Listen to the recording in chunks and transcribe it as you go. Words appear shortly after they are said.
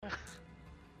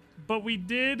But we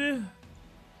did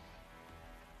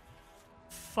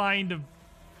find a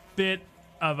bit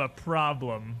of a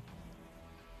problem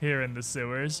here in the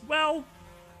sewers. Well,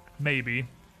 maybe.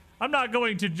 I'm not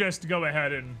going to just go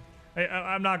ahead and...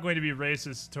 I'm not going to be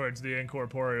racist towards the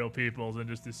incorporeal peoples and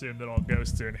just assume that all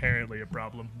ghosts are inherently a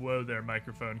problem. Whoa there,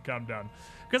 microphone, calm down.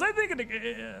 Because I think,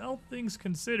 all things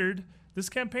considered, this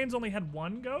campaign's only had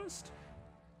one ghost?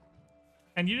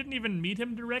 And you didn't even meet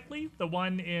him directly? The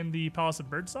one in the Palace of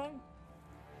Birdsong?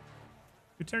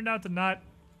 Who turned out to not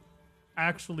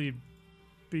actually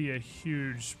be a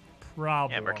huge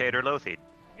problem. Yeah, Mercator Lothid.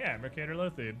 Yeah, Mercator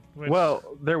Lothid. Well,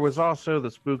 there was also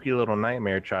the spooky little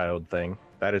nightmare child thing.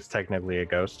 That is technically a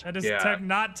ghost. That is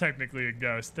not technically a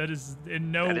ghost. That is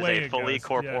in no way a ghost. That is a fully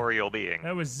corporeal being.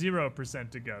 That was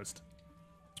 0% a ghost.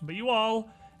 But you all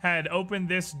had opened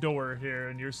this door here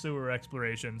in your sewer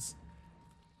explorations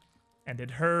and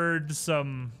had heard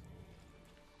some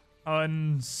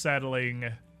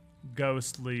unsettling,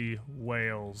 ghostly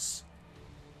wails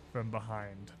from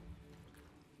behind.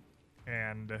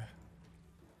 And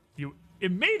you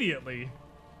immediately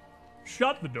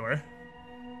shut the door.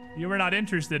 You were not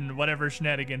interested in whatever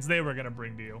shenanigans they were going to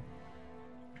bring to you.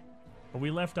 But we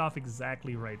left off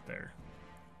exactly right there.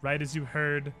 Right as you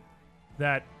heard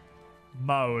that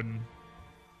moan,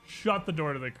 shut the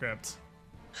door to the crypt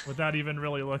without even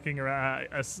really looking around,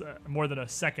 more than a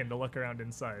second to look around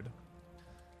inside.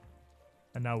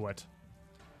 And now what?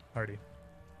 Hardy.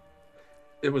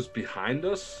 It was behind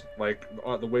us, like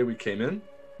the way we came in?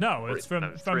 No, it's from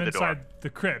inside the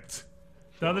crypt.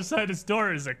 The other side of this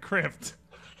door is a crypt.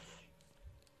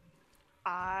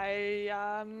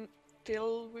 I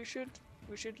feel we should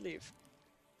leave.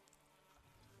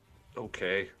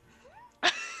 Okay.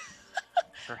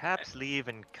 Perhaps leave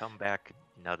and come back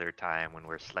another time when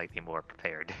we're slightly more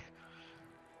prepared.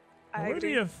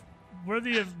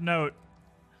 Worthy of note,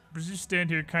 as you stand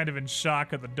here kind of in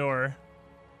shock at the door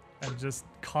and just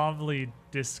calmly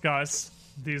discuss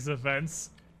these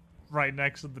events right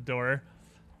next to the door,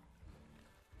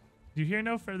 you hear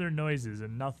no further noises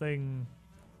and nothing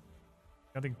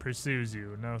pursues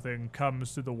you. Nothing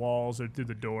comes through the walls or through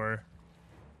the door.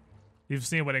 You've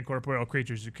seen what incorporeal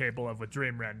creatures are capable of with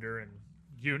Dream Render, and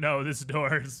you know this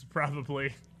door is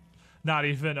probably not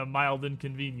even a mild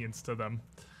inconvenience to them.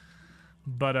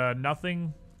 But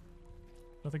nothing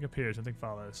appears, nothing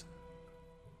follows.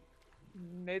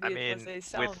 Maybe it was a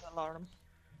sound alarm.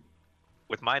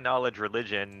 With my knowledge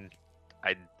religion,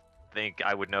 I think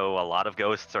I would know a lot of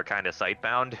ghosts are kind of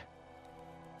sightbound.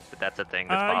 But that's a thing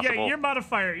that's possible. Yeah,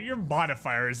 your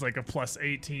modifier is like a plus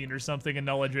 18 or something in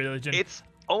knowledge religion. It's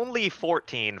only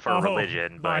 14 for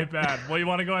religion. But... my bad. Well, you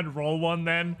want to go ahead and roll one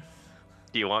then?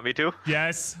 Do you want me to?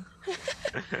 Yes.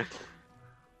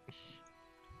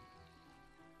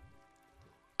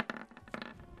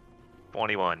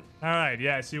 21. All right,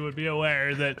 yes, you would be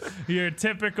aware that your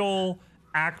typical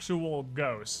actual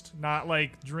ghost, not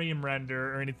like Dream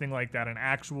Render or anything like that,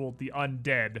 the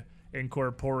undead,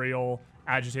 incorporeal,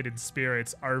 agitated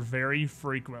spirits are very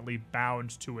frequently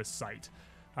bound to a site.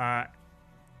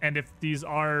 And if these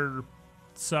are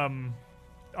some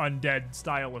undead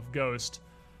style of ghost,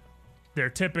 they're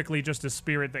typically just a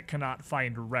spirit that cannot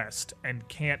find rest and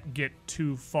can't get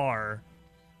too far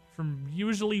from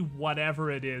usually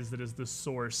whatever it is that is the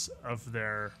source of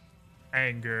their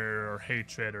anger or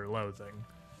hatred or loathing.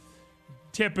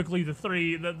 Typically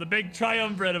the big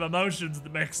triumvirate of emotions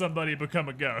that make somebody become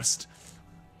a ghost.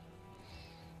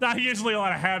 Not usually a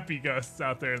lot of happy ghosts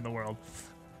out there in the world.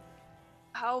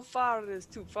 How far is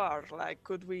too far? Like,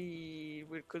 could we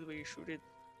shoot it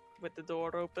with the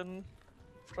door open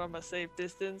from a safe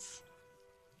distance?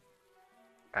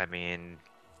 I mean,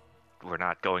 we're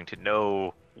not going to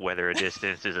know whether a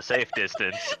distance is a safe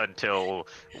distance until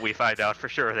we find out for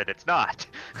sure that it's not.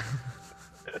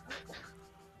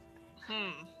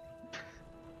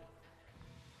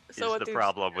 So is the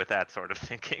problem with that sort of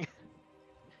thinking.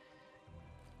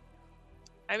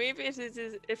 I mean,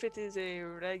 if it is a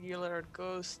regular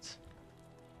ghost,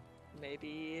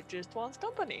 maybe it just wants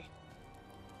company.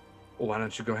 Well, why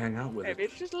don't you go hang out with Maybe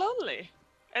it? it's just lonely.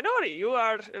 And Ori, you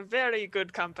are a very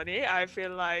good company. I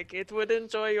feel like it would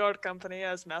enjoy your company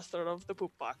as master of the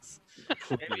poop box.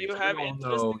 Maybe you have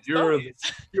interesting stories.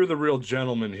 You're the real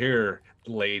gentleman here,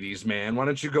 ladies, man. Why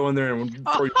don't you go in there and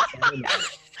throw your phone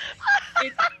out?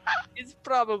 It's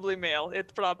probably male.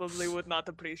 It probably would not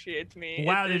appreciate me.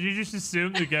 Wow, did you just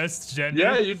assume the guest's gender?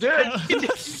 Yeah, you did.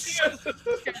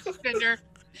 Gender.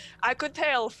 I could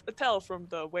tell from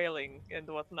the wailing and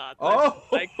whatnot. Oh,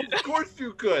 like, of course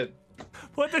you could.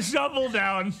 Put the shovel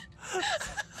down.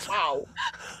 Wow.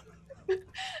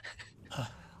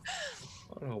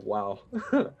 Oh, wow.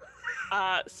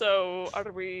 So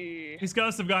are we? These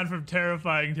ghosts have gone from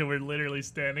terrifying to we're literally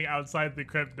standing outside the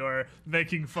crypt door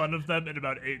making fun of them in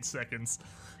about 8 seconds.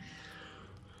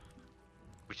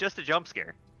 It was just a jump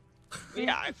scare.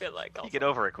 Yeah, I feel like You also. get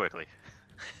over it quickly.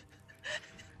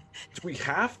 Do we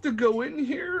have to go in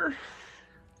here?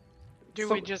 Do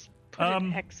So- we just put Um,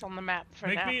 an X on the map for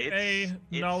Make now? me It's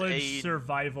a knowledge a-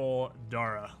 survival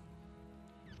Dara.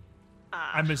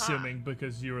 I'm assuming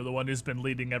because you were the one who's been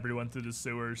leading everyone through the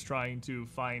sewers, trying to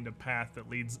find a path that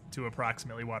leads to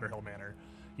approximately Waterhill Manor.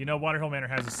 You know, Waterhill Manor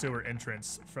has a sewer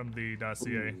entrance from the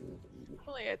dossier.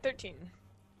 Only at 13.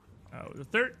 Oh,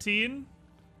 13.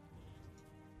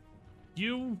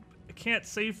 You can't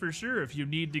say for sure if you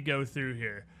need to go through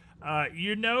here.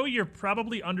 You know, you're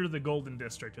probably under the Golden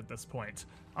District at this point,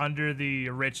 under the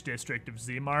rich district of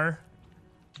Zemar.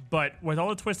 But with all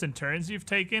the twists and turns you've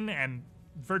taken and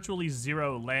virtually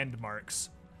 0 landmarks,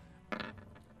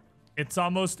 it's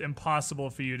almost impossible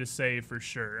for you to say for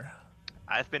sure.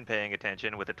 I've been paying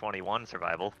attention with a 21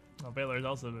 survival. Well, Baylor's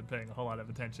also been paying a whole lot of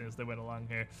attention as they went along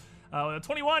here.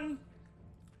 21.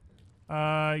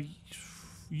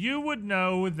 You would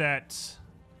know that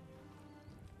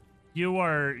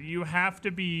you have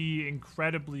to be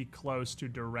incredibly close to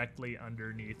directly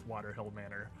underneath Waterhill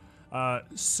Manor.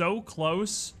 So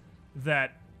close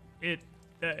that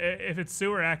if it's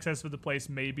sewer access for the place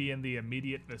may be in the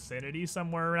immediate vicinity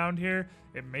somewhere around here,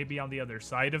 it may be on the other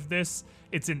side of this.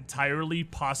 It's entirely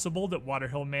possible that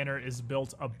Waterhill Manor is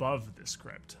built above this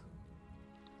crypt.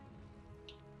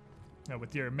 Now,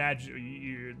 with your magic,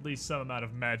 at least some amount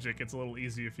of magic, it's a little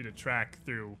easier for you to track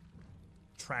through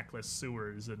trackless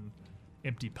sewers and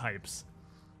empty pipes.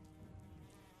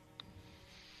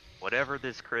 Whatever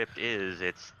this crypt is,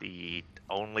 it's the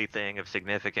only thing of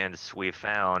significance we've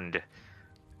found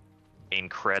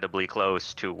incredibly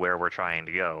close to where we're trying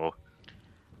to go.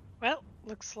 Well,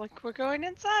 looks like we're going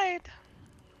inside.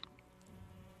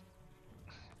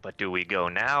 But do we go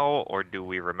now, or do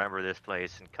we remember this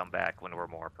place and come back when we're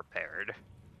more prepared?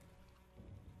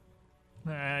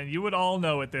 And you would all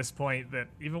know at this point that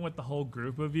even with the whole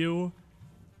group of you,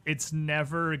 it's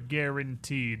never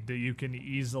guaranteed that you can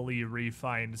easily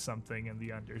re-find something in the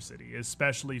Undercity,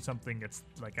 especially something that's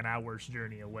like an hour's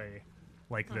journey away,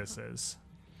 like this is.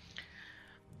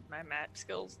 My map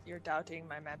skills. You're doubting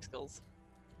my map skills.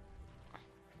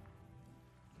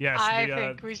 Yes, I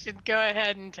think we should go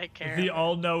ahead and take care of the it.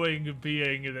 all-knowing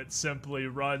being that simply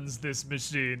runs this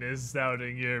machine is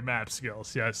doubting your map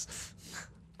skills. Yes.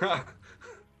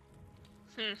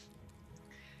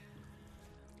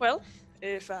 Well,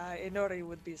 if Inori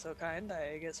would be so kind,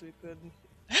 I guess we could.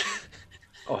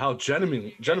 Oh, how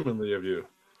gentlemanly of you.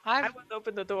 I would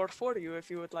open the door for you if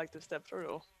you would like to step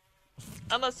through.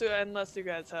 Unless you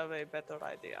guys have a better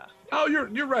idea. Oh,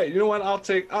 you're right. You know what?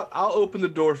 I'll open the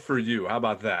door for you. How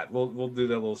about that? We'll do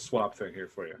that little swap thing here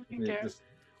for you. Okay. Just-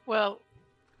 Well,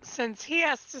 since he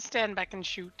has to stand back and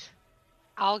shoot,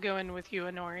 I'll go in with you,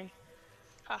 Inori.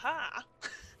 Haha.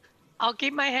 I'll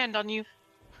keep my hand on you.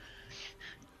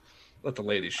 let the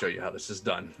ladies show you how this is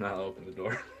done. I'll open the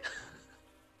door.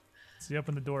 So you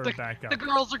open the door and back up. The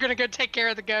girls are gonna go take care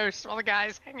of the ghost while the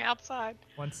guys hang outside.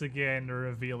 Once again,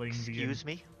 revealing Excuse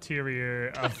me? interior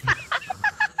of.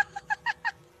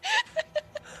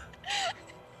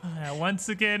 Once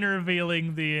again,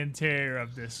 revealing the interior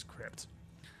of this crypt.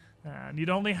 And you'd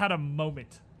only had a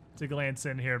moment to glance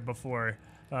in here before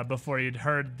you'd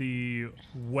heard the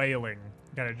wailing.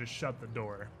 Gotta just shut the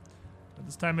door. But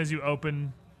this time, as you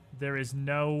open, there is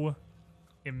no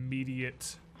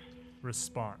immediate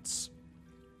response.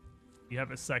 You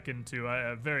have a second to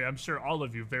I'm sure all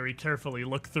of you very carefully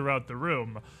look throughout the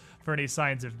room for any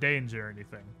signs of danger or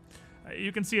anything.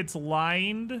 You can see it's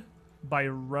lined by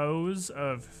rows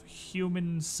of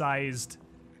human-sized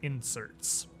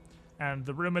inserts. And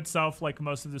the room itself, like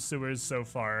most of the sewers so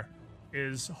far,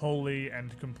 is wholly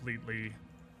and completely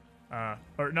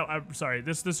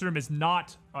this room is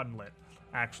not unlit,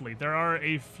 actually. There are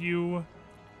a few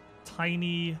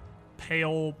tiny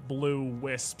pale blue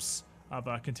wisps of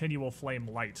a continual flame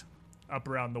light up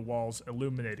around the walls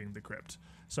illuminating the crypt.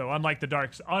 So unlike the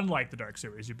dark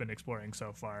sewers you've been exploring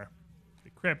so far, the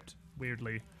crypt,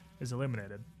 weirdly, is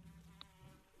illuminated.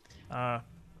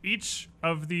 Each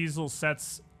of these little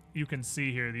sets you can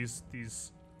see here,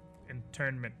 these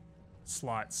internment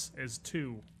slots, is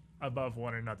 2 above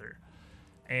one another.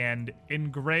 And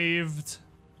engraved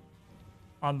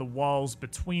on the walls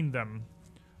between them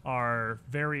are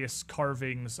various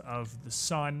carvings of the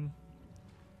sun,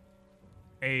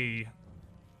 an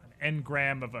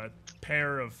engram of a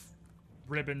pair of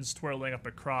ribbons twirling up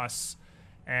across,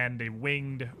 and a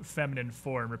winged feminine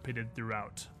form repeated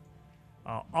throughout.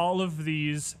 All of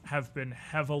these have been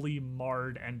heavily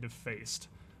marred and defaced,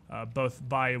 both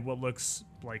by what looks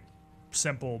like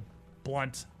simple,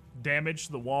 blunt damage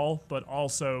to the wall, but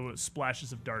also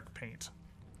splashes of dark paint.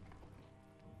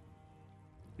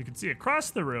 You can see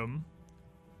across the room,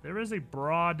 there is a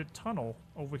broad tunnel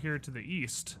over here to the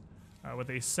east, with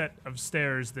a set of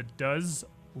stairs that does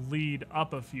lead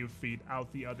up a few feet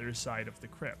out the other side of the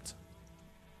crypt.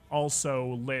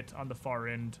 Also lit on the far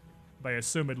end by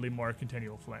assumedly more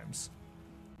continual flames.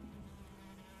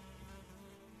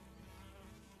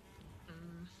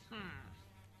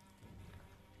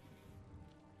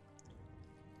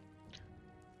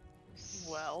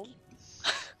 Well,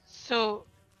 So,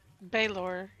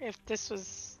 Baylor, if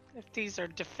these are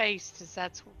defaced, is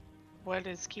that what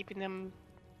is keeping them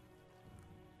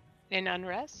in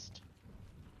unrest?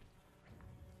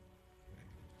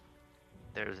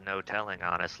 There's no telling,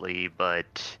 honestly,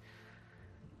 but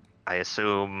I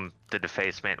assume the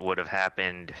defacement would have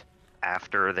happened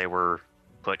after they were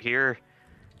put here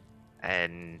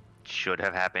and should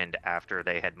have happened after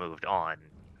they had moved on.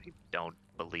 I don't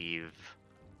believe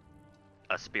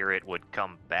a spirit would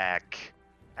come back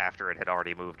after it had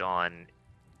already moved on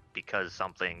because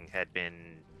something had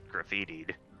been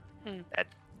graffitied. That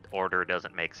order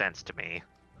doesn't make sense to me.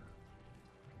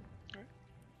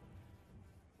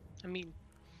 I mean,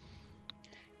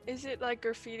 is it like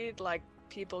graffitied, like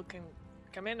people can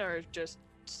come in, or just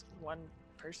one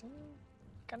person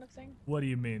kind of thing? What do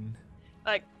you mean?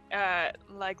 Like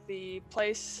the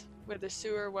place where the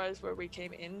sewer was, where we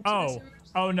came into the sewers?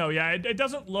 Oh no, yeah, it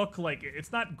doesn't look like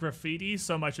it's not graffiti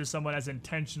so much as someone has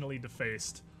intentionally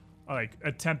defaced, like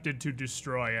attempted to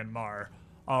destroy and mar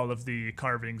all of the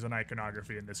carvings and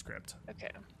iconography in this crypt. Okay.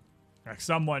 Like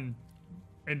someone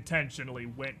intentionally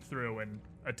went through and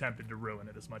attempted to ruin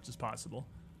it as much as possible.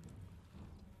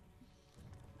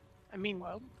 I mean,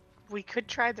 we could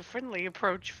try the friendly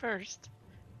approach first.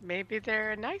 Maybe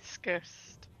they're a nice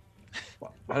ghost.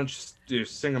 Why don't you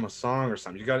sing them a song or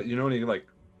something? You know any like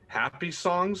happy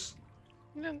songs?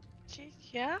 No,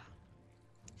 yeah.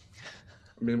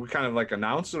 I mean, we kind of like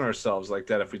announcing ourselves like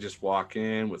that if we just walk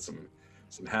in with some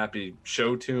happy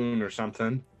show tune or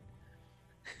something.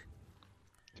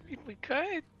 I mean, we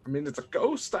could. I mean, it's a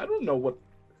ghost. I don't know what.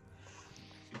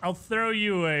 I'll throw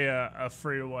you a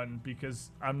free one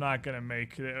because I'm not gonna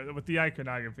make with the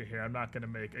iconography here. I'm not gonna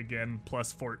make again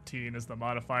 +14 as the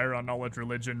modifier on knowledge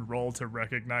religion roll to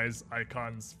recognize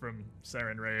icons from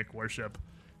Sarenraic worship.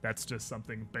 That's just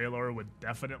something Baylor would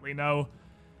definitely know.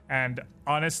 And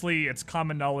honestly, it's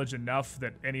common knowledge enough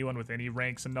that anyone with any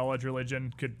ranks in knowledge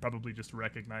religion could probably just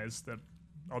recognize that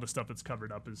all the stuff that's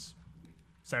covered up is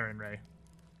Sarenrae,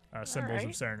 symbols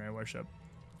of Sarenrae worship.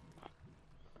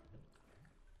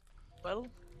 Well,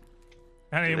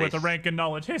 Anyone with a rank in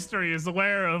knowledge history is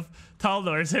aware of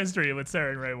Taldor's history with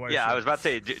Sarenrae worship. Yeah, I was about to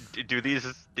say, do these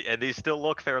still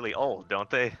look fairly old, don't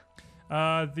they?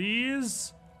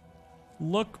 These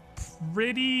look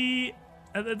pretty.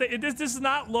 This does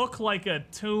not look like a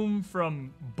tomb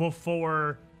from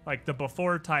before, like the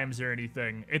before times or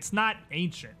anything. It's not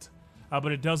ancient,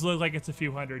 but it does look like it's a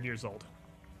few hundred years old.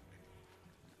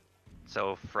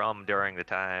 So from during the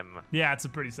time. Yeah, it's a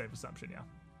pretty safe assumption. Yeah.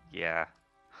 Yeah.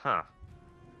 Huh.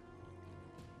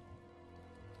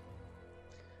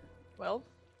 Well.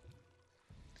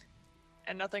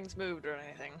 And nothing's moved or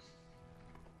anything.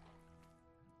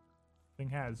 Thing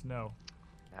has no.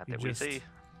 Not You that we just see.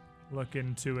 look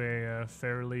into a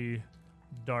fairly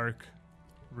dark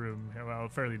room. Well,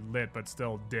 fairly lit, but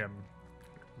still dim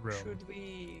room. Should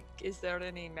we? Is there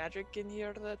any magic in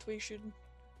here that we should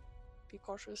be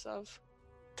cautious of?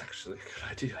 It's actually a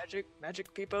good idea.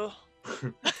 Magic people.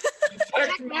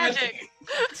 Magic.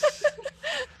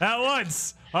 At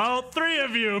once, all three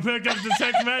of you pick up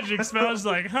detect magic spells.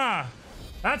 Like, huh?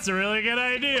 That's a really good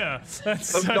idea. A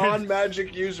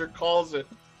non-magic user calls it.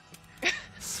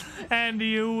 And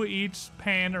you each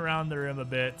pan around the room a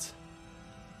bit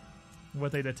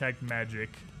with a detect magic,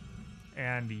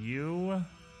 and you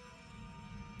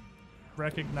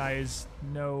recognize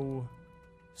no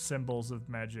symbols of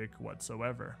magic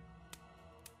whatsoever.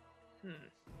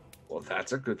 Well,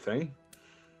 that's a good thing.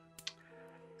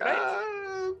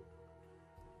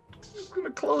 Just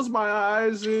gonna close my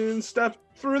eyes and step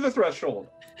through the threshold.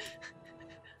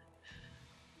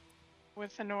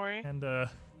 With Honori. And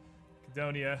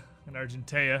Cadonia and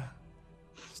Argentea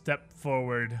step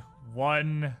forward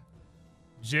one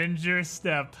ginger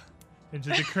step into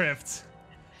the crypt.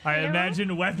 I Yeah.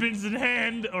 imagine weapons in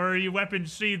hand or a weapon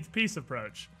sheathed peace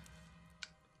approach.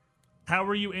 How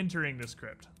are you entering this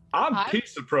crypt? I'm I'm-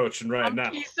 peace approaching right I'm now.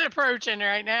 peace approaching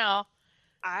right now.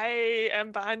 I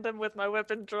am behind them with my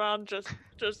weapon drawn, just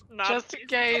not. Just in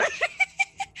case.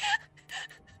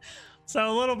 So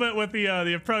a little bit with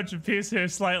the approach of peace here,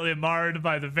 slightly marred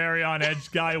by the very on edge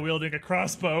guy wielding a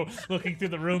crossbow, looking through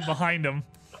the room behind him.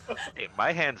 Hey,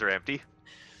 my hands are empty.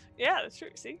 Yeah, that's true.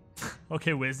 See.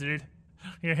 Okay, wizard,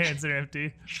 your hands are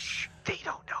empty. Shh, they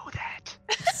don't know that.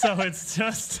 So it's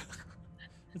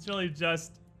really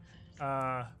just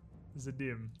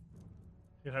Zadim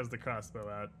who has the crossbow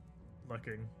out,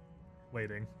 looking,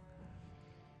 waiting.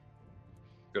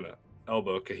 Gonna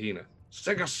elbow Kahina.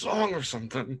 Sing a song or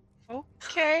something.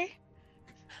 Okay.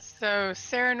 So,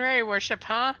 Saren Ray worship,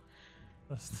 huh?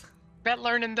 Bet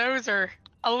learning those are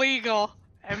illegal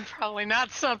and probably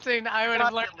not something I would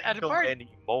have Not learned at a illegal party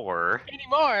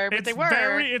anymore. but they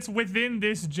were. It's within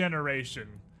this generation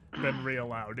been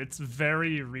re-allowed. It's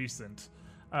very recent,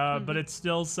 but it's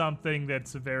still something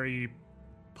that's very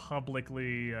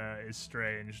publicly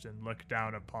estranged and looked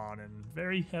down upon and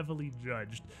very heavily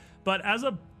judged. But as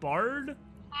a bard,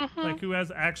 like who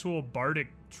has actual bardic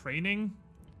training,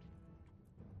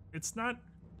 it's not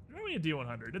really a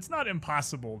D100. It's not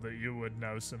impossible that you would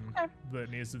know some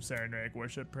litanies of Sarenrae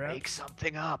worship, perhaps. Make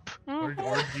something up. Or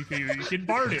you can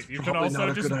bard it. You can Probably not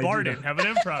also a just good bard idea. it. Have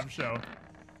an improv show.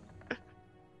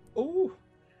 Ooh.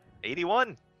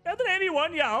 81. Yeah, then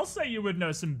anyone, yeah, I'll say you would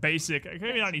know some basic,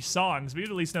 maybe not any songs, but you'd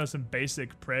at least know some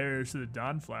basic prayers to the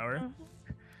Dawnflower.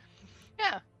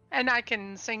 Yeah, and I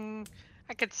can sing.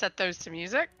 I could set those to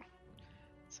music.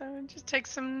 So just take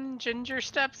some ginger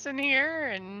steps in here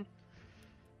and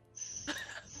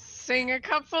sing a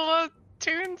couple of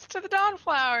tunes to the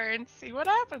Dawnflower and see what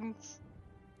happens.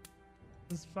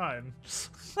 It's fine.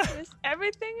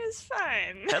 Everything is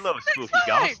fine. Hello, spooky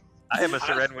fine. ghost. I am a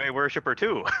Serenway worshiper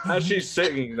too. As she's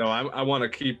singing, though, I want to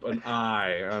keep an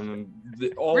eye on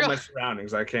all Real- my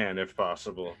surroundings I can, if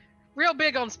possible. Real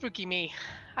big on spooky me.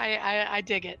 I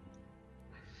dig it.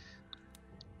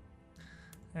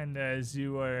 And as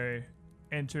you are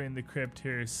entering the crypt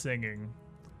here singing,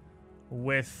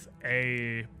 with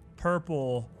a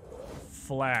purple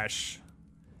flash,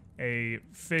 a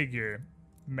figure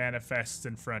manifests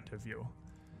in front of you.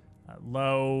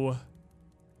 Low,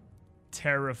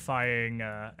 terrifying,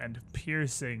 and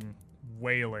piercing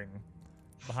wailing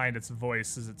behind its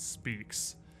voice as it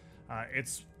speaks.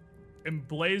 It's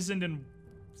emblazoned in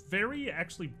very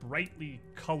actually brightly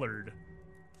colored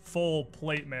full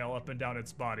plate mail up and down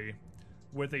its body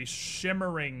with a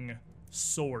shimmering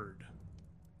sword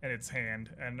in its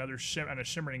hand and another and a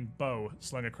shimmering bow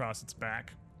slung across its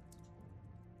back.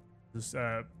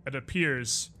 It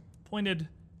appears pointed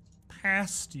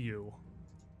past you,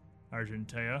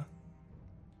 Argentea.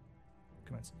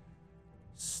 Commence.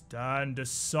 Stand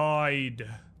aside,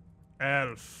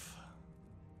 elf.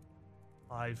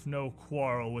 I've no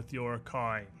quarrel with your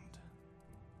kind.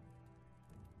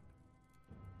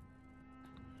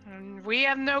 And we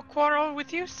have no quarrel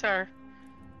with you, sir.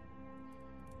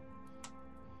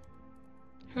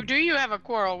 Who do you have a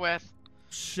quarrel with?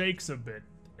 Shakes a bit,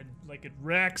 and like it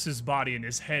racks his body and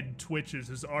his head twitches,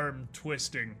 his arm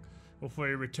twisting before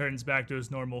he returns back to his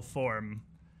normal form.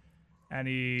 And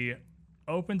he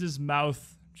opens his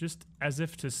mouth just as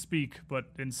if to speak, but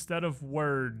instead of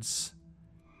words,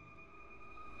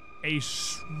 a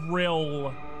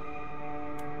shrill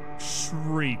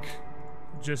shriek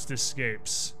just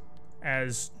escapes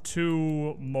as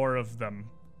two more of them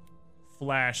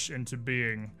flash into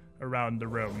being around the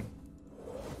room.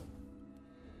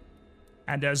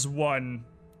 And as one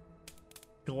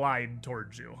glide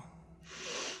towards you.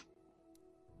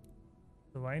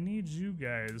 So I need you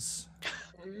guys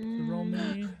to roll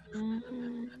me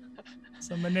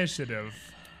some initiative.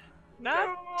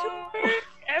 Not to worry.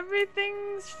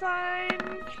 Everything's fine.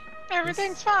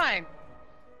 Everything's fine.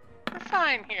 We're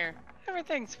fine here.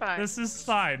 Everything's fine. This is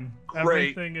fine.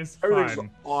 Great. Everything is Everything's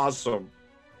fine. awesome.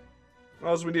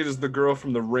 All we need is the girl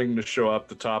from the ring to show up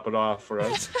to top it off for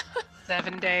us.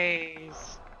 7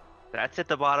 days. That's at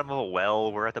the bottom of a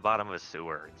well. We're at the bottom of a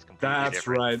sewer. It's completely That's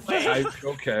different. right.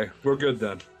 Okay, we're good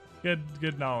then.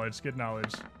 Good knowledge. Good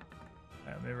knowledge.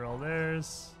 And they roll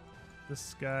theirs.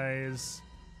 This guy's.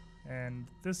 And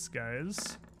this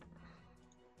guy's.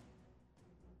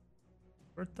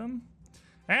 Hurt them.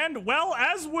 And, well,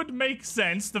 as would make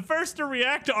sense, the first to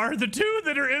react are the two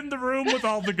that are in the room with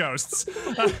all the ghosts.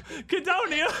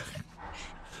 Cadonia,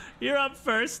 you're up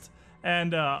first.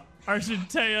 And,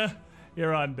 Argentea,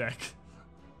 you're on deck.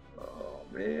 Oh,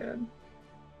 man.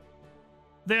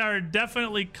 They are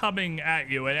definitely coming at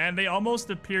you, and they almost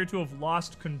appear to have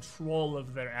lost control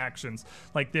of their actions.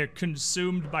 Like they're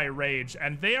consumed by rage,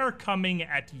 and they are coming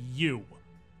at you.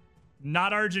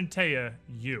 Not Argentea,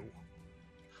 you.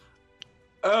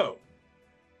 Oh.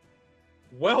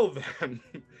 Well then,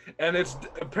 and it's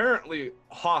apparently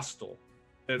hostile.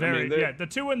 Yeah, the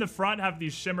two in the front have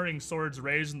these shimmering swords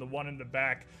raised, and the one in the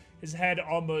back, his head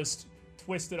almost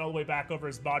twisted all the way back over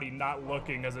his body, not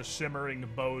looking, as a shimmering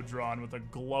bow drawn with a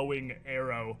glowing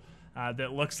arrow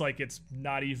that looks like it's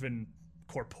not even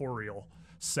corporeal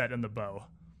set in the bow.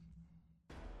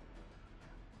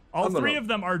 All three of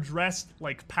them are dressed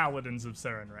like paladins of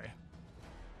Sarenrae.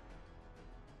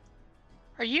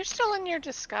 Are you still in your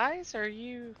disguise, or are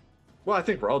you... Well, I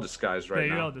think we're all disguised right now.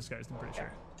 Yeah, you're all disguised, I'm pretty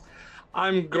sure.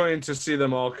 I'm going to see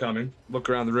them all coming, look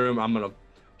around the room, I'm going to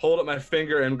hold up my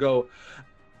finger and go,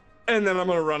 and then I'm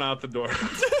going to run out the door.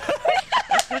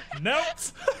 Nope.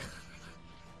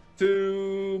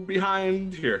 To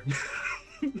behind here.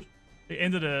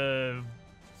 Into the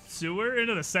sewer?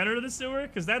 Into the center of the sewer?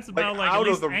 Because that's about like out at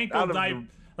least of the, ankle deep.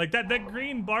 Like that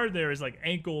green bar there is like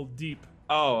ankle deep.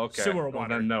 Oh, okay. Sewer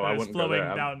water. Then no, I wouldn't flowing go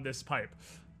there. down this pipe.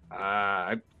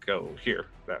 I'd go here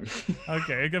then.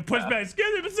 Okay, you can push back.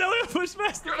 Excuse me, Basilia, push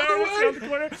past the barrels around the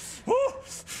corner.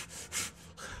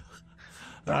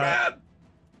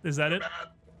 Is that it?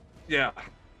 Yeah.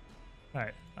 All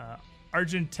right.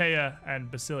 Argentea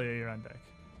and Basilia, you're on deck.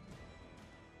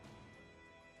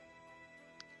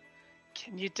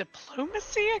 Can you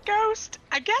diplomacy a ghost?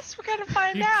 I guess we're gonna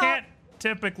find You out. can't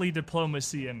typically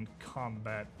diplomacy in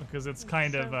combat because it's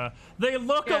kind of they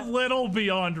look a little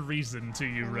beyond reason to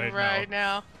you right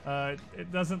now.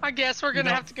 It doesn't. I guess we're gonna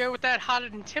don't- have to go with that hot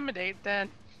intimidate then.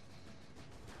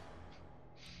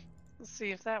 Let's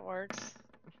see if that works.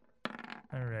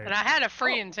 All right. And I had a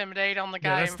free intimidate on the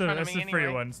guy in front of me that's the free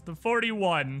anyway. ones. The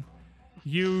 41,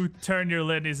 you turn your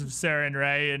litanies of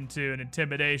Sarenrae into an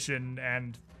intimidation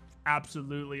and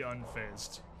absolutely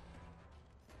unfazed.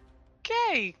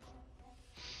 Okay.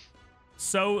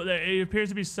 So it appears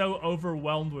to be so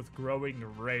overwhelmed with growing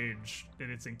rage that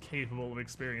it's incapable of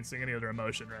experiencing any other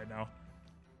emotion right now.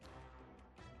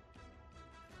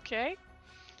 Okay.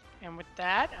 And with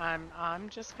that, I'm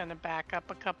just gonna back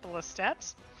up a couple of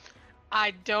steps.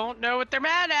 I don't know what they're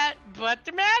mad at, but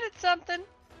they're mad at something.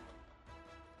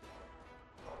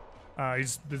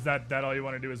 Is that all you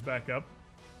want to do is back up?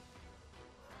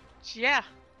 Yeah.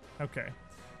 Okay.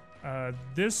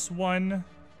 This one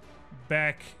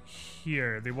back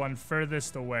here, the one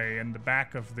furthest away in the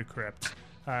back of the crypt,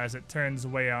 as it turns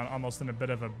away on almost in a bit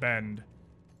of a bend,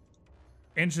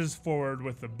 inches forward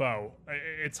with the bow,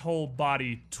 its whole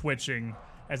body twitching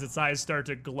as its eyes start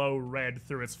to glow red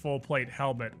through its full plate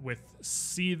helmet with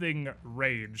seething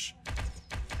rage.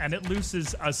 And it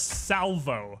looses a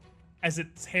salvo as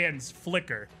its hands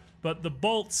flicker, but the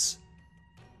bolts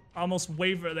almost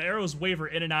waver, the arrows waver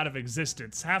in and out of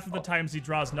existence. Half of the times he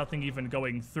draws nothing even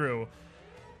going through.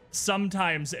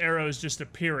 Sometimes arrows just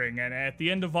appearing, and at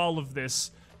the end of all of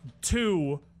this,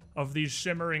 2 of these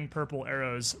shimmering purple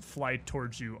arrows fly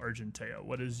towards you, Argentea.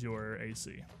 What is your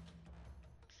AC?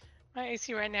 My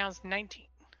AC right now is 19.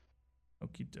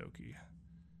 Okie dokie.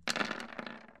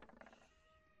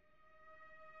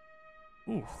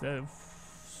 Ooh,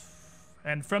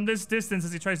 and from this distance,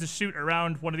 as he tries to shoot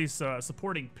around one of these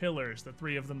supporting pillars, the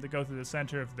 3 of them that go through the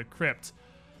center of the crypt,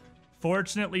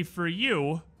 fortunately for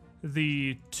you,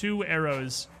 the 2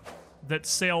 arrows that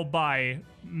sail by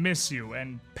miss you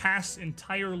and pass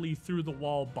entirely through the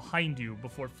wall behind you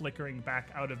before flickering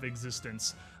back out of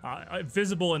existence,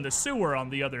 visible in the sewer on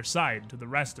the other side to the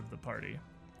rest of the party.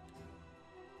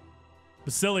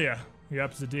 Basilia, you're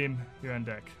up, Zadim, you're on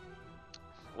deck.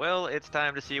 Well, it's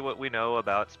time to see what we know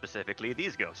about specifically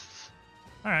these ghosts.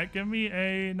 All right, give me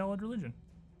a knowledge religion.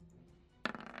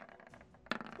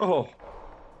 Oh.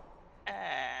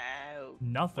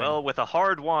 Nothing. Well, with a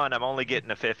hard 1, I'm only getting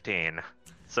a 15.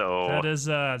 So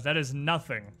that is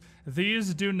nothing.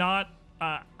 These do not.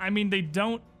 They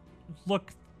don't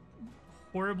look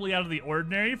horribly out of the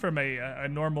ordinary from a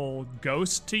normal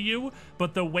ghost to you,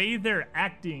 but the way they're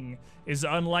acting is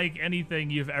unlike anything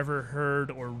you've ever heard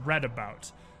or read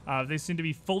about. They seem to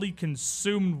be fully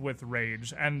consumed with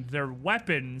rage, and their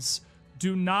weapons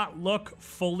do not look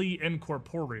fully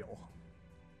incorporeal.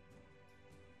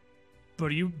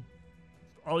 But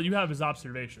all you have is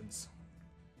observations.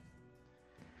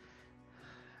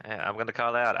 Yeah, I'm gonna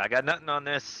call out. I got nothing on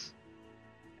this,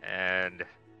 and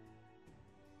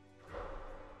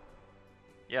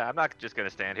yeah, I'm not just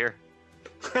gonna stand here.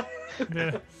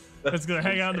 Yeah, it's gonna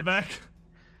hang out in the back.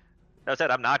 I said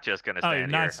I'm not just gonna stand you're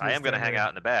here. not just I am gonna stand hang here. out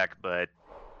in the back, but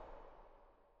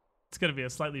It's gonna be a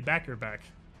slightly backer back.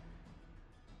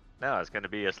 no, it's gonna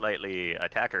be a slightly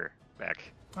attacker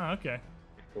back. Oh, okay.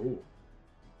 Ooh.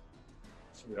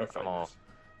 So we are I'm all fighters.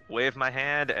 wave my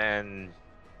hand and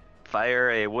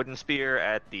fire a wooden spear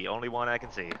at the only one I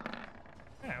can see.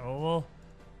 Yeah, well, we'll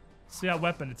see how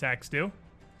weapon attacks do.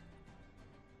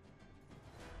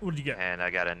 What did you get? And I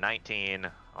got a 19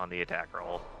 on the attack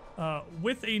roll.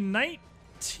 With a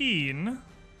 19,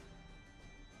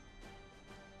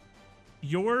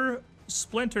 your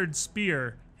splintered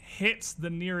spear hits the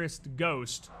nearest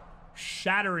ghost,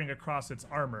 shattering across its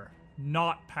armor,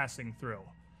 not passing through.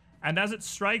 And as it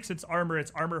strikes its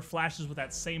armor flashes with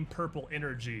that same purple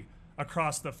energy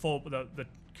across the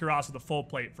cuirass of the full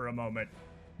plate for a moment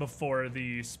before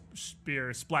the spear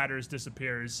splatters,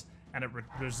 disappears, and it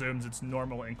resumes its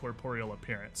normal incorporeal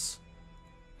appearance.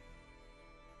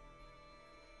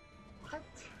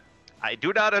 I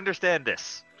do not understand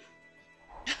this.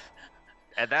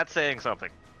 And that's saying something.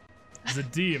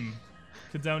 Zadim,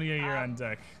 Cadonia, you're on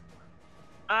deck.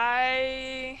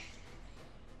 I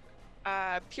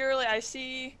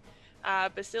see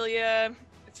Basilia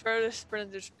throw the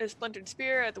splintered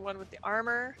spear at the one with the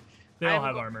armor. They all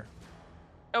have armor.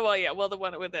 Oh well, yeah. Well, the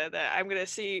one with the I'm gonna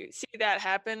see that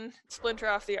happen. Splinter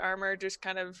off the armor, just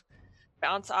kind of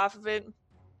bounce off of it.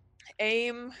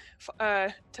 Aim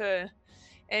to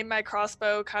aim my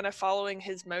crossbow, kind of following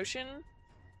his motion,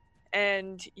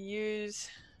 and use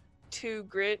 2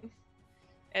 grit,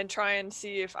 and try and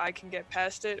see if I can get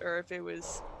past it or if it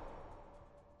was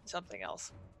something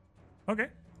else. Okay.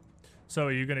 So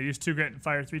are you gonna use 2 grit and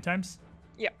fire 3 times?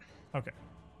 Yeah. Okay.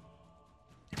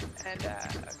 And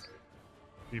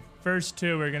The first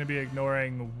 2 are going to be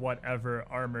ignoring whatever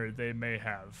armor they may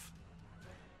have.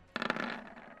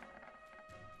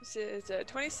 this is a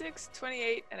 26,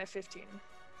 28, and a 15.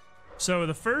 So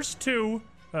the first 2,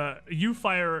 you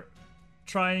fire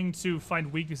trying to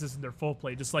find weaknesses in their full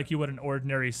plate, just like you would an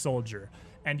ordinary soldier.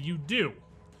 And you do.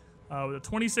 With a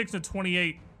 26 and a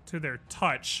 28 to their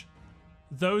touch,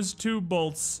 those 2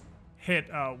 bolts hit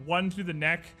one through the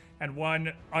neck and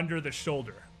one under the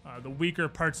shoulder, the weaker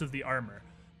parts of the armor.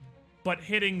 But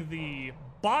hitting the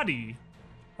body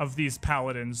of these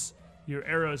paladins, your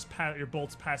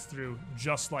bolts pass through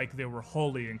just like they were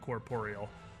wholly incorporeal.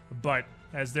 But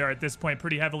as they're at this point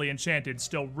pretty heavily enchanted,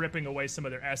 still ripping away some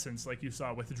of their essence, like you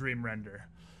saw with Dream Render.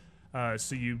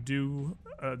 So you do,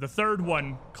 the third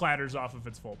one clatters off of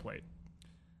its full plate.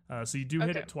 So you do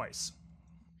hit it twice.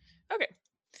 Okay.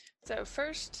 So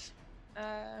first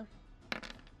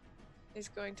is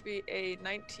going to be a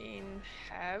 19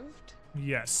 halved.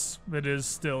 Yes, it is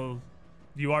still.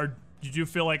 You do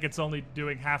feel like it's only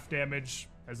doing half damage,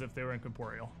 as if they were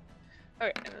incorporeal.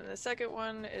 Okay, and then the second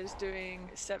one is doing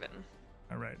 7.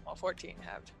 All right. Well, 14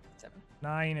 halved. 7.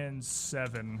 9 and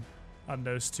 7 on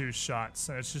those 2 shots,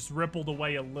 and it's just rippled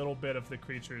away a little bit of the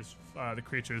creature's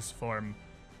form,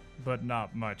 but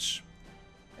not much.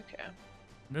 Okay.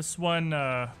 This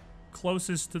one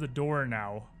closest to the door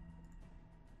now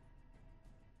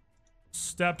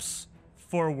steps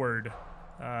forward,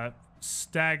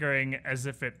 staggering as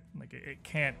if it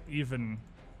can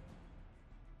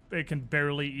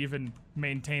barely even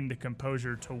maintain the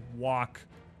composure to walk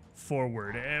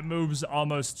forward. It moves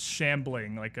almost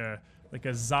shambling like a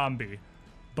zombie,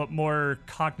 but more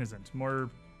cognizant, more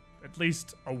at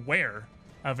least aware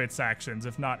of its actions,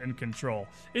 if not in control.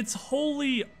 It's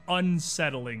wholly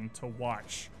unsettling to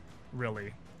watch,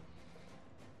 really.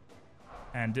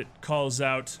 And it calls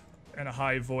out in a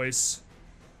high voice,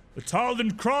 "The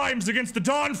Taldan crimes against the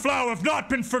Dawnflower have not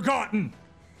been forgotten!"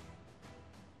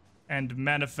 And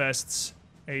manifests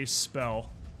a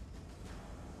spell.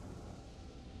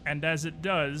 And as it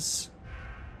does,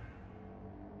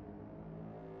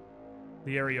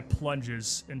 the area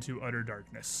plunges into utter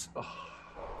darkness.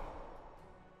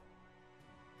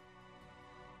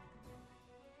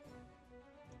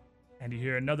 And you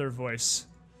hear another voice.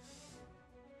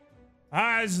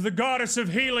 "As the goddess of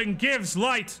healing gives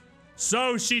light,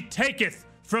 so she taketh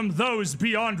from those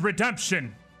beyond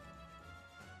redemption."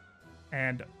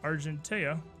 And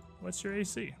Argentea, what's your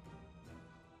AC?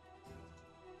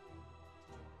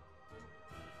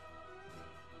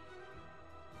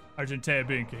 Argentea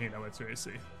being Kahina, what's your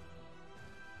AC?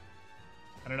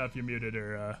 I don't know if you're muted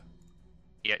or...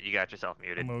 Yeah, you got yourself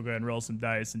muted. I'm gonna go ahead and roll some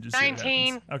dice and just 19.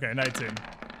 see what happens. Okay,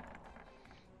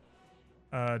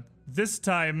 19. This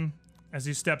time, as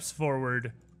he steps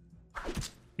forward,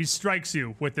 he strikes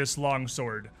you with this long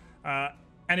sword.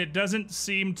 And it doesn't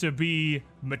seem to be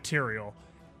material.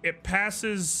 It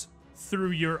passes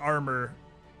through your armor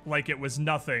like it was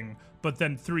nothing, but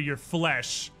then through your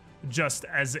flesh just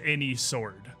as any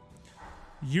sword.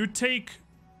 You take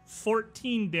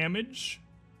 14 damage,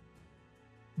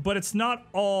 but it's not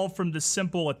all from the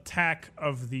simple attack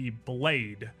of the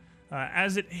blade.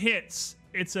 As it hits,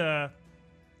 it's a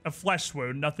flesh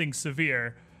wound, nothing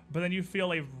severe, but then you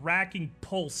feel a racking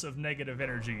pulse of negative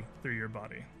energy through your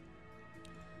body.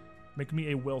 Make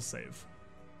me a will save.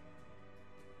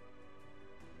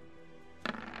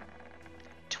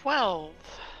 12.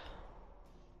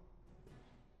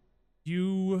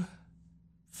 You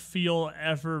feel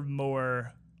ever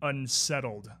more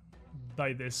unsettled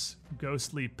by this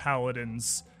ghostly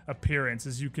paladin's appearance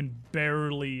as you can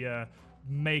barely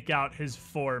make out his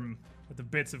form with the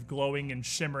bits of glowing and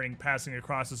shimmering passing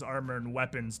across his armor and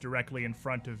weapons directly in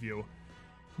front of you.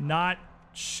 Not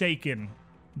shaken,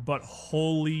 but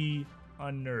wholly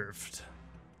unnerved.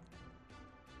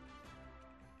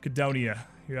 Cadonia,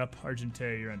 you're up.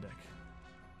 Argentea, you're on deck.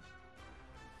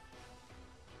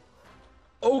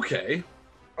 Okay.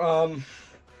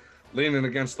 Leaning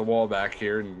against the wall back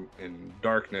here in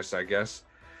darkness, I guess.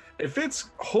 If it's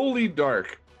wholly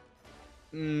dark,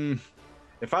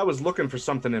 if I was looking for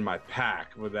something in my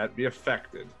pack, would that be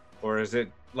affected? Or is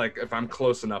it like if I'm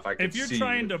close enough, I can see? If you're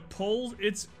trying to pull,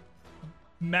 it's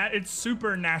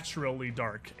supernaturally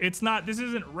dark. It's not. This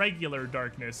isn't regular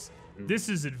darkness. This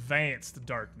is advanced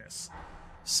darkness.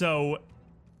 So,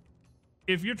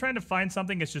 if you're trying to find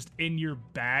something that's just in your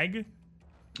bag,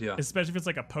 yeah, especially if it's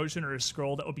like a potion or a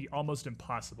scroll, that would be almost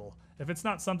impossible. If it's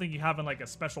not something you have in like a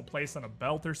special place on a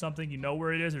belt or something, you know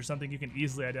where it is, or something you can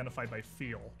easily identify by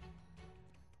feel,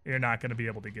 you're not going to be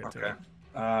able to get to it.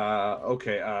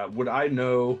 Okay. Would I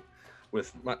know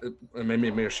with my,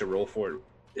 maybe I should roll for it.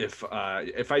 If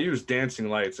I use dancing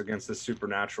lights against this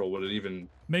supernatural, would it even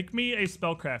make me a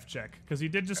spellcraft check? Because he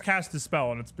did just cast a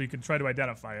spell, and you can try to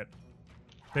identify it.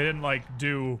 They didn't like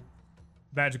do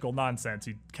magical nonsense.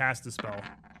 He cast a spell.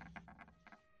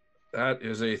 That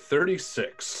is a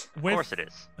 36. Of course it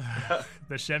is.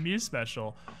 The Shemu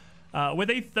special. With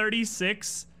a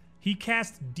 36, he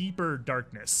cast Deeper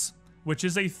Darkness, which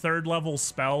is a 3rd level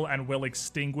spell and will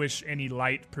extinguish any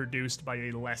light produced by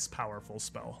a less powerful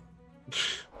spell.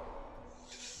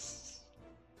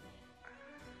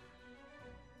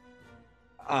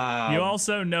 You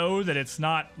also know that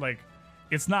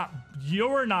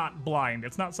you're not blind.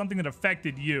 It's not something that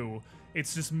affected you.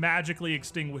 It's just magically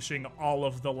extinguishing all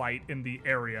of the light in the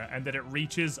area, and that it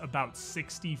reaches about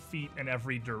 60 feet in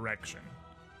every direction.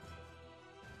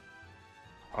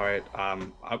 All right.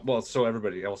 Well, so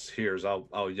everybody else hears,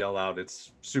 I'll yell out,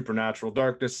 it's supernatural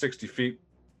darkness, 60 feet.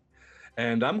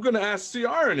 And I'm going to ask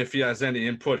Ciaran if he has any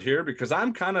input here, because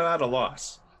I'm kind of at a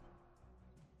loss.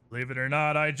 Believe it or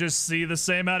not, I just see the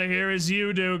same out of here as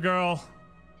you do, girl.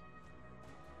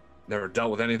 Never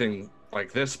dealt with anything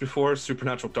like this before,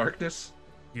 supernatural darkness.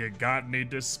 You got any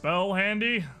dispel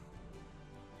handy?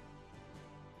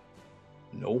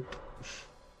 Nope.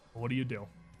 What do you do?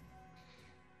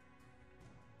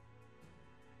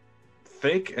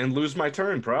 Think and lose my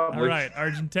turn, probably. All right,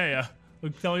 Argentea.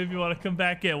 Tell me if you want to come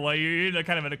back in while you're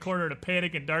kind of in a corner in a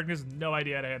panic and darkness, no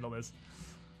idea how to handle this.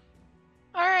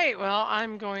 All right, well,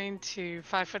 I'm going to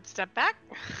 5-foot step back.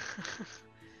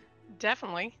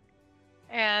 Definitely.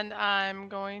 And I'm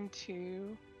going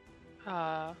to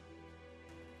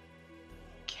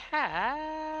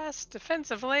cast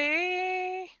defensively.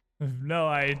 I have no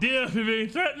idea if you're being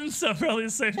threatened, so probably a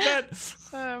safe bet.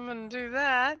 So I'm going to do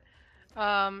that.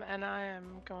 And I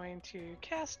am going to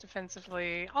cast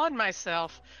defensively on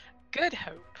myself. Good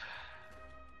Hope.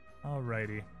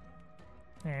 Alrighty.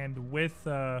 And with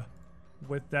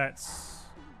that,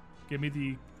 give me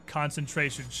the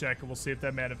concentration check, and we'll see if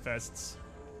that manifests.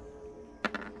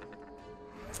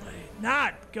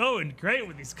 Not going great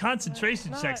with these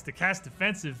concentration checks to cast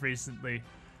defensive recently.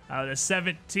 The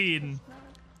 17,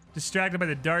 distracted by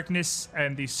the darkness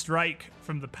and the strike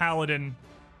from the paladin,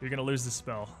 you're gonna lose the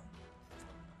spell.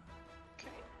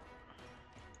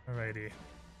 Alrighty.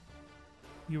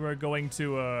 You are going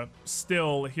to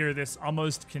still hear this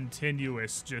almost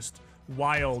continuous, just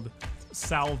wild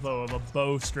salvo of a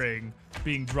bowstring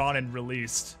being drawn and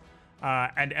released.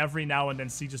 And every now and then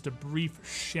see just a brief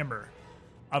shimmer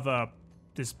of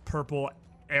this purple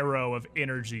arrow of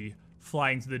energy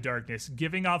flying through the darkness,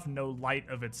 giving off no light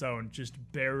of its own, just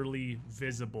barely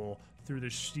visible through the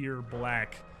sheer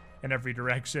black in every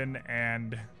direction.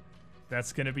 And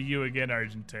that's gonna be you again,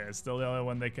 Argentea. Still the only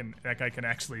one that guy can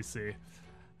actually see.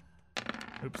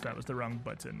 Oops, that was the wrong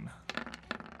button.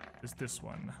 It's this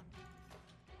one.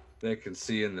 They can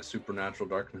see in the supernatural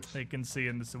darkness. They can see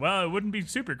in this. Well, it wouldn't be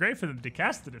super great for them to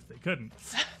cast it if they couldn't.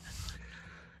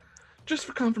 Just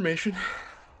for confirmation.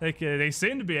 They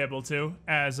seem to be able to.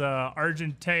 As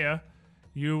Argentea,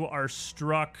 you are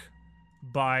struck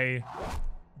by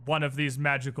one of these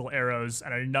magical arrows,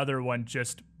 and another one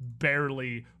just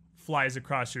barely flies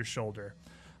across your shoulder.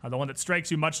 The one that strikes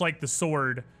you, much like the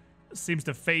sword, seems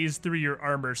to phase through your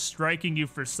armor, striking you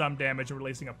for some damage and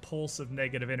releasing a pulse of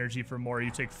negative energy for more.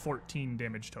 You take 14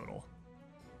 damage total.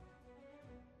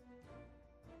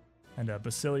 And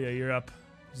Basilia, you're up.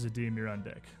 Zadim, you're on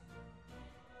deck.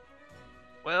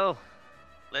 Well,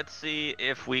 let's see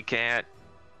if we can't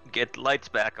get the lights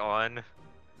back on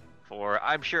for,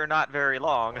 I'm sure, not very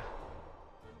long.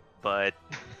 But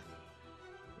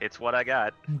it's what I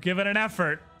got. Give it an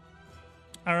effort.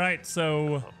 All right,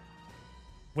 so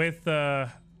with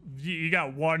you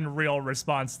got one real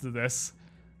response to this,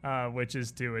 which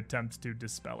is to attempt to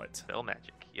dispel it. Spell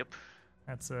magic. Yep.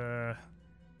 That's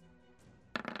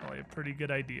probably a pretty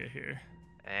good idea here.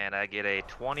 And I get a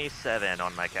 27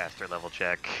 on my caster level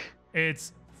check.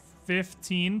 It's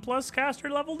 15 plus caster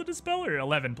level to dispel, or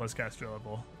 11 plus caster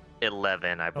level?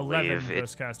 11, I believe. 11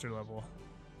 plus caster level.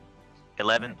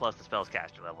 11 plus the spell's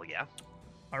caster level, yeah.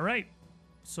 All right.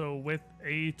 So with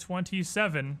a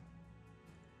 27,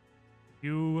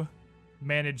 you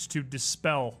manage to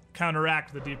dispel,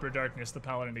 counteract the deeper darkness the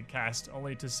paladin had cast,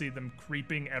 only to see them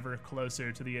creeping ever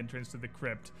closer to the entrance to the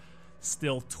crypt,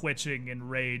 still twitching,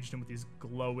 enraged, and with these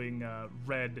glowing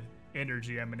red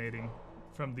energy emanating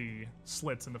from the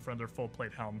slits in the front of their full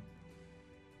plate helm.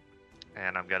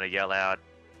 And I'm gonna yell out,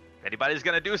 anybody's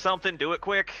gonna do something, do it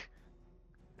quick.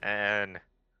 And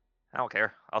I don't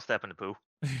care. I'll step in the poo.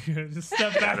 Just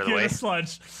step back Out of the in way. the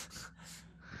sludge.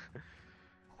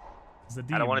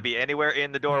 Zadim. I don't want to be anywhere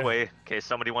in the doorway in case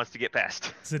somebody wants to get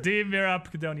past. Zadim, you're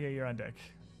up. Cadonia, you're on deck.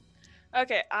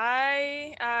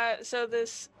 Okay, so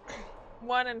this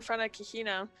one in front of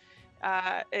Kahina,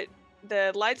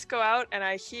 the lights go out and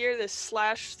I hear this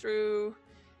slash through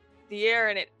the air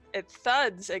and it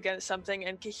thuds against something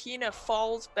and Kahina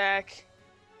falls back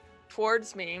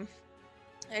towards me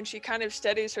and she kind of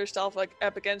steadies herself like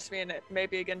up against me and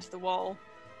maybe against the wall.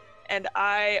 And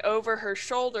I, over her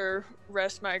shoulder,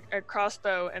 rest my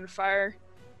crossbow and fire.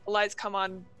 The lights come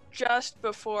on just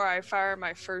before I fire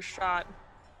my first shot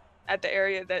at the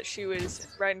area that she was,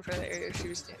 right in front of the area she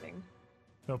was standing.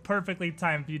 So perfectly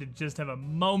timed for you to just have a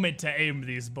moment to aim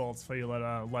these bolts before you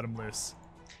let them loose.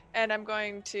 And I'm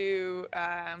going to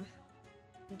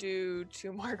do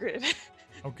 2 more grit.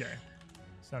 Okay.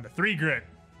 So down to 3 grit.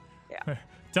 Yeah.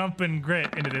 Dumping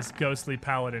grit into this ghostly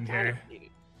paladin here.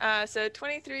 So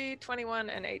 23, 21,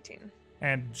 and 18.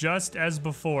 And just as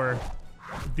before,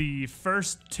 the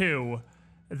first 2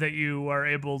 that you are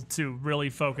able to really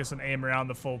focus and aim around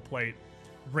the full plate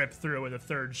rip through, and the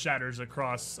third shatters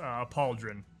across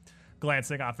Pauldron,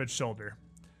 glancing off its shoulder.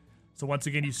 So once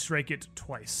again, you strike it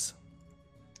twice.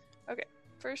 Okay,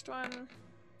 first one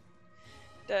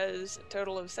does a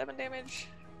total of 7 damage.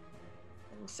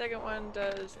 And the second one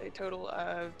does a total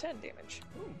of 10 damage.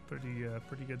 Ooh,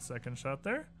 pretty good second shot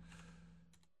there.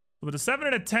 With a 7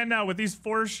 and a 10 now, with these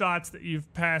 4 shots that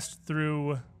you've passed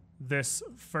through this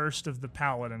first of the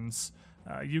paladins,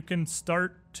 you can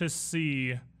start to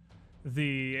see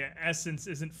the essence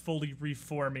isn't fully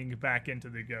reforming back into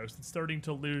the ghost. It's starting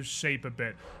to lose shape a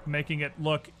bit, making it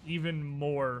look even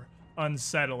more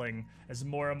unsettling as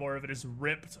more and more of it is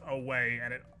ripped away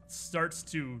and it starts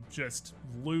to just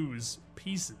lose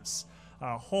pieces.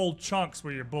 Whole chunks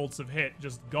where your bolts have hit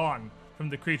just gone from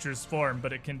the creature's form,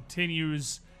 but it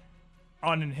continues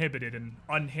uninhibited and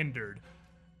unhindered,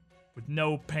 with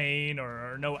no pain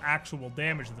or no actual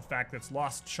damage to the fact that it's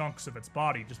lost chunks of its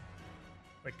body. Just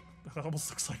like, it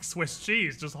almost looks like Swiss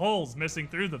cheese, just holes missing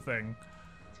through the thing.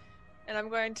 And I'm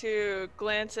going to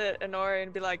glance at Honori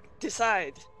and be like,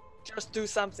 decide. Just do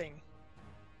something.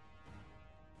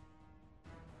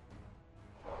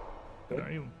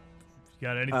 You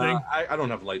got anything? I don't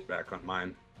have light back on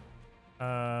mine.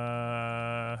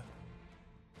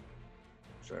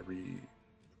 Should I read?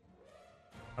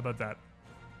 How about that?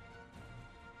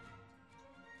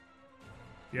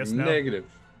 Yes, no? Negative.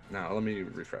 Now, let me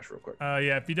refresh real quick.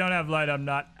 Yeah, if you don't have light, I'm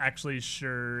not actually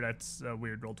sure that's a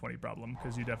weird roll 20 problem,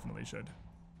 because you definitely should.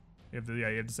 You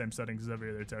have the same settings as every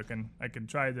other token. I can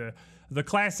try the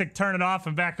classic turn it off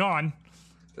and back on.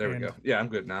 There we go. Yeah, I'm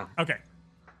good now. Okay.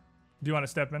 Do you want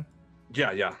to step in?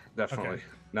 Yeah, definitely. Okay.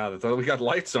 Now that we got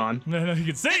lights on. No, you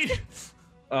can see.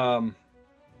 I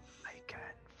can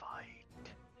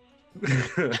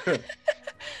fight.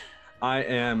 I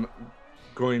am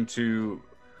going to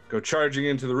go charging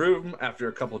into the room after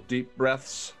a couple deep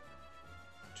breaths.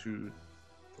 2,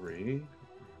 3.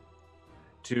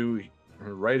 2,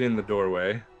 right in the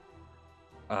doorway.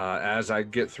 As I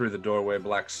get through the doorway,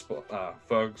 black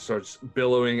fog starts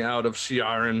billowing out of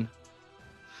Ciaran.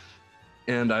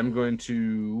 And I'm going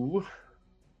to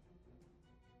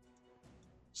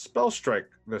spell strike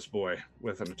this boy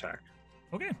with an attack.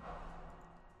 Okay.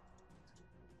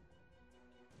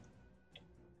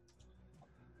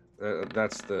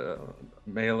 That's the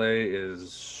melee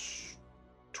is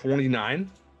 29.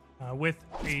 With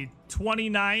a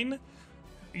 29,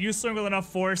 you swing with enough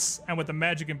force and with the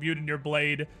magic imbued in your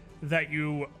blade that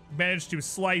you manage to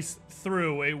slice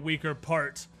through a weaker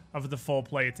part of the full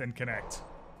plate and connect.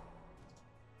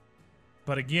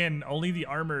 But again, only the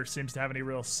armor seems to have any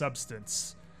real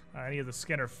substance. Any of the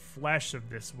skin or flesh of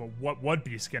this, well, what would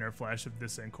be skin or flesh of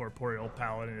this incorporeal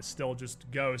paladin is still just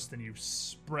ghost, and you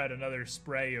spread another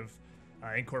spray of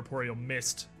incorporeal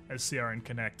mist as Ciaran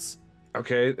connects.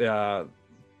 Okay,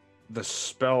 the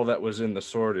spell that was in the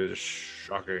sword is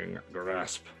Shocking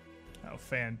Grasp. Oh,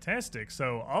 fantastic.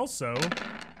 So also,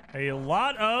 a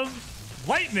lot of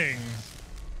lightning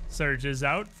surges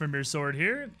out from your sword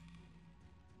here.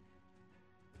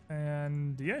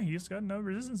 And yeah, he's got no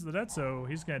resistance to that, so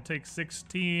he's gonna take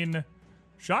 16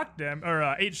 shock damage,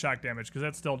 or 8 shock damage, because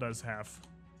that still does half.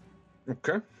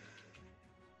 Okay.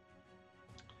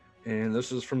 And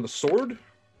this is from the sword.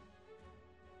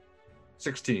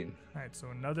 16. All right, so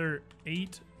another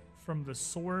 8 from the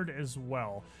sword as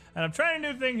well. And I'm trying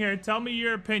a new thing here. Tell me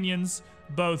your opinions,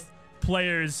 both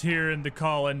players here in the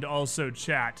call and also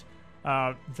chat.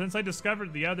 Since I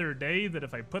discovered the other day that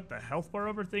if I put the health bar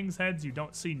over things' heads, you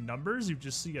don't see numbers, you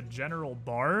just see a general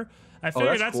bar. I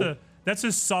figure that's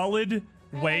a solid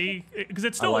way, because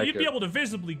it's still, you'd be able to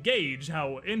visibly gauge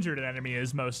how injured an enemy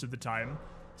is most of the time.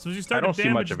 So as you start I don't to see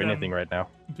much damage of them, anything right now.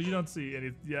 but you don't see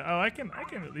any. Yeah. Oh, I can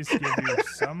at least give you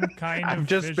some kind of. I've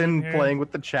just vision been here. playing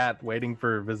with the chat, waiting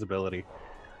for visibility.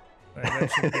 That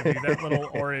should give you that little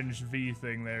orange V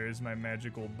thing there is my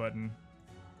magical button.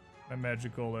 My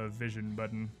magical vision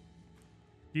button.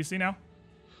 Do you see now?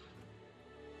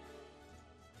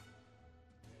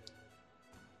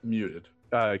 Muted.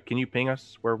 Can you ping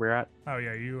us where we're at? Oh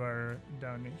yeah, you are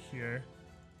down here.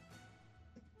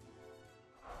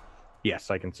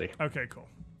 Yes, I can see. Okay, cool.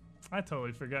 I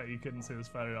totally forgot you couldn't see this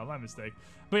fight at all. My mistake.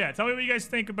 But yeah, tell me what you guys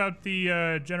think about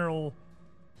the general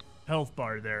health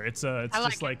bar there. It's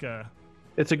just like a.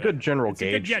 It's a good general It's a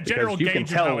good- gauge. yeah, general because you can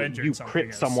gauge of how tell injured you something crit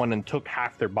is. someone and took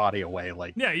half their body away.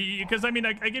 Like, Yeah, because I mean,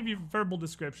 I give you verbal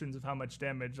descriptions of how much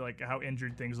damage, like how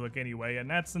injured things look anyway, and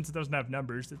that, since it doesn't have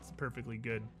numbers, it's a perfectly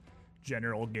good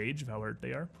general gauge of how hurt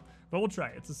they are. But we'll try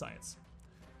it. It's a science.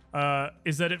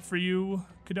 Is that it for you,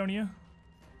 Cadonia?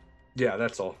 Yeah,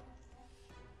 that's all.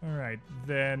 All right,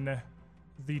 then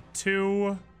the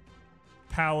 2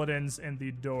 paladins in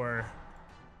the door.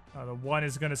 The one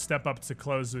is going to step up to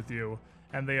close with you,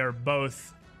 and they are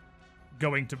both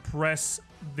going to press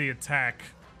the attack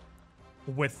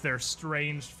with their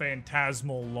strange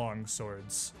phantasmal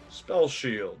longswords. Spell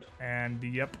shield. And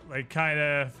yep, like kind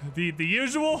of the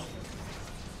usual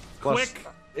Plus, quick.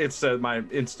 It's my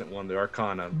instant one, the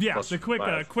Arcana. Yeah, plus the quick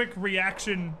 5. quick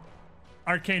reaction.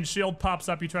 Arcane shield pops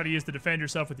up. You try to use to defend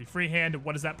yourself with your free hand.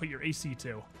 What does that put your AC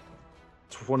to?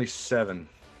 27.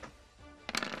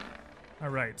 All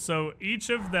right, so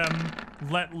each of them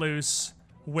let loose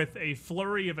with a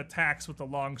flurry of attacks with the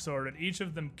longsword, and each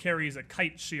of them carries a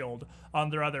kite shield on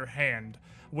their other hand,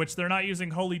 which they're not using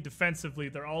wholly defensively.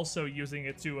 They're also using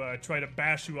it to try to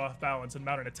bash you off balance and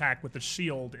mount an attack with the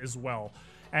shield as well.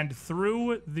 And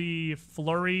through the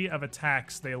flurry of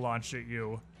attacks they launch at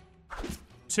you,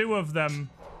 2 of them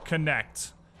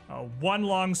connect. One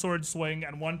longsword swing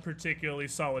and one particularly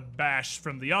solid bash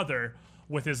from the other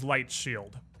with his light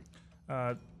shield.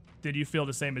 Did you feel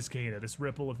the same as Kahina, this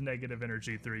ripple of negative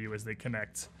energy through you as they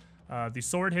connect? The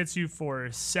sword hits you for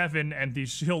 7 and the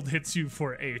shield hits you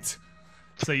for 8.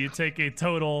 So you take a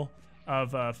total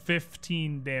of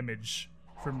 15 damage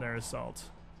from their assault.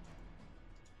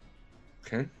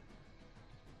 Okay.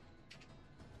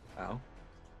 Ow.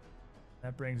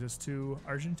 That brings us to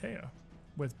Argentea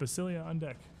with Basilia on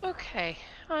deck. Okay,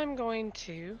 I'm going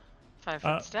to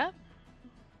 5-foot step.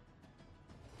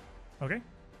 Okay.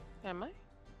 Am I?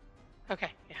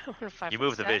 Okay, yeah, I'm gonna 5-foot You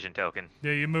move the step. vision token.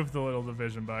 Yeah, you moved the little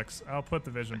division box. I'll put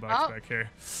the vision box Oh. back here.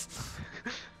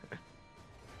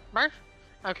 Burr?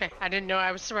 Okay, I didn't know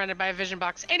I was surrounded by a vision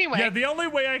box. Anyway. Yeah, the only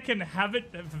way I can have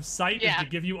it of sight Yeah. is to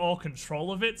give you all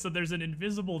control of it. So there's an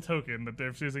invisible token that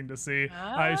they're choosing to see.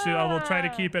 I will try to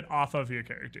keep it off of your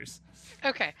characters.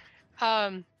 Okay.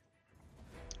 Draw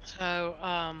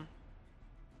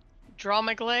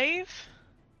my glaive.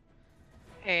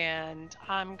 And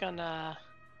I'm gonna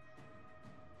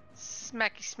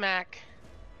smacky smack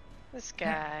this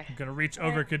guy. I'm gonna reach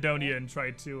over Cadonia and try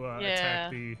to Yeah.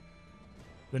 attack the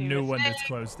Do new the one that's thing.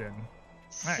 closed in.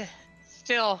 Alright.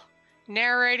 Still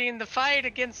narrating the fight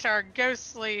against our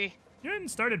ghostly You hadn't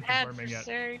started performing yet.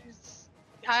 adversaries.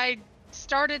 I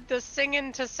started the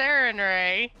singing to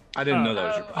Sarenrae. I didn't know that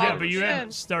was your Oh, Yeah, power. but you Shit.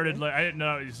 hadn't started like I didn't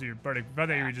know you see your bardic. I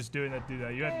thought you were just doing that. Do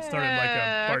that. You hadn't started like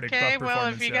a bardic Okay, buff well,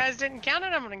 performance if you yet. guys didn't count it,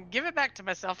 I'm gonna give it back to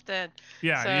myself then.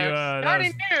 Yeah, so, you. you That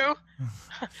already was,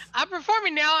 knew. I'm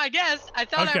performing now, I guess. I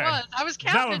thought Okay. I was. I was is that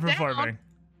counting one it performing? down.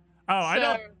 Oh, I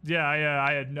don't. So- Yeah,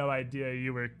 I had no idea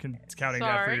you were counting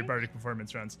that for your Sorry. bardic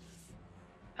performance runs.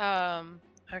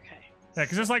 Okay. Yeah,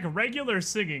 because it's like regular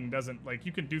singing doesn't like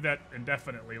you can do that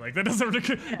indefinitely. Like that doesn't.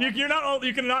 You're not.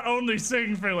 You can not only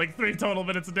sing for like 3 total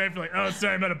minutes a day. For like, oh,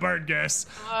 sorry, I'm at a bird guess.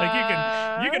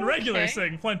 Like you can regular Okay.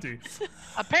 sing plenty.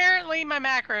 Apparently, my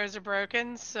macros are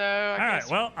broken, so I All right. guess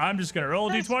Well, I'm just gonna roll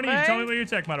a That's d20. You tell me fine. what your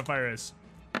attack modifier is.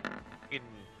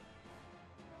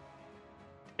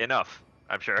 Enough,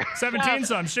 I'm sure. 17.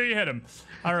 So I'm sure you hit him.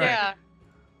 All right. Yeah.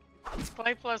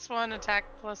 Play +1, attack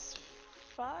 +5.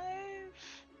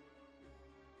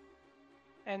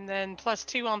 And then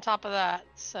 +2 on top of that.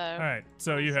 So, All right.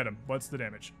 So you hit him. What's the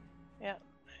damage? yeah.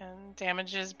 And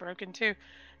damage is broken too.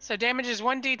 So damage is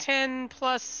 1d10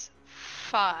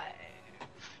 +5,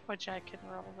 which I can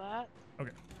roll that.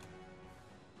 Okay.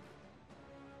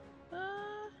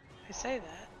 I say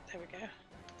that. There we go.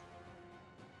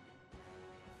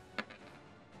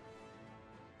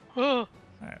 Oh, All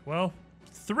right. Well,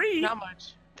 3. not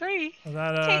much. 3.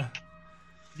 That Tick.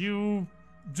 you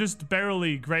just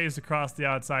barely graze across the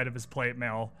outside of his plate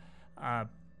mail,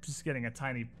 just getting a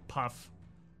tiny puff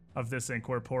of this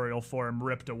incorporeal form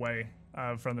ripped away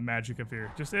from the magic of your.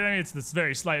 I mean, it's this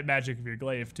very slight magic of your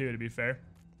glaive too, to be fair.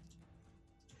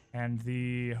 And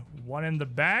the one in the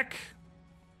back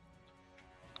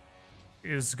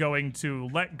is going to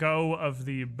let go of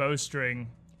the bowstring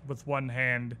with one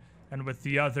hand, and with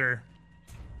the other,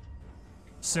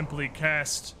 simply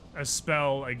cast a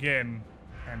spell again.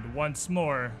 And once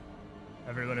more,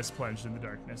 everyone is plunged in the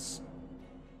darkness.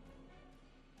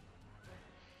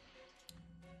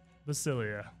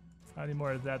 Basilia, how many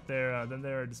more of that there than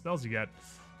there are the spells you got?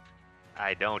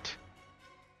 I don't.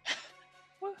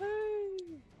 Woohoo!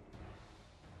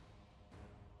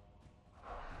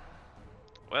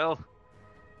 Well,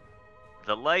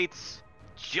 the lights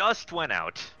just went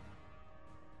out.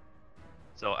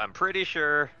 So I'm pretty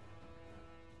sure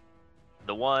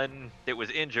the one that was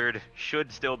injured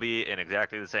should still be in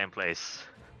exactly the same place.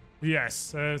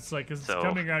 Yes, it's like it's So-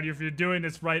 coming out. If you're doing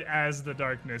this right as the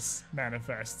darkness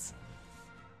manifests.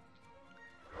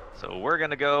 So we're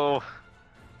gonna go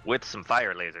with some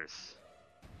fire lasers.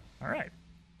 All right.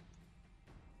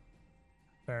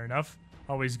 Fair enough.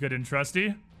 Always good and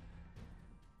trusty.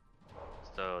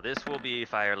 So this will be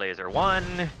fire laser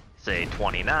 1, say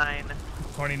 29,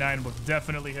 29 will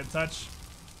definitely hit touch.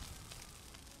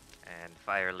 and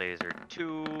fire laser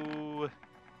 2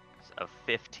 is a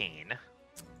 15.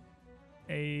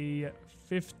 A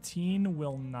 15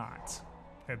 will not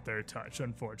hit their touch,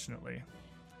 unfortunately.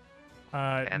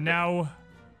 And now,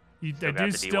 I still do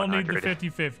got the still need the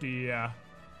D100. 50-50, yeah.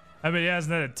 I mean, he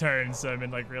hasn't had a turn, so I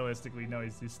mean, like, realistically, no,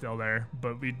 he's still there.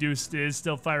 But we do, it is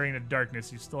still firing in the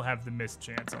darkness. You still have the miss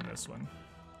chance on this one.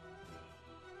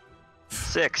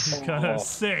 6. Got a Oh.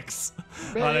 6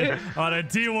 on a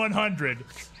D100.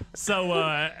 So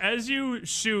as you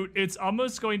shoot, it's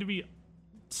almost going to be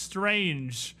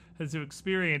strange to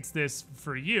experience this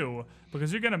for you,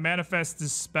 because you're going to manifest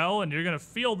this spell and you're going to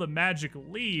feel the magic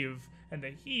leave and the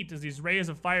heat as these rays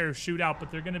of fire shoot out, but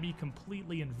they're going to be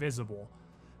completely invisible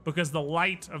because the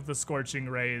light of the scorching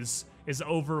rays is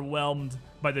overwhelmed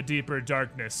by the deeper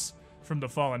darkness from the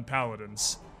fallen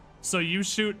paladins. So you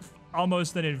shoot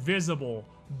almost an invisible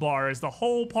bar as the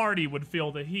whole party would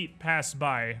feel the heat pass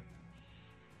by.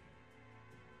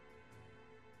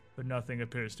 But nothing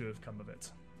appears to have come of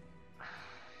it.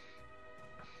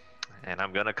 And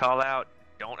I'm gonna call out,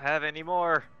 don't have any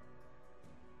more.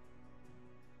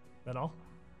 That all?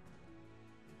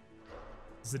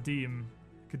 Zadim,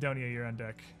 Cadonia, you're on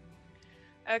deck.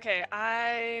 Okay,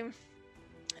 I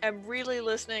am really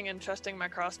listening and trusting my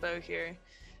crossbow here.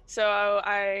 So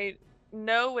I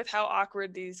know with how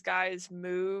awkward these guys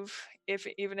move,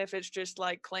 even if it's just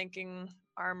like clanking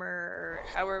armor or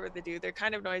however they do, they're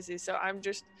kind of noisy. So I'm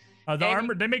just The Any-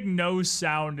 armor, they make no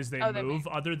sound as they Oh, they move,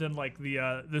 other than like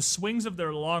the swings of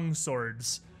their long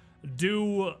swords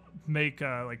do make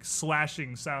like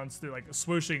slashing sounds, through like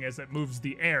swooshing as it moves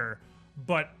the air,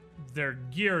 but their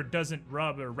gear doesn't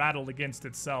rub or rattle against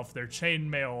itself. Their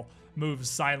chainmail moves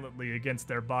silently against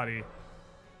their body.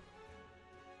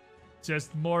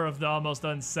 Just more of the almost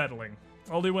unsettling.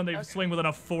 Only when they swing with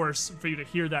enough force for you to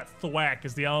hear that thwack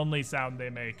is the only sound they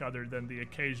make, other than the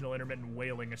occasional intermittent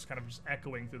wailing. It's kind of just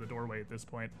echoing through the doorway at this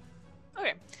point.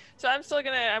 okay. So I'm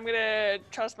gonna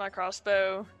trust my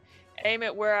crossbow, aim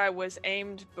it where I was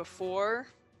aimed before.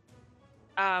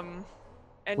 And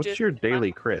What's just your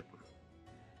daily crit?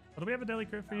 Well, do we have a daily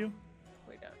crit for you?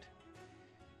 We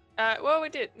don't. Well, we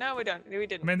did. No, we don't. We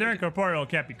didn't. I mean, they're We incorporeal,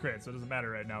 can't be crit, so it doesn't matter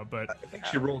right now. But I think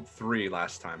she rolled 3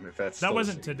 last time. If that's that still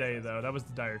wasn't the same. today, though. That was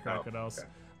the dire crocodiles. okay.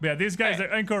 But yeah, these guys, Okay.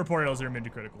 are incorporeals are immune to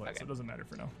critical hits, Okay. so it doesn't matter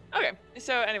for now. Okay.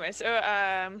 So anyway,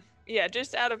 yeah,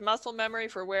 just out of muscle memory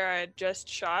for where I had just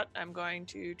shot, I'm going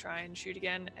to try and shoot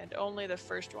again, and only the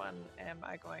first one am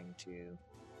I going to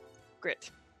grit,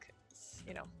 'cause,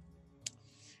 you know,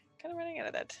 kind of running out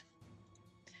of that.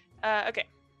 Okay.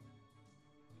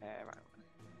 Wrong one.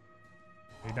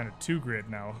 We've done a 2 grid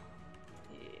now.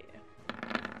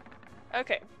 Yeah.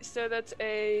 Okay, so that's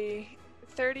a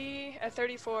 30, a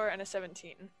 34, and a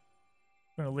 17.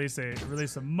 We're gonna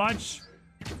release a much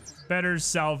better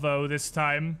salvo this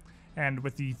time, and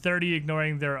with the 30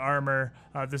 ignoring their armor,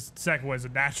 this second one is a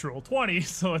natural 20,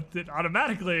 so it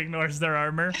automatically ignores their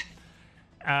armor,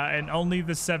 and only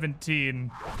the 17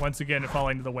 once again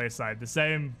falling to the wayside. The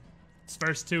same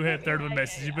first 2 hit, third one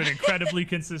misses. You've been incredibly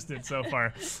consistent so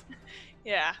far.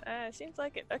 Yeah, seems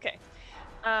like it. Okay.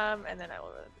 And then I will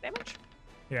roll the damage.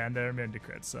 Yeah, and they're immune to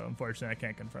crits, so unfortunately I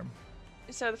can't confirm.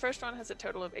 So the first one has a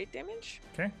total of 8 damage,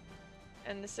 Okay,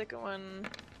 and the second one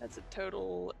has a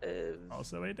total of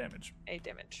also 8 damage. 8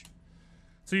 damage.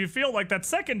 So you feel like that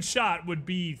second shot would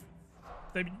be,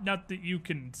 not that you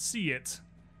can see it,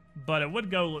 but it would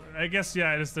go. I guess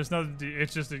yeah. There's no.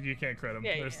 It's just that you can't crit him.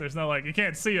 Yeah, There's no like you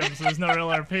can't see him, so there's no real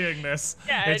RPing this.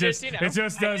 Yeah, it it just, you know, it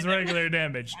just does kind of. regular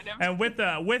damage. Kind of. And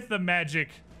with the magic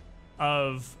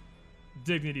of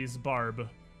Dignity's barb,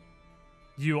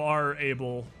 you are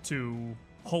able to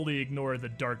wholly ignore the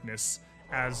darkness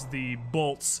as the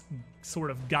bolts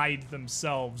sort of guide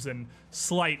themselves in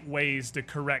slight ways to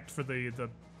correct for the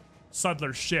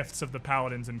subtler shifts of the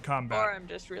paladins in combat. Or I'm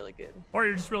just really good. Or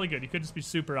you're just really good. You could just be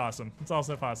super awesome. It's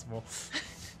also possible.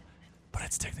 But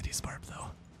it's Dignity's barb, though.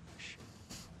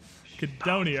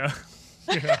 Cadonia.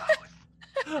 Yeah.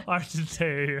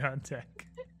 Argentea, you're on deck.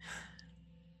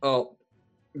 Oh,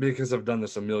 because I've done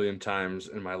this a million times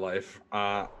in my life,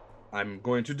 I'm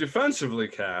going to defensively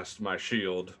cast my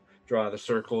shield, draw the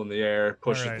circle in the air,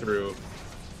 push Alright. it through.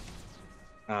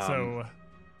 So,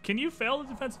 can you fail to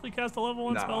defensively cast a level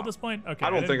 1 spell Nah. at this point? Okay. I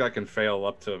don't didn't- think I can fail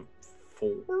up to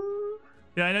 4.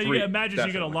 Yeah, I know. 3, You imagine you get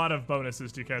a definitely. lot of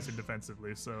bonuses to casting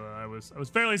defensively, so I was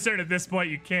fairly certain at this point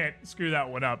you can't screw that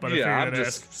one up. But I Yeah, I'm figured I'd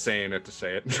just ask. saying it to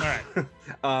say it.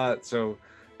 Alright. So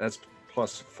that's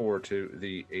 +4 to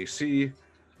the AC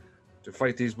to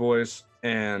fight these boys,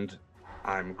 and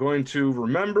I'm going to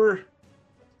remember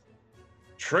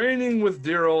training with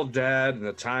dear old dad and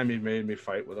the time he made me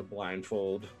fight with a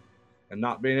blindfold and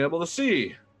not being able to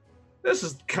see. This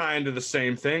is kind of the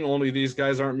same thing, only these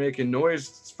guys aren't making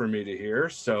noise for me to hear,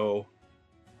 so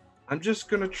I'm just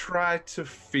gonna try to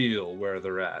feel where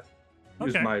they're at.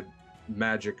 Use Okay. my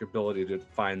magic ability to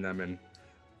find them and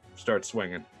start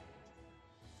swinging.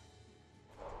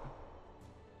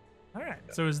 All right.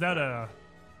 So is that a?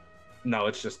 No,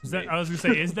 it's just Is me. that? I was gonna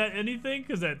say, is that anything?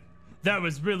 Because that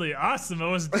was really awesome. I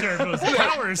wasn't sure if it was a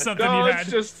power or something no, you it's had.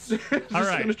 just,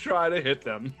 Alright. gonna try to hit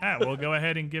them. Yeah, well, go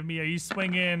ahead and give me. Are you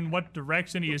swinging? What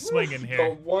direction are you swinging The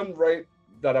here? one right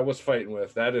that I was fighting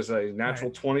with, that is a natural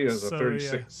Alright. 20 as a So,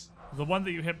 36. The one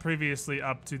that you hit previously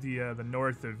up to the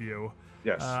north of you.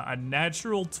 Yes. A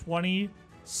natural 20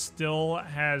 still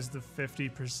has the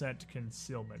 50%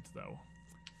 concealment though.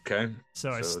 Okay.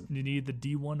 So, So- you need the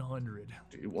D100.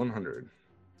 D100.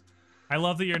 I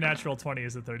love that your natural 20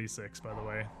 is a 36, by the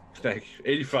way. Thank you.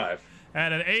 85.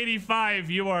 At an 85,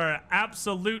 you are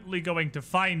absolutely going to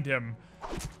find him.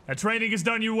 That training has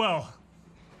done you well.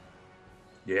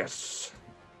 Yes.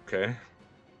 Okay.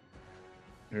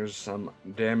 Here's some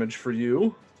damage for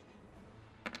you.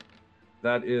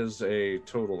 That is a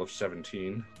total of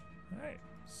 17. All right.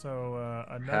 So Half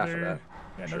of another, that.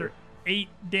 yeah, Sure. another 8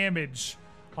 damage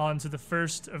onto the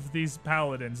first of these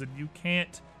paladins, and you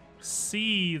can't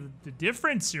see the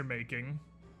difference you're making,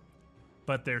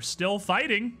 but they're still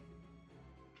fighting.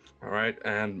 All right,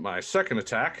 and my second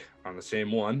attack on the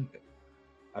same one.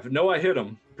 I know I hit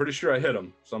him. Pretty sure I hit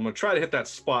him. So I'm going to try to hit that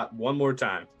spot one more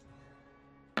time.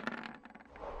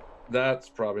 That's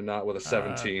probably not with a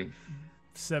 17.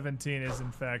 17 is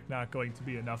in fact not going to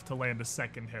be enough to land a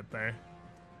second hit there.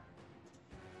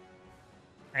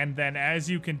 And then as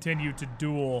you continue to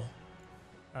duel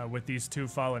with these two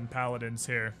fallen paladins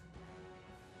here,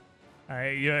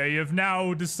 you've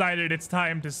now decided it's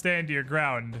time to stand your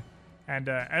ground. And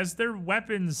as their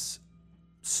weapons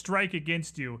strike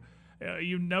against you,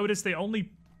 you notice they only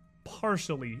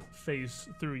partially phase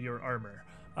through your armor.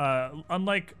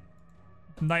 Unlike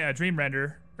Dream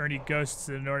Render or any ghosts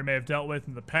that Nori may have dealt with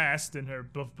in the past in her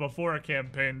before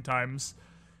campaign times,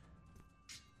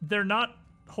 they're not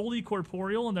wholly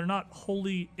corporeal and they're not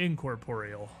wholly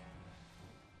incorporeal.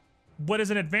 What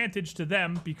is an advantage to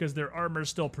them, because their armor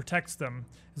still protects them,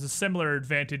 is a similar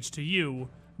advantage to you,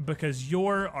 because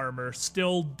your armor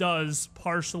still does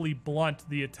partially blunt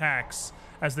the attacks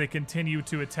as they continue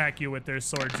to attack you with their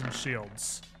swords and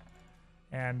shields.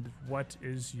 And what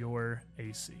is your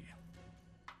AC?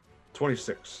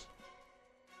 26.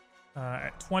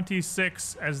 At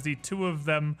 26, as the two of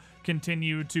them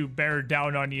continue to bear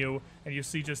down on you, and you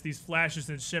see just these flashes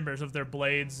and shimmers of their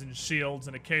blades and shields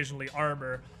and occasionally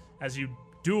armor as you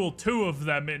duel two of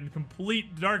them in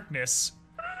complete darkness.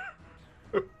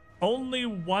 Only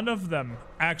one of them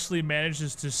actually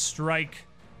manages to strike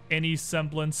any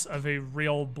semblance of a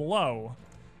real blow,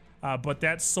 but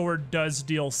that sword does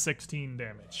deal 16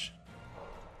 damage.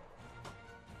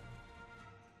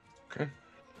 Okay.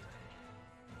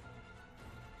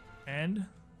 And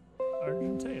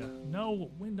Argentea. No,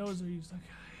 Windows are used. Like,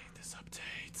 I hate this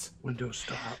update. Windows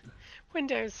stop.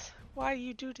 Windows, why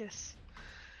you do this?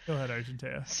 Go ahead,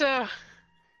 Argentea. So,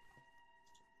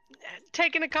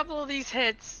 taking a couple of these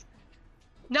hits,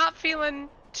 not feeling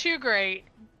too great,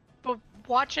 but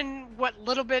watching what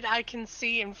little bit I can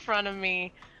see in front of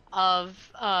me of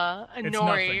It's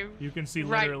Nori. nothing. You can see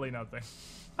right- literally nothing.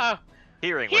 Oh,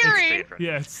 Hearing. Hearing.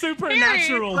 Yeah, it's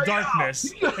supernatural Hearing.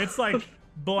 darkness. It's like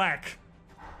black,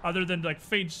 other than like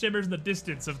faint shimmers in the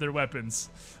distance of their weapons.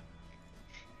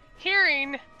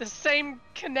 hearing the same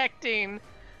connecting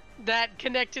that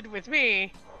connected with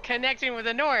me, connecting with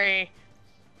Nori.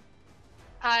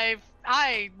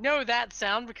 I know that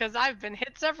sound because I've been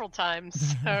hit several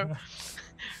times. So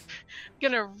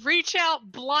gonna reach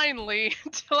out blindly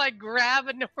until I grab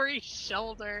Nori's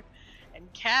shoulder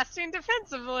and casting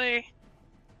defensively.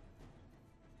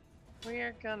 We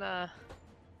are gonna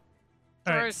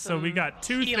All throw right, so we some got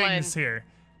two healing. things here.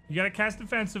 You gotta cast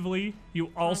defensively.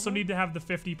 You also need to have the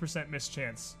 50% miss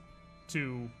chance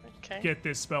to Okay. get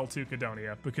this spell to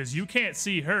Cadonia, because you can't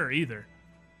see her either.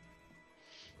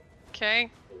 Okay.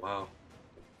 Wow.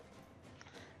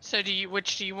 So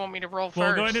which do you want me to roll Well,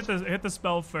 first? go ahead and hit the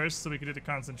spell first so we can do the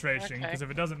concentration, Okay. because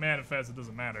if it doesn't manifest, it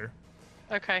doesn't matter.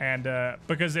 Okay. And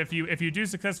because if you do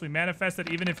successfully manifest it,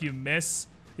 even if you miss,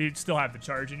 you still have the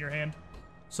charge in your hand,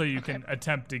 so you can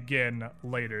attempt again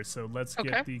later. So let's Okay.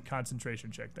 get the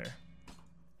concentration check there.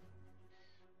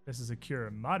 This is a cure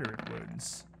of moderate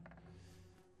wounds.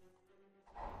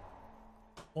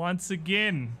 Once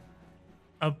again,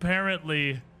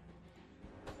 apparently,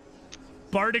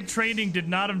 bardic training did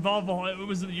not involve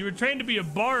you were trained to be a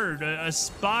bard, a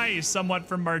spy somewhat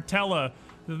from Martella.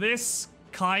 This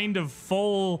kind of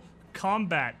full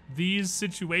combat, these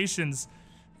situations,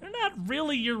 they're not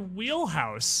really your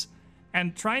wheelhouse.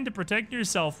 And trying to protect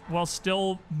yourself while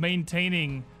still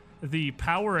maintaining the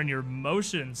power in your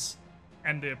motions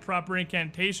and the proper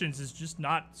incantations is just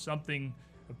not something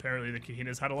apparently that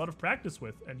Kahina's had a lot of practice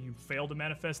with, and you failed to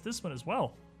manifest this one as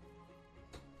well.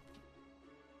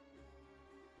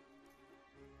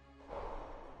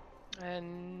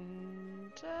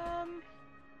 And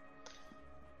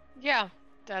yeah,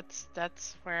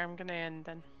 that's where I'm gonna end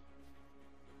then.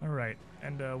 All right,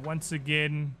 and once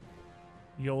again,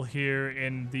 you'll hear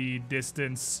in the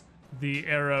distance the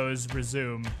arrows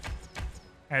resume.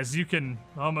 As you can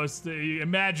almost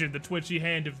imagine the twitchy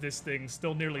hand of this thing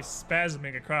still nearly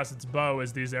spasming across its bow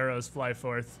as these arrows fly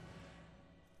forth.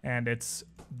 And it's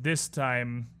this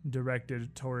time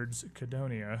directed towards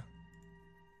Cadonia.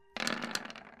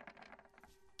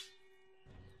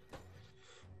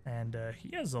 And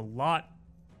he has a lot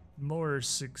more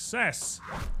success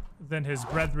than his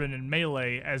brethren in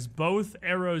melee, as both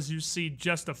arrows you see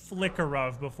just a flicker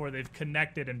of before they've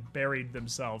connected and buried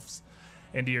themselves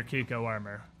into your Kiko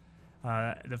armor.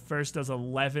 The first does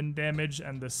 11 damage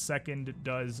and the second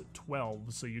does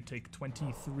 12, so you take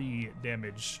 23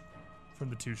 damage from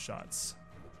the two shots.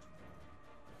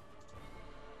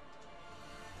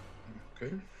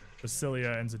 Okay.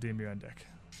 Basilia and Zadimir on deck.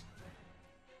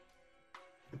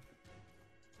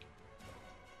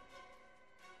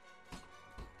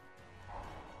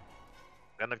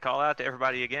 Gonna call out to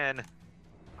everybody again.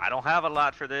 I don't have a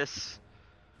lot for this.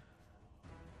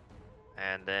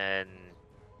 And then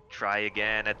try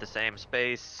again at the same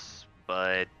space,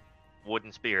 but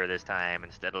wooden spear this time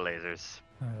instead of lasers.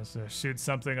 So shoot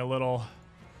something a little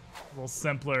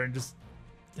simpler and just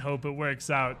hope it works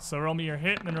out. So roll me your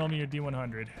hit and then roll me your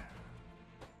D100.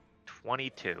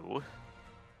 22.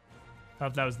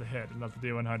 Thought that was the hit, not the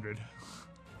D100.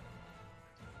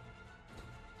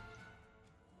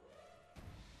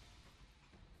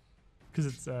 because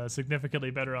it's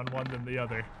significantly better on one than the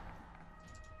other.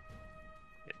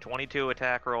 22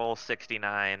 attack roll,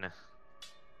 69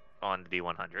 on the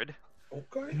D100.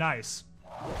 Okay. Nice.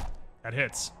 That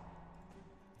hits.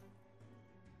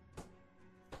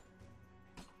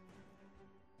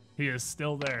 He is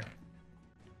still there.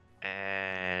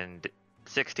 And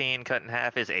 16 cut in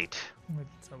half is 8.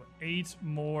 So 8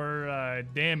 more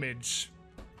damage.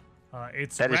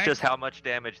 It's That is just how much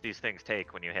damage these things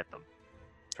take when you hit them.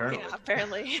 Apparently. Yeah,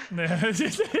 apparently.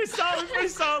 It's pretty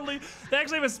solidly. They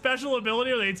actually have a special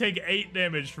ability where they take 8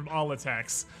 damage from all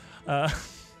attacks.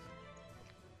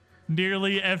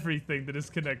 Nearly everything that is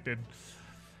connected.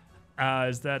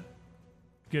 Is that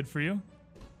good for you?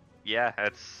 Yeah,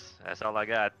 that's all I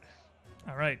got.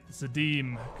 All right,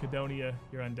 Zadim, Cadonia,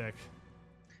 you're on deck.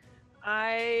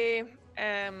 I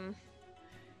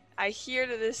hear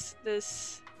that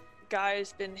this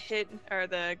guy's been hit, or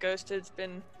the ghost has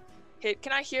been hit.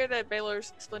 Can I hear that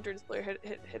Baylor's splintered player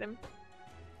hit him?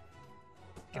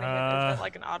 Can I hear is that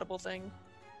like an audible thing?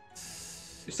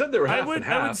 You said they were half I and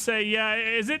half. would say, yeah.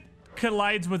 As it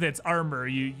collides with its armor,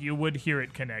 you would hear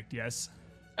it connect. Yes.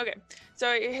 Okay,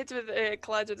 so it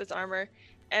collides with its armor,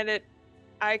 and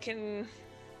I can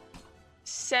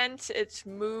sense it's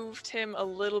moved him a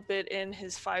little bit in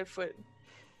his 5-foot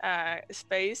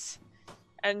space,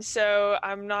 and so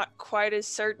I'm not quite as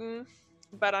certain,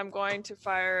 but I'm going to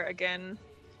fire again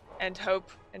and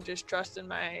hope and just trust in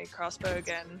my crossbow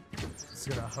again. Just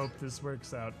gonna hope this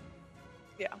works out.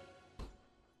 Yeah.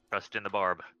 Trust in the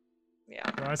barb. Yeah.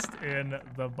 Trust in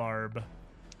the barb.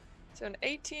 So an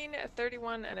 18, a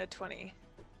 31, and a 20.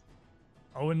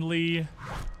 Only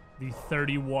the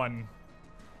 31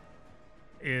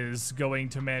 is going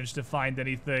to manage to find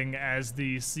anything, as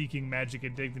the Seeking Magic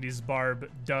Indignity's barb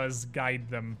does guide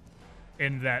them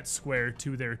in that square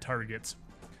to their target.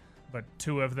 But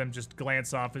 2 of them just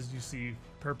glance off as you see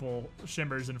purple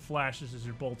shimmers and flashes as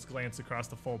your bolts glance across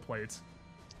the full plate.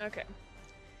 Okay.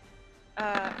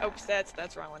 Oops,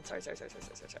 that's wrong one. Sorry.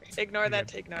 Ignore that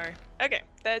to ignore. Okay,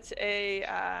 that's a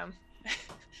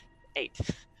 8.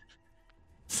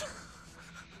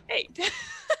 8.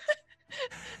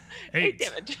 8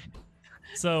 damage.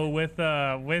 So with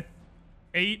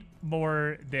 8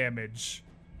 more damage,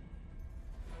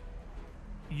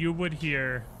 you would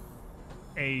hear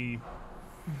a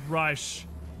rush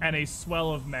and a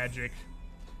swell of magic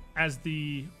as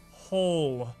the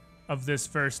whole of this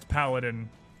first paladin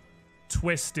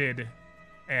twisted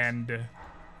and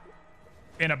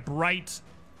in a bright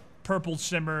purple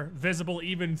shimmer, visible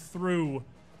even through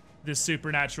this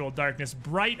supernatural darkness,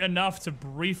 bright enough to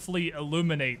briefly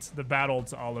illuminate the battle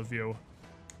to all of you.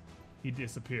 He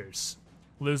disappears,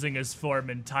 losing his form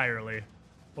entirely,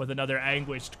 with another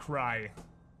anguished cry.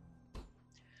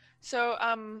 So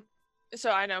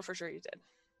I know for sure you did.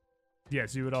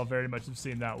 Yes, you would all very much have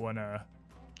seen that one.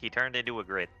 He turned into a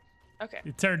grit. Okay.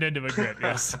 It turned into a grit,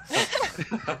 yes.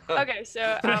 Okay,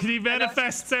 so He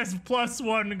manifests as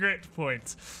 +1 grit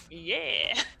point.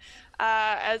 yeah.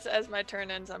 As my turn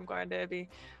ends, I'm going to be.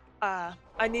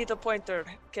 I need a pointer.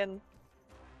 Can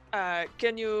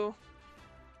you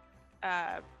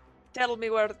tell me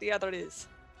where the other is?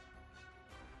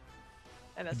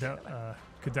 And that's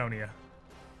Cadonia.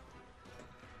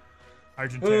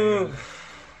 Argentina.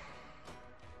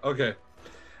 Okay.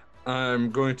 I'm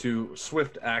going to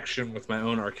swift action with my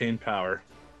own arcane power.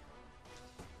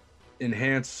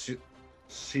 Enhance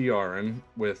Ciaran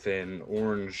with an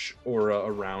orange aura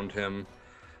around him.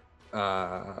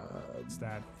 Is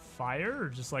that fire or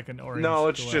just like an orange No,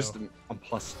 it's glow? just I'm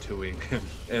 +2ing him.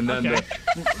 And then Okay.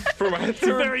 for my It's a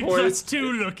third very point,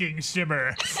 +2 looking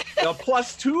shimmer. a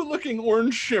 +2 looking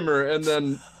orange shimmer, and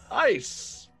then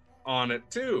ice on it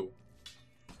too.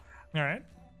 All right.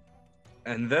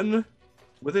 And then,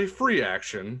 with a free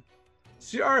action,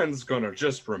 Ciaran's gonna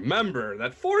just remember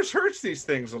that force hurts these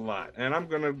things a lot, and I'm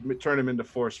gonna turn him into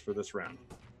force for this round.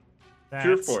 Pure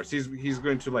That's- force. He's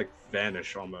going to like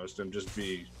vanish almost and just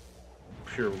be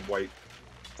pure white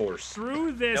force.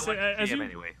 Through this, No one can as see him you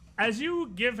anyway. as you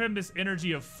give him this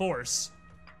energy of force,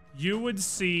 you would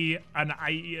see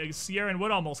Ciaran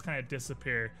would almost kind of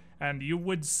disappear, and you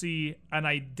would see an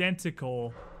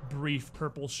identical brief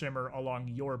purple shimmer along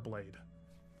your blade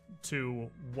to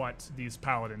what these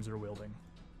paladins are wielding.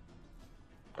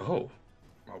 Oh,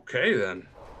 okay then.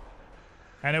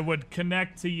 And it would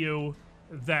connect to you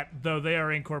that though they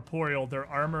are incorporeal, their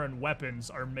armor and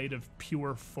weapons are made of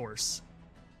pure force.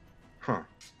 Huh.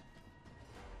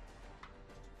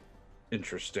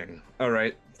 Interesting. All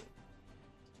right.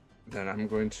 Then I'm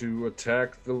going to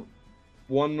attack the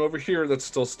one over here that's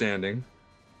still standing.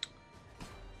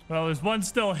 Well, there's one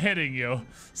still hitting you,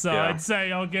 so Yeah. I'd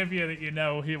say I'll give you that you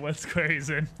know where he's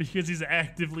in because he's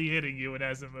actively hitting you and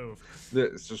hasn't moved.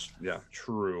 It's just, yeah,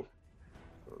 true.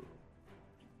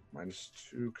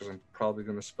 -2, because I'm probably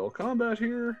going to spell combat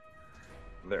here.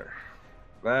 There.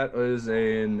 That is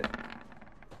an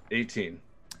 18.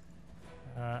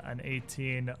 An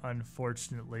 18,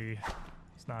 unfortunately,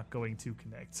 is not going to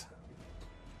connect.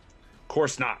 Of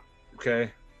course not.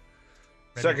 Okay.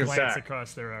 Ready, Second glance stack.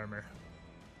 across their armor.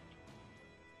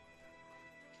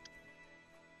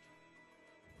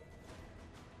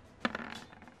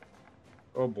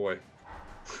 Oh boy.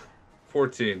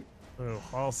 14. Ooh,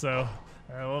 also,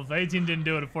 well, if 18 didn't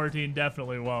do it, a 14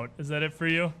 definitely won't. Is that it for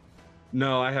you?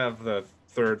 No, I have the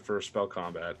third for spell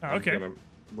combat. Oh, okay.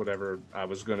 Whatever I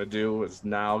was going to do is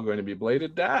now going to be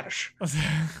Bladed Dash.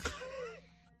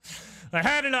 I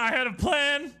had a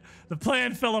plan. The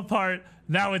plan fell apart.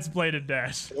 Now it's Bladed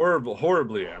Dash.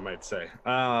 Horribly, I might say.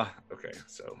 Okay,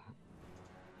 so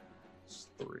it's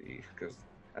 3 because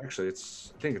actually I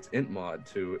think it's int mod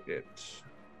to it.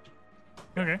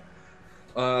 Okay.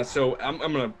 So I'm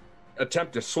gonna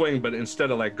attempt to swing, but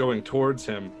instead of like going towards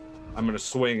him, I'm gonna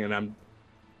swing, and I'm.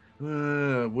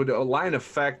 Would a line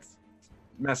effect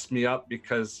mess me up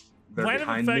because they're Line of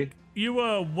behind me?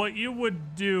 effect, what you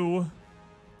would do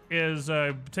is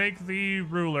take the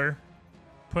ruler,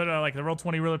 put like the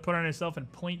Roll20 ruler, put it on yourself,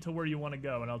 and point to where you want to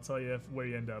go, and I'll tell you where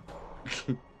you end up.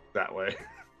 That way.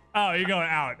 Oh, you're going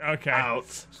out. Okay. Out.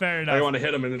 Fair enough. I want to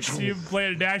hit him and So then. you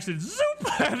Bladed Dash and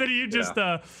zoop, and then you just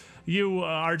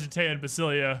Argentea and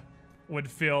Basilia would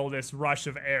feel this rush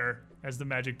of air as the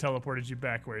magic teleported you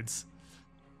backwards.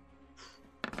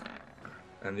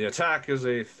 And the attack is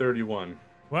a 31.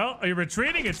 Well, a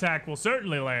retreating attack will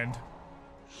certainly land.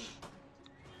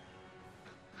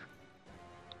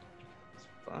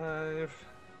 5.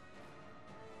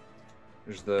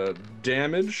 There's the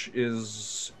damage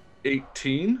is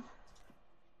 18.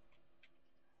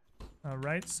 All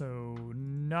right, so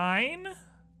 9.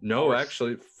 No,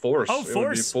 actually, force. Oh, It would be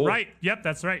force. full. Right. Yep,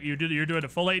 that's right. You're doing a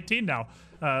full 18 now.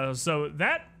 So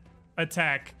that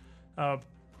attack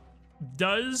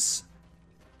does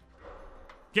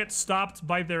get stopped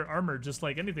by their armor, just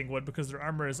like anything would, because their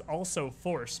armor is also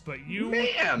force. But you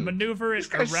Man, maneuver these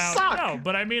it guys around. suck. No,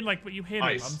 but I mean, like, but you hit him.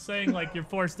 I'm Ice. saying, like, your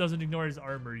force doesn't ignore his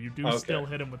armor. You do Okay. still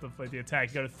hit him with the attack.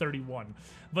 You got a 31,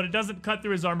 but it doesn't cut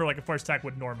through his armor like a force attack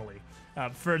would normally,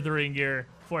 furthering your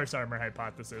force armor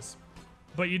hypothesis.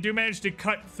 But you do manage to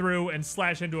cut through and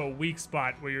slash into a weak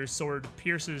spot where your sword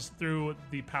pierces through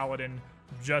the paladin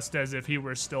just as if he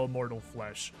were still mortal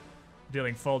flesh,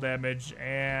 dealing full damage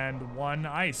and 1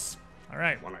 ice. All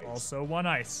right, 1 ice. also 1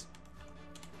 ice.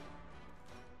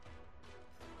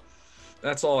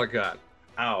 That's all I got.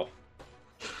 Ow.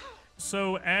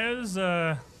 So as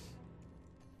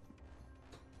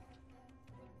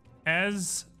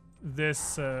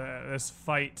this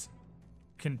fight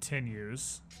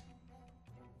continues,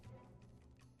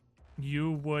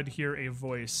 you would hear a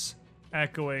voice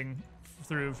echoing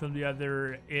through from the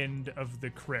other end of the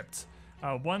crypt.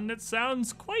 One that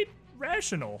sounds quite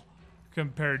rational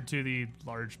compared to the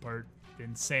large part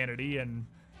insanity and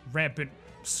rampant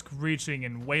screeching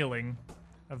and wailing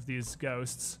of these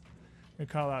ghosts. They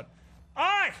call out,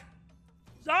 "Oi!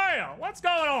 Zarya, what's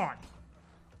going on?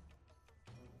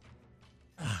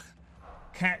 Ugh,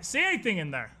 can't see anything in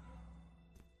there."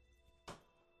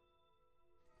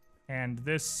 And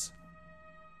this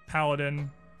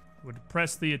paladin would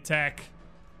press the attack,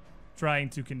 trying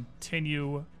to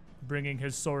continue bringing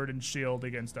his sword and shield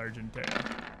against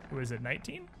Argentea. Who is it,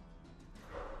 19?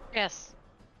 Yes.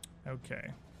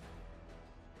 Okay.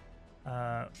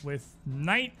 With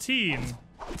 19,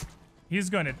 he's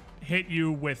going to hit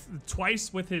you with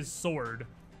twice with his sword,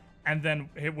 and then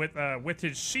hit with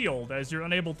his shield, as you're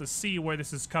unable to see where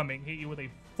this is coming. Hit you with a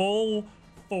full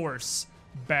force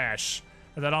bash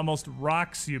that almost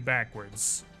rocks you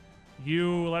backwards.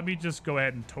 Let me just go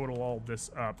ahead and total all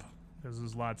this up, because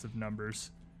there's lots of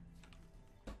numbers.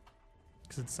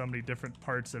 Because it's so many different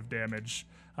parts of damage.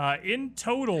 In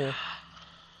total,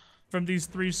 from these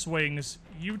 3 swings,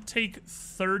 you take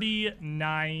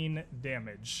 39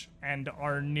 damage and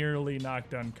are nearly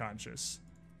knocked unconscious.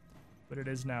 But it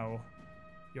is now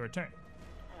your turn.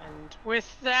 And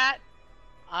with that,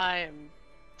 I am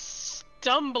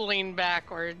stumbling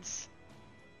backwards.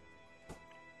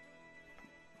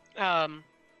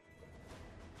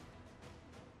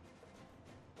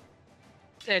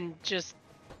 And just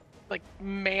like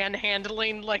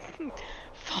manhandling, like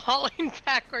falling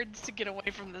backwards to get away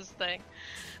from this thing.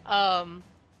 And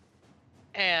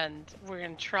we're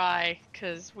gonna try,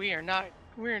 because we're not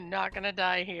gonna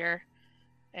die here.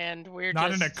 and we're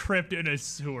Not just in a crypt in a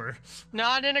sewer.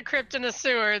 not in a crypt in a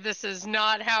sewer. This is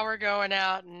not how we're going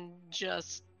out and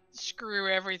just screw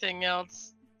everything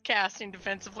else casting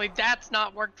defensively. That's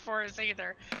not worked for us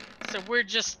either. So we're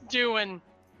just doing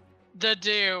the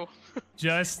do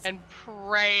Just and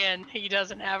praying he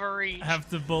doesn't have a reach. have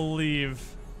to believe.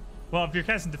 Well, if you're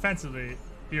casting defensively,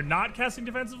 you're not casting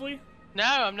defensively? No,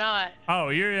 I'm not. Oh,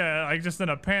 you're like just in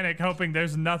a panic, hoping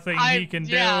there's nothing he can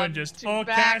do, yeah, and just to full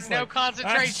back, cast. no like, I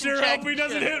concentration sure check. hope he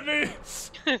doesn't hit me.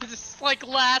 It's like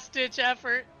last ditch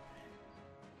effort.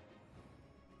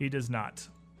 He does not.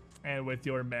 And with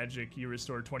your magic, you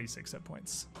restore 26 hit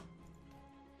points.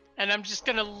 And I'm just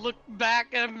gonna look back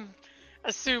and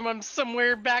assume I'm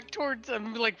somewhere back towards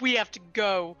him. Like, we have to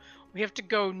go. We have to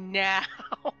go now.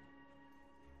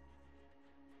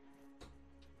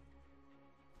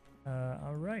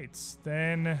 All right,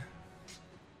 then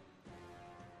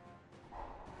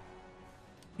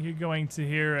you're going to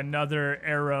hear another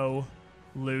arrow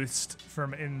loosed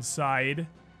from inside,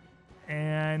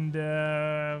 and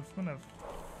I'm gonna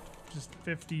just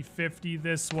 50-50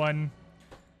 this one.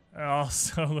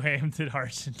 Also aimed at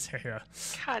Argentea.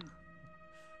 God.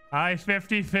 I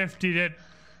 50-50'd it.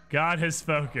 God has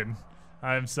spoken.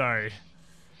 I'm sorry.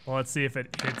 Well, let's see if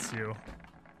it hits you.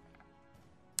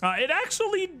 It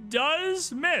actually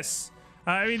does miss.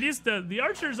 I mean, the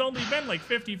archer's only been like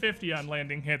 50-50 on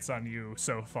landing hits on you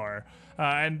so far.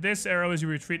 And this arrow, as you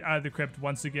retreat out of the crypt,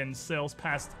 once again sails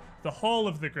past the whole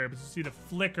of the crypt. You see the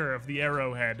flicker of the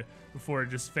arrowhead before it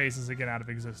just phases again out of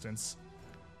existence.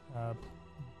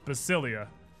 Basilia.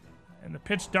 In the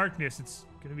pitch darkness, it's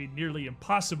going to be nearly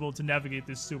impossible to navigate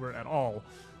this sewer at all.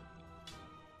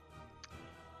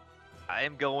 I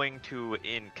am going to,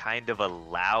 in kind of a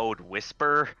loud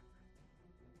whisper,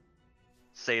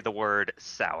 say the word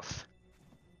south.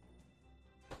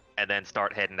 And then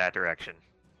start heading that direction.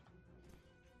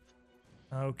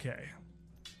 Okay.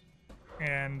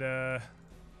 And,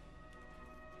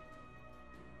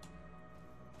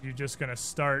 you're just gonna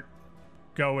start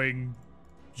going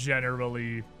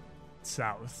generally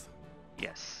south.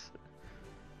 Yes.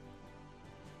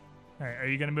 Alright, are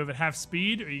you gonna move at half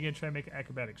speed, or are you gonna try to make an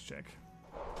acrobatics check?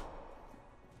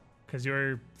 Because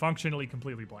you're functionally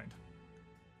completely blind.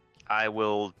 I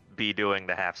will be doing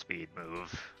the half speed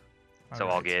move. So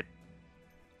I'll Alright.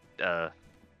 get,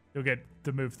 You'll get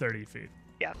to move 30 feet.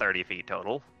 30 feet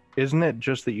total. Isn't it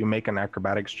just that you make an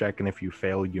acrobatics check and if you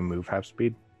fail, you move half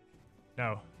speed?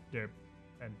 No, dude.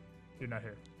 And you're not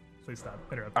here. Please stop.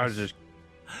 Interrupt. I was just.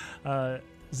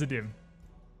 Zadim.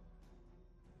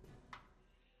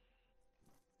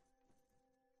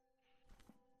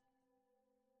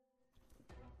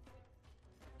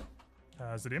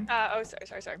 Zadim? Oh,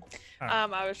 sorry.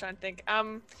 Alright. I was trying to think.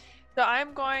 So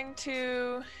I'm going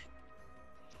to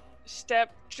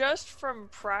step just from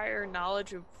prior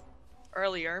knowledge of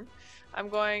earlier. I'm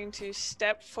going to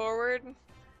step forward.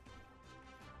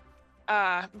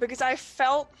 Because I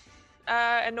felt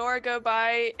Anora go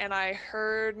by and I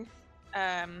heard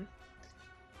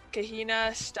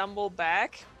Kahina stumble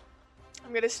back.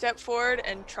 I'm gonna step forward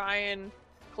and try and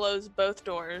close both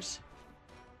doors.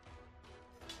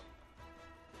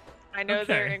 I know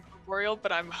they're Okay. incorporeal,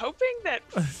 but I'm hoping that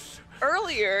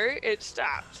earlier it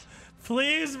stopped.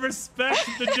 Please respect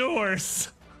the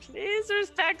doors. Please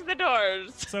respect the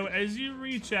doors. So as you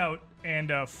reach out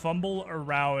and fumble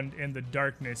around in the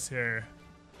darkness here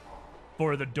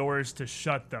for the doors to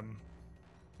shut them,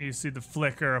 you see the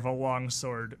flicker of a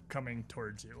longsword coming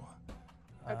towards you.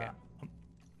 Okay. I'm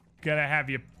gonna have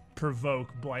you provoke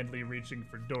blindly reaching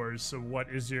for doors, so what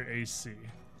is your AC?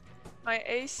 My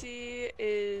AC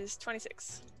is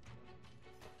 26.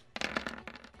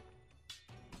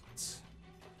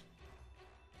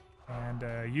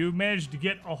 And you managed to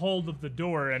get a hold of the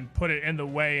door and put it in the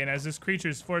way, and as this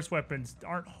creature's force weapons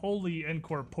aren't wholly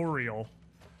incorporeal,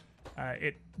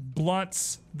 it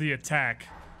blunts the attack,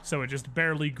 so it just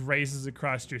barely grazes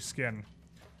across your skin,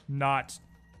 not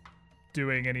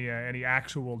doing any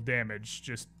actual damage,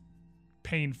 just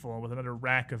painful with another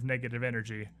rack of negative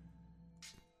energy.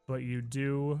 But you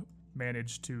do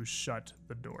manage to shut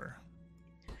the door.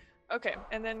 Okay,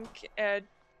 and then can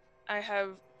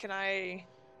I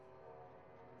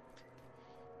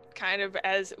kind of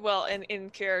as well in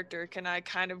character, can I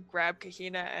kind of grab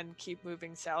Kahina and keep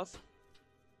moving south?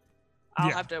 I'll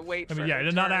Yeah. have to wait I mean, for yeah, her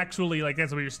they're not turn. actually, like,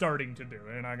 that's what you're starting to do.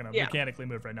 They're not going to Yeah. mechanically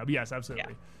move right now. But yes,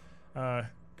 absolutely.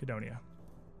 Cadonia.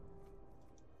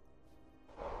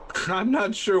 I'm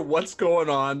not sure what's going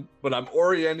on, but I'm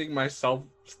orienting myself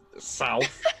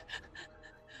south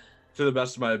to the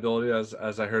best of my ability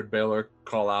as I heard Baylor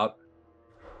call out.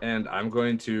 And I'm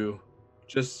going to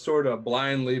just sort of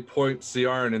blindly point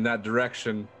Ciaran in that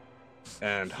direction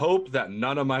and hope that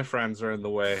none of my friends are in the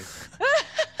way.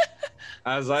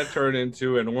 As I turn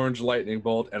into an orange lightning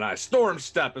bolt and I storm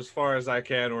step as far as I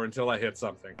can or until I hit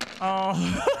something.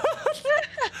 Oh.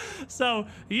 So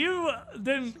you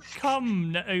didn't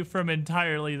come from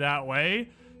entirely that way.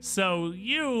 So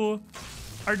you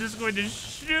are just going to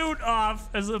shoot off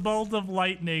as a bolt of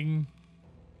lightning.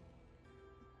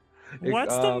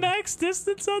 What's the max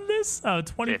distance on this? Oh,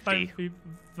 25 50.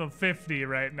 feet. 50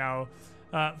 right now.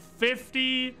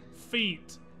 50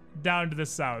 feet down to the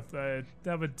south.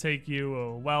 That would take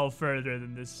you well further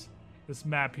than this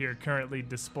map here currently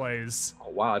displays. Oh,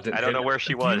 wow. I don't know where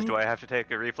she was. You- Do I have to take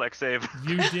a reflex save?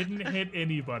 You didn't hit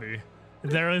anybody.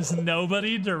 There is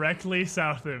nobody directly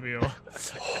south of you.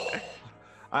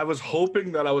 I was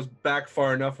hoping that I was back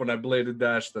far enough when I bladed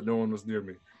dash that no one was near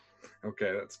me.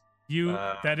 Okay, that's You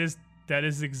that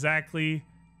is exactly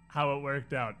how it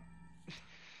worked out.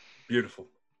 beautiful.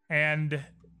 And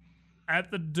at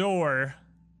the door,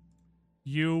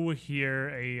 you hear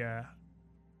a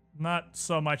not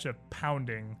so much a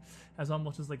pounding as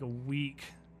almost as like a weak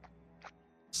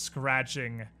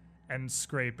scratching and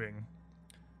scraping,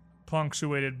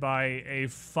 punctuated by a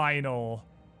final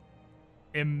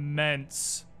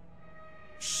immense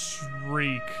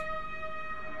shriek.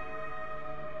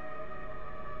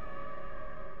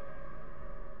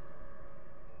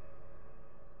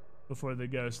 Before the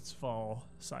ghosts fall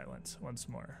silent once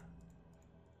more.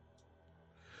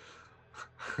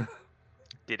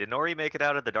 Did Inori make it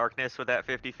out of the darkness with that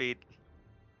 50 feet?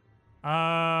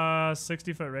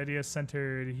 60-foot radius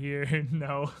centered here.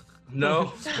 No.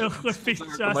 No. It would be Sorry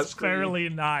for my just screen. barely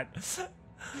not.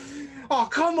 Oh,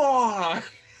 come on!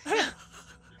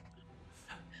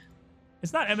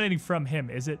 It's not emanating from him,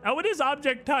 is it? Oh, it is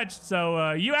object touched,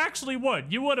 so you actually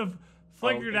would. You would have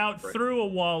flickered okay, out great. through a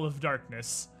wall of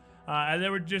darkness. And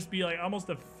there would just be like almost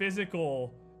a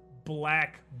physical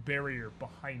black barrier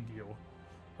behind you.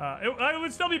 It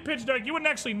would still be pitch dark. You wouldn't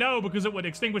actually know because it would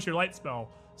extinguish your light spell.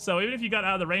 So even if you got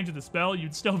out of the range of the spell,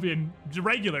 you'd still be in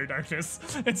regular darkness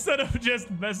instead of just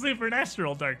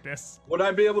supernatural darkness. Would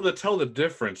I be able to tell the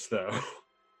difference, though?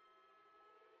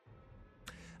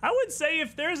 I would say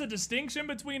if there's a distinction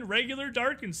between regular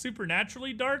dark and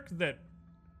supernaturally dark, that,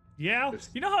 yeah. It's-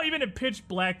 You know how even in pitch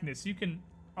blackness, you can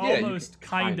Yeah, you almost can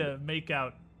kind kinda. of make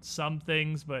out some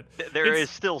things, but There it's- is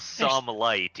still some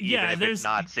light, even yeah, if there's- it's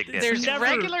not there's significant. There's never-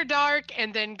 regular dark,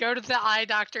 and then go to the eye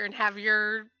doctor and have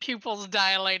your pupils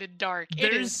dilated dark.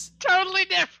 It is totally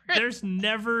different. there's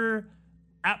never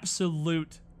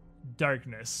absolute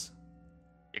darkness,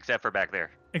 Except for back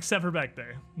there. except for back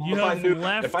there. Well, You have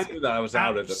left if I knew that I was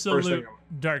out of it, the first absolute thing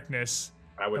darkness,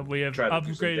 I and would we have try to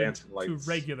do some upgraded dancing to lights.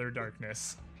 regular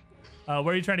darkness.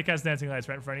 Where are you trying to cast dancing lights?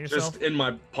 Right in front of yourself? Just in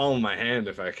my palm of my hand,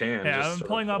 if I can. Yeah, just I'm sort of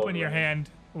pulling up float in your around. hand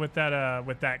with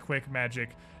that quick magic.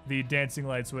 The dancing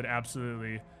lights would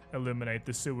absolutely illuminate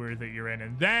the sewer that you're in,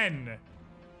 and then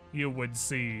you would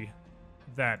see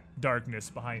that darkness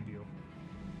behind you.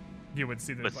 You would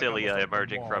see the Basilia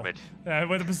emerging from it.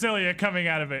 with the Basilia coming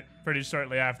out of it pretty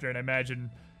shortly after, and I imagine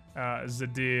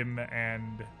Zadim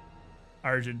and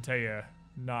Argentea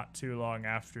not too long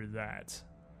after that.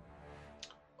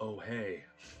 Oh, hey.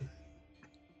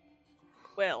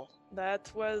 Well,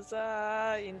 that was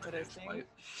interesting. Light.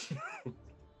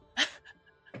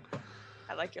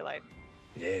 I like your light.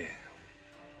 Yeah.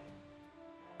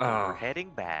 We're heading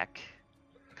back.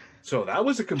 So that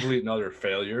was a complete and utter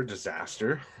failure,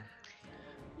 disaster.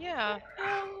 Yeah.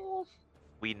 Oh,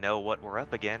 We know what we're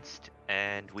up against,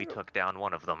 and we took down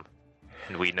one of them.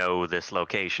 And we know this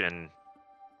location.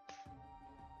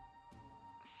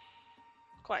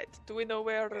 quite. Do we know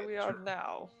where we are Sure.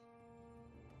 now?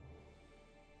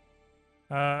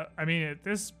 I mean,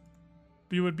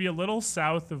 you would be a little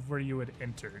south of where you had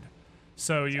entered.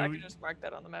 So I you, can just mark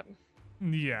that on the map.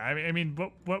 yeah, I mean,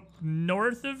 what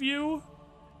north of you,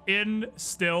 in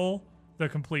still the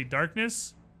complete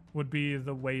darkness, would be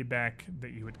the way back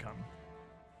that you would come.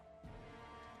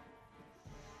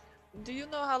 Do you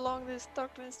know how long this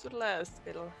darkness will last,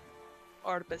 Bill?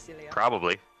 Or Basilia?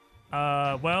 Probably.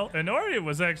 Well, Inori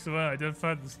was actually well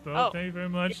identified the spell. Oh. Thank you very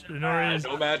much. Inori is,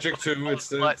 No magic too. It's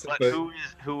But but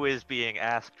who is being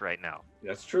asked right now?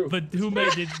 that's true. but did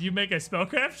you make a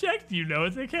spellcraft check? Do you know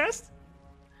what they cast?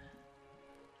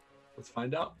 Let's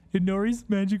find out. Inori's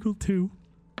magical too.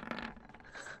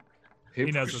 He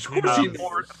knows of what- he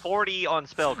course knows. he 40 on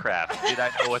spellcraft. Did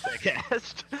I know what they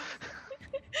cast?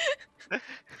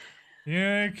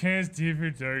 Yeah, cast deeper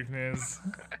darkness.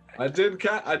 I did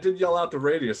yell out the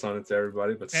radius on it to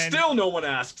everybody, but And- still no one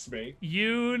asks me.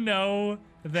 You know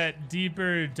that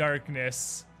deeper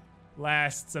darkness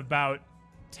lasts about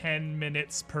 10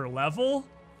 minutes per level.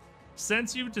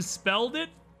 Since you've dispelled it,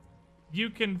 you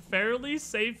can fairly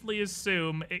safely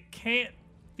assume it can't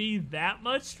be that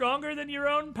much stronger than your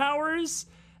own powers,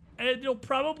 and you'll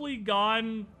probably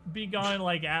be gone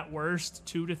like at worst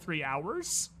 2 to 3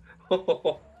 hours.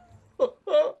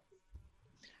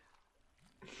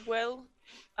 Well,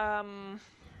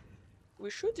 we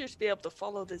should just be able to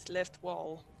follow this left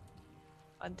wall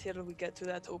until we get to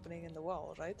that opening in the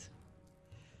wall, right?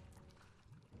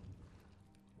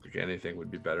 I think anything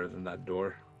would be better than that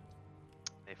door.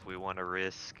 If we want to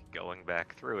risk going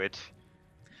back through it,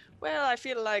 Well, I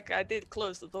feel like I did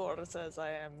close the doors, as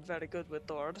I am very good with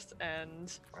doors,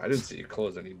 and I didn't see you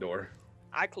close any door.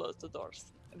 I closed the doors.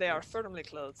 They are firmly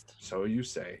closed. So you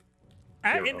say.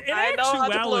 In Hero. I know how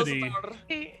to close the actuality, door.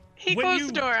 He When closed you-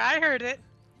 the door. I heard it.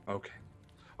 Okay.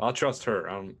 I'll trust her.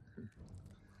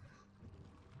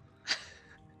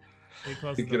 they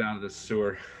close To the get door. out of this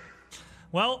sewer.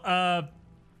 Well,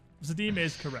 Zadim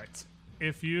is correct.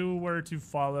 If you were to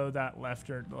follow that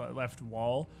left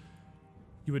wall,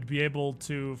 you would be able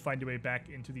to find your way back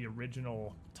into the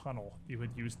original tunnel you had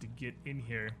used to get in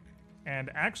here.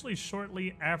 And actually,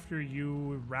 shortly after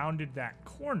you rounded that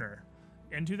corner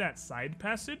into that side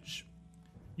passage,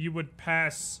 you would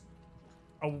pass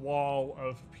a wall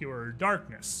of pure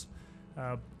darkness.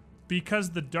 Because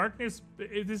the darkness,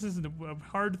 this is a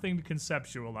hard thing to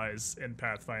conceptualize in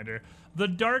Pathfinder. The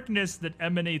darkness that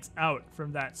emanates out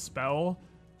from that spell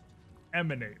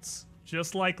emanates,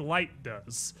 just like light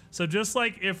does. So just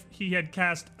like if he had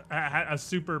cast a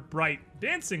super bright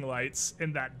dancing lights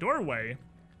in that doorway,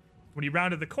 when you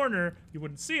rounded the corner, you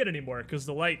wouldn't see it anymore because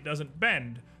the light doesn't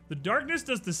bend. The darkness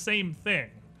does the same thing.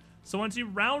 So once you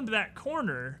round that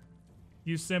corner,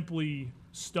 you simply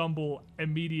stumble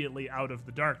immediately out of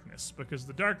the darkness because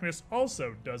the darkness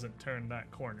also doesn't turn that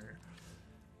corner.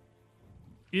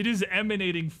 It is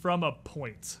emanating from a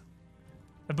point,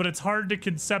 but it's hard to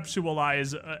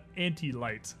conceptualize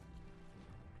anti-light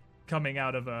coming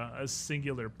out of a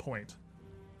singular point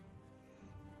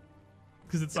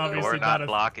because it's obviously or not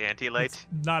block anti-light. it's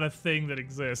not a thing that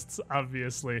exists,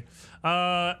 obviously.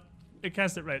 It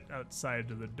casts it right outside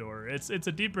of the door. It's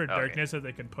a deeper darkness that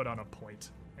they can put on a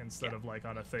point instead of like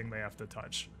on a thing they have to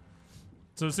touch.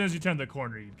 So as soon as you turn the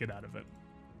corner, you'd get out of it.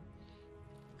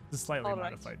 It's a slightly All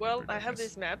right. modified. Well, deeper I have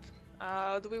darkness. this map.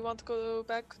 Do we want to go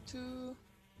back to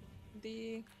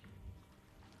the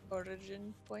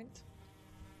origin point?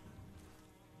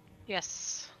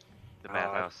 Yes. The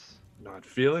madhouse. Not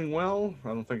feeling well. I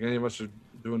don't think any of us are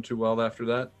doing too well after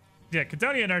that. Yeah,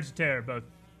 Catonia and Argentaire are both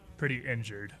pretty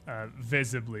injured,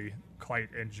 visibly quite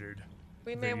injured.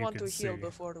 We that may you want can to heal see.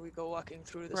 before we go walking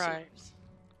through the Right. sewers.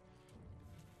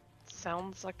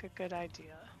 Sounds like a good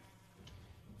idea.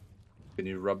 Can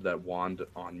you rub that wand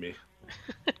on me?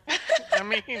 I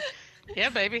mean, yeah,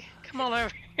 baby. Come on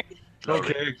over here. Slowly,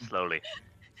 Okay. Slowly.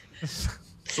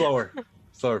 Slower.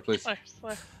 Slower, please. Slow,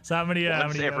 slow. So how many?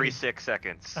 Once every 6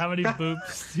 seconds. How many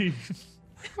boops do you?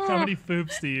 How many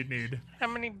boops do you need? How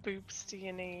many boops do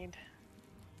you need?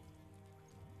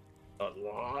 A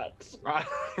lot.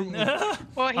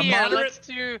 Well, A here, moderate- let's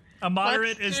do. A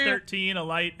moderate Let's is do- 13. A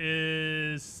light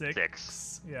is 6.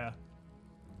 6. Yeah.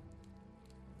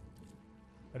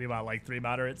 What do you want? Like 3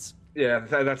 moderates? Yeah,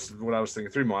 that's what I was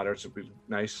thinking. 3 moderates would be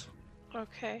nice.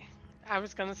 Okay. I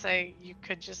was gonna say you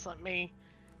could just let me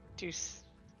do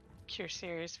cure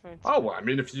serious wounds. Oh, well, I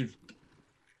mean, if you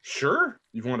sure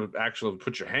you want to actually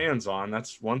put your hands on,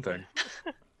 that's one thing.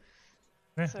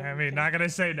 So I we mean, can- not gonna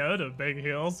say no to big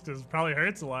heals because it probably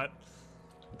hurts a lot.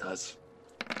 It does.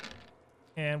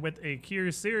 And with a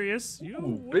cure serious, you Ooh,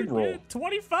 would big roll. get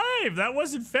 25. That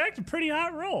was in fact a pretty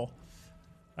hot roll.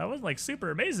 That wasn't like super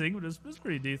amazing, but it was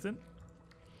pretty decent.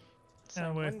 So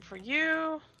and with- one for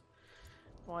you,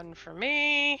 one for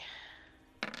me.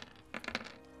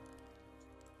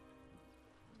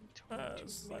 22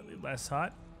 Slightly me. less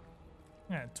hot.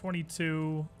 Yeah,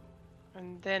 22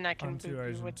 And then I can onto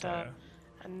boop you with the, Argentaire.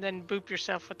 and then boop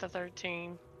yourself with the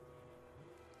 13.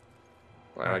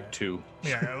 I like 2.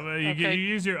 Yeah, well, you, Okay. you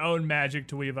use your own magic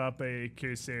to weave up a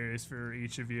cure serious for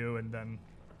each of you, and then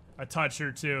a touch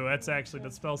or 2. That's actually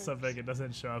the spell so big it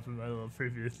doesn't show up in my little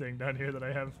preview thing down here that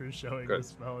I have for showing Good. the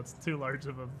spell. It's too large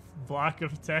of a block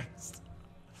of text.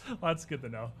 Well, that's good to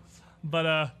know.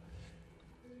 But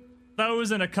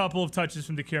those and a couple of touches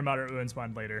from the cure moderate wounds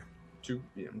spawn later. 2?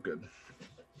 Yeah, I'm good.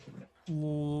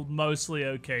 Mostly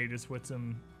okay, just with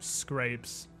some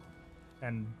scrapes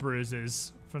and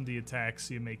bruises from the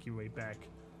attacks. You make your way back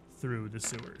through the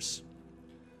sewers.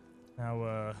 Now, what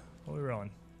are we rolling?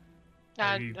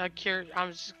 I you- cure. I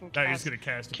was just gonna No, you're cast just gonna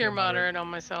cast a cure moderate on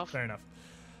myself. Fair enough.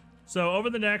 So over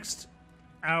the next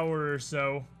hour or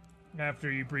so,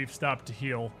 after you brief stop to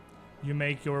heal, you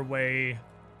make your way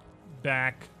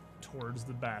back towards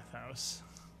the bathhouse.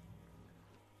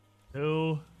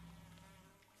 Who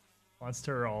wants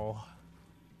to roll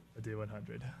a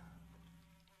D100?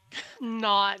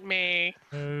 Not me.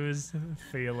 Who's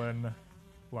feeling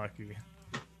lucky?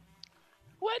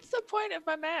 What's the point of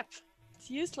my map? It's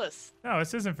useless. No,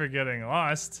 this isn't for getting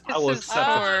lost. I will This is accept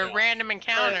it. for random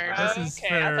encounters. This is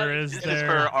Okay, I thought for it is This there is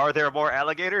for are there more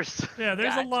alligators? Yeah,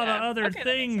 there's a lot of Gotcha. other Okay, that makes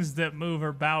things that move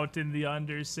about in the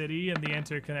Undercity and the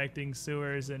interconnecting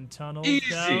sewers and tunnels Easy.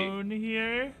 down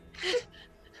here.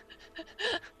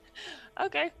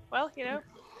 Okay, well, you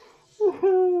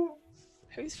know,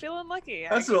 who's feeling lucky?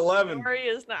 That's an 11. Nori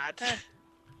is not.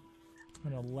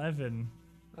 An 11.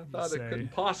 I thought say. it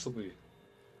couldn't possibly.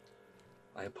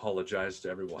 I apologize to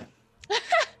everyone.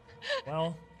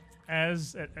 Well,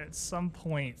 as at some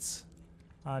point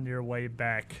on your way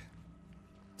back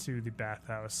to the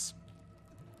bathhouse,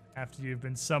 after you've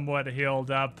been somewhat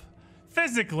healed up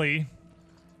physically,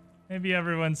 maybe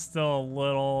everyone's still a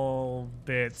little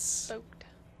bit Soaked.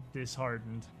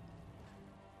 disheartened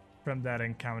from that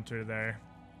encounter there.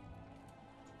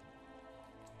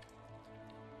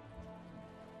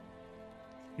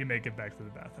 You make it back to the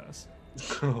bathhouse.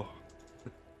 Oh.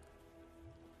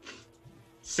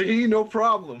 See, no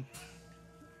problem.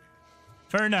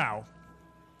 For now.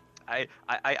 I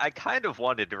kind of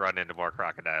wanted to run into more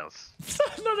crocodiles.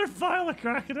 Another pile of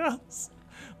crocodiles.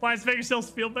 Why, does it make yourselves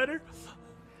feel better?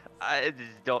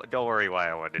 Don't worry why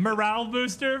I wanted to. Morale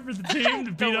booster for the team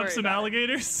to beat Don't up worry some about it.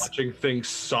 alligators? Watching things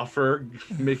suffer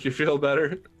make you feel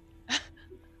better.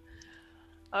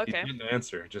 Okay. You didn't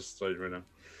answer, just so you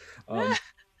know.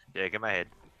 Yeah, get my head.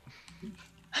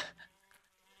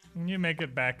 You make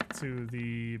it back to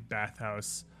the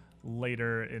bathhouse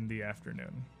later in the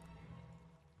afternoon.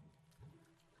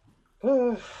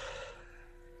 Well,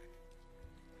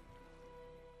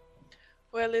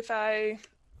 if I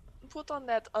put on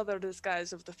that other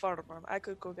disguise of the farmer, I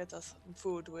could go get us some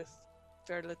food with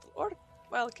very little. Or,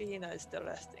 well, Kahina is still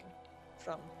resting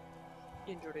from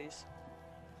injuries.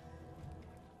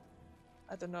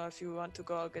 I don't know if you want to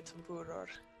go get some food or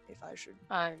if I should.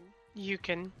 You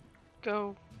can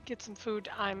go get some food.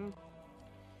 I'm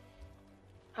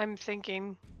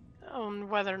thinking on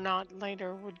whether or not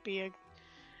later would be a.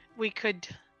 We could,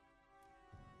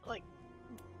 like,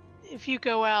 if you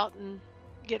go out and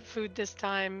get food this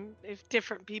time, if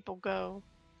different people go,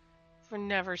 if we're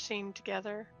never seen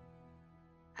together,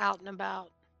 out and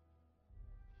about.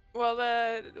 Well,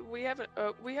 we have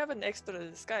an extra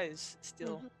disguise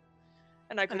still, Mhm.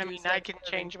 and I could. And I mean, use I that can for-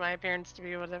 change my appearance to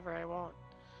be whatever I want.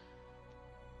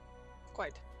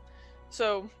 Quite.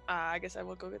 So I guess I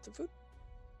will go get some food.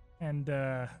 And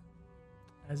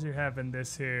as you're having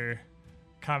this here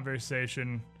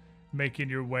conversation, making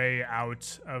your way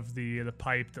out of the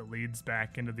pipe that leads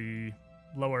back into the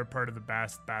lower part of the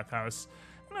bathhouse,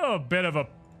 a bit of a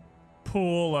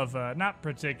pool of not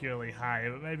particularly high,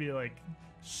 but maybe like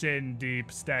shin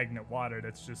deep stagnant water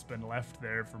that's just been left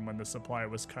there from when the supply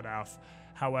was cut off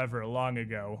however long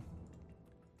ago,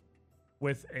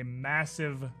 with a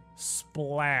massive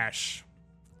splash,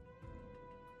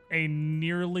 a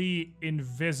nearly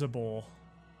invisible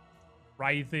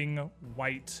writhing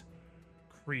white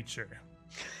creature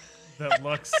that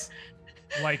looks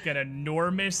like an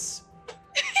enormous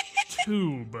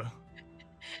tube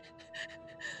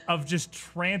of just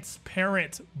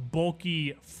transparent,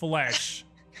 bulky flesh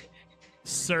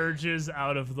surges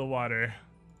out of the water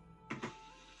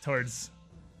towards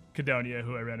Cadonia,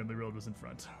 who I randomly rolled was in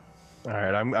front. All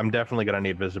right, I'm definitely gonna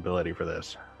need visibility for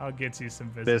this. I'll get you some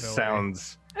visibility. This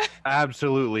sounds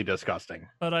absolutely disgusting.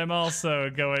 But I'm also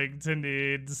going to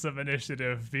need some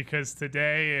initiative because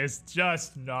today is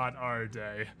just not our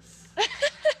day.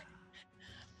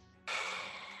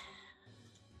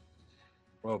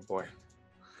 Oh boy.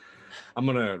 I'm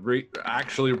gonna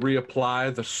actually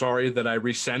reapply the sorry that I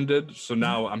rescinded. So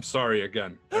now I'm sorry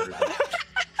again, everybody.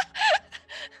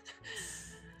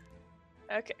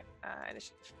 Okay.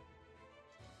 Initiative.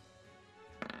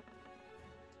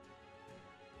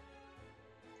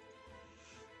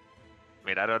 I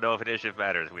mean, I don't know if initiative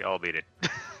matters. We all beat it.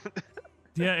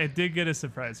 Yeah, it did get a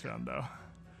surprise round though,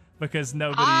 because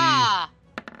nobody. Ah!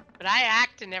 But I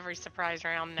act in every surprise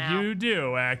round now. You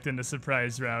do act in a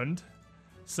surprise round.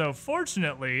 So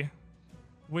fortunately,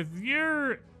 with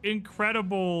your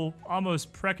incredible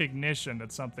almost precognition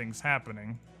that something's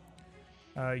happening,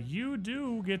 you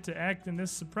do get to act in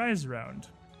this surprise round.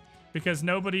 Because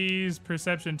nobody's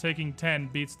perception taking 10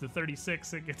 beats the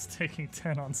 36 it gets taking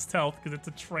 10 on stealth because it's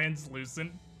a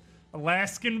translucent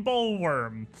Alaskan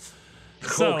bullworm.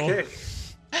 So, Okay.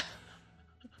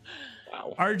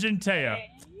 Wow. Argentea,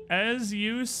 as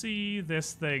you see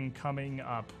this thing coming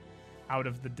up out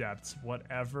of the depths,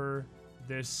 whatever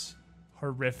this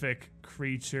horrific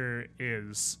creature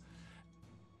is,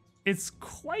 it's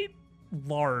quite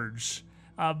large,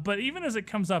 but even as it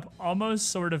comes up, almost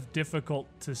sort of difficult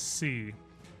to see.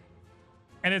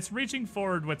 And it's reaching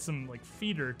forward with some like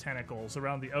feeder tentacles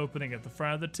around the opening at the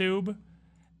front of the tube,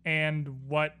 and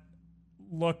what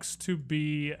looks to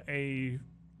be a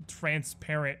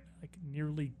transparent, like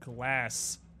nearly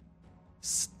glass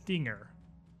stinger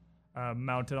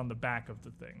mounted on the back of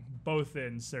the thing, both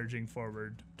ends surging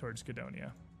forward towards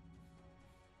Cadonia.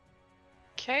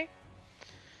 Okay.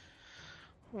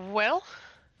 Well,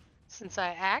 since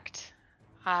I act,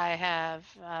 I have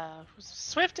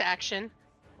swift action.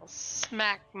 I'll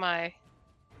smack my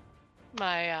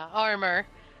armor,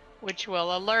 which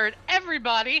will alert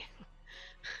everybody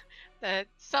that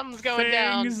something's going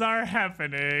down. Things are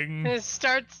happening. It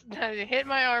starts hit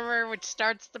my armor, which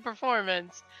starts the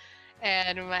performance,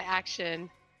 and in my action,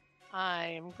 I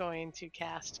am going to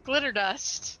cast Glitter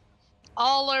Dust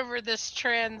all over this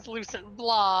translucent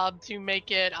blob to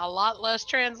make it a lot less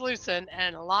translucent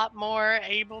and a lot more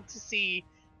able to see,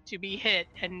 to be hit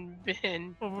and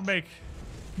been. Well, we'll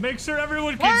make sure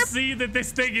everyone can Worm! see that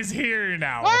this thing is here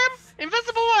now. Worm!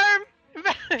 Invisible worm!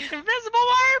 Invisible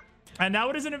worm! And now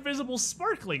it is an invisible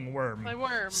sparkling worm. My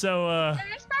worm. So,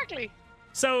 Very sparkly.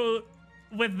 So,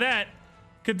 with that,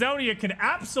 Cadonia can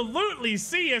absolutely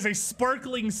see as a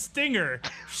sparkling stinger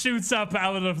shoots up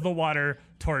out of the water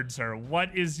towards her.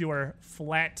 What is your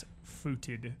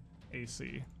flat-footed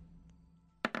AC?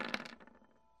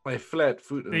 My flat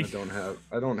foot, and I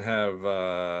don't have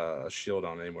a shield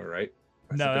on anymore, right?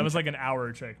 No, that was like an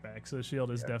hour trek back, so the shield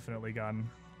is definitely gone.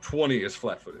 20 is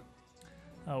flat-footed.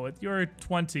 Oh, with your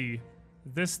 20,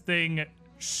 this thing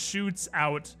shoots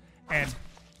out and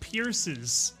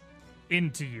pierces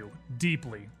into you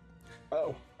deeply.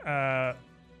 Oh.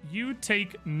 You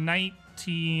take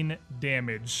 19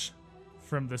 damage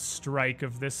from the strike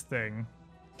of this thing.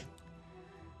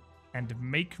 And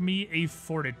make me a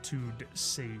fortitude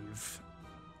save.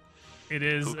 It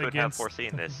is Who could have against...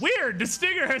 foreseen this? Weird! The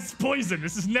stinger has poison.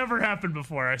 This has never happened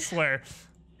before, I swear.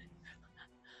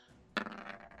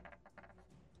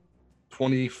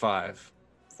 25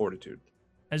 fortitude.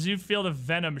 As you feel the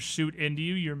venom shoot into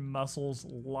you, your muscles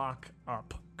lock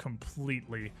up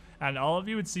completely. And all of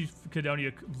you would see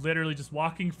Cadonia literally just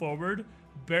walking forward,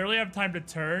 barely have time to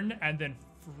turn, and then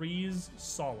freeze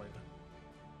solid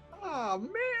Oh man,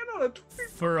 on a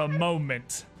 20. for a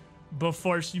moment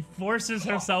before she forces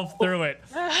herself through it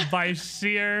by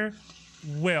sheer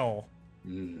will.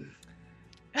 You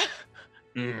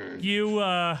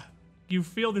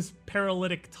feel this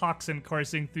paralytic toxin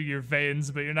coursing through your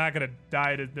veins, but you're not gonna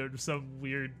die to some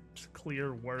weird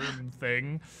clear worm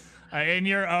thing in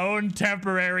your own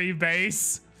temporary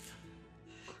base,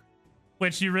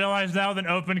 which you realize now that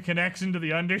open connection to the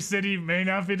Undercity may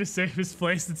not be the safest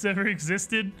place that's ever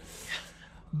existed.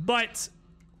 But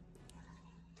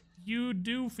you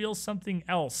do feel something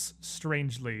else,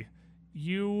 strangely.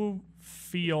 You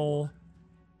feel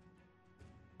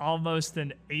almost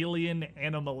an alien,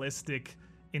 animalistic,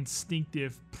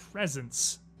 instinctive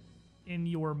presence in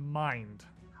your mind.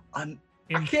 I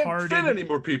can't fit any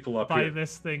more people up by here.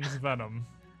 this thing's venom.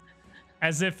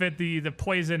 As if the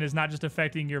poison is not just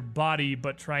affecting your body,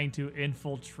 but trying to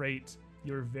infiltrate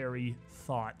your very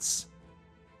thoughts.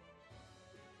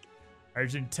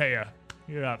 Argentea,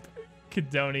 you're up.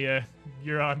 Cadonia,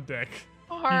 you're on deck.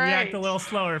 All You right. react a little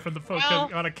slower from the focus Well-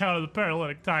 on account of the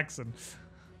paralytic toxin.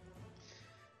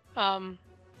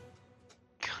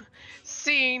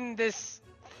 Seeing this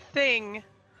thing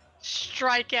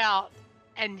strike out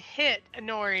and hit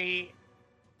Inori,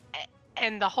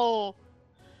 and the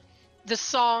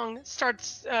song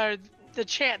starts, the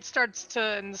chant starts to,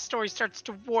 and the story starts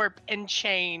to warp and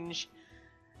change,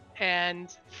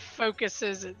 and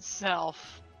focuses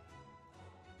itself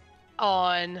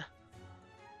on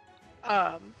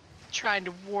trying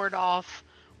to ward off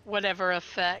whatever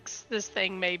effects this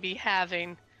thing may be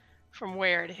having from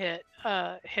where it hit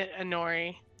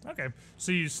Inori. Okay,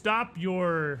 so you stop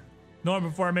your normal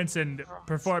performance and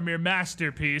perform your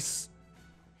masterpiece,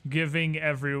 giving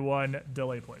everyone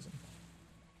delay poison.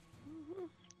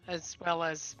 As well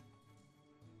as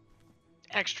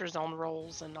extras on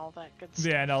rolls and all that good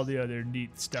stuff. Yeah, and all the other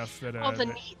neat stuff that. All the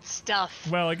neat stuff.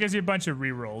 Well, it gives you a bunch of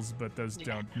rerolls, but those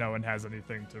don't. No one has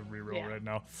anything to reroll right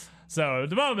now. So at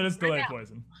the moment, it's delay now.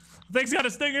 poison. Thing's got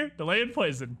a stinger. Delay and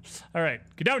poison. All right,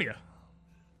 Cadonia.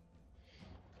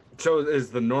 So is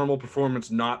the normal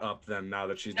performance not up then now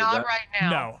that she did Not that? right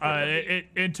now. No, it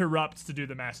interrupts to do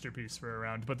the masterpiece for a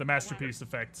round, but the masterpiece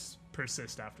effects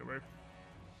persist afterward.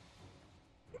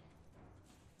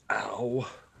 Ow.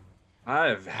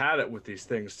 I've had it with these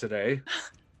things today.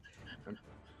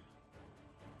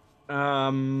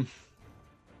 Man,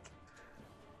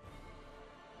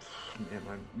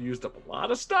 I used up a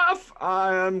lot of stuff.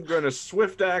 I'm gonna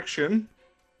swift action.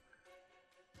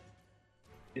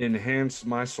 Enhance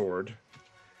my sword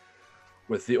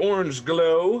with the orange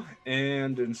glow,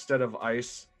 and instead of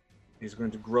ice, he's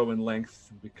going to grow in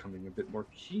length, becoming a bit more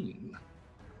keen.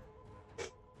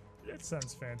 That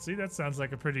sounds fancy. That sounds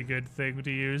like a pretty good thing to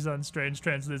use on Strange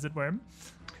Translucent Worm.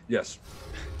 Yes.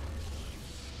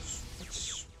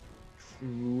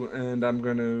 And I'm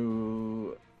going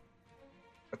to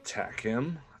attack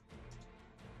him.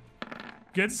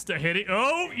 Good hitting.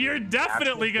 Oh, you're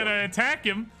definitely gonna attack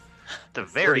him. It's a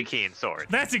very keen sword.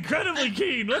 That's incredibly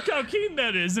keen. Look how keen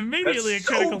that is. Immediately That's a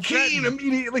critical so keen, threat.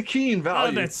 immediately keen Oh,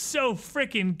 value. that's so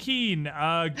freaking keen.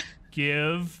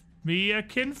 Give me a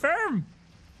confirm.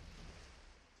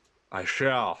 I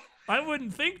shall. I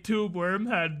wouldn't think Tube Worm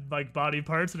had like body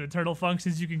parts and internal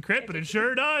functions you can crit, but it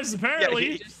sure does, Yeah,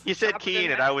 apparently. he said drop it in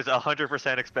keen, and there. I was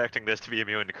 100% expecting this to be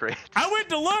immune to crit. I went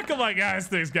to look, I'm like, this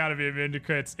thing's gotta be immune to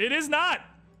crits. It is not.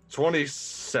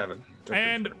 27.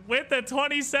 And with the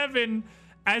 27,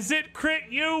 as it crit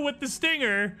you with the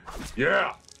stinger,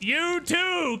 Yeah. you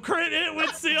too crit it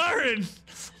with Ciaran.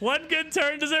 One good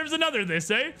turn deserves another, they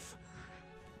say.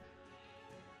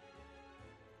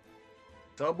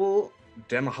 Double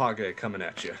Demahage coming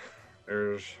at you.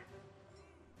 There's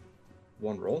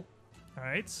one roll. All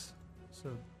right, so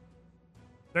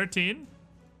 13.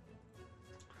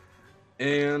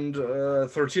 And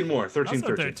 13 more. 13,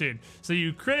 Also 13. So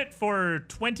you crit for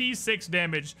 26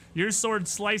 damage. Your sword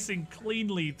slicing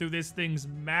cleanly through this thing's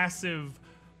massive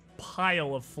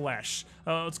pile of flesh.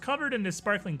 It's covered in this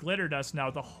sparkling glitter dust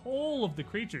now. The whole of the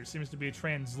creature seems to be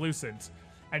translucent.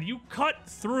 And you cut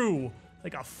through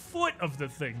like a foot of the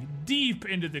thing, deep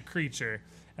into the creature.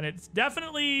 And it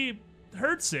definitely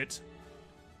hurts it,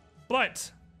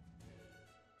 but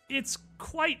it's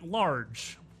quite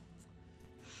large.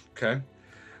 Okay.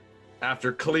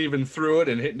 After cleaving through it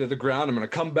and hitting to the ground, I'm going to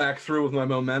come back through with my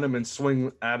momentum and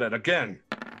swing at it again.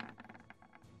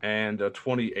 And a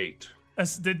 28.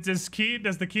 Does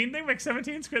the keen thing make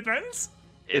 17 crit threatens?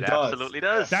 It does. absolutely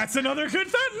does. That's another good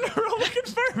threat. Roll to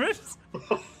confirm it.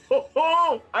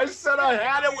 Oh, I said I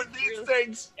had it with these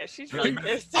things. Yeah, she's really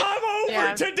pissed. I'm over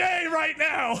Yeah. today right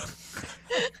now.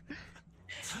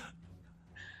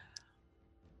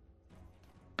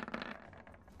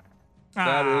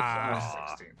 That is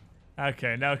Ah. 16.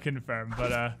 Okay, now confirm,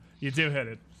 but you do hit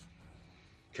it.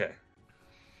 Okay.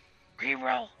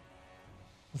 Reroll.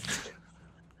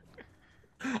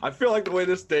 I feel like the way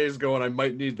this day is going, I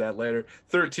might need that later.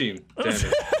 13 damage.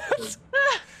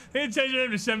 You change your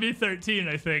name to Shemby 13,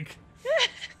 I think.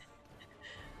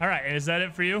 All right, is that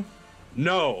it for you?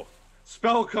 No.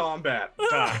 Spell combat.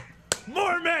 Die.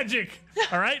 More magic.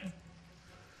 All right.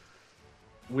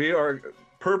 We are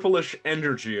purplish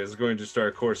energy is going to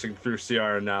start coursing through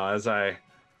Ciara now as I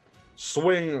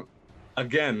swing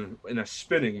again in a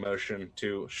spinning motion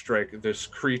to strike this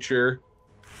creature.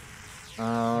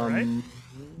 right.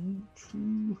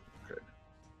 Okay.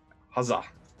 Huzzah.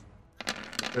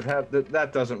 That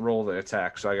doesn't roll the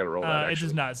attack, so I gotta roll that. It does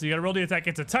Actually. not. So you gotta roll the attack.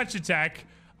 It's a touch attack.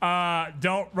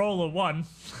 Don't roll a 1.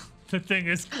 The thing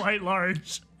is quite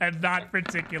large and not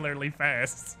particularly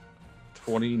fast.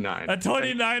 29. A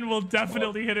 29 will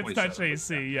definitely hit its touch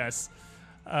 27, AC, yes.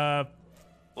 Well,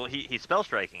 he's spell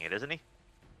striking it, isn't he?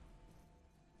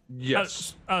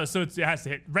 Yes. So it has to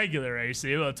hit regular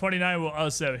AC. Well, 29 will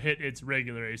also hit its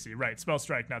regular AC. Right, spell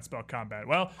strike, not spell combat.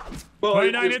 Well,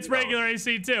 29 hits regular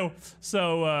AC too.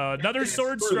 So another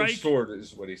sword It's for the strike. sword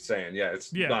is what he's saying. Yeah,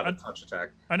 it's Yeah, not a touch attack.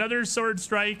 Another sword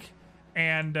strike,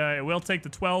 and it will take the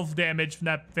 12 damage from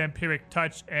that vampiric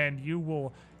touch, and you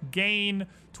will gain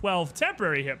 12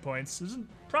 temporary hit points. Doesn't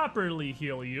properly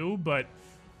heal you, but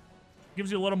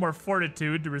gives you a little more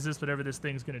fortitude to resist whatever this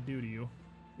thing's gonna do to you.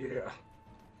 Yeah.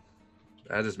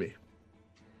 That is me.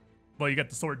 Well, you got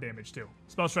the sword damage too.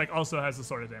 Spell strike also has the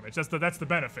sword damage. That's the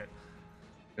benefit.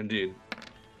 Indeed.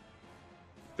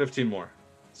 15 more.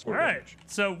 Sword All right. damage.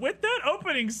 So with that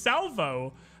opening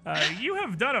salvo, you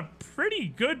have done a pretty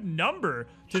good number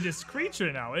to this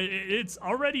creature now. It's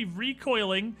already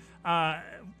recoiling.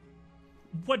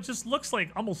 What just looks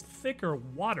like almost thicker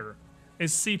water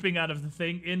is seeping out of the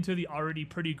thing into the already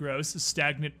pretty gross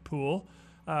stagnant pool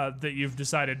that you've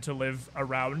decided to live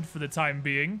around for the time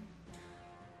being.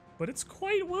 but it's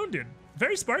quite wounded.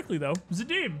 Very sparkly though.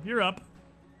 Zadim, you're up.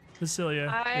 Basilia, you're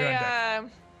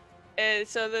on deck.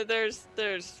 So there's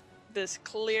this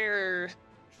clear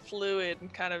fluid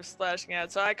kind of splashing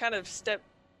out. So I kind of step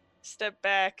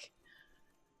back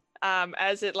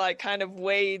as it like kind of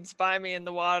wades by me in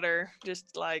the water,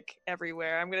 just like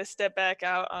everywhere. I'm gonna step back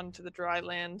out onto the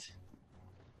dryish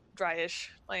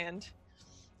land,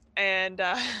 and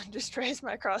just raise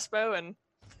my crossbow and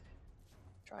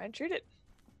try and shoot it.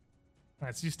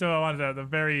 Alright, so you still on the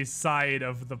very side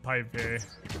of the pipe here.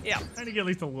 Yeah. Trying to get at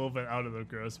least a little bit out of the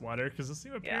gross water, because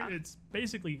Yeah. it's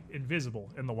basically invisible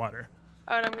in the water.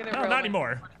 Oh, and I'm gonna No, roll not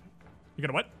anymore. You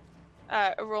gonna what?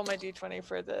 roll my d20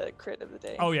 for the crit of the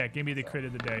day. Oh yeah, give me the crit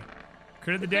of the day.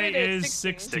 Crit of the The crit day of the day is is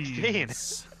 16.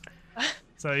 16.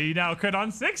 So you now crit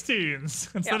on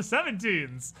 16s instead Yeah. of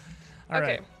 17s. All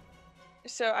Okay. right.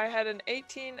 So I had an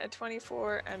 18, a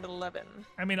 24, and 11.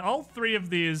 I mean, all three of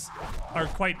these are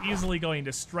quite easily going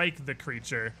to strike the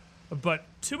creature, but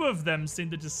two of them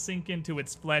seem to just sink into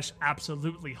its flesh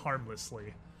absolutely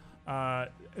harmlessly.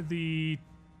 The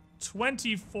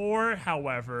 24,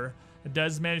 however,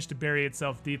 does manage to bury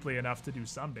itself deeply enough to do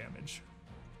some damage.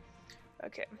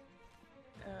 Okay.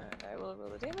 I will roll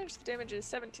the damage. The damage is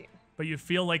 17. But you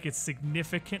feel like it's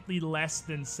significantly less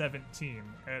than 17.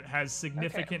 It has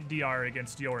significant DR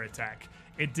against your attack.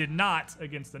 It did not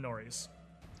against the Noris.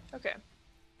 Okay.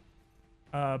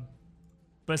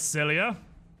 Basilia,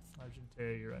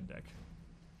 Argentea, you're on deck.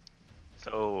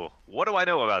 So, what do I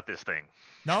know about this thing?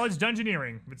 Knowledge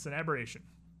Dungeoneering. It's an aberration.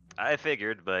 I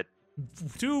figured, but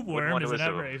Tube Wouldn't worm want is to an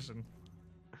assume. aberration.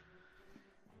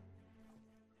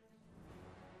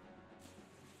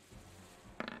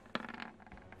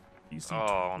 DC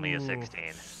only a Ooh. 16.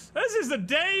 This is a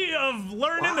day of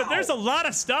learning that there's a lot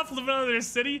of stuff living under this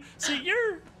city. See,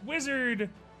 your wizard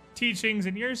teachings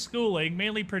and your schooling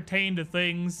mainly pertain to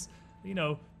things,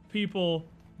 people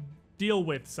deal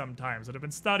with sometimes that have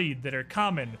been studied that are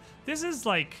common. This is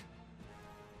like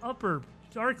upper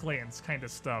Darklands kind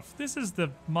of stuff. This is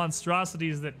the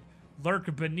monstrosities that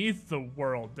lurk beneath the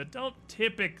world that don't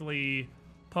typically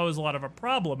pose a lot of a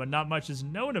problem, and not much is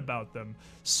known about them.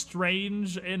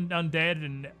 Strange and undead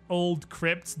and old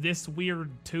crypts, this weird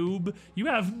tube. You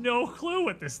have no clue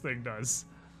what this thing does.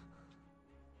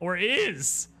 Or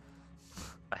is.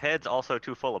 My head's also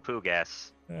too full of poo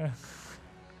gas.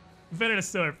 I've been in a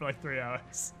sewer for like 3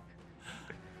 hours.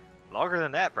 Longer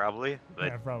than that, probably. But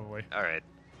Yeah, probably. all right.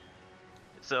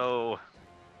 So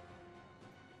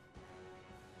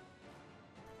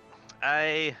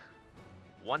I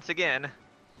once again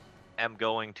am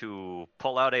going to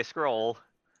pull out a scroll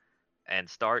and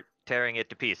start tearing it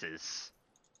to pieces.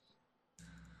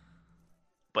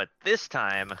 But this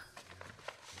time,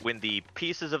 when the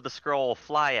pieces of the scroll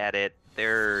fly at it,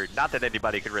 they're not that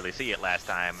anybody could really see it last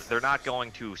time. They're not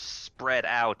going to spread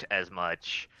out as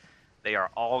much. They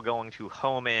are all going to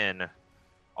home in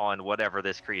on whatever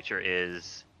this creature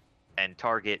is and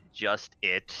target just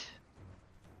it.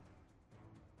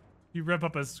 You rip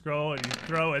up a scroll and you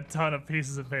throw a ton of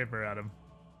pieces of paper at him.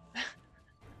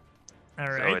 All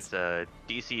So right. it's a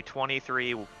DC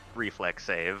 23 reflex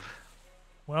save.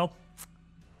 Well,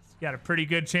 you got a pretty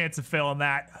good chance of failing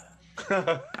that.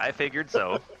 I figured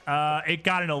so. It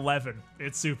got an 11.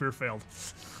 It super failed.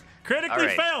 Critically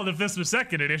Alright. failed if this was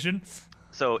second edition.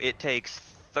 So it takes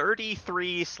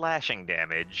 33 slashing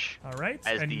damage All right.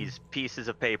 as and, these pieces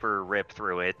of paper rip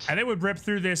through it. and it would rip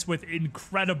through this with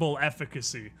incredible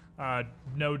efficacy.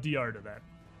 No DR to that.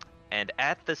 And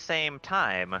at the same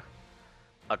time,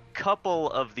 a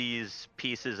couple of these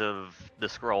pieces of the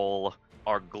scroll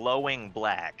are glowing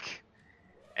black,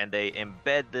 and they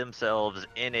embed themselves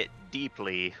in it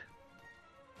deeply.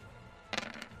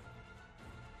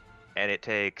 And it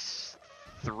takes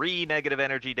 3 negative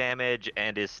energy damage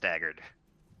and is staggered.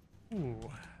 Ooh.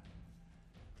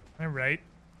 All right.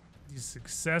 You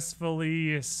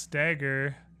successfully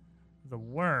stagger the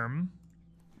worm.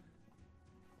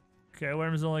 Okay,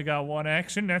 worm's only got one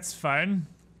action. That's fine.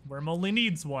 Worm only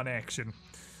needs one action.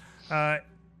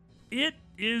 It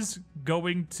is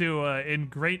going to, in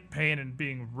great pain and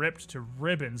being ripped to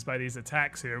ribbons by these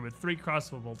attacks here, with 3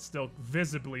 crossbow bolts still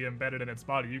visibly embedded in its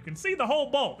body. You can see the whole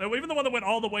bolt, even the one that went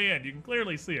all the way in. You can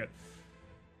clearly see it.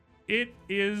 It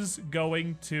is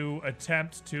going to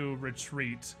attempt to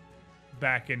retreat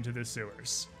back into the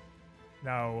sewers.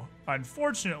 Now,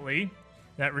 unfortunately,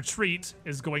 that retreat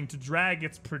is going to drag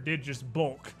its prodigious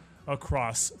bulk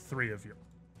across 3 of you.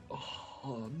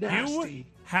 Oh, You nasty.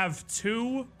 have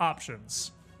 2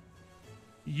 options.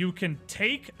 You can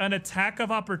take an attack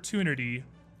of opportunity,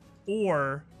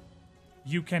 or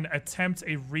you can attempt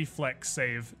a reflex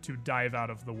save to dive out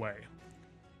of the way.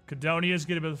 Cadonia is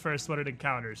going to be the first one it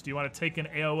encounters. Do you want to take an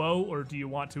AOO, or do you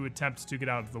want to attempt to get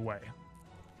out of the way?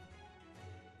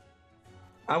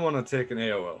 I want to take an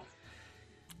AOO.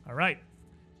 All right.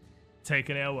 Take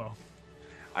an AOO.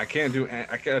 I can't do.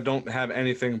 I don't have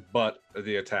anything but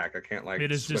the attack. I can't like.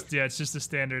 It is switch. just, yeah, it's just a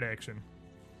standard action.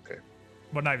 Okay.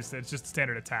 Well, not even, it's just a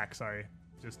standard attack, sorry.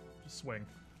 Just swing.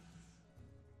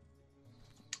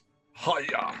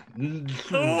 Hiya!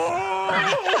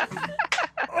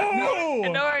 Oh!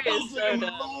 Inori is so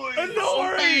done.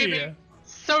 Inori! Baby.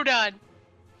 So done.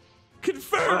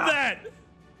 Confirm that!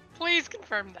 Please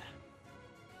confirm that.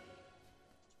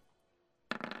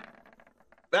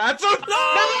 That's a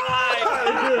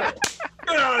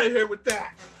Get out of here with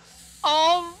that.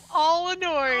 All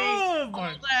Inori. Oh my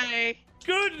All day.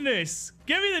 goodness!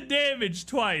 Give me the damage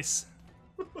twice.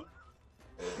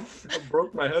 I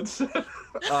broke my headset.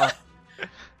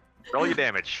 Roll your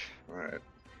damage. All right.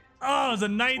 Oh, it was a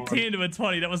 19 to a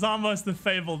 20. That was almost the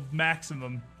fabled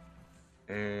maximum.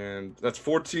 And that's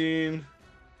 14.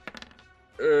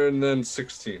 And then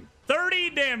 16. 30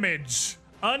 damage,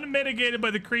 unmitigated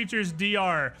by the creature's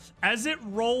DR. As it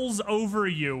rolls over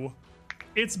you,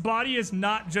 its body is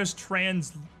not just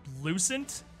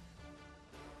translucent,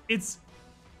 it's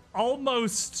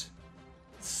almost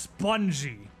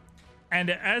spongy. And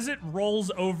as it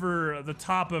rolls over the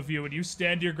top of you and you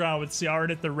stand your ground with Ciaran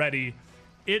at the ready,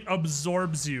 it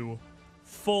absorbs you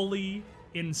fully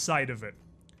inside of it.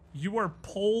 You are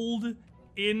pulled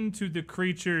into the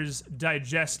creature's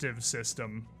digestive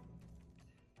system.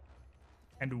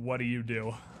 And what do you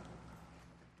do?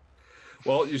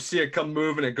 Well, you see it come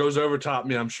move and it goes over top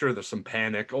me. I'm sure there's some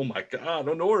panic. Oh my God,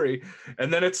 Onori.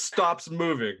 And then it stops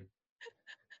moving.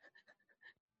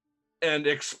 And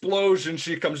explosion,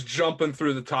 she comes jumping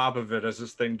through the top of it as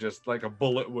this thing just like a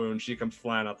bullet wound. She comes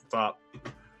flying out the top.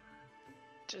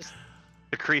 Just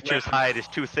The creature's hide is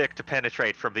too thick to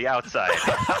penetrate from the outside.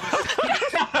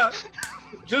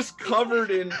 Just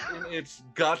covered in its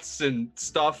guts and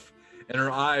stuff. And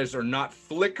her eyes are not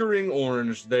flickering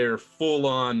orange. They're full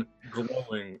on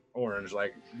glowing orange,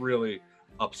 like really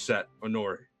upset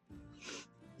Onori.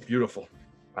 Beautiful.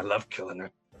 I love killing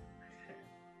it.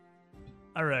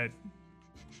 All right.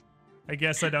 I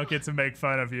guess I don't get to make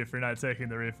fun of you for not taking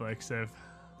the reflex save.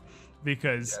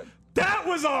 Because that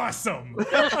was awesome!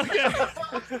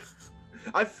 Okay.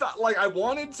 I thought like I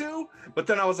wanted to, but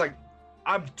then I was like,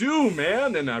 I'm due,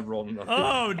 man, and I rolled another.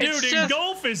 Oh, dude, It's just-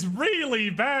 engulf is really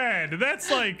bad.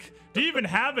 That's like, do you even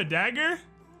have a dagger?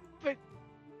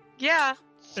 yeah.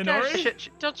 Inori?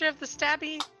 Don't you have the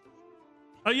stabby?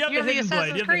 Oh, you have You the have the hidden blade.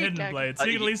 You have Assassin's the Creed hidden dagger. blade, so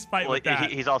you can at least fight Well, with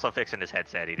that. he's also fixing his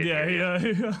headset. He didn't hear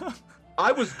you. yeah.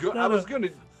 I was good. I No, was no. gonna.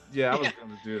 Yeah, I was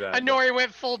gonna do that. but- Inori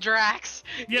went full Drax.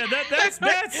 Yeah, that's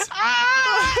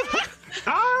Ah!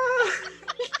 Ah!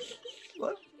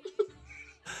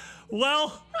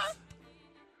 well.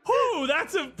 Whew,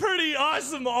 that's a pretty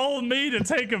awesome all me to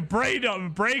take a break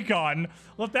on.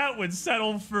 Let that one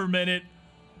settle for a minute.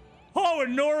 Oh,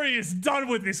 and Nori is done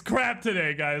with this crap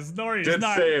today, guys. Nori is Did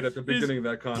not say it at the is beginning of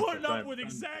that concept. putting up I'm with done.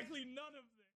 exactly none of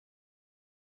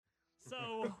this.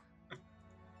 So,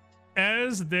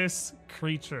 as this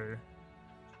creature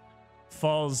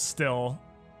falls still,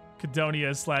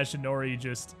 Cadonia / Inori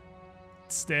just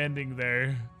standing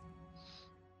there,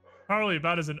 probably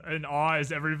about as in awe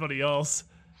as everybody else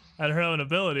at her own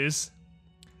abilities.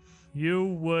 You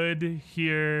would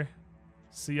hear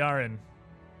Ciaran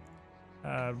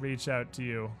reach out to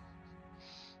you.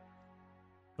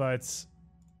 But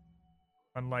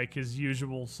unlike his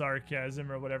usual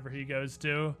sarcasm or whatever he goes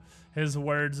to, his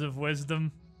words of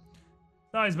wisdom,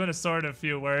 it's always been a sort of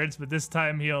few words, but this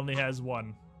time he only has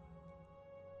one.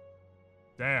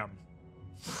 Damn.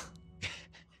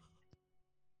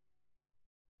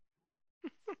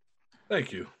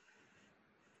 Thank you.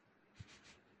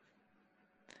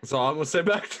 That's all I'm gonna say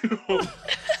back to him.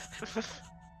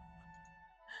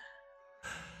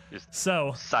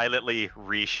 So, Silently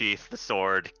resheath the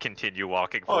sword, continue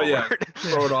walking Oh forward. yeah,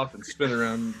 throw it off and spin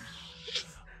around.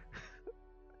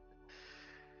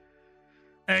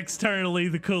 externally,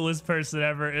 the coolest person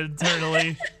ever.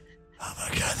 Internally, oh my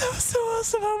god, that was so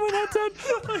awesome. How am I not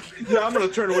done? Yeah, I'm gonna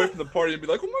turn away from the party and be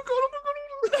like, oh my god, oh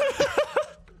my god.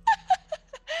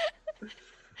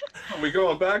 Are we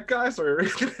going back, guys? Or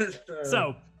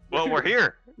So, Well, we're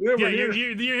here. yeah, yeah, we're you're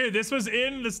here. here. This was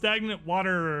in the stagnant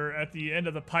water at the end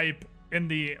of the pipe in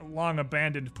the long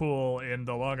abandoned pool in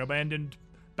the long abandoned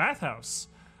bathhouse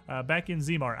back in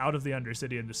Zemar, out of the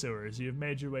Undercity into sewers. You've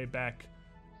made your way back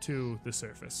to the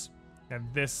surface. And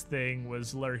this thing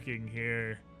was lurking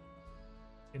here,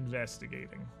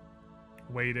 investigating,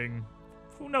 waiting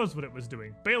Who knows what it was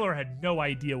doing? Baylor had no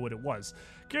idea what it was.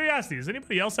 Curiosity, does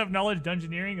anybody else have knowledge of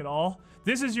dungeoneering at all?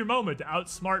 This is your moment to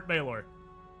outsmart Baylor.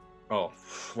 Oh,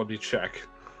 let me check.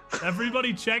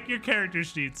 Everybody check your character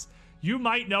sheets. You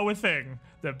might know a thing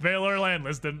that Baylor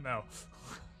Landless didn't know.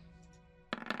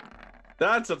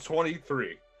 That's a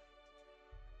 23.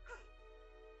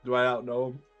 Do I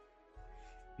outknow him?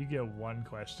 You get one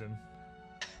question.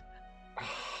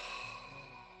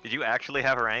 Did you actually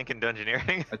have a rank in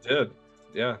dungeoneering? I did.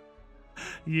 Yeah.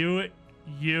 You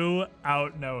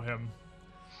outknow him.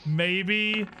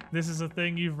 Maybe this is a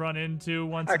thing you've run into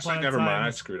once Actually, upon a never time. mind. I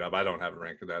screwed up. I don't have a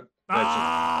rank in that.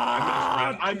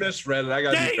 I Ah! misread it. I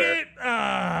gotta Dang be fair. it!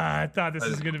 I thought this That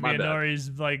was is going to be my a bad.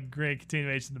 Nori's like great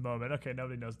continuation of the moment. Okay,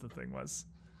 nobody knows what the thing was.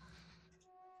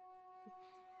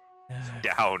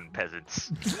 Down,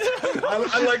 peasants.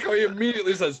 I like how he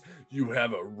immediately says, "You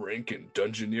have a rank in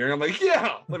dungeoneering." I'm like,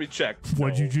 "Yeah." Let me check.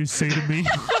 What'd you No. just say to me?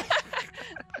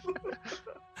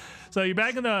 So you're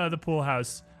back in the pool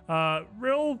house.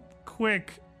 Real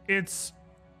quick, it's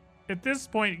at this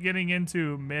point getting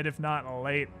into mid, if not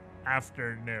late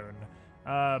afternoon.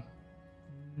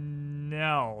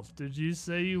 Nell, did you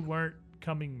say you weren't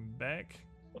coming back?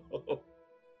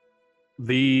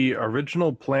 The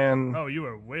original plan. Oh, you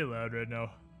are way loud right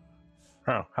now.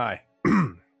 Oh, hi.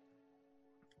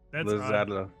 That's is odd. that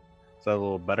a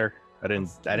little better? I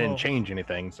Well- didn't change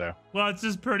anything, so. Well, it's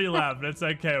just pretty loud, but it's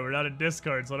okay. We're not in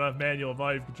Discord, so I don't have manual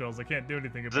volume controls. I can't do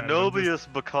anything about it.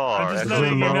 Zenobius Bakar. I'm just That's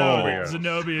letting you know Zenobius.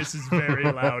 Zenobius is very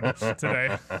loud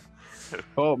today.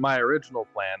 Well, my original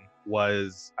plan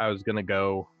was I was gonna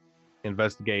go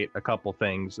investigate a couple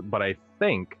things, but I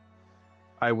think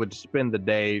I would spend the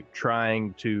day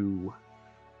trying to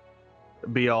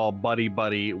be all buddy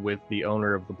with the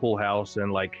owner of the pool house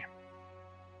and, like,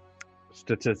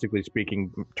 statistically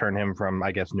speaking, turn him from,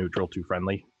 I guess, neutral to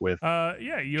friendly with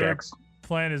Yeah, your checks.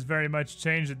 plan has very much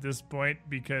changed at this point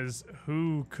because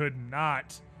who could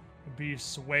not be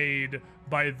swayed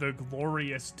by the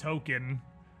glorious token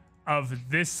of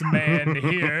this man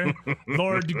here,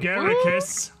 Lord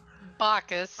Garricus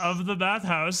Bacchus. of the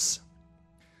bathhouse.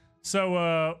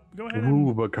 So, go ahead and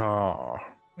Rubicon.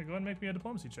 go ahead and make me a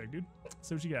diplomacy check, dude.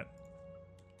 See what you got.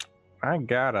 I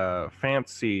got a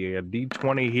fancy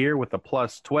D20 here with a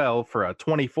plus 12 for a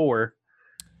 24.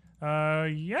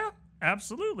 Yeah,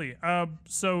 absolutely.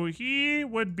 So he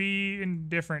would be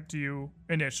indifferent to you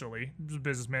initially. Just a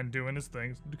businessman doing his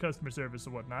thing, the customer service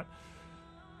and whatnot.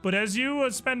 But as you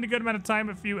spend a good amount of time,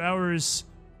 a few hours,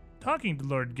 talking to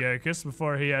Lord Garricus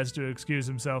before he has to excuse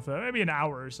himself, maybe an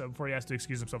hour or so before he has to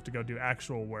excuse himself to go do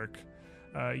actual work,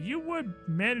 you would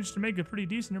manage to make a pretty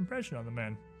decent impression on the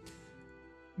man.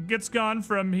 Gets gone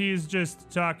from he's just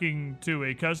talking to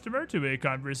a customer to a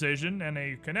conversation and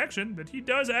a connection that he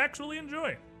does actually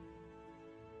enjoy.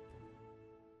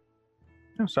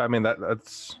 So, I mean,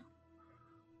 that's.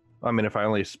 I mean, if I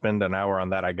only spend an hour on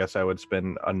that, I guess I would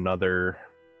spend another.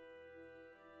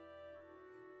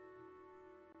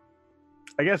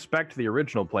 I guess back to the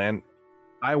original plan.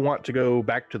 I want to go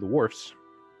back to the wharfs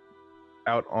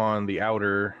out on the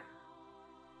outer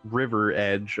river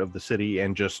edge of the city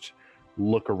and just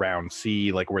look around,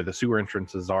 see like where the sewer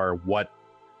entrances are, what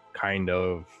kind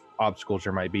of obstacles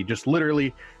there might be. Just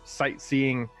literally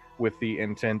sightseeing with the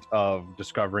intent of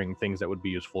discovering things that would be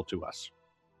useful to us.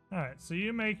 All right, so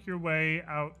you make your way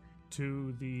out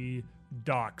to the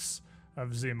docks of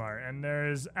Zimar, and there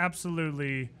is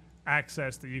absolutely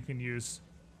access that you can use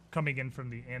coming in from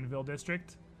the Anvil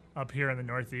district up here in the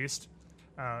northeast.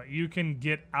 You can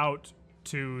get out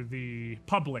to the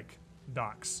public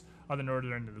docks on the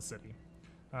northern end of the city.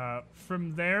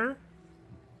 From there,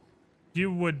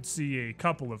 you would see a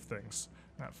couple of things.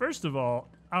 First of all,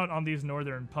 out on these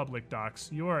northern public docks,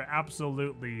 you are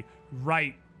absolutely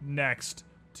right next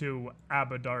to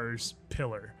Abadar's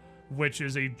Pillar, which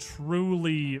is a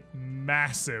truly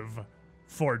massive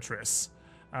fortress.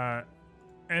 And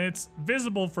it's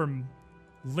visible from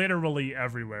literally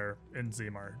everywhere in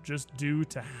Zimar, just due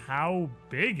to how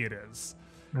big it is.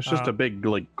 It's just a big,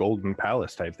 like, golden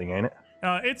palace type thing, ain't it?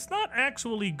 It's not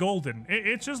actually golden.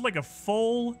 It's just like a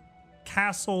full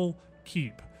castle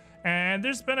keep. And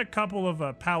there's been a couple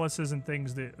of palaces and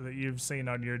things that you've seen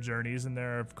on your journeys, and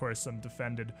there are, of course, some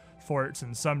defended forts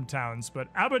in some towns.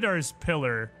 But Abadar's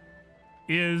Pillar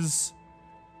is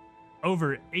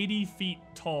over 80 feet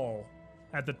tall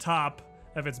at the top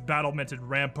of its battlemented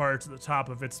ramparts, at the top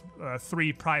of its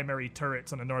 3 primary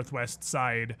turrets on the northwest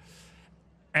side.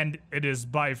 And it is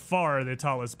by far the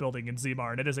tallest building in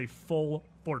Zimar, and it is a full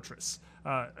fortress.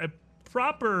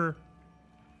 Proper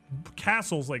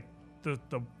castles, like the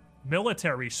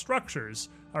military structures,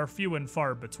 are few and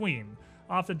far between.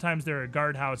 oftentimes there are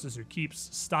guardhouses or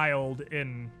keeps styled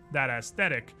in that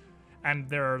aesthetic, and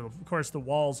there are, of course, the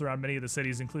walls around many of the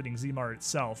cities, including Zemar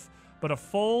itself. But a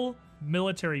full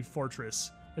military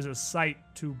fortress is a sight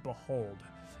to behold,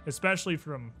 especially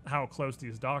from how close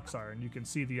these docks are, and you can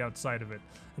see the outside of it.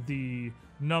 The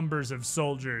numbers of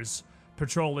soldiers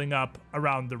patrolling up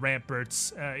around the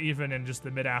ramparts, even in just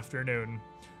the mid-afternoon,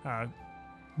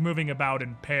 moving about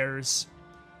in pairs,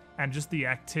 and just the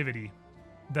activity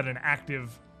that an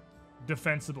active,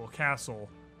 defensible castle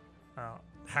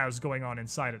has going on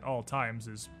inside at all times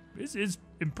is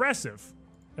impressive,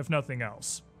 if nothing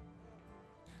else.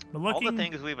 But All the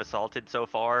things we've assaulted so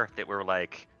far that were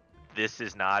like, this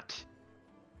is not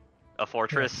a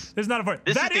fortress. It's not a fortress.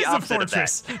 This That is is the a opposite of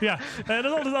fortress. Yeah. And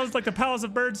it was like the Palace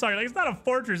of Birdsong. Like, it's not a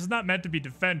fortress. It's not meant to be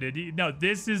defended. No,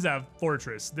 this is a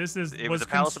fortress. It was the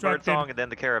Palace of Birdsong and then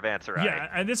the Caravanserai. Yeah,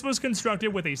 and this was constructed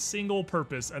with a single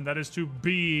purpose, and that is to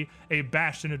be a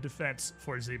bastion of defense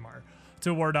for Zemar,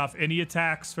 to ward off any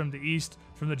attacks from the east,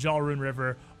 from the Jalrun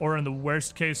River, or in the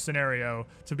worst case scenario,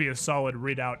 to be a solid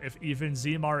redoubt. If even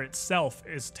Zemar itself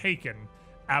is taken,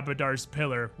 Abadar's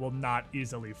pillar will not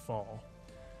easily fall.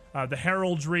 The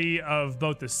heraldry of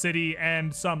both the city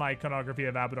and some iconography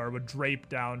of Abadar would drape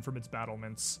down from its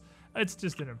battlements. It's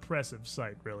just an impressive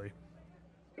sight, really.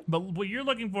 But what you're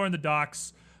looking for in the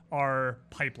docks are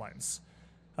pipelines.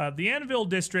 The Anvil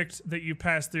district that you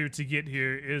pass through to get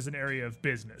here is an area of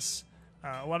business.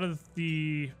 A lot of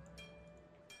the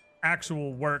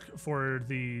actual work for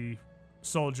the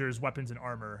soldiers' weapons and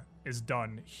armor is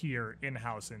done here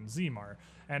in-house in Zemar.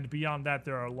 And beyond that,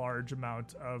 there are a large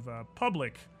amount of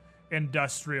public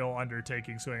industrial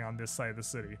undertakings going on this side of the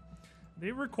city.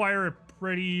 They require a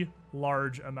pretty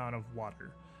large amount of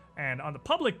water. And on the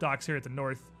public docks here at the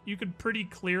north, you can pretty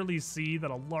clearly see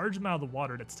that a large amount of the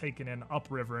water that's taken in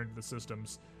upriver into the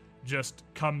systems just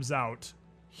comes out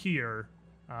here,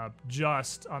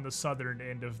 just on the southern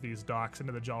end of these docks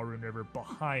into the Jalrun River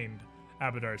behind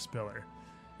Abadar's pillar.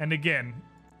 And again,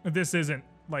 this isn't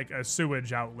like a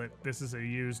sewage outlet. This is a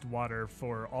used water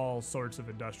for all sorts of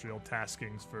industrial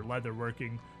taskings, for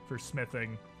leatherworking, for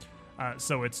smithing.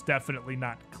 So it's definitely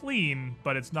not clean,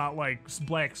 but it's not like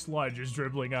black sludge is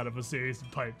dribbling out of a series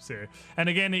of pipes here. And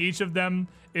again, each of them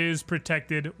is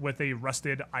protected with a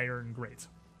rusted iron grate.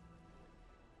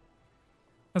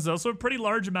 There's also a pretty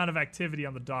large amount of activity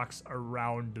on the docks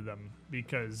around them,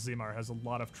 because Zemar has a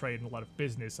lot of trade and a lot of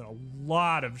business and a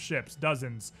lot of ships,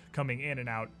 dozens, coming in and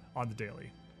out on the daily.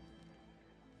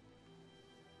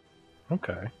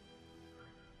 Okay.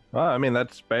 Well, I mean,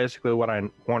 that's basically what I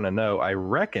want to know. I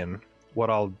reckon what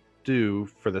I'll do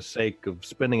for the sake of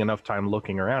spending enough time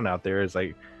looking around out there is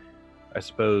I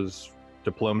suppose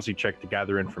diplomacy check to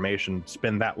gather information,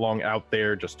 spend that long out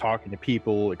there just talking to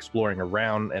people, exploring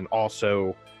around, and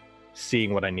also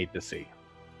seeing what I need to see.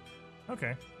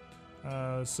 Okay.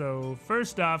 So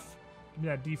first off, give me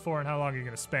that D4 and how long you're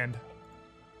going to spend.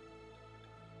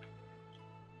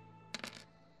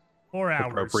 4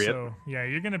 hours. Appropriate. So yeah,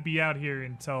 you're going to be out here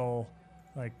until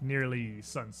like nearly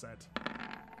sunset.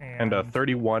 And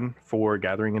 31 for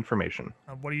gathering information.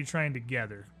 What are you trying to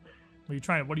gather? What are you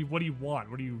trying? What do you want?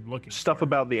 What are you looking Stuff for?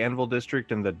 about the Anvil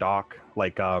district and the dock,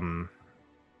 like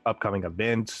upcoming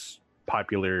events,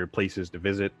 popular places to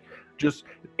visit, just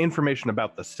information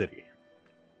about the city.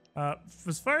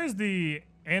 As far as the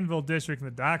Anvil district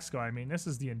and the docks go, I mean, this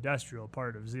is the industrial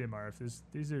part of Zemar.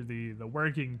 These are the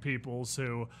working peoples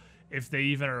who, if they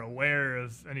even are aware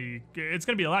of any, it's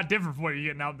going to be a lot different from what you're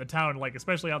getting out in the town, like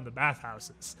especially out in the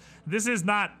bathhouses. This is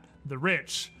not the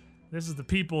rich. This is the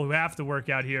people who have to work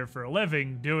out here for a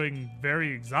living, doing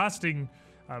very exhausting,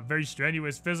 very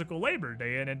strenuous physical labor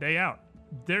day in and day out.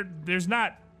 There's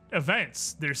not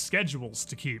events, there's schedules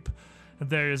to keep.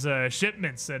 There's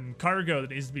shipments and cargo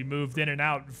that needs to be moved in and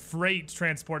out, freight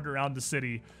transported around the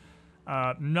city.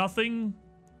 Nothing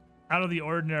out of the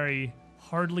ordinary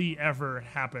hardly ever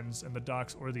happens in the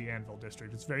docks or the Anvil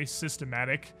district. It's very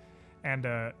systematic,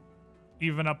 and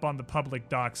even up on the public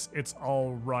docks, it's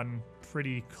all run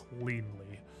pretty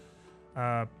cleanly.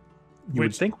 You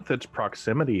would think with its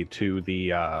proximity to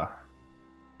the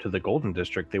Golden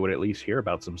District, they would at least hear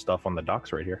about some stuff on the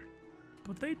docks right here.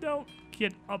 But they don't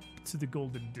get up to the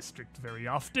Golden District very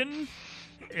often,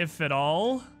 if at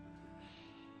all.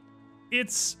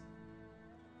 It's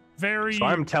very... So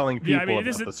I'm telling people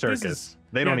about the circus.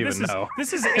 They don't even know.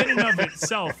 This is in and of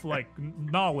itself, like,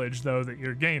 knowledge, though, that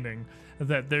you're gaining,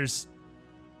 that there's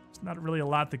not really a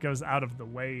lot that goes out of the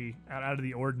way, out of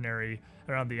the ordinary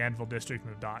around the Anvil District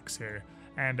and the docks here.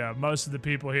 And most of the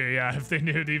people here, if they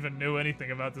even knew anything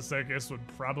about the circus, would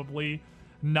probably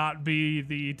not be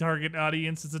the target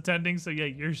audience that's attending. So yeah,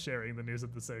 you're sharing the news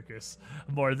of the circus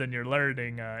more than you're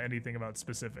learning anything about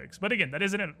specifics. But again, that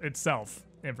isn't in itself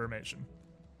information.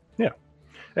 Yeah.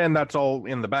 And that's all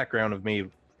in the background of me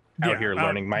out here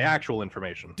learning my actual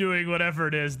information. Doing whatever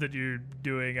it is that you're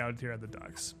doing out here at the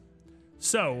docks.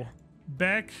 So,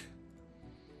 back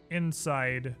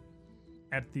inside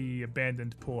at the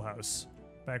abandoned pool house,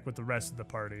 back with the rest of the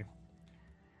party.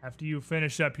 After you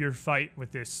finish up your fight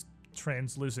with this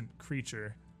translucent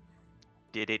creature,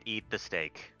 Did it eat the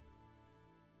steak?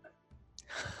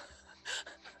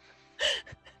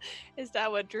 Is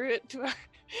that what drew it to our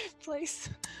place?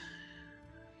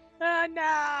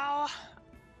 No.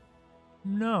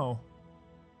 no.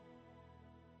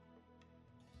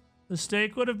 The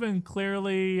steak would have been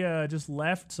clearly just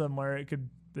left somewhere it could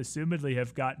assumedly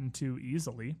have gotten to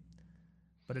easily,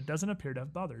 but it doesn't appear to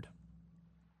have bothered.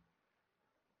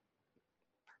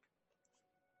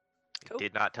 Cool.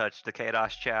 Did not touch the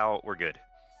Kados Chow. We're good.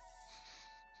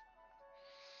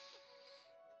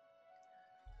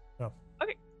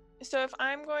 So if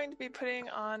I'm going to be putting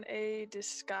on a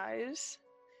disguise,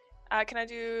 can I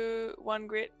do 1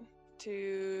 grit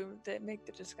to make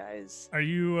the disguise? Are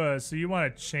you, so you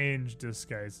want to change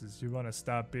disguises? You want to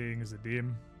stop being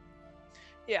Zadim?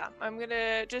 Yeah, I'm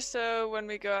gonna, just so when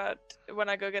we go out, when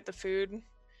I go get the food,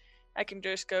 I can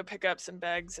just go pick up some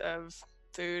bags of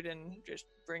food and just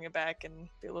bring it back and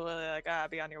be a little like,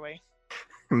 be on your way.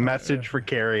 Message for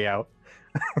carry out.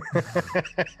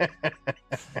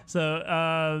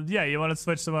 So, yeah, you want to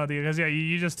switch some of the, because yeah,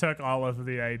 you just took all of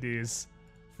the IDs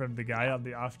from the guy on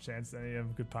the off chance any of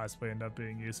them could possibly end up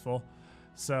being useful.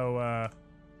 So,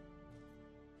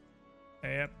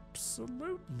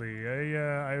 absolutely.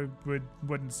 I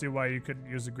wouldn't see why you couldn't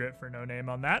use a grit for no name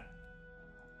on that.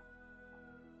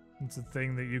 It's a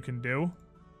thing that you can do.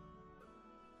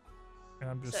 And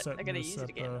I'm just I setting gotta this use up.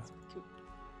 it again. Cool.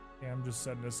 Yeah, I'm just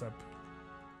setting this up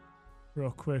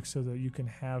real quick so that you can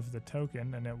have the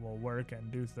token and it will work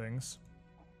and do things.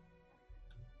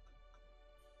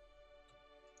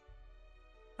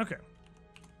 Okay.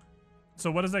 So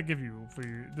what does that give you for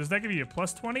you? Does that give you a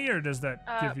plus 20 or does that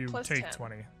give you plus take 10.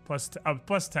 20?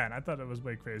 Plus 10. I thought it was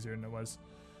way crazier than it was.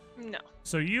 No.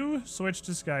 So you switch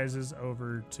disguises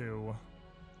over to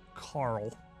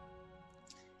Carl.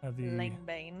 The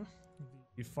Langbane.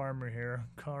 farmer here,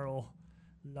 Carl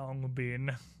Longbean.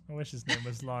 I wish his name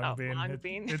was Longbean.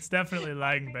 Longbean. It's definitely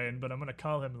Langbane, but I'm gonna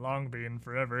call him Longbean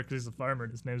forever because he's a farmer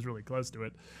and his name's really close to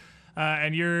it.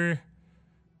 And the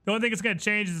only thing that's gonna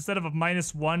change is instead of a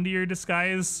 -1 to your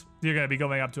disguise, you're gonna be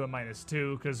going up to a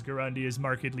 -2 because Gurundi is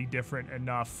markedly different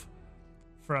enough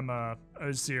from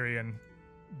Osirian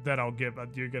that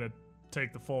you're gonna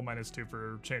take the full -2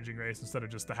 for changing race instead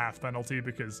of just the half penalty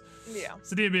because Yeah.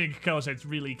 Sadia being Kelishite's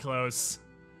really close,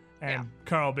 and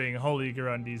Carl being Holy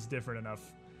Gurundi is different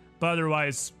enough. But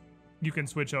otherwise, you can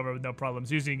switch over with no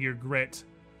problems using your grit.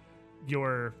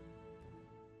 Your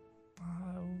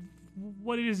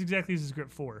what is exactly is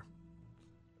grit for?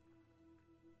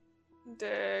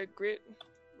 The grit,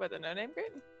 what, the no-name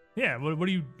grit? Yeah. What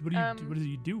do you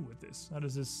do with this? How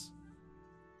does this?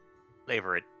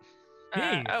 Flavor it.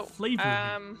 Hey, flavor.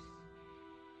 I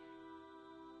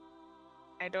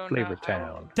don't Flavor know.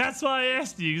 Town. That's why I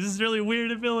asked you. 'Cause this is really weird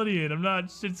ability, and I'm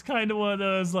not. It's kind of one of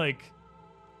those like,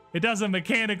 it does a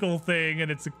mechanical thing,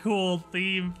 and it's a cool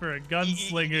theme for a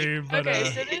gunslinger. But Okay,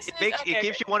 so this It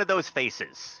gives you one of those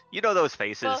faces. You know those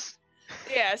faces. Well,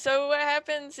 yeah, so what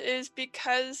happens is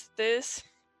because this,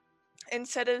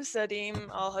 instead of Zadim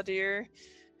Al-Hadir,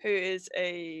 who is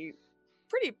a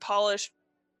pretty polished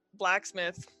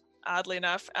blacksmith, oddly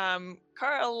enough,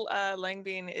 Carl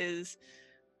Langbein is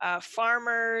a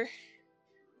farmer,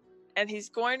 and he's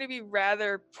going to be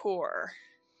rather poor.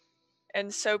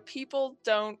 And so people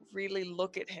don't really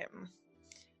look at him.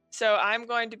 So I'm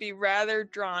going to be rather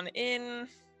drawn in,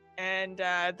 and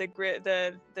the grit,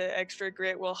 the extra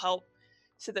grit will help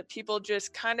so that people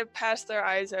just kind of pass their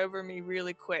eyes over me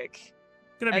really quick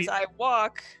as I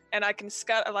walk, and I can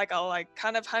I'll like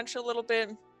kind of hunch a little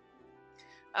bit,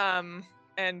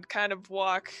 and kind of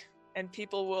walk, and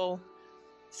people will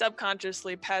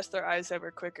subconsciously pass their eyes over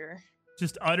quicker.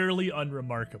 just utterly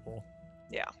unremarkable.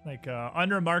 Yeah. Like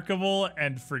unremarkable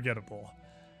and forgettable.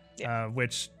 Yeah.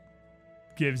 Which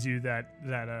gives you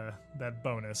that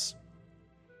bonus.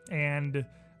 And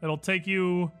it'll take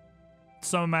you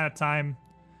some amount of time.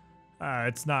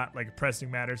 It's not like a pressing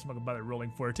matter, so I'm not gonna bother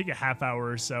rolling for it. Take a half hour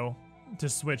or so to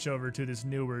switch over to this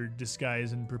newer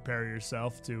disguise and prepare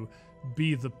yourself to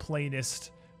be the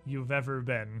plainest you've ever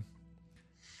been.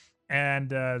 And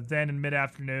then in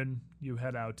mid-afternoon, you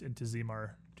head out into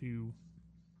Zemar to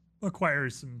acquire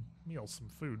some meals, some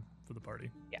food for the party.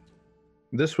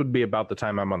 This would be about the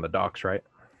time I'm on the docks, right?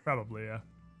 Probably, yeah.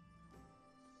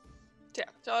 Yeah,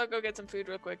 so I'll go get some food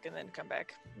real quick and then come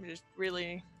back. I'm just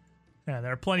really. Yeah,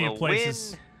 there are plenty of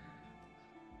places.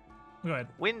 Go ahead.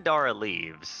 When Dara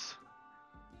leaves,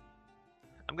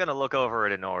 I'm gonna look over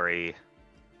at Inori,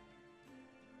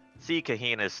 see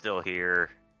Kahina's still here,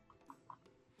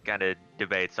 kind of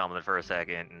debate something for a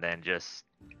second, and then just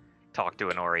talk to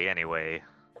Inori anyway.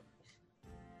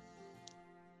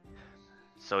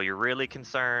 So you're really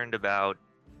concerned about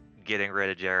getting rid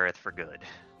of Jareth for good?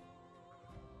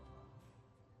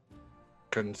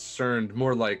 Concerned,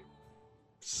 more like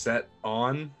set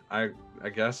on. I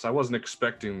guess I wasn't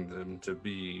expecting them to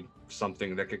be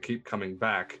something that could keep coming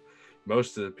back.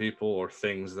 Most of the people or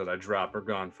things that I drop are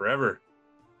gone forever.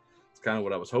 It's kind of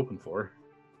what I was hoping for.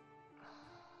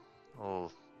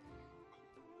 Well,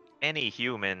 any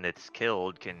human that's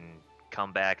killed can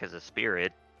come back as a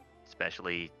spirit,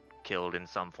 especially killed in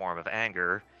some form of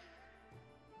anger.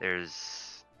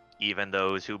 There's even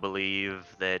those who believe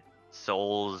that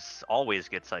souls always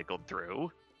get cycled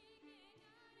through.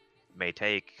 May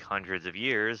take hundreds of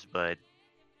years, but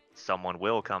someone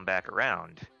will come back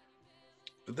around.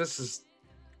 But this is,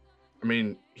 I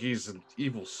mean, he's an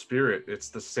evil spirit. It's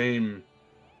the same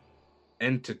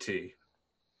entity,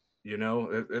 you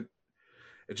know.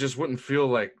 It just wouldn't feel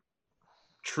like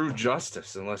true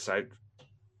justice unless I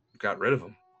got rid of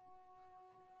him.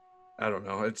 I don't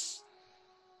know.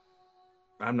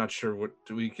 I'm not sure what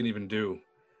we can even do.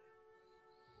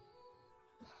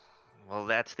 Well,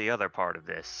 that's the other part of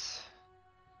this.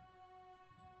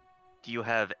 Do you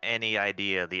have any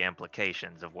idea the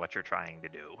implications of what you're trying to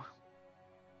do?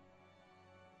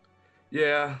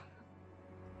 Yeah,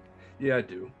 I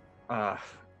do.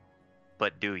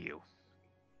 But do you?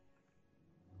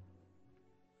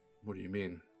 What do you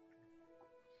mean?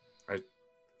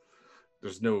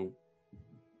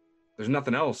 There's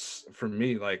nothing else for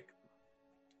me. Like,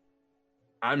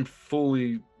 I'm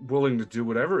fully willing to do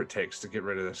whatever it takes to get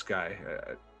rid of this guy.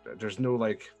 There's no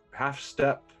like half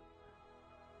step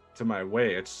to my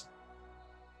way. It's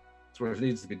what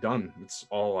needs to be done. It's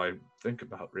all I think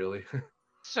about, really.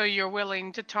 So you're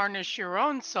willing to tarnish your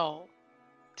own soul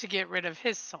to get rid of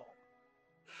his soul?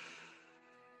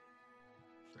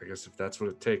 I guess if that's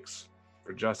what it takes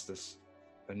for justice,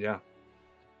 then yeah.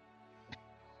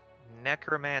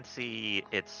 Necromancy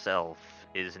itself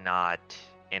is not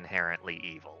inherently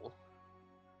evil.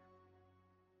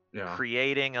 Yeah.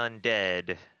 Creating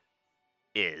undead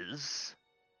is,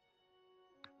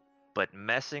 but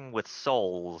messing with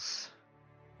souls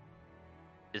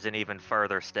is an even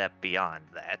further step beyond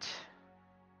that.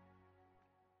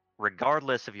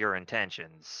 Regardless of your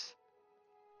intentions,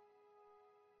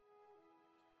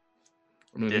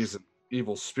 I mean, he's an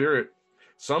evil spirit.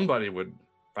 Somebody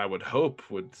I would hope,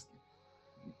 would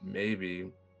maybe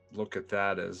look at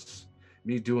that as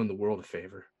me doing the world a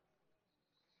favor.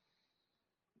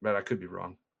 But I could be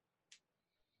wrong.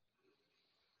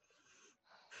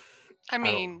 I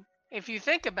mean, if you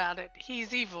think about it,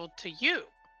 he's evil to you.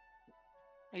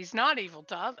 He's not evil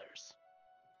to others.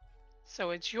 So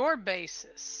it's your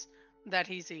basis that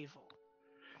he's evil.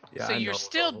 Yeah, So I you're know,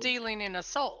 still though. dealing in a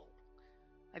soul.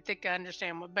 I think I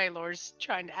understand what Baylor's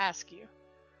trying to ask you.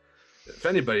 If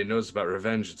anybody knows about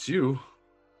revenge, it's you.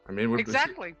 I mean,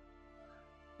 Exactly.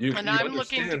 You, And you I'm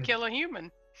looking to understand. kill a human,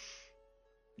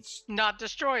 It's- not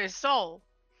destroy his soul.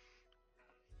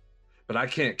 But I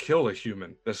can't kill a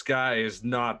human. This guy is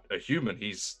not a human.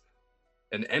 He's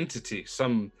an entity,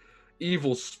 some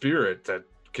evil spirit that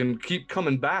can keep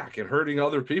coming back and hurting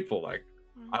other people. Like,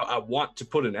 I want to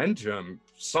put an end to him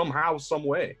somehow, some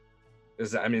way.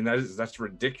 That's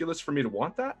ridiculous for me to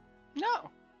want that? No,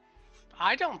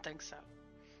 I don't think so.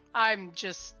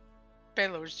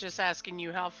 Baylor's just asking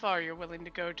you how far you're willing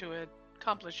to go to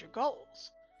accomplish your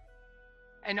goals.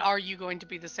 And are you going to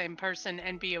be the same person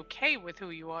and be okay with who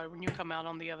you are when you come out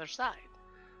on the other side?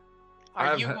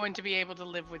 Are you going to be able to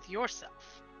live with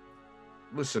yourself?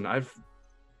 Listen, I've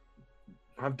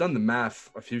done the math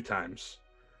a few times.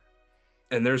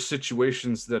 And there's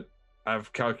situations that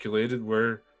I've calculated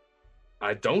where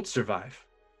I don't survive.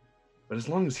 But as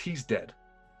long as he's dead.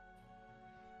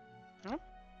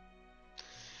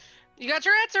 You got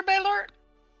your answer, Baylor?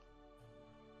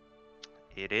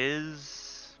 it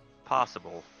is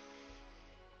possible.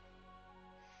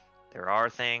 There are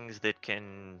things that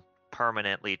can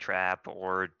permanently trap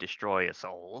or destroy a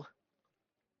soul.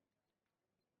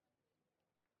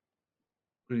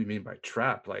 What do you mean by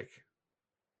trap? Like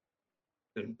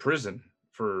in prison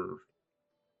for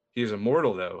he's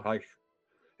immortal though. Like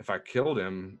if I killed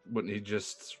him, wouldn't he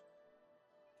just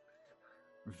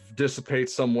dissipate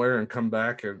somewhere and come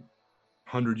back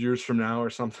 100 years from now or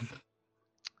something?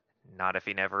 Not if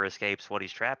he never escapes what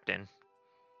he's trapped in.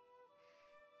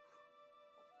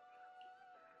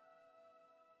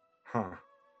 Huh.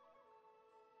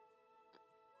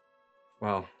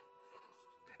 Well,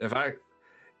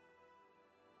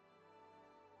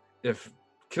 if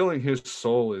killing his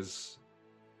soul is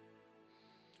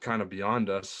kind of beyond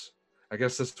us, I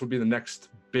guess this would be the next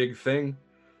big thing.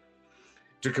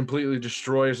 To completely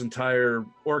destroy his entire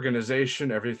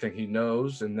organization, everything he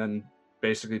knows, and then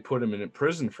basically put him in a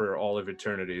prison for all of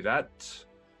eternity. That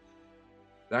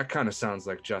kind of sounds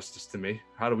like justice to me.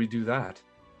 How do we do that?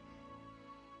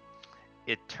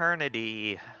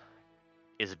 Eternity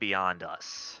is beyond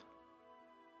us,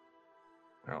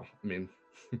 Well, I mean,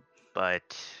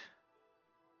 but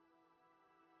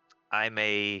I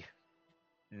may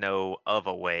know of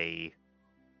a way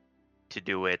to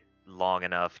do it long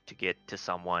enough to get to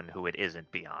someone who it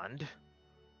isn't beyond.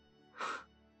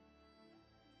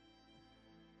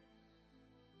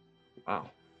 wow.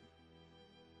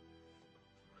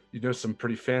 You know some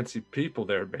pretty fancy people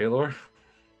there, Baylor.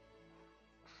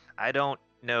 I don't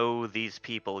know these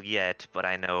people yet, but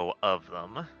I know of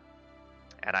them.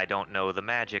 And I don't know the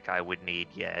magic I would need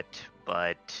yet,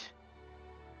 but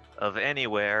of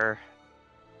anywhere,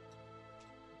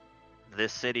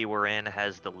 this city we're in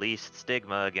has the least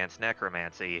stigma against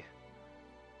necromancy.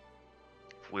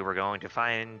 If we were going to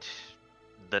find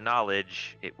the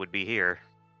knowledge, it would be here.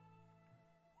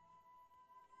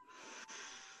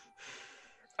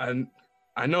 And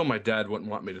I know my dad wouldn't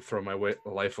want me to throw my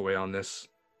life away on this,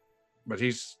 but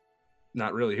he's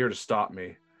not really here to stop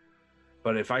me.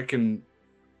 But if I can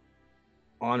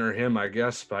honor him, I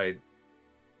guess, by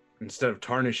instead of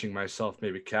tarnishing myself,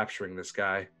 maybe capturing this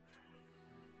guy,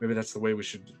 maybe that's the way we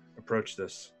should approach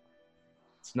this.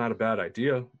 It's not a bad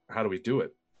idea. How do we do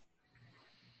it?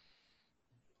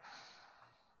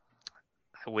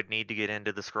 I would need to get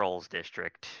into the Scrolls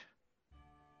District,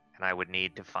 and I would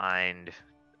need to find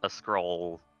a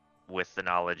scroll with the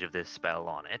knowledge of this spell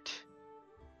on it.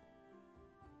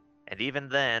 And even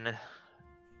then,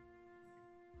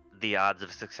 the odds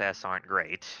of success aren't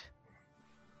great.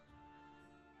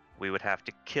 We would have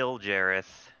to kill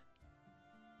Jareth,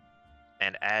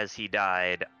 and as he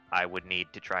died, I would need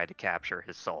to try to capture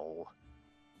his soul,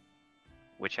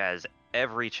 which has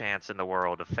every chance in the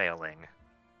world of failing.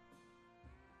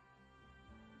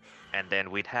 And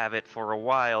then we'd have it for a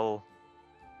while,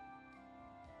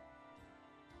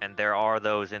 and there are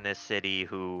those in this city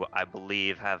who I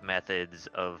believe have methods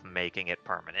of making it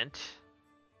permanent,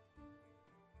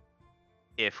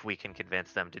 if we can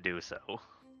convince them to do so.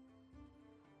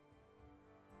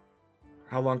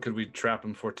 How long could we trap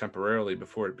him for temporarily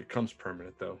before it becomes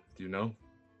permanent, though? Do you know?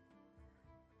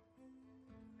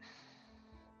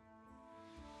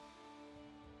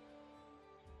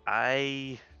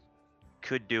 I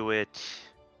could do it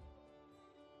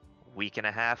week and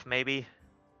a half, maybe.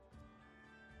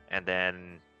 And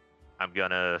then I'm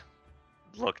gonna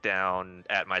look down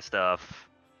at my stuff,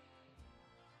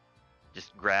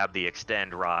 just grab the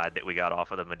extend rod that we got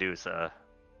off of the Medusa.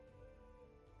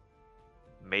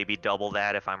 Maybe double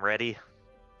that if I'm ready.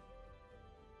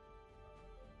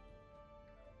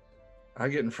 I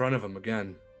get in front of him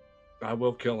again. I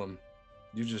will kill him.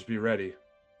 You just be ready,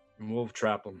 and we'll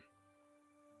trap him.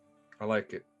 I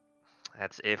like it.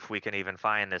 That's if we can even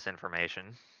find this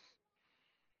information.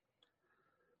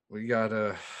 We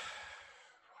gotta.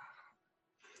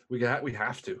 We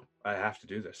have to. I have to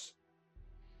do this.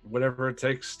 Whatever it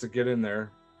takes to get in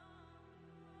there,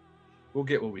 we'll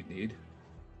get what we need.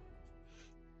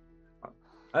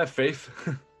 I have faith.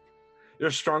 You're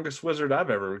the strongest wizard I've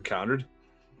ever encountered.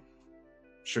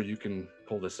 Sure you can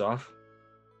pull this off.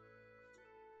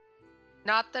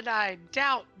 Not that I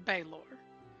doubt Baylor.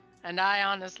 And I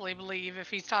honestly believe if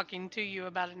he's talking to you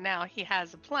about it now, he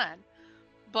has a plan.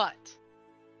 But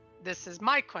this is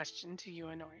my question to you,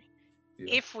 Honori.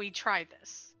 Yeah. If we try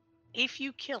this, if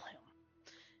you kill him,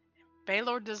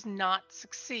 Baylor does not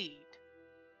succeed,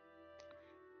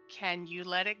 can you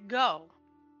let it go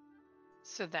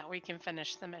so that we can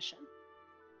finish the mission?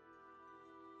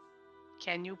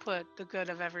 Can you put the good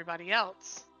of everybody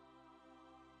else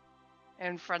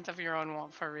in front of your own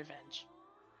want for revenge?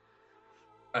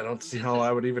 I don't see how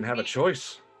I would even have a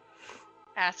choice.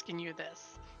 Asking you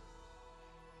this.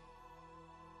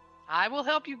 I will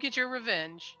help you get your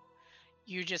revenge.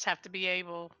 You just have to be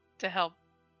able to help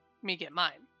me get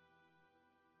mine.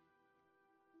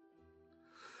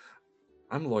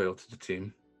 I'm loyal to the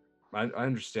team. I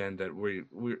understand that we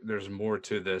there's more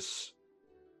to this,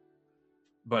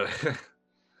 but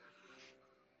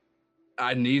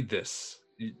I need this.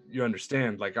 you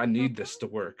understand, like, I need this to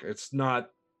work. It's not,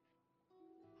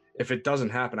 if it doesn't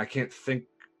happen, I can't think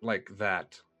like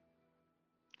that.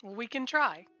 Well, we can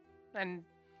try, and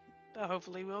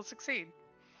hopefully we'll succeed.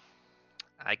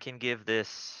 I can give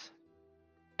this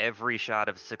every shot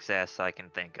of success I can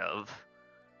think of.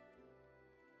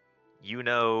 You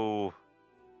know,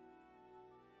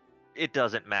 it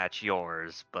doesn't match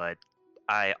yours, but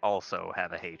I also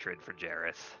have a hatred for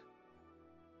Jareth.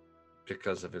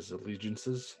 Because of his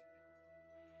allegiances.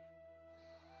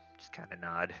 Just kind of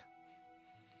nod.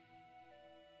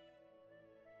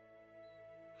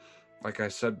 Like I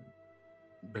said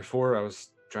before, I was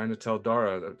trying to tell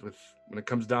Dara that when it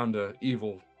comes down to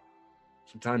evil,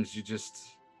 sometimes you just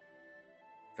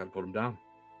gotta put him down.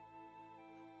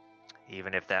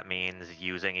 Even if that means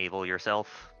using evil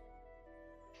yourself.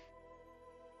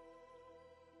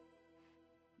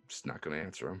 I'm just not gonna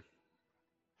answer him.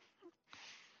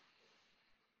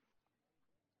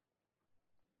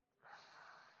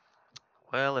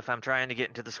 Well, if I'm trying to get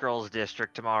into the Scrolls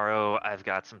District tomorrow, I've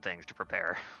got some things to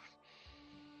prepare.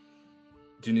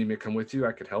 Do you need me to come with you?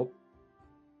 I could help.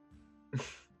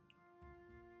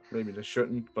 Maybe I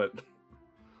shouldn't, but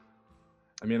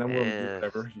I mean, I'm willing to do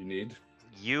whatever you need.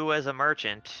 You as a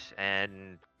merchant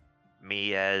and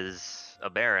me as a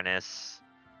baroness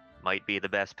might be the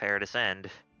best pair to send.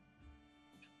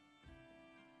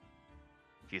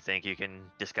 If you think you can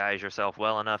disguise yourself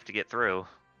well enough to get through.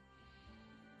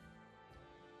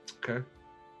 Okay.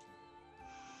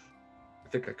 I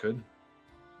think I could.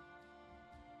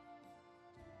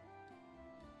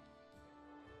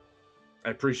 I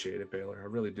appreciate it, Baylor. I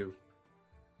really do.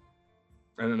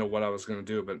 I didn't know what I was going to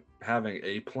do, but having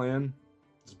a plan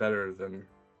is better than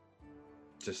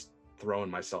just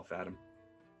throwing myself at him.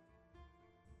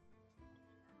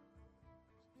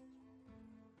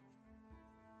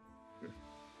 I'm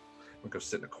going to go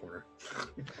sit in a corner.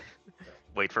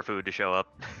 Wait for food to show up.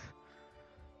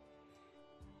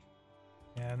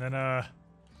 And then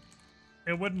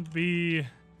it wouldn't be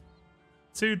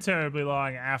too terribly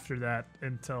long after that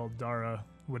until Dara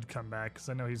would come back, because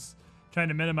I know he's trying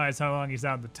to minimize how long he's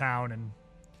out in the town, and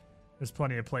there's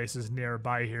plenty of places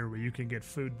nearby here where you can get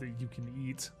food that you can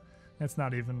eat. That's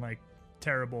not even like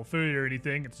terrible food or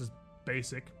anything, it's just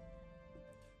basic.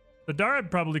 But Dara would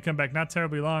probably come back not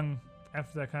terribly long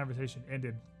after that conversation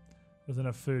ended with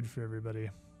enough food for everybody.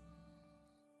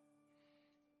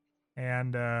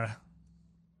 And at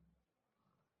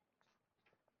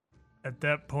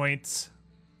that point,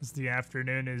 as the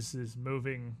afternoon is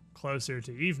moving closer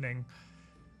to evening,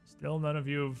 still none of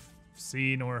you have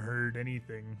seen or heard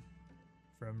anything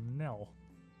from Nell.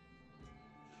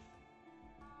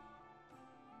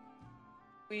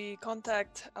 We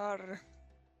contact our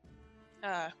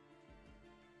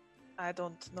I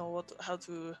don't know how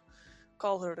to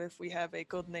call her if we have a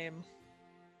good name.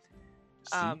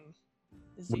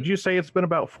 Would you say it's been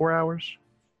about 4 hours?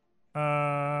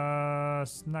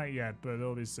 Not yet, but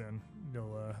it'll be soon.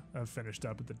 You'll have finished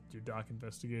up with your dock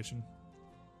investigation.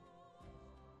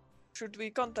 Should we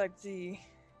contact the?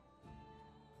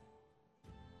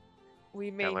 We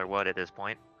may Tell her what at this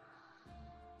point?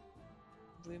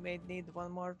 we may need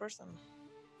one more person.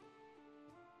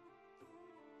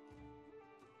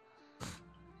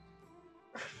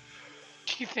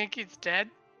 Do you think he's dead?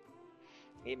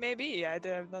 He may be. I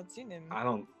have not seen him. I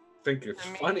don't think it's I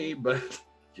mean- funny, but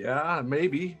yeah,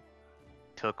 maybe.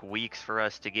 Took weeks for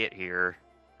us to get here.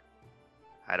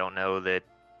 I don't know that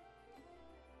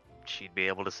she'd be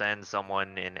able to send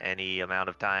someone in any amount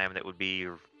of time that would be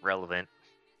relevant.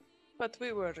 But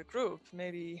we were a group,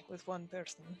 maybe with one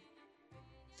person.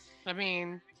 I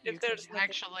mean, If you there's could nothing-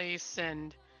 actually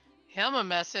send him a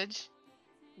message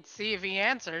and see if he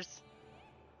answers.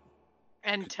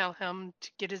 And tell him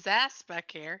to get his ass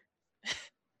back here.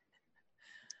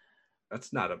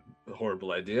 That's not a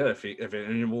horrible idea.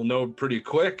 And we'll know pretty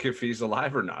quick if he's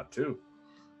alive or not, too.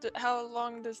 How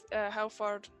long does how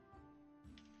far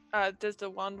does the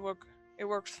wand work? It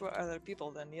works for other people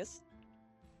then, yes?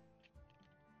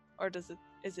 Or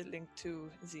is it linked to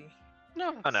Z?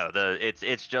 No. Oh no,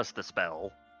 it's just the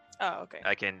spell. Oh,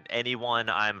 okay. Anyone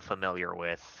I'm familiar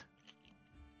with,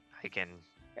 I can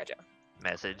Gotcha.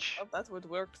 message. Well, that would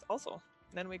work also.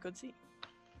 Then we could see.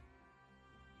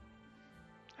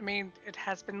 I mean, it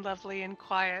has been lovely and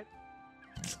quiet.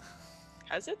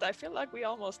 Has it? I feel like we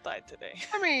almost died today.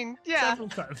 I mean, yeah, Several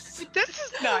times. this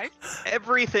is nice.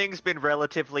 Everything's been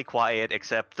relatively quiet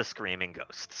except the screaming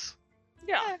ghosts.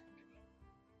 Yeah.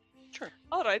 Sure.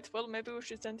 All right. Well, maybe we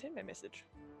should send him a message.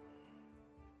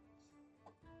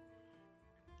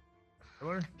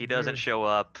 Taylor, He doesn't you're- show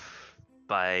up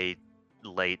by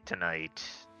late tonight.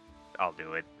 I'll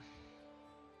do it.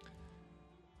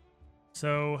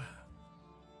 So,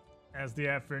 as the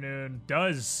afternoon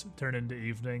does turn into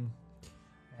evening,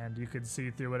 and you can see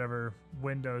through whatever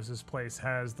windows this place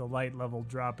has, the light level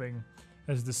dropping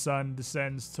as the sun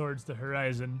descends towards the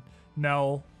horizon,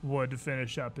 Nell would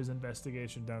finish up his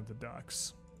investigation down at the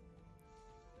docks.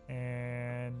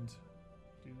 And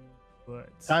do what?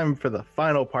 Time for the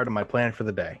final part of my plan for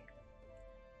the day.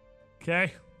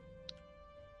 Okay.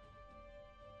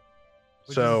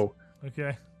 So,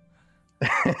 Okay.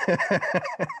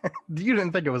 you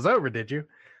didn't think it was over, did you?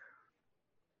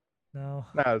 No.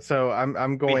 No. So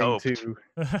I'm going hoped. to.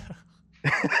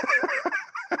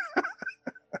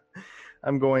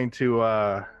 I'm going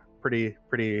to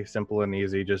pretty simple and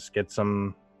easy. Just get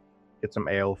some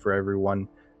ale for everyone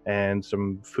and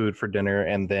some food for dinner,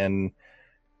 and then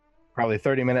probably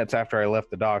 30 minutes after I left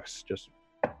the docks, just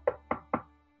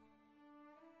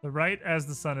Right as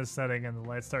the sun is setting and the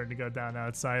light's starting to go down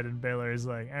outside, and Baylor is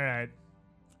like, all right,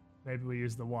 maybe we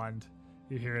use the wand.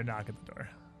 You hear a knock at the door.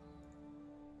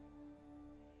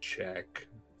 Check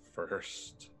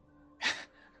first.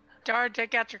 Dara,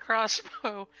 take out your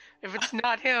crossbow. If it's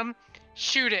not him,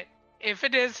 shoot it. If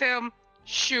it is him,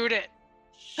 shoot it.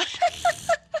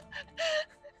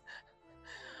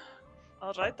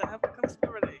 All right, I have a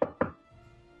conspiracy.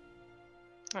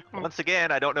 Once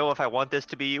again, I don't know if I want this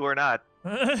to be you or not.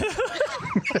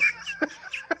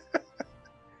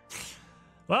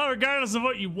 Well, regardless of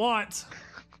what you want,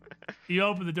 you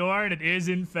open the door and it is,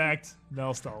 in fact,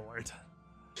 Nell Stalwart.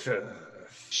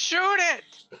 Shoot it!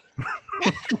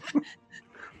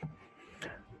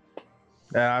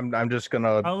 I'm just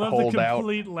gonna I love hold the out.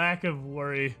 complete lack of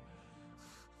worry.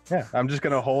 Yeah, I'm just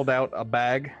gonna hold out a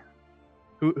bag.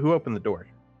 Who opened the door?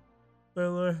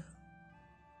 Baylor.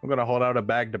 I'm gonna hold out a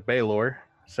bag to Baylor,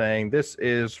 saying this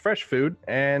is fresh food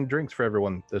and drinks for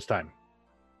everyone this time.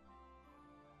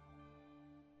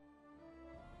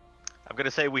 I'm gonna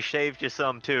say we shaved you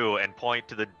some too, and point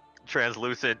to the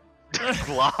translucent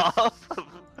blob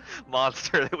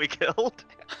monster that we killed.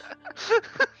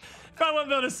 If I wouldn't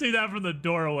be able to see that from the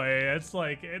doorway, it's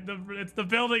like the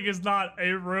building is not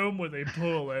a room with a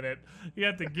pool in it. You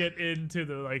have to get into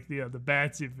the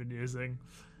bats you've been using.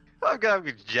 I'm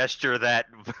gonna gesture that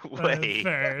way.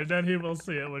 Fair. Then he will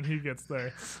see it when he gets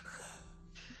there.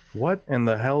 What in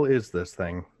the hell is this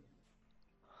thing?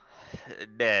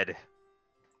 Dead.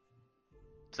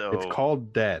 So It's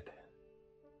called Dead.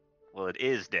 well, it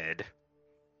is dead.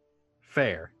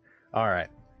 Fair. All right,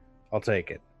 I'll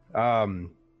take it.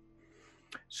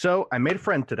 So I made a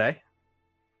friend today,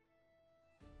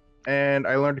 and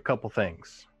I learned a couple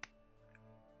things.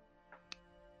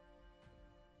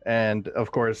 And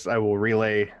of course, I will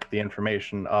relay the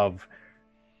information of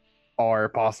our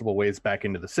possible ways back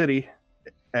into the city,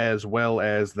 as well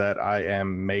as that I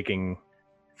am making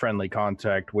friendly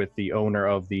contact with the owner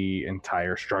of the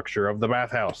entire structure of the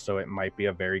bathhouse. So it might be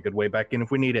a very good way back in if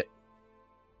we need it.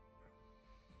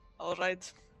 All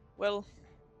right. Well,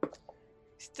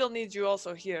 still need you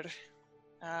also here.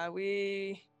 I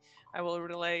will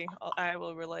relay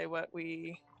what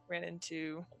we ran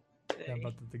into today. Yeah,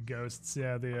 about the ghosts.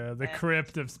 Yeah, the And-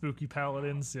 crypt of spooky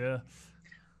paladins. Yeah.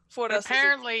 For But us, as a-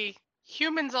 apparently,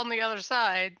 humans on the other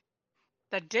side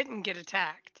that didn't get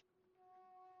attacked.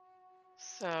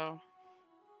 So,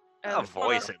 A for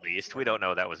voice, us- at least. We don't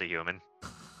know that was a human.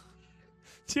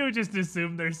 You just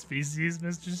assume their species,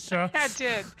 Mr. Shaw. I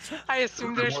did. I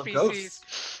assumed their More species.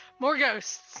 ghosts. More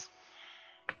ghosts.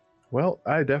 Well,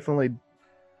 I definitely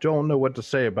don't know what to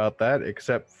say about that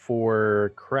except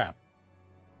for crap.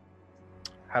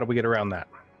 How do we get around that?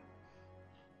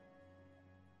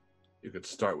 You could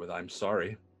start with "I'm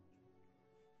sorry."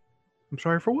 I'm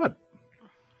sorry for what?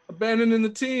 Abandoning the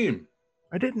team.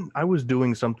 I didn't. I was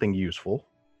doing something useful.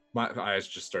 My eyes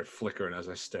just start flickering as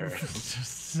I stare at him.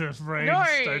 Just the brain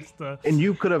Nori! starts to. And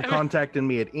you could have contacted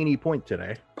me at any point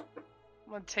today.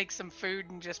 I'm gonna take some food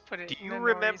and just put it Do in you the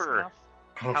remember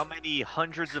mouth. how many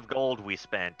hundreds of gold we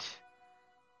spent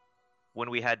when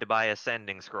we had to buy a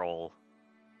sending scroll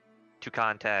to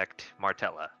contact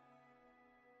Martella?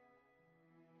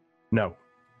 No.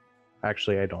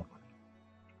 Actually, I don't.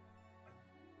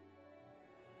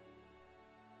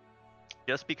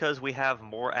 Just because we have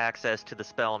more access to the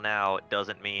spell now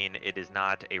doesn't mean it is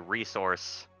not a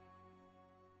resource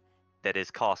that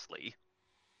is costly.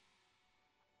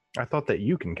 I thought that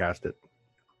you can cast it.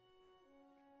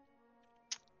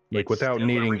 Like It's without still a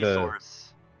needing the.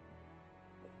 resource.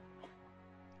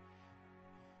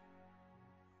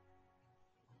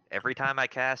 Every time I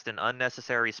cast an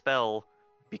unnecessary spell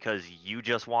because you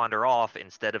just wander off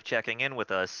instead of checking in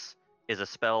with us is a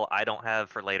spell I don't have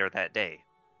for later that day.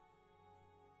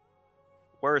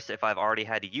 Worse, if I've already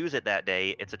had to use it that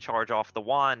day, it's a charge off the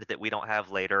wand that we don't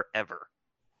have later ever.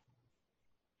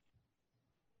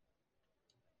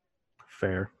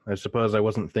 Fair. I suppose I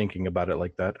wasn't thinking about it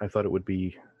like that. I thought it would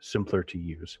be simpler to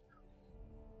use.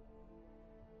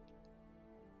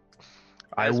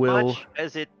 As I will. much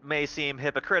as it may seem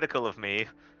hypocritical of me,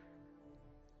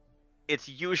 it's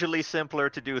usually simpler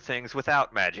to do things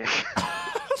without magic.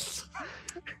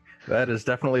 That is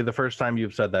definitely the first time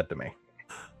you've said that to me.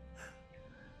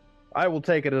 I will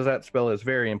take it as that spell is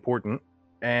very important,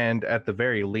 and at the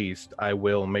very least, I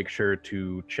will make sure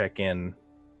to check in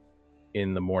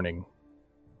the morning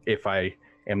if I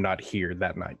am not here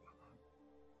that night.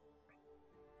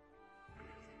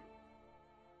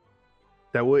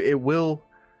 It will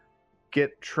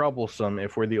get troublesome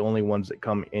if we're the only ones that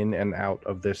come in and out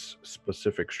of this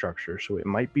specific structure, so it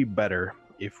might be better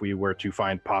if we were to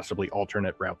find possibly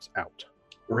alternate routes out.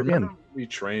 Remember we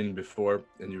trained before,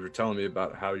 and you were telling me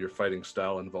about how your fighting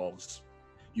style involves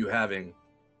you having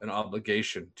an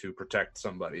obligation to protect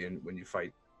somebody, and when you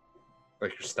fight,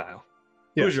 like your style.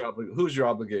 Yes. Who's your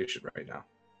obligation right now?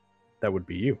 That would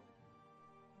be you.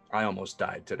 I almost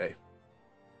died today.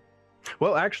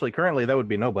 Well, actually, currently that would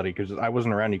be nobody because I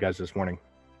wasn't around you guys this morning.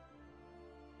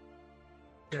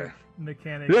 Okay.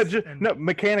 Mechanics. No,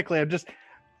 mechanically,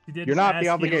 you're not the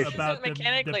obligation. About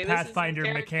Mechanically, the this is Pathfinder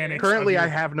in mechanics. Currently, of I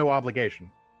your- have no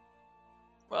obligation.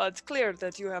 Well, it's clear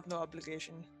that you have no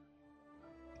obligation.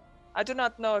 I do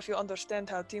not know if you understand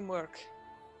how teamwork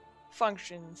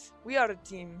functions. We are a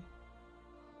team.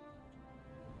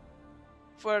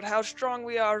 For how strong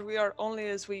we are only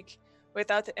as weak.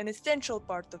 Without an essential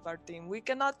part of our team, we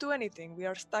cannot do anything. We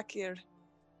are stuck here.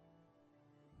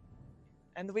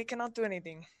 And we cannot do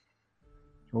anything.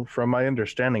 Well, from my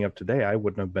understanding of today, I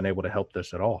wouldn't have been able to help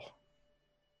this at all.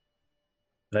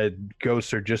 The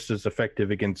ghosts are just as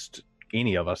effective against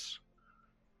any of us.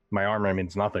 My armor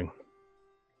means nothing.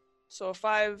 So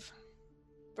 5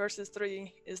 versus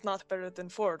 3 is not better than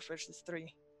 4 versus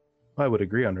 3. I would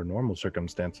agree under normal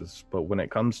circumstances, but when it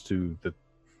comes to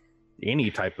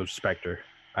any type of specter,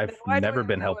 I've Then why do never we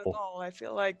been have you at helpful. all? I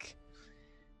feel like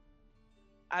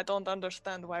I don't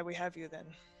understand why we have you then.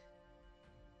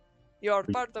 You are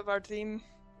part of our team,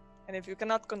 and if you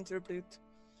cannot contribute,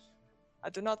 I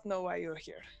do not know why you're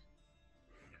here.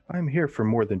 I'm here for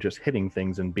more than just hitting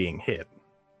things and being hit.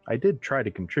 I did try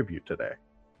to contribute today.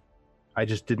 I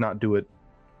just did not do it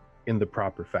in the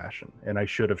proper fashion, and I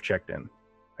should have checked in.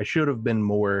 I should have been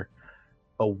more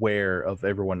aware of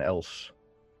everyone else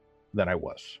than I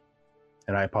was,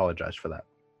 and I apologize for that.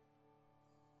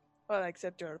 Well, I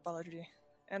accept your apology,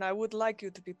 and I would like you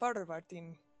to be part of our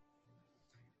team.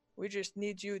 We just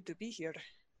need you to be here.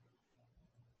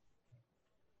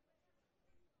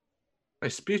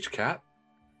 Nice speech, Cat.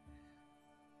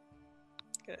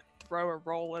 Gonna throw a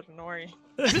roll at Nori.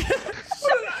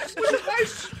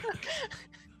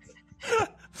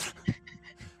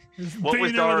 What was Beat him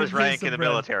with a Dara's piece rank of in the bread.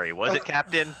 military? Was it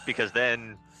captain? Because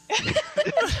then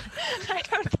I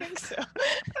don't think so.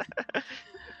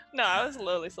 No, I was a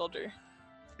lowly soldier.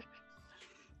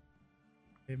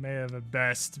 He may have at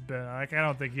best been like, I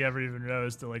don't think he ever even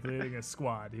rose to like leading a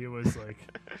squad. He was like,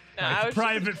 No, I was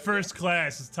private first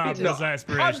class is top of No, his I'm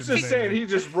aspirations. just saying he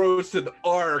just roasted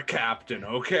our captain,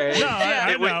 okay? No,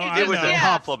 I it was, know, it I was know. a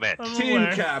compliment. I'm Team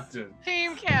aware. captain.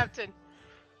 Team captain.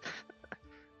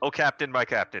 Oh, captain, my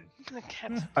captain.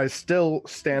 Captain. I still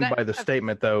stand That- by the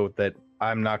statement, though, that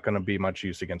I'm not going to be much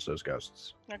use against those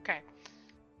ghosts. Okay.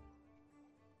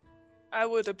 I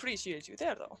would appreciate you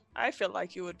there, though. I feel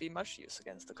like you would be much use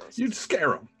against the ghosts. You'd scare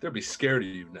them. They'd be scared of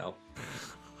you now.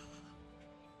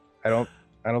 I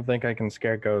don't think I can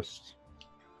scare ghosts.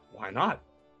 Why not?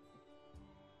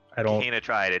 I don't Kahina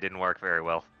tried. It didn't work very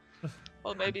well.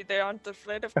 Well, maybe they aren't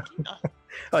afraid of Kina.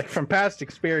 like from past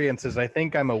experiences. I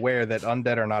think I'm aware that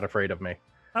undead are not afraid of me.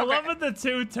 I love that the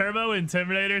 2 turbo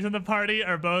intimidators in the party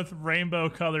are both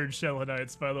rainbow-colored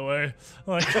Shelonites, by the way.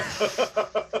 Like,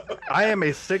 I am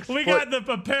a 6 we foot. got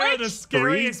a pair of the Which-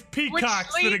 scariest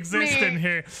peacocks that leads exist me- in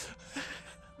here.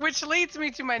 Which leads me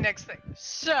to my next thing.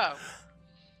 So,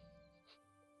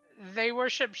 they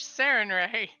worship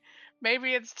Sarenrae.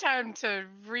 Maybe it's time to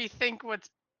rethink what's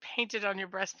painted on your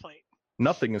breastplate.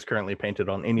 Nothing is currently painted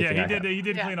on anything. Yeah, I have. he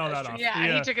did Yeah, clean all that's that true. off.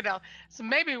 Yeah, he took it out. So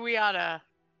maybe we oughta,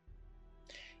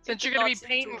 since you're gonna be Thoughts into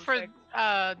painting for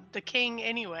effect. the king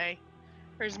anyway,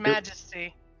 or his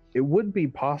majesty. It would be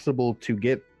possible to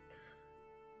get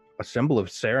a symbol of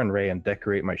Sarenrae and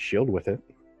decorate my shield with it.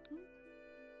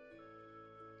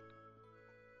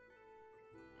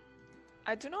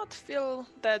 I do not feel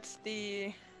that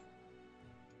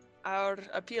our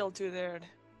appeal to their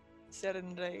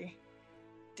Serenrae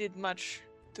did much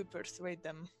to persuade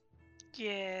them.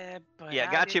 Yeah, but Yeah,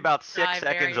 I got you didn't about 6 try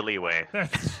seconds of very- leeway.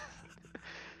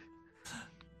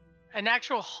 An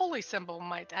actual holy symbol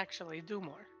might actually do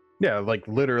more. Yeah, like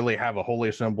literally have a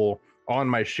holy symbol on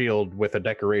my shield with a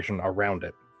decoration around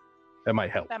it. That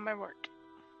might help. That might work.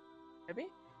 Maybe?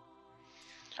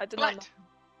 I do not know. But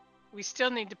we still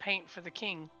need to paint for the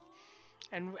king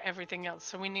and everything else,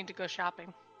 so we need to go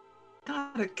shopping.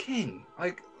 Not a king.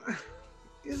 Like,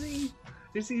 is he?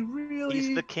 Is he really?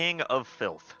 He's the king of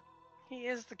filth. He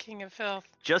is the king of filth.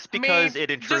 Just I mean, because it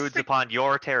just intrudes be- upon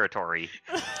your territory.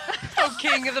 Oh,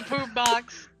 king of the poop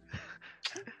box.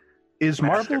 Is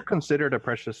Master. marble considered a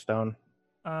precious stone?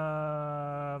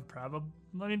 Probably.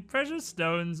 I mean, precious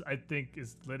stones, I think,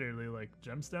 is literally like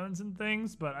gemstones and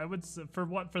things. But I would for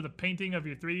what, for the painting of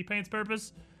your 3D paints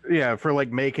purpose. Yeah, for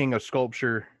like making a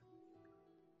sculpture.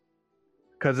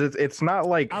 Because it's not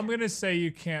like I'm gonna say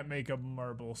you can't make a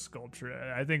marble sculpture.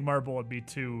 I think marble would be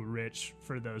too rich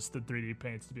for the 3D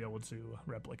paints to be able to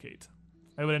replicate.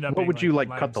 It would end up. What being would you, like,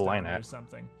 cut the limestone line or at?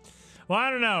 something? Well,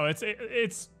 I don't know.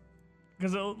 It's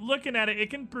because looking at it, it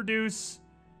can produce.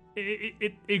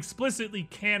 It explicitly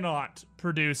cannot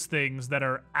produce things that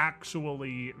are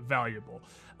actually valuable,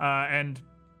 and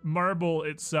marble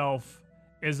itself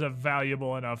is a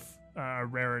valuable enough,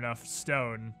 rare enough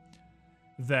stone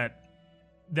that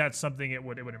that's something it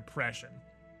would impression.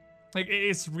 Like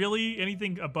it's really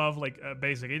anything above like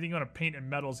basic. Anything you want to paint in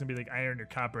metal is gonna be like iron or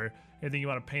copper. Anything you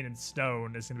want to paint in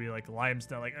stone is gonna be like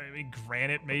limestone. Like I mean,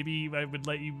 granite maybe I would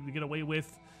let you get away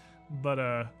with, but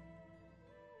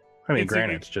I mean, it's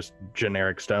granite's just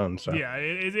generic stone. So yeah,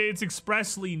 it's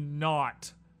expressly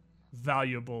not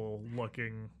valuable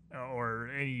looking or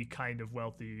any kind of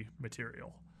wealthy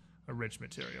material, a rich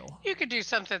material. You could do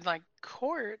something like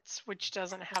quartz, which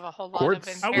doesn't have a whole lot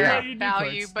Quartz? of I would let inherent you do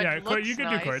value, quartz. but Yeah, looks you could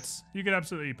nice. do quartz. You could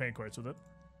absolutely paint quartz with it.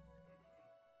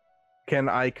 can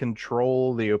I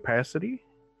control the opacity?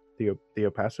 The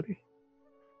opacity?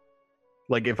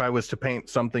 Like if I was to paint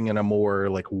something in a more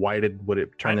like whited, would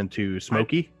it turn into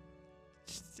smoky?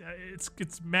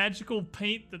 It's magical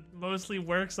paint that mostly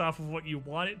works off of what you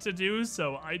want it to do,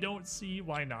 so I don't see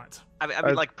why not. I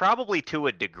mean, like probably to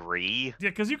a degree. Yeah,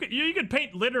 because you could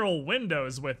paint literal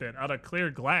windows with it out of clear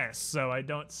glass, so I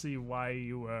don't see why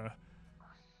you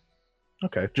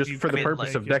Okay, just You- for I the mean, purpose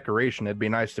like, of decoration, it'd be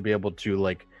nice to be able to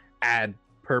like add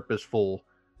purposeful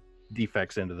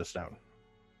defects into the stone.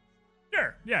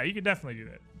 Sure, yeah, you could definitely do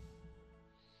that.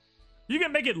 You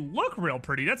can make it look real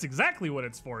pretty. That's exactly what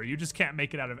it's for. You just can't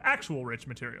make it out of actual rich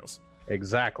materials.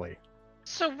 Exactly.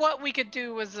 So what we could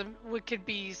do was we could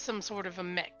be some sort of a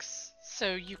mix.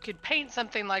 So you could paint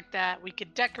something like that. We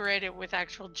could decorate it with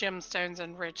actual gemstones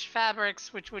and rich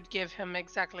fabrics, which would give him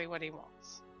exactly what he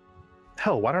wants.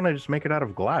 Hell, why don't I just make it out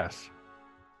of glass?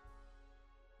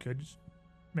 Could just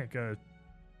make a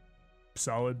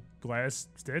solid glass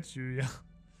statue. Yeah.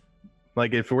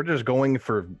 Like if we're just going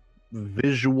for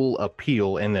visual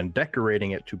appeal and then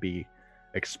decorating it to be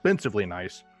expensively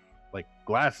nice, like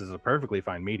glass is a perfectly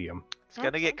fine medium. It's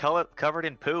gonna get covered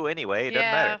in poo anyway. It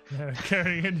Yeah. doesn't matter.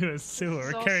 Carrying it into a sewer,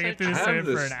 It's carrying also it through I the have sewer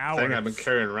for this an hour. thing I've been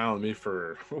carrying around with me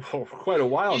for quite a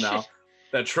while You now. should-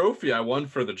 That trophy I won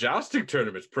for the jousting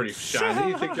tournament's pretty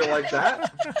shiny. You think you'll like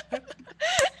that?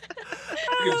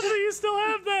 I love that you still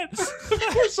have that.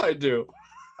 Of course I do.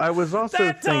 I was also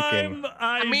That thinking, time,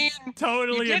 I mean,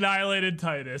 totally you did- annihilated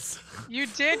Titus. You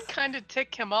did kind of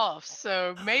tick him off,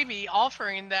 so maybe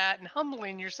offering that and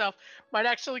humbling yourself might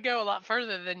actually go a lot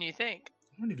further than you think.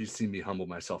 When have you seen me humble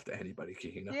myself to anybody,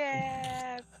 Kihina?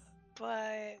 Yeah,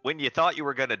 but When you thought you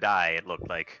were gonna die, it looked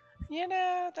like.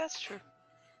 that's true.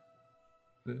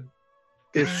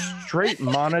 if straight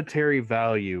monetary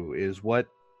value is what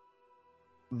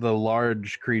the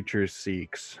large creature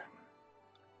seeks,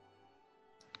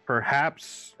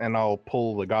 perhaps, and I'll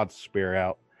pull the God Spear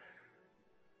out,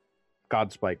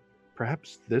 Godspike,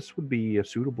 perhaps this would be a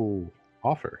suitable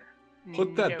offer.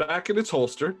 Put that No. back in its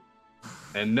holster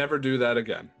and never do that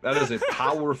again. That is a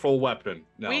powerful weapon.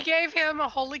 No. We gave him a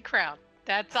holy crown.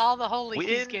 That's all the holy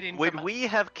he's getting When from us. we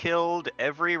have killed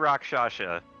every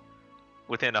Rakshasa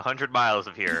within 100 miles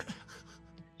of here,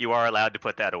 you are allowed to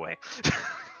put that away.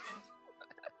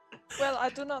 Well, I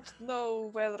do not know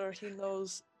whether he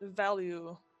knows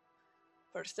value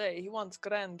per se. He wants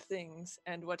grand things,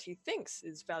 and what he thinks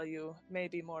is value may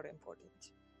be more important.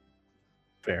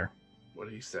 Fair. What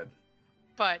he said.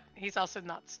 But he's also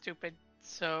not stupid,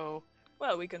 so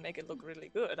Well, we can make it look really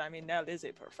good. I mean, Nell is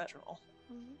a professional.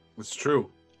 It's true.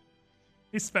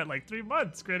 He spent like 3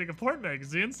 months creating a porn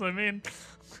magazine, so I mean,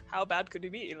 How bad could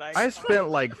it be? Like I spent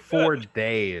like 4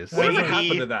 days. What Well, happened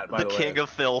He, to that, by the the way? king of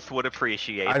filth, would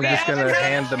appreciate I'm that. just gonna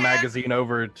hand the magazine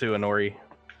over to Honori.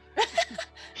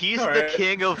 He's All the right.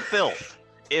 king of filth.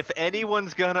 If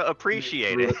anyone's gonna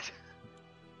appreciate it,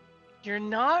 You're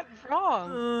not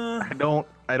wrong.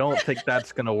 I don't think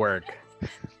that's gonna work.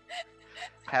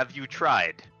 have you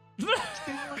tried? You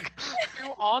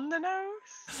on the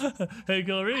nose? hey,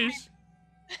 Gilrish.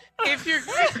 If you're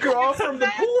Go off from the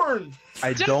porn.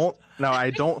 I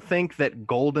don't think that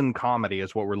golden comedy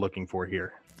is what we're looking for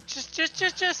here.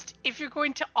 just if you're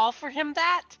going to offer him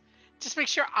that, just make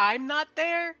sure I'm not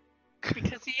there,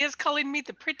 because he is calling me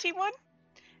the pretty one,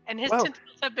 and his Well-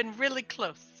 tentacles have been really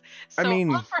close. So I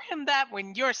mean- offer him that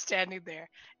when you're standing there,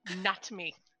 not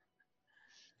me.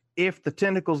 If the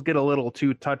tentacles get a little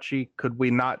too touchy, could we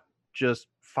not just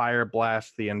fire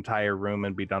blast the entire room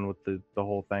and be done with the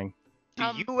whole thing? Do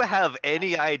Um, you have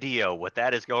any idea what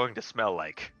that is going to smell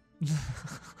like?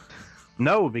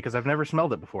 No, because I've never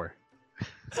smelled it before.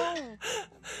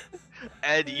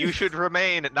 And you should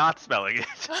remain not smelling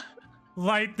it.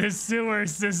 Light the sewer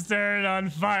cistern on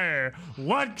fire.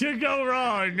 What could go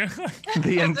wrong?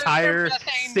 The entire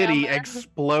methane city down there.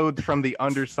 explodes from the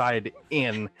underside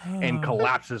in and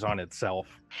collapses on itself.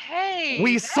 Hey,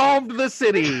 We solved the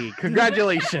city!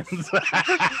 Congratulations!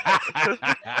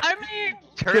 I mean,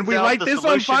 Turns we out light the this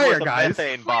on solution fire, was a guys?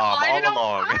 methane we bomb light it all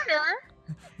on along. fire.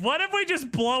 What if we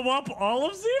just blow up all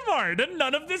of Zemard and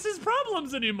none of this is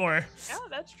problems anymore? Yeah,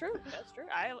 that's true. That's true.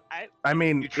 I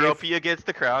mean, if Eutropia gets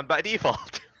the crown by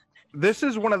default. this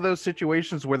is one of those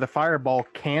situations where the fireball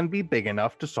can be big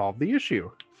enough to solve the issue.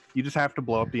 You just have to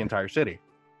blow up the entire city.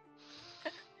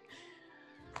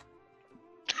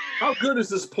 How good is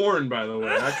this porn, by the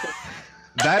way?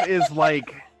 That is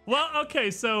like Well, okay,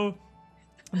 so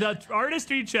the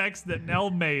artistry checks that Nell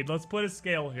made, let's put a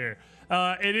scale here.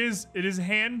 It is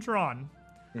hand drawn,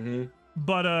 Mm-hmm.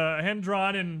 but hand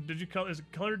drawn and did you color? Is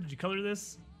it colored? Did you color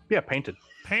this? yeah, painted.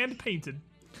 Hand painted,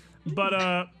 but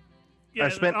yeah. I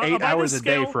spent by 8 the hours a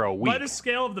day scale- for a By week. the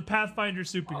scale of the Pathfinder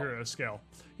superhero scale,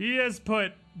 he has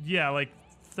put like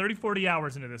 30, 40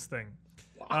 hours into this thing.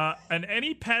 And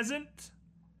any peasant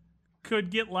could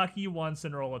get lucky once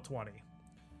and roll a 20,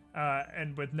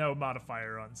 and with no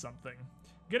modifier on something.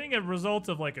 Getting a result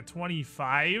of like a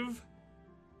 25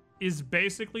 is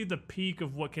basically the peak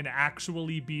of what can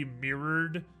actually be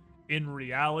mirrored in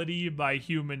reality by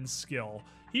human skill.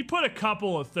 He put a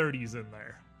couple of 30s in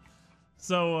there.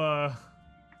 So,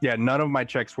 Yeah, none of my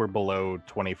checks were below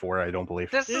 24, I don't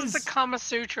believe. This is the Is- Kama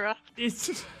Sutra.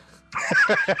 it's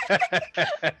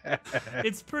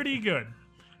it's pretty good.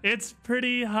 It's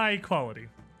pretty high quality.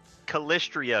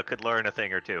 Callistria could learn a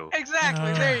thing or two.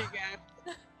 Exactly. There you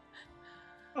go.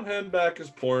 I'll hand back his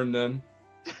porn then.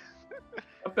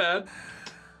 Not bad.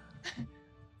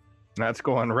 That's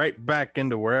going right back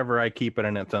into wherever I keep it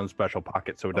in its own special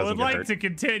pocket so it I doesn't would get like hurt. to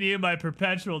continue my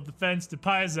perpetual defense to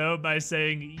Paizo by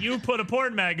saying you put a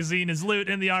porn magazine as loot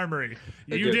in the armory.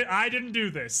 I You did. did. I didn't do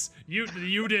this.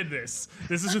 You did this.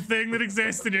 This is a thing that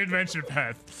exists in your adventure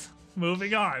path.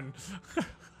 Moving on.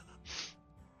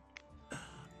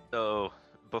 So,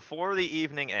 before the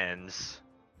evening ends,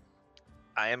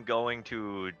 I am going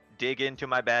to dig into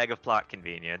my bag of plot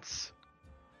convenience.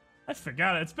 I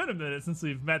forgot. It's been a minute since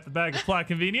we've met the bag of plot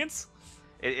convenience.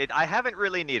 I haven't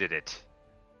really needed it.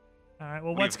 All right.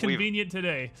 Well, what's We've- convenient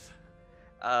today?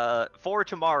 For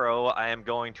tomorrow, I am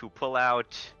going to pull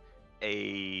out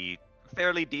a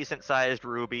fairly decent-sized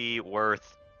ruby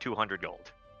worth 200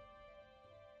 gold.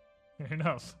 Fair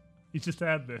enough. You just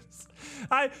had this.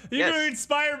 You Yes. were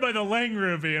inspired by the Lang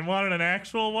Ruby and wanted an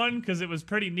actual one because it was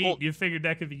pretty neat. Well- You figured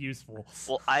that could be useful.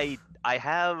 Well, I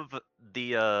have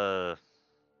the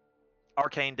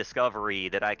arcane discovery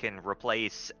that I can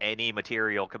replace any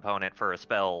material component for a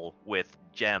spell with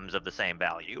gems of the same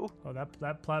value. Oh,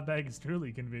 that plot bag is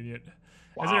truly convenient. As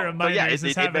a Wow. So reminder, yeah, is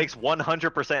this it having- makes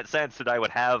 100% sense that I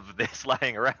would have this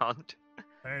lying around.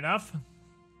 Fair enough.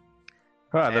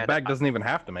 The and bag doesn't even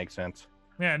have to make sense.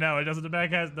 Yeah, no, it doesn't.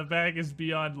 The bag is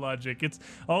beyond logic. It's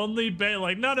only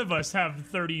like none of us have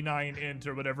 39 int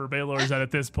or whatever Baylor's at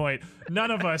this point.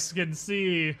 None of us can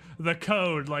see the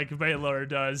code like Baylor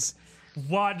does.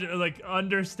 What like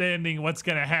understanding what's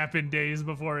gonna happen days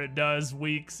before it does,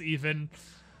 weeks even.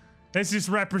 This just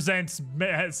represents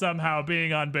somehow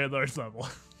being on Baylor's level.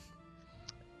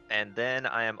 And then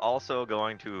I am also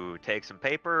going to take some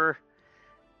paper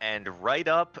and write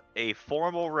up a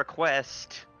formal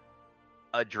request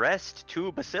addressed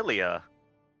to Basilia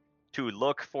to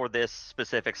look for this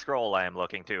specific scroll I am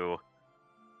looking to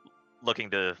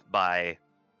buy,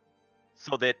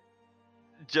 so that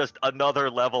just another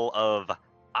level of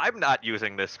I'm not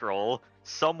using this scroll.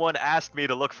 Someone asked me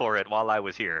to look for it while I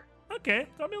was here. Okay,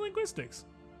 tell me linguistics.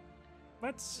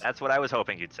 That's what I was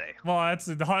hoping you'd say. well, that's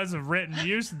a written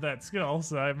use of that skill,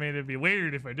 so I mean it'd be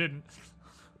weird if I didn't.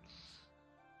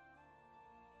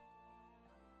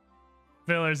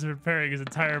 Villar's preparing his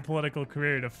entire political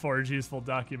career to forge useful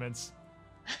documents.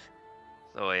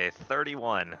 So a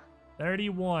 31.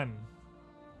 31.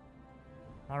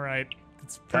 All right.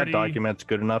 It's That pretty, document's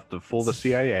good enough to fool the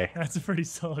CIA. That's a pretty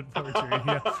solid forgery.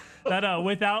 Yeah. That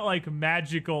without like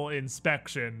magical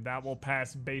inspection, that will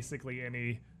pass basically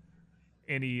any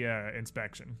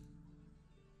inspection.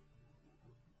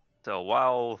 So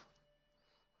while,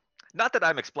 not that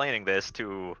I'm explaining this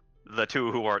to the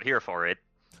two who aren't here for it,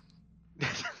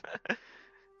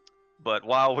 but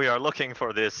while we are looking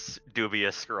for this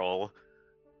dubious scroll,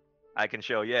 I can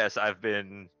show, yes, I've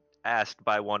been asked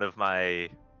by one of my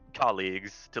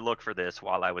colleagues to look for this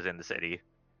while I was in the city.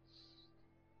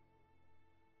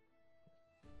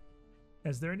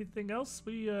 Is there anything else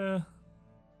we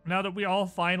now that we all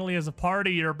finally as a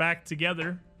party are back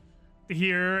together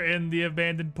here in the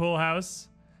abandoned pool house,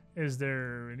 is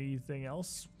there anything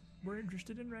else we're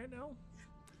interested in right now?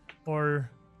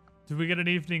 Or do we get an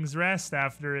evening's rest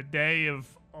after a day of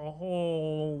a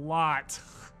whole lot?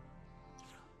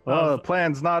 Well, the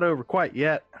plan's not over quite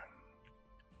yet.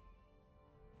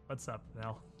 What's up,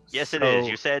 Mel? Yes, it is.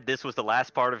 So- You said this was the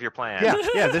last part of your plan.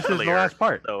 Yeah, this is the earlier. last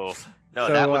part. So, no,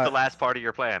 So, that was the last part of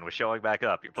your plan, was showing back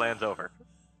up. Your plan's over.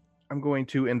 I'm going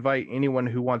to invite anyone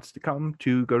who wants to come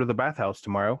to go to the bathhouse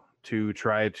tomorrow to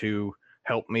try to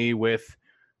help me with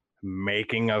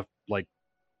making a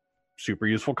super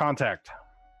useful contact.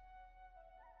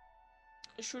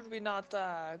 Should we not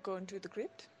go into the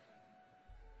crypt?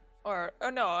 Or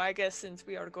no, I guess since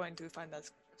we are going to find that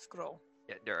scroll.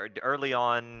 Yeah, early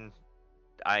on,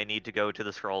 I need to go to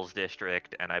the Scrolls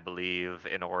District, and I believe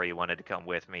Inori wanted to come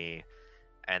with me.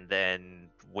 And then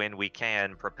when we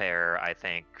can prepare, I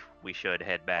think we should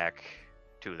head back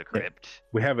to the crypt.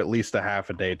 We have at least a half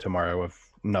a day tomorrow of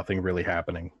nothing really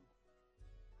happening.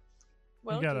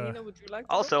 Well, gotta- Karina, would you like to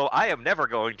go? Also, I am never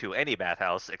going to any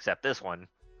bathhouse except this one,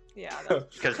 Yeah,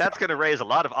 that's, because that's going to raise a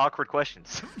lot of awkward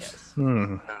questions. yes.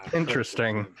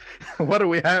 Interesting. What do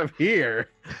we have here?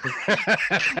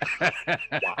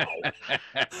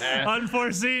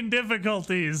 Unforeseen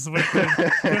difficulties with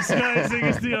disguising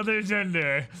as the other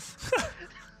gender.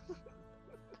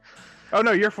 Oh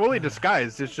no, you're fully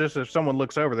disguised. It's just if someone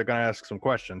looks over, they're gonna ask some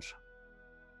questions.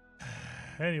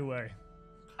 Anyway,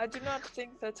 I do not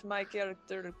think that my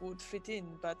character would fit in,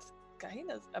 but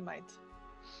Kahina's might.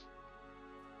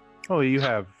 Oh, you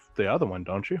have the other one,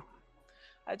 don't you?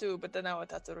 I do, but then I would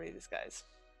have to redisguise.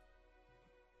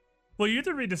 well, you have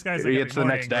to redisguise like It's every the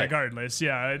next morning, day. regardless.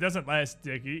 Yeah, it doesn't last.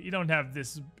 Like, you don't have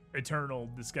this eternal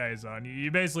disguise on.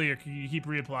 You basically you keep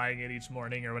reapplying it each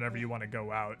morning or whenever you want to go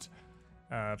out.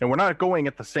 And we're not going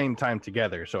at the same time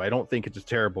together, so I don't think it's a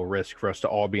terrible risk for us to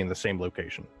all be in the same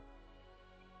location.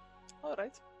 All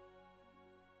right.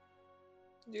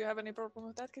 Do you have any problem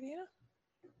with that, Karina?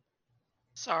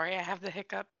 Sorry, I have the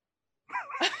hiccup.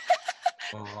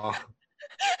 Aw.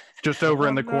 Just over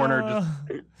in the Oh, corner, no.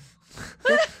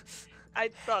 I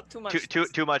thought too much.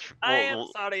 Too much. I am Well,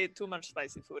 sorry, too much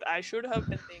spicy food. I should have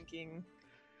been thinking.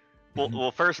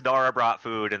 well, first Dara brought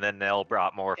food, and then Nell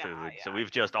brought more Yeah, food. So yeah.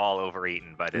 we've just all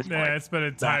overeaten by this Yeah, point. it's been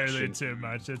entirely Action. too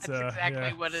much. It's That's exactly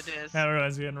yeah. what it is.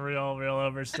 Everyone's getting real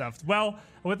overstuffed. Well,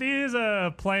 with these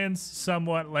plans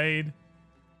somewhat laid,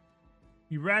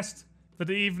 you rest for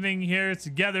the evening here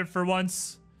together for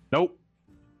once. nope.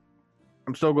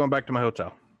 I'm still going back to my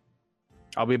hotel.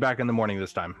 I'll be back in the morning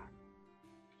this time.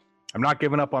 I'm not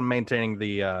giving up on maintaining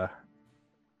the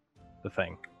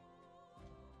thing.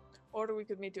 Or we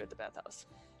could meet you at the bathhouse.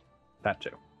 That too.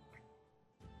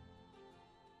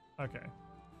 Okay.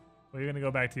 Well, you're gonna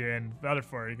go back to your inn. The other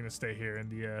four, you're gonna stay here in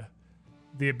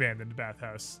the abandoned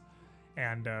bathhouse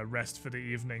and rest for the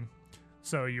evening.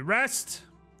 So you rest.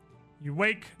 You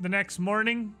wake the next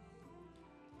morning.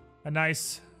 A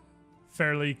nice,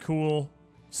 fairly cool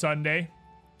Sunday.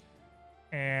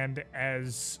 And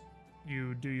as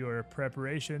you do your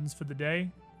preparations for the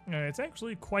day, it's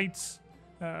actually quite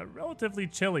relatively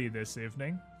chilly this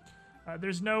evening.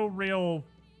 There's no real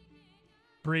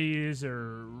breeze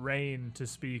or rain to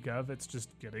speak of. It's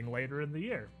just getting later in the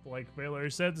year. Like Baylor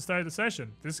said at the start of the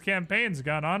session, this campaign's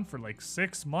gone on for like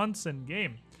 6 months in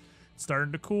game. It's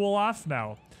starting to cool off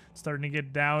now. It's starting to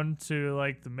get down to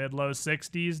like the mid-low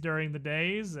 60s during the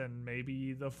days and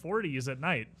maybe the 40s at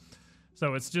night.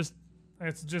 So it's just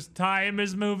time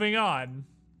is moving on.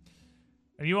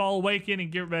 And you all awaken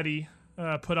and get ready,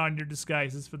 put on your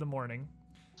disguises for the morning.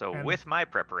 So And- with my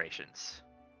preparations,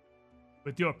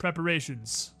 With your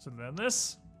preparations. So then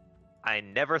this. I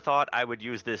never thought I would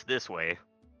use this way.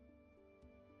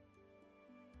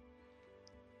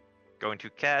 Going to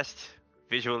cast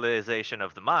Visualization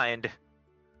of the Mind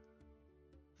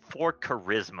for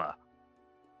charisma.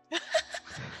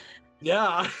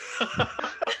 Yeah.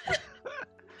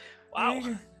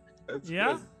 Wow. That's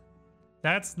Yeah. good.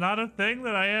 That's not a thing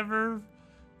that I ever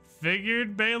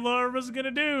figured Baylor was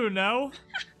gonna do, no?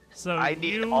 So I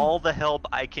need all the help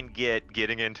I can get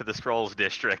getting into the Scrolls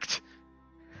District.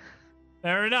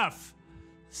 Fair enough.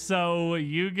 So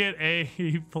you get a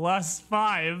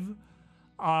 +5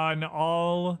 on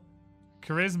all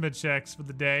charisma checks for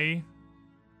the day,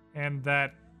 and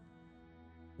that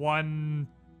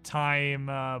one-time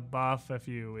buff if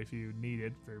you need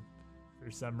it for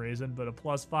some reason, but a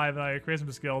 +5 on all your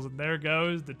charisma skills, and there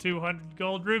goes the 200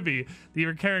 gold ruby that you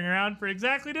were carrying around for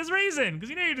exactly this reason, because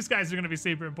you know your disguises are going to be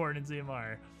super important in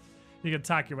ZMR. You can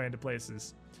talk your way into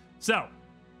places. So,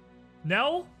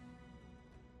 Nell,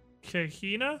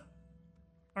 Kahina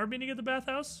are meeting at the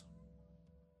bathhouse.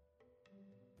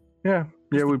 Yeah,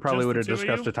 Just we the- probably just would the have two of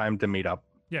discussed you? a time to meet up.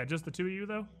 Yeah, just the two of you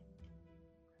though.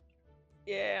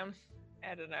 Yeah,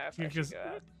 I don't know if I Because- should go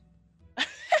out.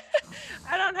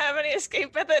 I don't have any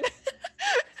escape method.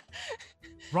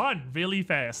 Run really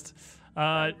fast.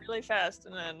 Really fast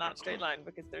in a not straight line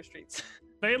because they're streets.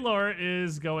 Baylor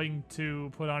is going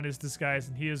to put on his disguise,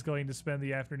 and he is going to spend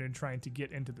the afternoon trying to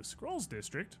get into the Scrolls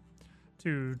District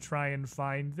to try and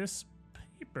find this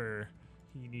paper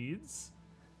he needs.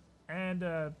 And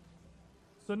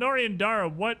so Nori and Dara,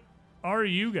 what are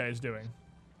you guys doing?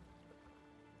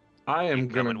 I am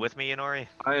Coming gonna. with me, Inori?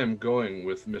 I am going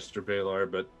with Mr. Baylor,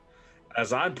 but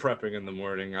as I'm prepping in the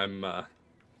morning, I'm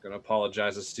gonna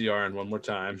apologize to CRN one more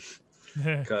time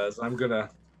because I'm gonna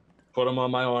put him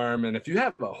on my arm, and if you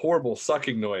have a horrible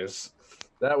sucking noise,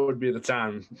 that would be the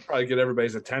time. Probably get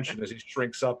everybody's attention as he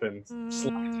shrinks up and slides.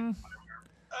 Mm,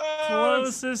 Oh,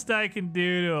 closest I can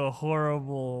do to a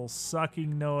horrible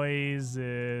sucking noise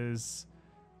is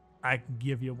I can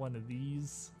give you one of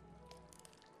these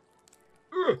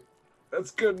ugh,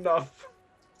 that's good enough.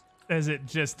 as it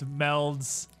just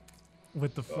melds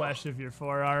with the flesh of your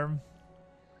forearm.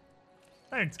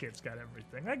 Ironscape's got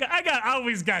everything. I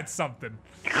always got something.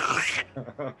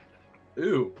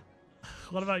 Ooh.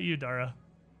 What about you, Dara?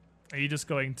 Are you just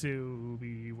going to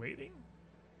be waiting?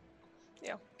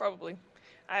 Yeah, probably.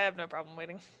 I have no problem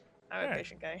waiting. I'm a Alright.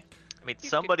 patient guy. I mean,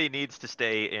 somebody needs to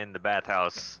stay in the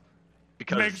bathhouse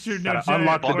because Make sure no Gotta giant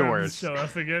unlock the worms doors. show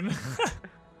up again.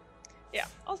 Yeah,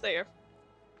 I'll stay here.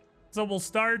 So we'll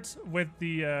start with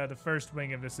the first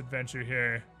wing of this adventure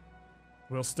here.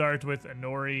 We'll start with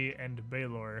Inori and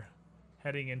Baylor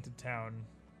heading into town,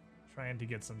 trying to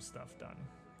get some stuff done.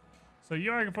 So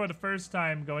you are, for the first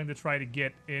time, going to try to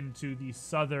get into the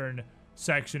southern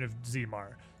section of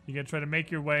Zemar. You're going to try to make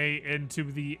your way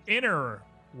into the inner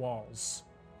walls,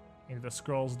 into the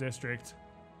Scrolls District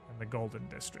and the Golden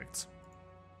District.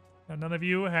 Now, none of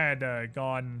you had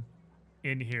gone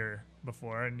in here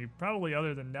before, and you probably,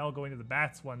 other than Nell going to the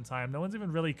bats one time, no one's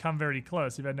even really come very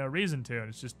close. You've had no reason to, and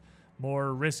it's just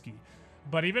more risky.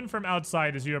 But even from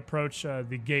outside, as you approach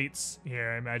the gates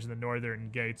here, I imagine the northern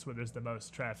gates where there's the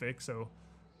most traffic, so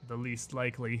the least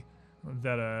likely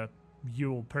that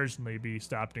you'll personally be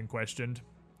stopped and questioned.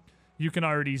 You can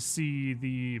already see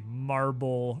the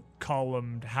marble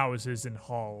columned houses and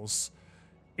halls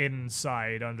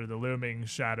inside under the looming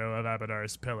shadow of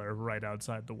Abadar's pillar right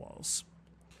outside the walls.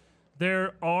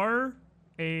 There are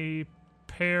a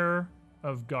pair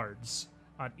of guards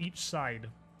on each side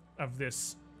of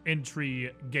this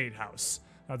entry gatehouse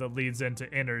that leads into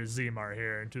inner Zemar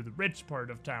here, into the rich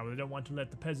part of town where they don't want to let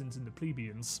the peasants and the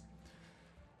plebeians.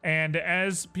 And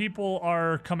as people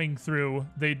are coming through,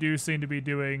 they do seem to be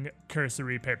doing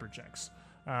cursory paper checks.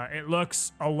 It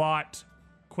looks a lot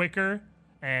quicker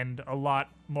and a lot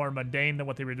more mundane than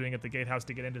what they were doing at the gatehouse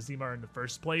to get into Zemar in the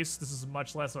first place. This is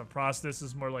much less of a process. This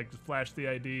is more like flash the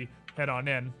ID, head on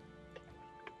in.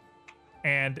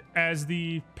 And as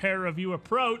the pair of you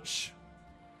approach,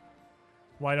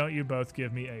 why don't you both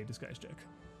give me a disguise check?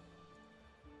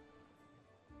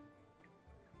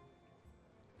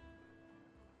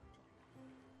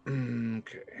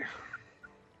 Okay.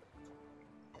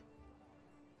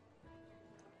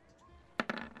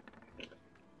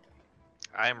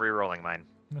 I am re-rolling mine.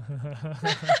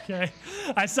 Okay.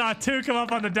 I saw 2 come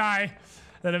up on the die.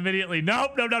 Then immediately,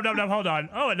 nope, hold on.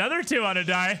 Oh, another 2 on a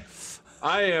die.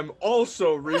 I am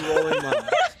also re-rolling mine.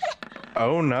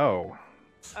 Oh no,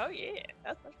 Oh yeah,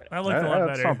 that's much better. That looked a lot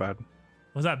that's better. not bad.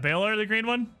 Was that Baylor, the green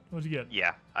one? What'd you get?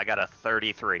 Yeah, I got a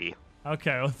 33.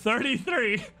 Okay, well,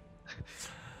 33.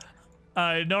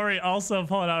 Nori also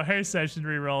pulling out her session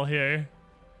reroll here.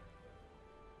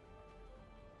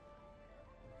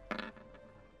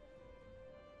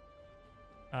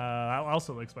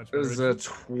 Also looks much It better. was a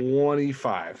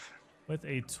 25. With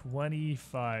a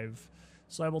 25.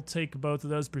 So I will take both of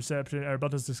those perception or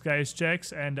both those disguise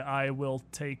checks, and I will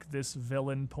take this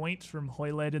villain point from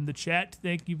Hoylett in the chat.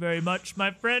 Thank you very much,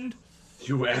 my friend.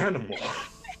 You animal.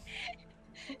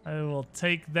 I will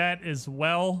take that as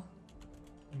well.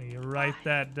 Let me write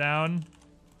that down.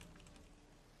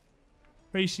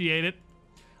 Appreciate it.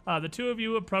 The two of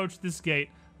you approach this gate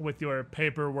with your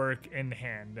paperwork in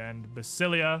hand, and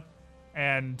Basilia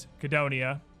and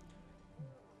Cadonia,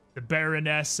 the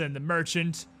Baroness and the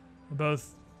merchant,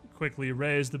 both quickly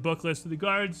raise the booklets to the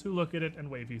guards, who look at it and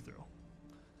wave you through.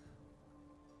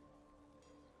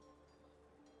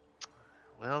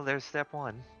 Well, there's step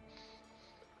one.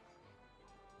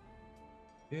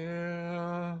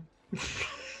 Yeah.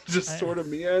 Just sort of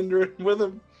meandering with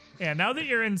him. Yeah, now that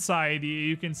you're inside,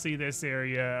 you can see this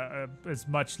area as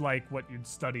much like what you'd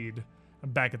studied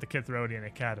back at the Kithrodian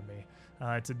Academy.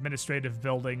 It's administrative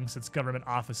buildings, it's government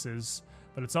offices,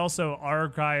 but it's also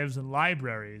archives and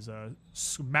libraries,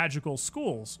 magical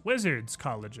schools, wizards'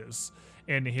 colleges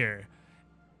in here.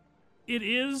 It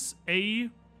is a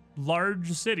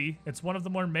large city. It's one of the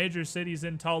more major cities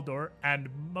in Taldor, and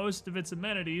most of its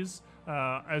amenities,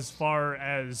 as far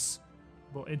as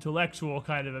intellectual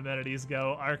kind of amenities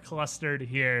go, are clustered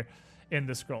here in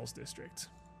the Scrolls District.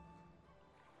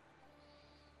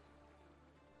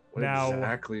 What Now-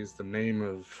 exactly is the name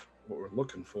of what we're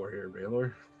looking for here,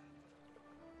 Baylor?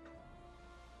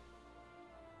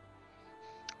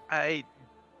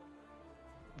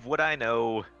 Would I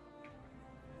know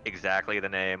exactly the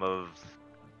name of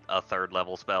a third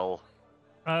level spell?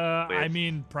 I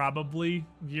mean, probably.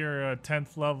 You're a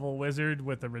 10th level wizard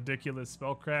with a ridiculous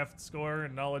spellcraft score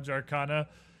and knowledge arcana.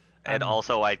 And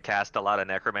also, I cast a lot of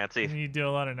necromancy. You do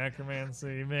a lot of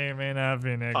necromancy. You may or may not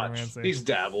be necromancy. He's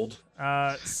dabbled.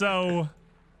 So,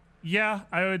 yeah,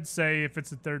 I would say if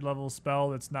it's a 3rd level spell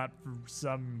that's not for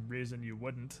some reason you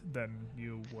wouldn't, then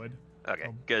you would. Okay,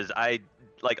 because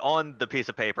on the piece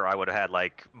of paper, I would have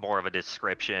had, more of a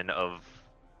description of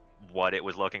what it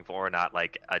was looking for, not,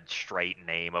 a straight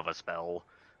name of a spell.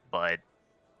 But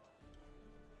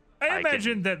I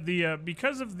imagine that the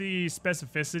because of the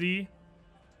specificity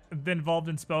involved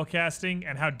in spellcasting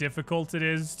and how difficult it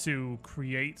is to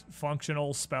create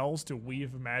functional spells to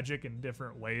weave magic in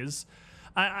different ways,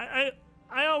 I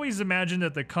always imagine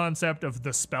that the concept of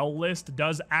the spell list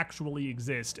does actually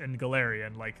exist in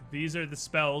Galarian. These are the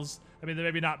spells. I mean, they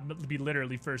maybe not be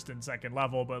literally 1st and 2nd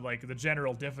level, but the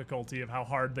general difficulty of how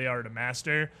hard they are to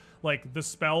master. The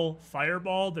spell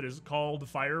Fireball that is called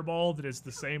Fireball, that is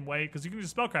the same way, because you can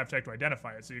use a spellcraft check to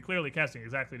identify it, so you're clearly casting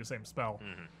exactly the same spell.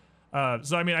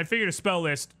 So, I mean, I figured a spell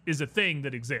list is a thing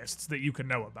that exists that you can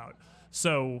know about.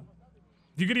 So,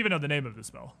 you could even know the name of the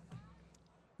spell.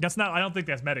 That's not, I don't think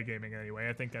that's metagaming anyway.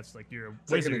 I think that's you're a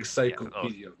It's wizard. like an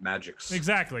encyclopedia of magics.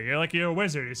 Exactly. You're a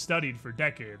wizard. You studied for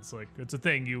decades. It's a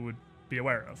thing you would be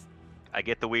aware of. I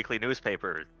get the weekly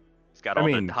newspaper. It's got all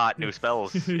the hot new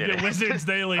spells in You get it. Wizards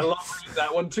Daily. I love reading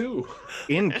that one too.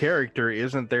 In character,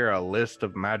 isn't there a list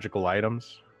of magical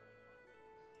items?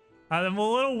 I'm a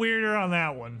little weirder on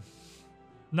that one.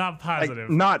 Not positive.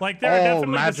 Not there are all definitely the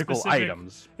magical specific-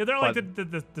 items. Yeah, there are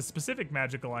but- the specific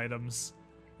magical items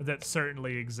that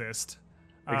certainly exist.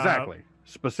 Exactly.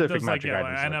 Specific Those, magic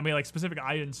items. and I mean, specific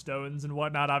iron stones and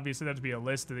whatnot. Obviously, that'd be a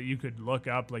list that you could look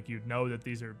up. You'd know that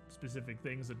these are specific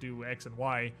things that do X and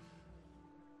Y.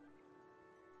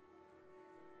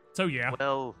 So yeah.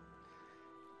 Well,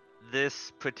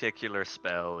 this particular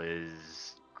spell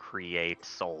is Create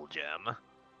Soul Gem.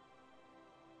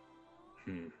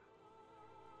 I'm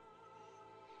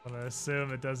gonna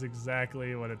assume it does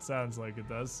exactly what it sounds like it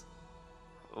does.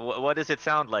 What does it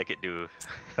sound like it do?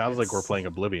 Sounds like we're playing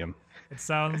Oblivion. It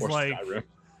sounds Or like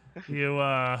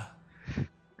Skyrim.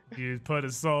 you put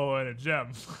a soul in a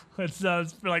gem. It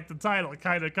sounds like the title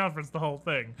kind of covers the whole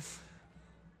thing.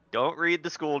 Don't read the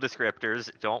school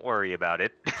descriptors. Don't worry about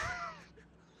it.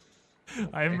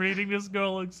 I'm reading the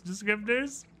school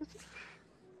descriptors.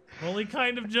 Only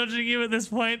kind of judging you at this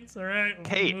point. It's all right. We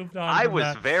Hey, moved on I from was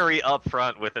that. very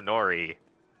upfront with Inori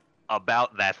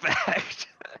about that fact.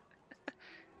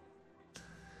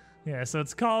 Yeah, so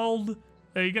it's called.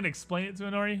 Are you gonna explain it to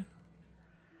Inori?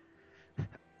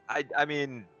 I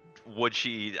mean, would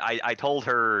she? I told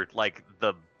her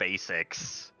the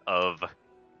basics of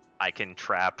I can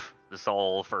trap the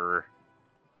soul for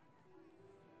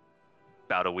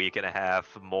about a week and a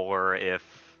half more if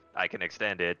I can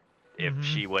extend it if Mhm.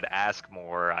 she would ask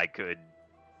more, I could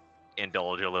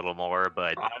indulge a little more,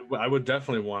 but I would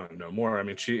definitely want to know more. I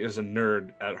mean, she is a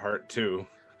nerd at heart too.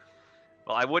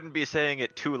 well, I wouldn't be saying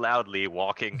it too loudly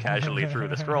walking casually through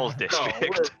the Scrolls we're-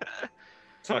 district.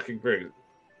 Talking very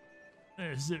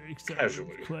Sorry,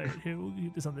 Casually. quiet. Here, we'll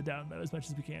keep this on the down low as much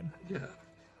as we can. yeah.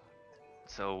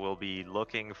 So we'll be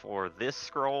looking for this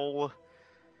scroll.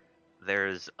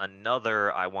 There's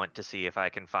another I want to see if I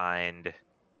can find.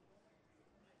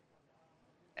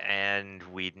 And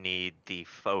we'd need the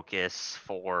focus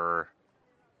for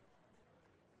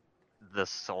the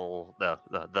soul,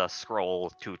 the scroll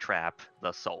to trap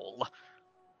the soul.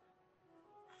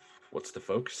 What's the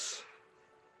focus?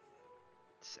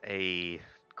 It's a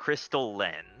crystal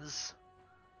lens.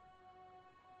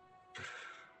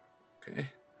 Okay.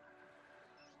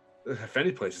 If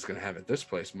any place is gonna have it, this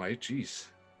place might. Jeez,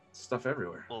 stuff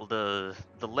everywhere. Well, the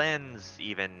lens,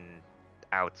 even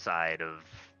outside of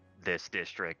this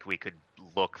district, we could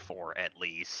look for at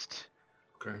least.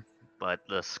 Okay. But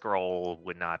the scroll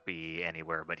would not be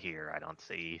anywhere but here, I don't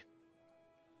see.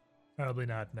 Probably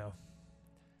not, no.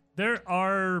 There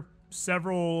are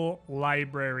several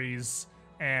libraries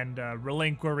and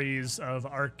relinqueries of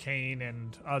arcane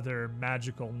and other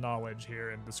magical knowledge here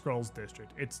in the Scrolls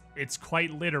District. It's quite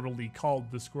literally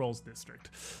called the Scrolls District.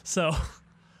 So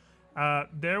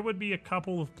there would be a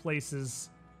couple of places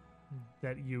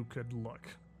that you could look.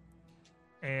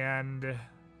 And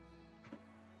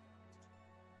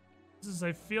this is,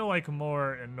 I feel like,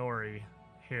 more Inori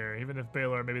here, even if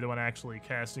Baylor may be the one actually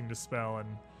casting the spell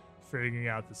and figuring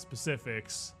out the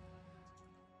specifics.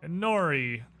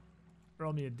 Inori,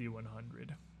 roll me a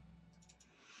D100.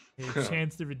 A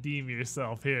chance to redeem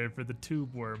yourself here for the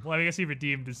tube worm. Well, I guess he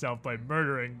redeemed himself by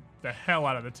murdering the hell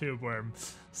out of the tube worm.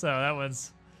 So that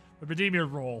was, redeem your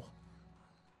roll.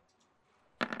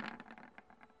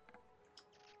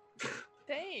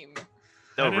 Dame.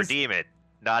 No, That is- redeem it.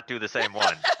 Not do the same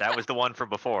one. That was the one from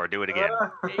before. Do it again. Yeah,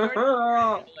 you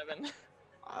already 11.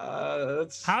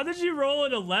 That's, How did you roll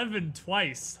an 11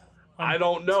 twice? on I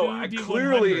don't know. two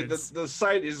Clearly, D100s? the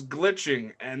site is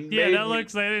glitching, and Yeah, made that me-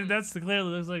 looks like that's the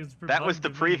clearly looks like it's That was bugged the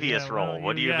to me. previous Yeah, roll. well,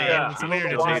 What do you yeah, mean? Yeah, It's I don't weird.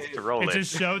 know It why just, Needs to roll it it.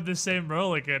 just showed the same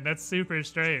roll again. That's super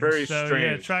strange. Very so, Yeah,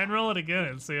 strange. try and roll it again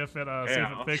and see if it see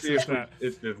Yeah, if I'll it see fixes if that.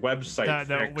 if the website That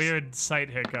fixed. weird site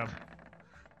hiccup.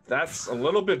 That's a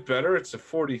little bit better. It's a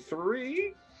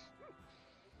 43.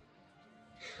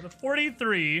 For the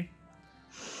 43,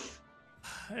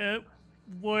 it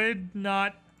would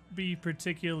not be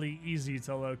particularly easy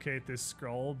to locate this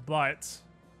scroll, but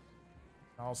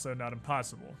also not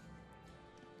impossible.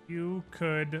 You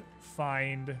could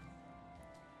find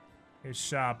a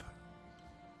shop.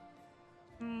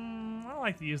 I don't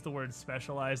like to use the word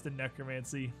specialized in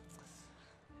necromancy.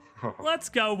 Let's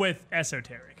go with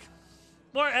esoteric.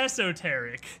 More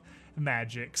esoteric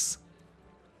magics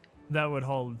that would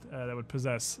hold, that would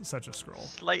possess such a scroll.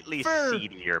 Slightly For-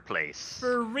 seedier place.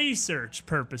 For research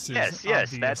purposes. Yes,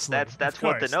 yes, that's obviously. Of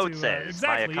what the course, note to, says.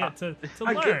 Exactly, My yeah, to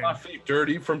I learn. get my feet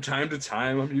dirty from time to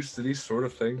time. I'm used to these sort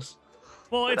of things.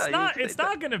 Well, But it's I not. usually It's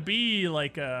not going to be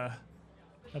like a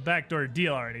backdoor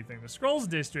deal or anything. The Scrolls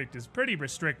District is pretty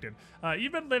restricted.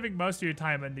 You've been living most of your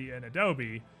time in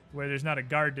Adobe, where there's not a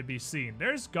guard to be seen.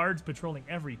 There's guards patrolling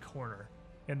every corner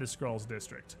in the Scrolls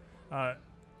District.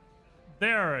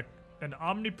 They are an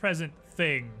omnipresent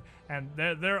thing, and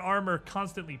their armor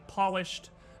constantly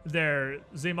polished. Their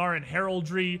Zamaran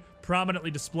heraldry prominently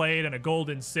displayed, and a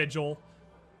golden sigil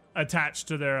attached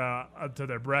to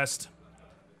their breast.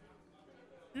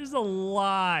 There's a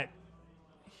lot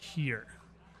here.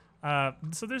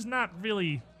 So there's not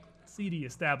really seedy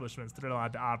establishments that are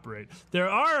allowed to operate. There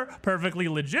are perfectly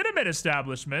legitimate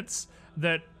establishments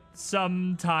that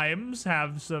sometimes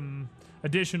have some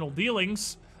additional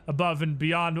dealings above and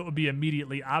beyond what would be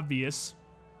immediately obvious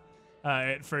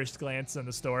at first glance in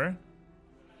the store.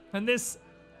 And this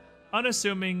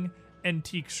unassuming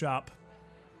antique shop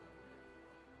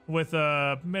with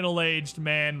a middle-aged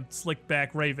man, slick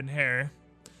back raven hair,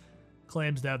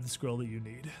 claims to have the scroll that you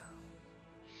need.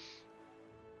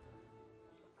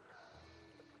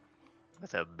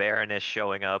 With a baroness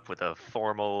showing up with a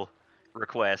formal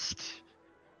request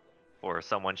for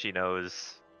someone she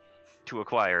knows to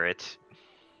acquire it.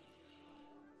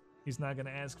 He's not going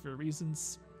to ask for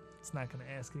reasons. He's not going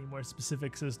to ask any more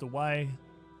specifics as to why.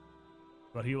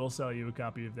 But he will sell you a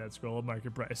copy of that scroll at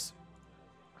market price.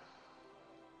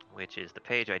 Which is the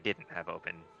page I didn't have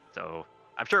open. So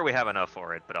I'm sure we have enough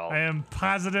for it, but I am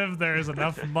positive there is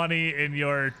enough money in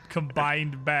your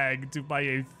combined bag to buy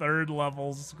a third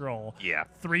level scroll. yeah,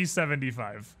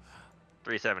 $375.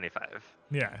 $375.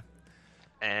 Yeah.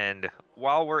 And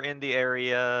while we're in the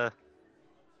area,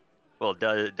 Well,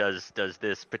 does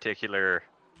this particular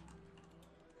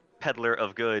peddler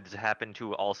of goods happen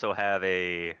to also have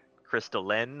a crystal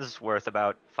lens worth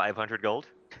about 500 gold?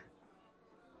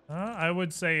 I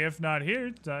would say if not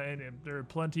here, and there are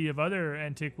plenty of other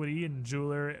antiquity and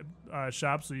jeweler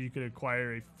shops where you could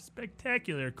acquire a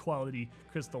spectacular quality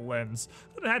crystal lens.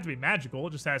 It doesn't have to be magical,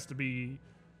 it just has to be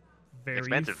very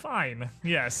Expensive. fine.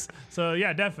 Yes. So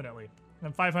yeah, definitely.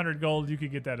 And 500 gold, you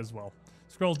could get that as well.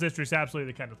 Scrolls District's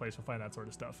absolutely the kind of place you'll find that sort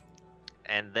of stuff.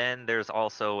 And then there's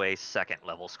also a second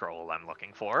level scroll I'm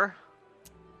looking for.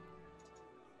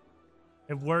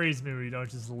 It worries me when you don't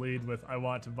just lead with, I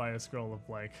want to buy a scroll of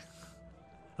blank.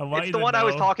 I want It's you the to one I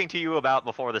was know- talking to you about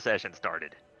before the session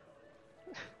started.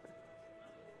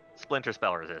 Splinter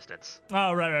spell resistance.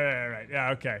 Oh, right.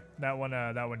 Yeah, okay. That one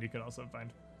you could also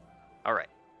find. All right.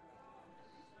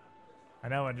 I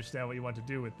now understand what you want to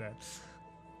do with that.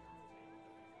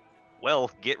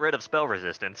 Well, get rid of spell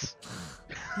resistance.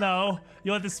 No,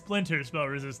 you want the splinter spell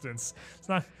resistance. It's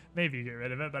not. Maybe you get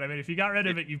rid of it, but I mean, if you got rid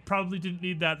of it, you probably didn't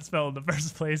need that spell in the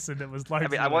first place, and it was I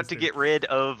largely. mean, I want to wasted. get rid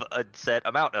of a set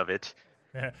amount of it.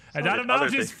 Yeah. So And that did amount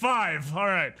other is things. 5. All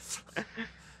right.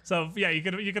 So yeah, you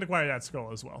could acquire that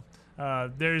scroll as well.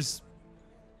 There's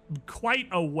quite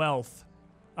a wealth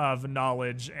of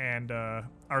knowledge and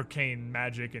arcane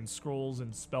magic and scrolls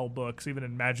and spell books, even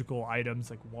in magical items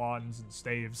like wands and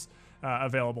staves,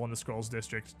 available in the Scrolls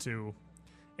District to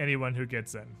anyone who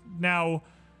gets in. Now,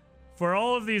 for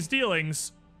all of these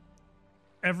dealings,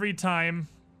 every time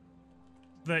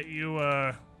that you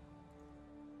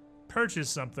purchase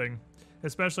something,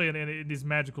 especially in these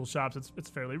magical shops, it's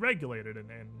fairly regulated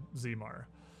in Zemar.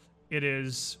 It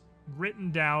is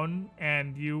written down,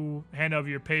 and you hand over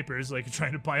your papers like you're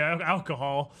trying to buy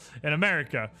alcohol in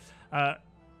America.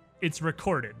 It's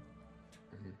recorded.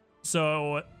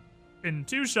 So, in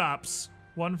 2 shops,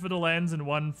 one for the lens and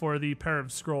one for the pair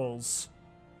of scrolls,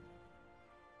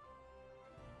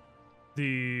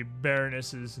 the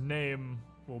Baroness's name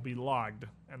will be logged,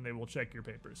 and they will check your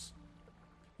papers.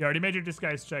 You already made your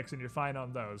disguise checks, and you're fine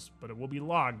on those, but it will be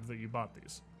logged that you bought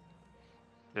these.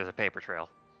 There's a paper trail.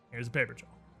 Here's a paper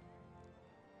trail.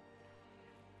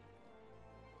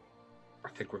 I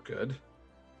think we're good.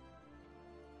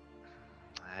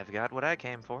 I've got what I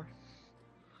came for.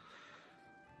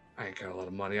 I ain't got a lot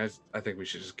of money. I think we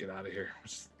should just get out of here.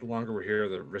 The longer we're here,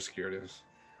 the riskier it is.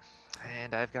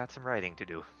 And I've got some writing to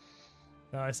do.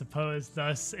 I suppose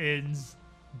thus ends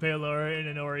Baylor and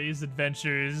Inori's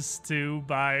adventures to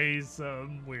buy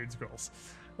some weird scrolls.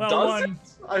 Well, Does one,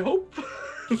 it? I hope.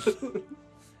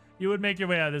 you would make your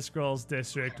way out of the Scrolls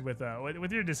District with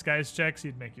your disguise checks.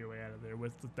 You'd make your way out of there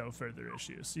with no further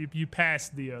issues. You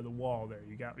passed the wall there.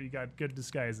 You got good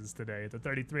disguises today. At the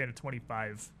 33 and a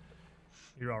 25,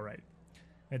 you're all right.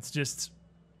 It's just,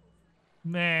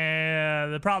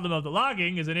 man, the problem of the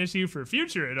logging is an issue for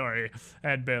future Inori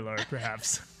and Baylor,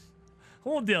 perhaps.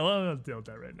 We'll deal with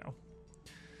that right now.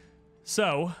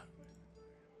 So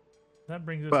that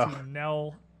brings us Well. to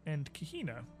Nell and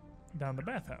Kahina down the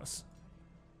bathhouse.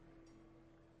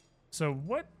 So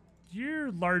what,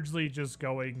 you're largely just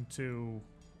going to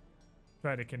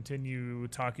try to continue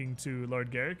talking to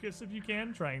Lord Garricus if you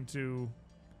can, trying to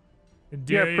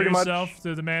endear pretty much. yourself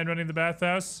to the man running the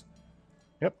bathhouse.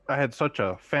 Yep, I had such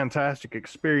a fantastic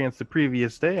experience the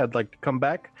previous day. I'd like to come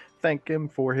back, thank him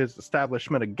for his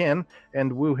establishment again,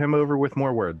 and woo him over with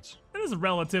more words. It is a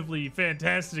relatively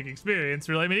fantastic experience,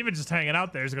 really. I mean, even just hanging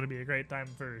out there is going to be a great time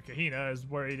for Kahina, as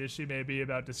worried as she may be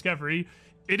about Discovery.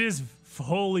 It is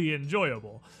wholly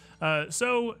enjoyable.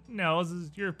 So, Nell, this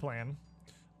is your plan.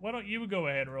 Why don't you go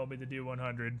ahead and roll me the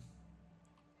D100,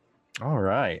 All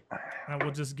right. and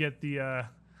we'll just get the,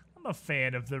 I'm a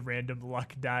fan of the random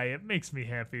luck die. It makes me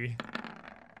happy.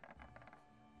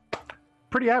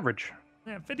 Pretty average.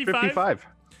 Yeah, 55. 55.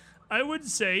 I would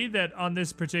say that on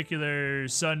this particular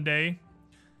Sunday,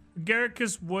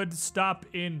 Garricus would stop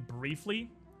in briefly,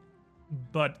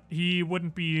 but he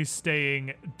wouldn't be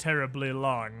staying terribly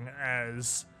long,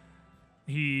 as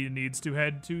he needs to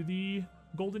head to the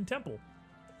Golden Temple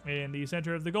in the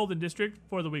center of the Golden District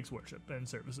for the week's worship and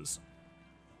services.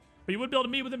 But you would be able to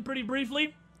meet with him pretty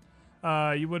briefly.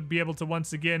 You would be able to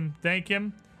once again thank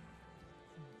him,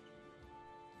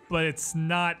 but it's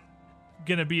not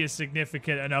gonna be a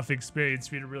significant enough experience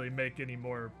for you to really make any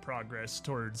more progress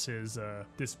towards his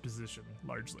disposition,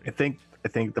 largely. I think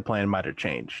the plan might have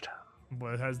changed.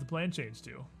 What has the plan changed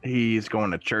to? He's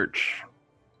going to church.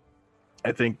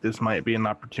 I think this might be an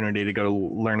opportunity to go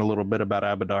learn a little bit about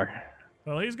Abadar.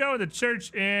 Well, he's going to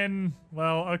church in,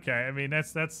 well, okay, I mean,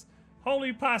 that's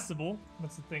wholly possible.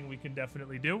 That's the thing we can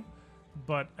definitely do.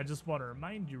 But I just want to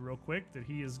remind you real quick that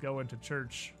he is going to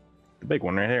church The big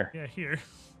one right here. Yeah, here.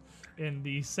 In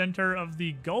the center of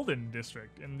the Golden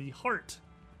District, in the heart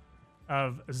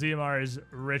of Ziamar's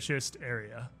richest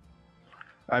area.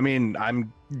 I mean,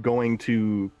 I'm going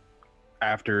to,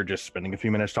 after just spending a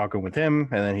few minutes talking with him,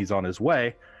 and then he's on his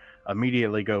way,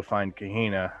 immediately go find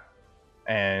Kahina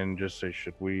and just say,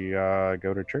 should we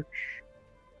go to church?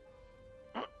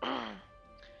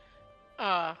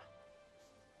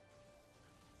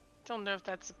 Don't know if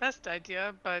that's the best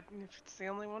idea, but if it's the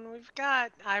only one we've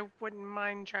got, I wouldn't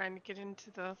mind trying to get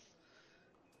into the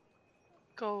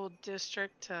Gold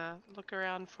District to look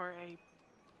around for a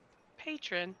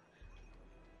patron.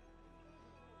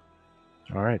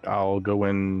 All right, I'll go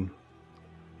in.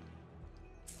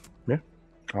 Yeah,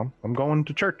 I'm going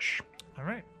to church. All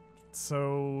right.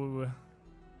 So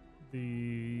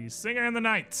the singer and the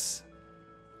knights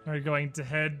are going to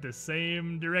head the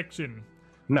same direction.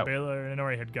 No. Baylor and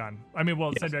Inori had gone. I mean,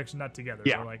 well, Yes. same direction, not together.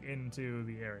 Yeah. But like into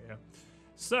the area.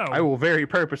 So I will very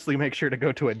purposely make sure to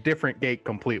go to a different gate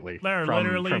completely there are from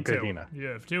literally two. Kahina. You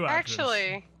have two options.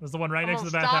 Actually, There's the one right next to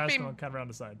I'll the stop bathhouse and him. the one kind of around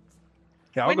the side.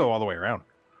 Yeah, I'll When- go all the way around.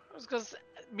 I was gonna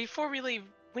before we leave,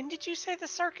 when did you say the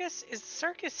circus? Is the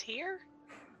circus here?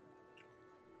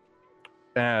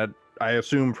 I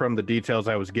assume from the details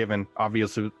I was given,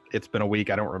 obviously it's been a week,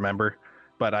 I don't remember,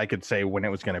 but I could say when it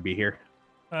was going to be here.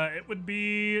 It would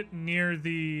be near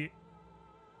the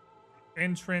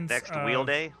entrance Next of wheel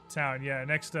day? town. Yeah,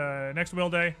 next wheel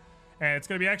day, and it's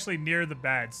going to be actually near the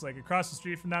Bads, like across the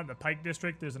street from that in the Pike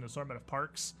District. There's an assortment of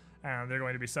parks, and they're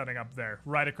going to be setting up there,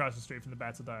 right across the street from the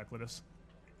Bats of Diocletus.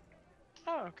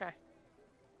 Oh, okay.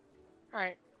 All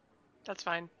right, that's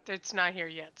fine. It's not here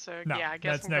yet, so No, yeah, I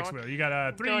guess that's I'm next going. wheel. You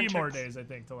got 3 going more tricks. days, I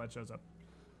think, till that shows up.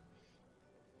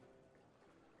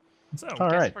 So, All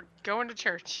Guess right. we're going to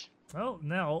church. well,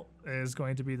 Nell is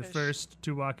going to be the Fish. first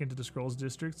to walk into the Scrolls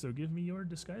District, so give me your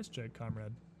disguise check,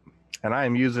 comrade. And I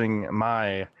am using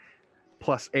my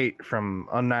 +8 from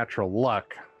unnatural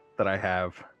luck that I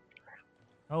have.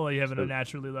 Oh, well, you have an So-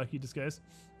 unnaturally lucky disguise.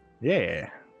 Yeah.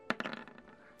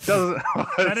 Doesn't,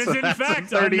 That is, in that's a fact,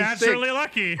 36. unnaturally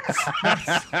lucky.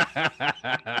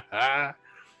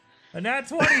 A nat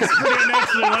 20 is pretty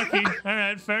unnaturally lucky. All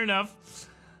right, fair enough.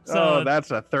 So, Oh,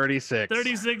 that's a 36.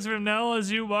 36 from Nell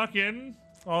as you walk in.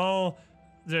 All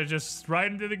they're just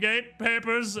right into the gate,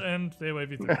 papers, and they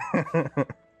wave you through.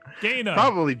 Gaina.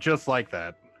 Probably just like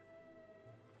that.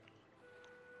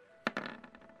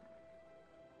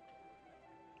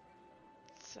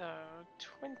 So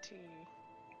 20.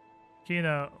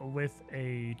 Kina with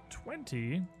a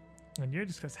 20. And you're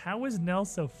just how is Nell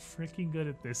so freaking good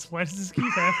at this? Why does this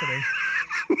keep happening?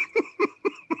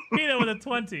 Kina with a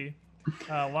 20.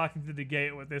 Walking through the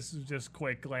gate with this just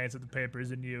quick glance at the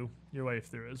papers and your way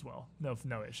through as well.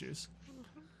 No issues.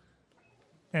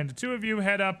 And the two of you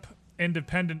head up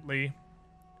independently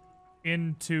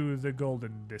into the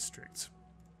Golden District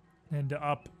and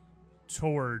up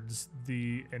towards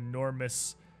the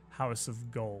enormous House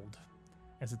of Gold,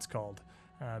 as it's called.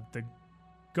 The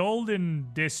Golden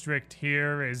District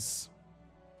here is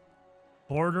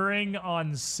bordering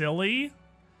on silly.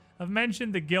 I've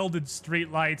mentioned the gilded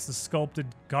streetlights, the sculpted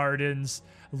gardens,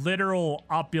 literal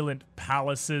opulent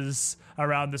palaces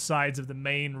around the sides of the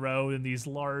main road, and these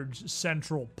large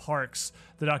central parks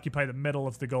that occupy the middle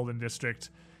of the Golden District.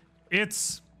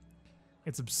 It's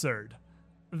absurd.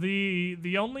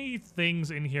 The only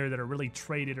things in here that are really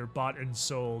traded or bought and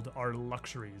sold are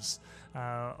luxuries.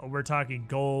 We're talking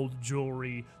gold,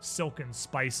 jewelry, silken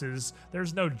spices.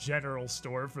 There's no general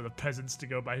store for the peasants to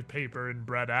go buy paper and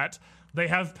bread at. They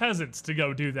have peasants to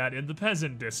go do that in the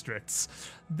peasant districts.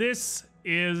 This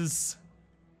is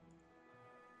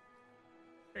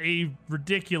a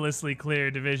ridiculously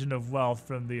clear division of wealth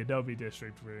from the Adobe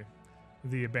district where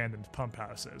the abandoned pump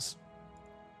house is.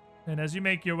 And as you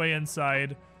make your way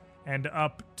inside and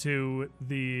up to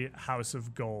the House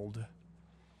of Gold,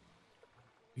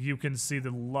 you can see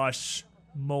the lush,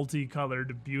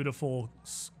 multicolored, beautiful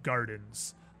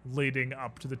gardens leading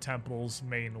up to the temple's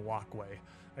main walkway.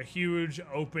 A huge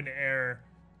open-air,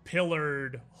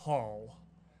 pillared hall.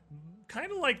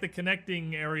 Kind of like the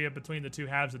connecting area between the two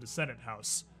halves of the Senate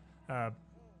House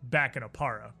back in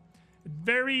Apara.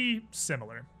 Very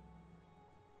similar.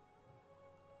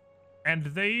 And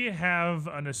they have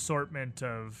an assortment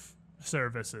of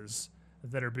services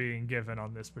that are being given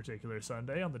on this particular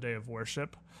Sunday, on the day of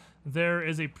worship. There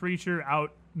is a preacher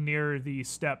out near the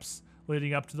steps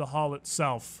leading up to the hall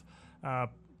itself,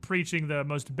 preaching the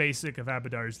most basic of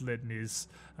Abadar's litanies,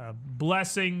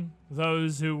 blessing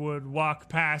those who would walk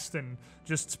past and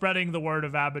just spreading the word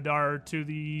of Abadar to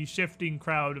the shifting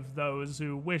crowd of those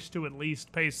who wish to at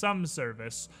least pay some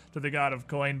service to the god of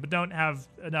coin, but don't have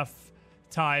enough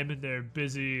time in their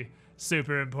busy,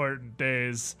 super important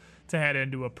days to head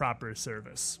into a proper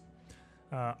service.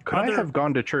 Could I have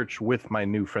gone to church with my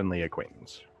new friendly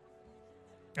acquaintance?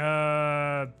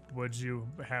 Would you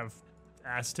have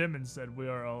asked him and said we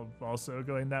are all also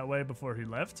going that way before he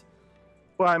left?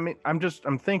 Well, I mean, I'm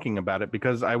thinking about it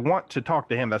because I want to talk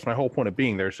to him. That's my whole point of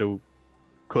being there. So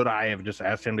could I have just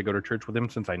asked him to go to church with him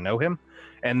since I know him?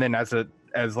 And then as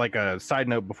like a side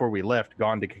note, before we left,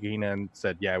 gone to Kakina and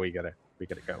said, yeah, we gotta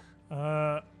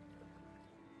go.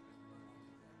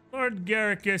 Lord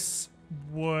Garricus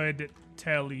would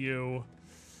tell you,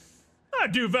 I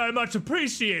do very much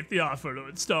appreciate the offer,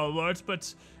 Lord Stalwart,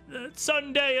 but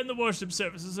Sunday and the worship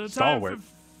services are time Stalwart.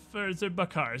 for Sir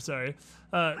Bakar, sorry.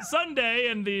 Sunday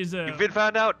and these... You've been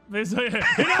found out. These, The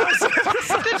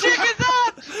jig is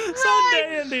up!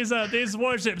 Sunday and these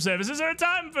worship services are a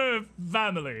time for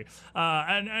family,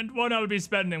 and one I would be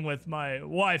spending with my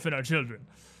wife and our children.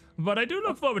 But I do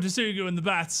look forward to seeing you in the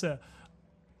bats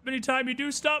anytime you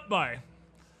do stop by.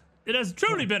 It has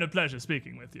truly been a pleasure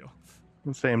speaking with you.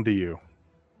 Same to you.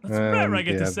 It's rare I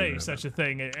get to yeah, say such a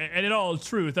thing, and in all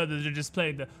truth, other than just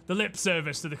playing the lip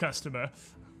service to the customer.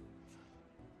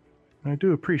 I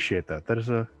do appreciate that. That is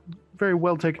a very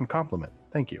well taken compliment.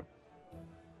 Thank you.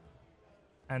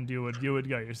 And you would go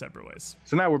your separate ways.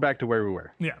 So now we're back to where we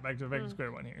were. Yeah, back to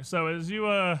square one here. So as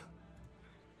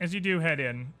you do head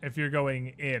in, if you're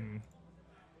going in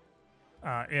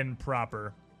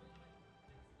proper,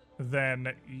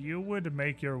 then you would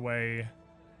make your way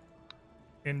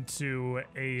into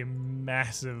a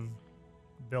massive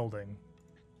building.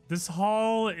 This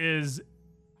hall is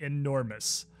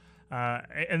enormous.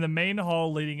 And the main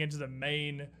hall leading into the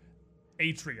main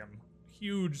atrium,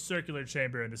 huge circular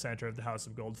chamber in the center of the House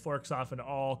of Gold, forks off in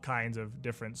all kinds of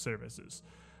different services.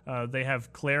 They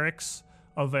have clerics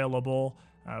available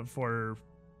for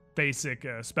basic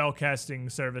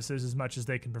spellcasting services as much as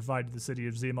they can provide to the city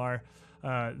of Zemar.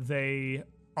 They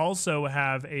also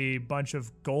have a bunch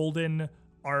of golden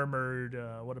armored,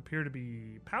 what appear to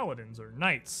be paladins or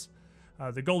knights,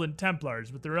 the Golden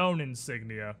Templars with their own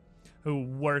insignia, who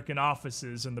work in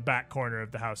offices in the back corner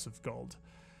of the House of Gold.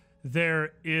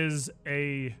 There is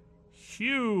a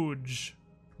huge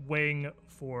wing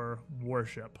for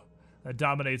worship that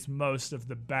dominates most of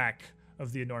the back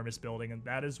of the enormous building, and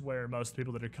that is where most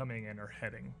people that are coming in are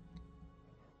heading.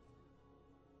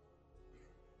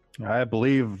 I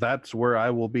believe that's where I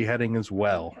will be heading as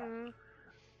well.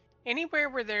 Anywhere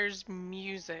where there's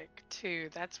music too.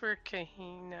 That's where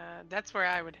that's where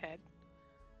I would head.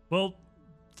 Well,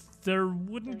 there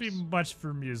wouldn't be much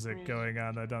for music going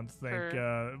on, I don't think.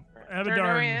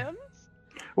 Abadar.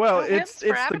 Well, No it's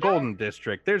hymns for the Abadar? Golden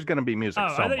District. There's going to be music Oh, I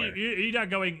thought somewhere. you're not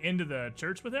going into the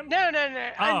church with him? No.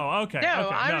 Oh, okay. no,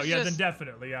 okay. I No, was yeah, then just-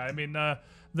 definitely. Yeah, I mean,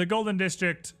 the Golden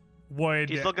District would.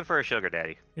 He's looking for a sugar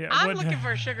daddy. Yeah, I'm would, looking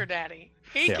for a sugar daddy.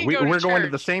 He Yeah, can we're go to going to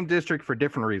the church. same district for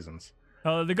different reasons.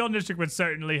 The Golden District would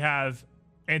certainly have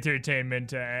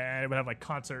entertainment, and it would have like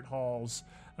concert halls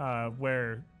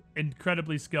where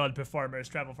incredibly skilled performers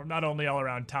travel from not only all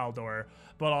around Taldor,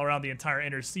 but all around the entire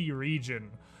Inner Sea region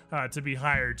to be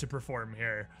hired to perform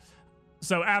here.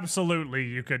 So absolutely,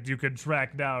 you could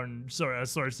track down a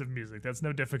source of music. That's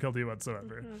no difficulty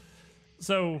whatsoever.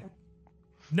 So,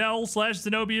 Nell /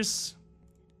 Zenobius,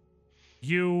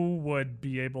 you would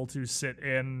be able to sit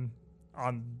in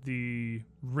on the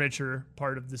richer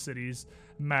part of the city's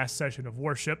mass session of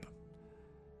worship.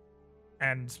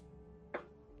 And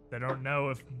I don't know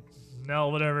if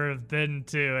Nell would ever have been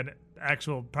to an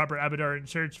actual proper Abadoran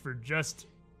church for just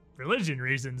religion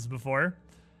reasons before.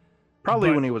 Probably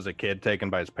But- when he was a kid, taken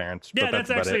by his parents. Yeah, but that's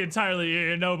about actually it.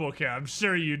 entirely a noble care. I'm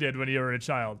sure you did when you were a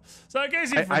child. So in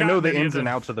case you I know the ins and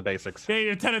outs of the basics. Okay,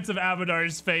 your tenets of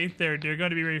Abadar's faith, they're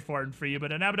going to be reformed for you,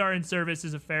 but an Abadaran service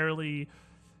is a fairly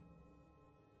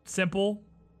simple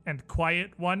and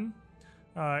quiet one.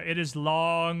 It is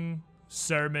long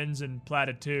sermons and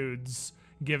platitudes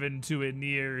given to a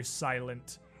near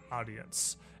silent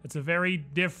audience. It's a very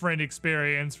different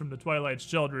experience from the Twilight's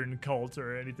Children cult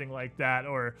or anything like that,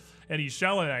 or any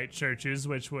Shellonite churches,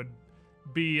 which would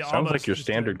be Sounds almost like your just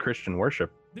a- standard Christian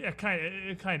worship. yeah,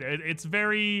 kind of. It's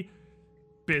very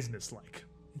businesslike.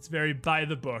 It's very by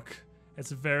the book. It's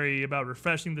very about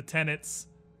refreshing the tenants,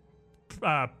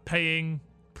 paying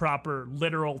proper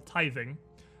literal tithing,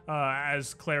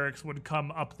 as clerics would come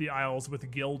up the aisles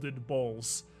with gilded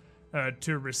bowls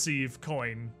to receive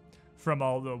coin from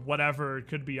all the whatever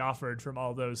could be offered from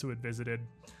all those who had visited,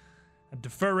 and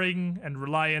deferring and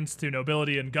reliance to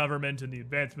nobility and government and the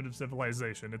advancement of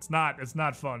civilization. It's not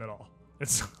fun at all.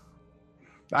 It's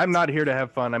I'm not here to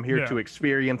have fun. I'm here Yeah. to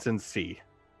experience and see.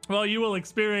 well, you will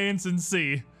experience and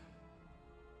see,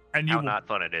 and you How will not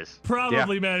fun it is.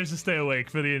 probably manage to stay awake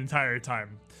for the entire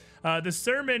time. The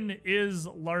sermon is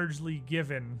largely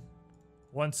given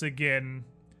once again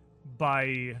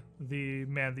by the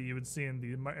man that you would see in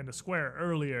the square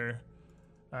earlier,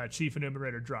 Chief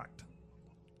Enumerator Dracht,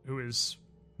 who is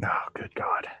Oh, good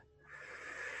God.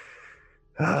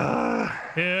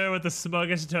 here with the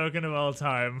smuggest token of all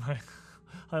time.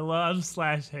 I love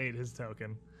 / hate his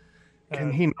token.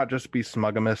 Can he not just be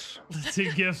Smugamus?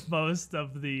 To give most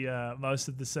of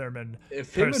the sermon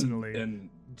If him personally. and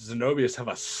Zenobius have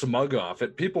a smug off,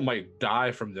 people might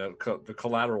die from the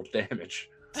collateral damage.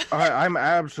 I'm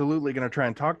absolutely going to try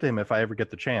and talk to him if I ever get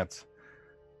the chance.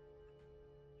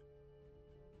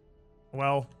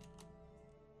 Well,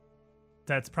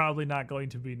 that's probably not going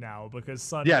to be now because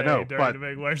Sunday Yeah, no, during but- the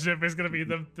big worship is going to be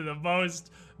the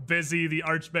most busy the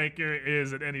Archmaker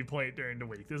is at any point during the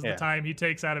week. This is Yeah. the time he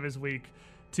takes out of his week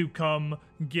to come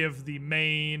give the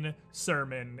main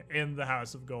sermon in the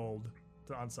House of Gold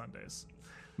on Sundays.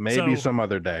 Maybe So- some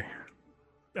other day.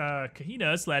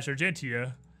 Kahina /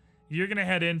 Argentia, you're going to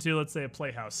head into, let's say, a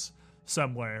playhouse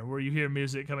somewhere where you hear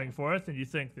music coming forth and you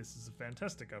think this is a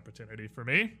fantastic opportunity for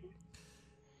me.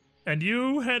 And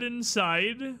you head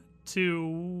inside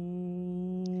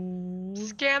to...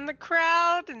 Scan the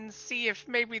crowd and see if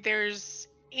maybe there's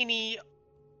any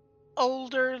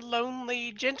older,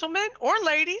 lonely gentlemen or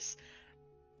ladies.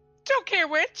 Don't care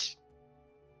which.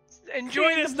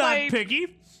 Enjoying Kahina's the play not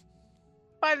picky.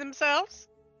 by themselves.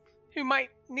 Who might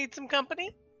need some company.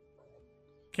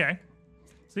 Okay.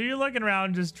 So you're looking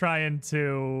around just trying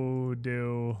to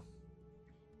do...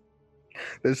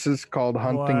 This is called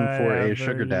hunting for a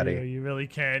sugar whatever daddy. You really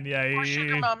can, yeah. Or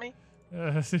sugar mommy.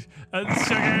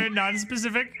 Sugar,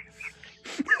 non-specific.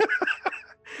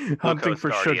 Hunting Coast for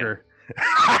Guardian. sugar.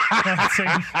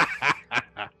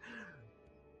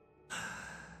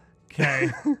 Okay.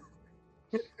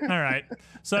 All right.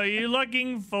 So you're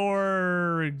looking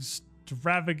for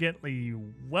extravagantly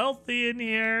wealthy in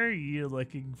here? You're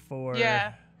looking for...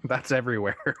 Yeah. That's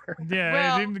everywhere. Yeah,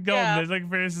 Well, I think Golden, yeah. there's looking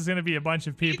for this is going to be a bunch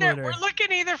of people Either, that we're are...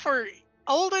 looking either for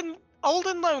old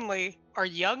and lonely or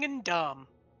young and dumb.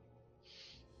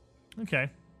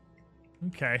 Okay.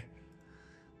 Okay.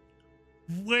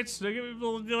 Why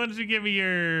don't you give me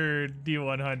your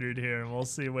D100 here, and we'll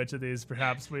see which of these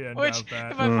perhaps we end Which, up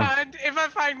at. if I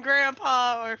find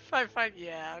Grandpa, or if I find,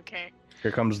 yeah, okay.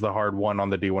 Here comes the hard one on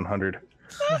the D100.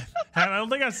 I don't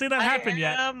think I've seen that happen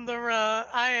yet.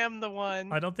 I am the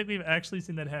one. I don't think we've actually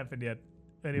seen that happen yet.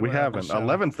 We anywhere on the haven't. show.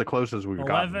 11's the closest we've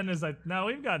gotten. 11 is like, no,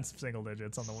 we've gotten some single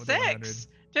digits on the D100. 6.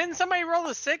 Didn't somebody roll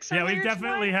a 6? Yeah, we've earlier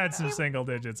definitely tonight? had some single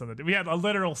digits on the. We had a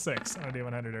literal 6 on the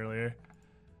D100 earlier,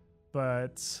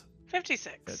 but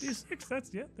 56.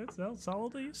 56. That's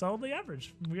solidly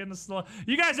average. We're getting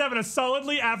you guys having a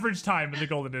solidly average time in the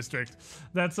Golden District.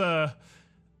 That's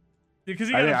because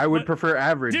you got I would prefer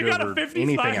average you got a over 55.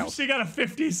 anything else. She got a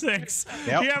 56.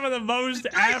 Yep. You're having the most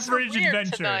Dice are average weird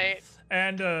adventure. tonight.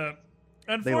 And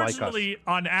unfortunately,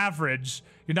 on average,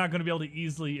 you're not going to be able to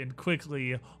easily and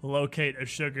quickly locate a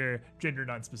sugar gender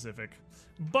non-specific.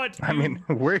 But I mean,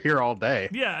 we're here all day.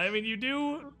 yeah, I mean, you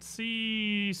do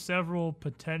see several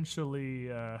potentially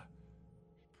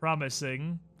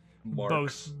promising, Marks.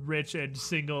 both rich and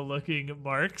single-looking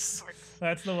marks.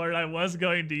 That's the word I was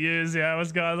going to use. Yeah, I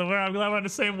was going. I'm glad we're on the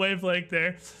same wavelength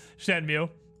there, Shenmue.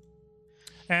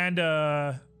 And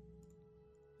Dara.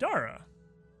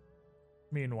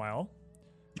 Meanwhile,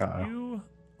 you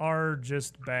are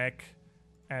just back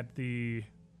at the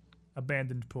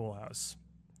abandoned pool house,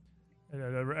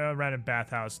 a random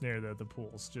bathhouse near the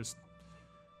pools. Just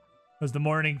as the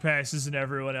morning passes and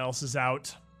everyone else is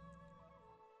out,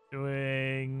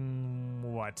 doing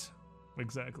what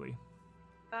exactly?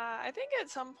 I think at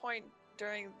some point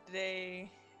during the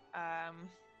day,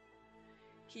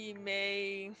 he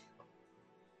may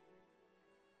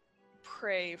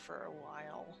pray for a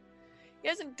while. He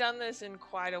hasn't done this in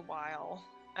quite a while,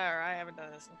 or I haven't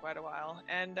done this in quite a while,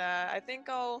 and I think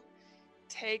I'll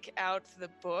take out the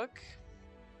book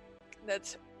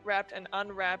that's wrapped and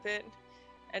unwrap it,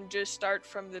 and just start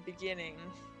from the beginning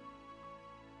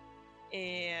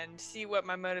and see what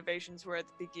my motivations were at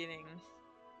the beginning.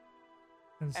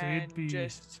 And so And you'd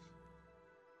just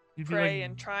be pray like-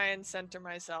 and try and center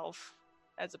myself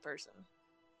as a person.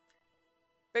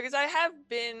 Because I have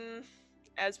been,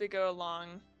 as we go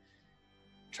along,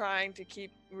 trying to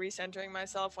keep recentering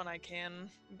myself when I can.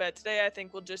 But today I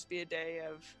think will just be a day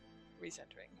of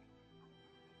recentering.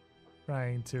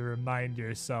 Trying to remind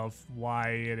yourself why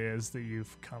it is that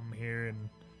you've come here and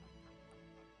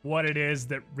what it is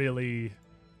that really.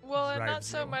 Well, and not drives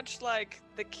so you. much like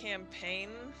the campaign,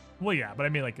 Well, yeah, but I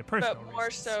mean like a personal. but more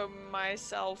reasons. so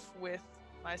myself with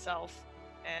myself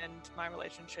and my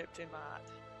relationship to Maat.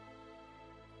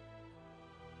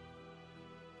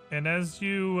 And as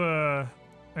you are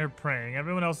praying,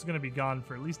 everyone else is going to be gone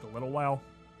for at least a little while.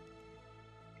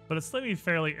 But it's going to be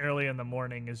fairly early in the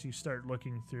morning as you start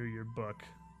looking through your book.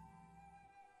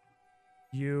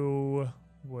 You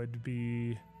would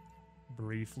be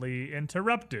briefly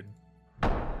interrupted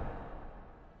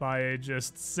by a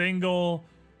just single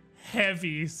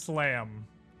heavy slam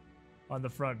on the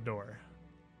front door.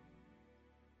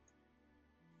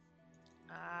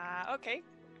 Okay.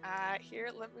 Here,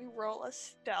 let me roll a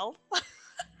stealth.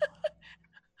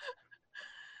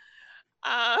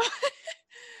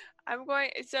 I'm going.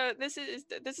 So this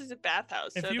is a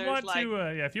bathhouse. If so you there's want like,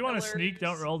 to, if you want to sneak, don't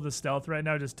pillars. roll the stealth right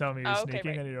now. Just tell me you're Oh, okay,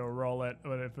 sneaking, right. and you'll roll it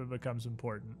if it becomes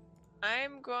important.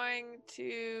 I'm going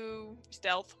to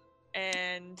stealth,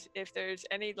 and if there's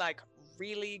any like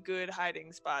really good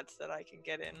hiding spots that I can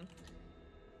get in,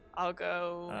 I'll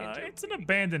go. Into It's an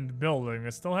abandoned building.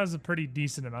 It still has a pretty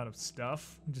decent amount of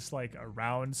stuff, just like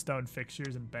around stone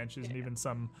fixtures and benches, and Yeah. even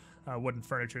some wooden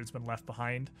furniture that's been left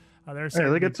behind. There's Hey,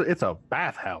 like certainly- it's a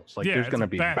bathhouse. Like yeah, there's it's gonna a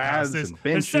be bathhouse. baths There's and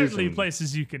benches. certainly and...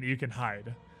 places you can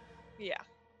hide. Yeah.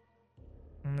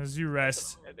 And as you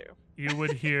rest, I do. you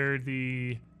would hear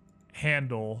the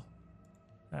handle.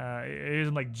 It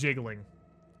isn't like jiggling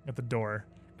at the door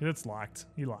because it's locked.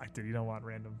 You locked it. You don't want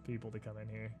random people to come in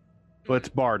here. Well, it's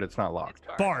barred. It's not locked.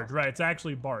 It's Barred, right? It's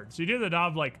actually barred. So you do the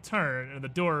knob like turn and the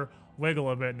door wiggle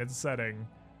a bit in its setting.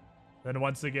 Then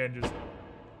once again, just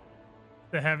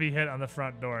the heavy hit on the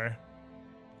front door.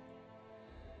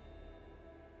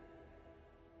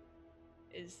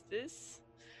 Is this?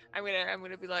 I'm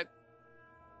gonna be like,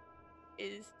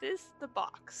 is this the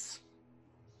box?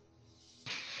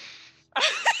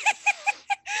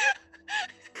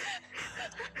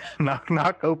 Knock,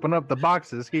 knock. Open up the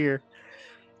boxes here.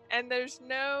 And there's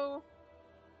no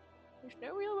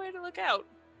real way to look out.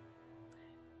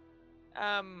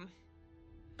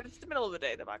 But it's the middle of the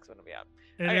day. The box wouldn't be out.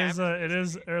 It Okay, is. I'm- It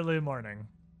is early morning.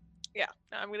 Yeah,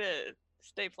 no, I'm gonna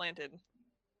stay planted.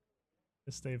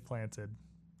 To stay planted.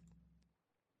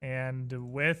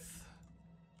 And with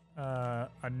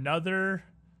another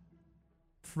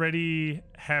pretty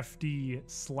hefty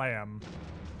slam,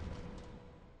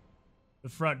 the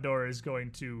front door is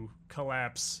going to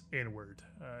collapse inward.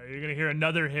 You're going to hear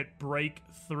another hit break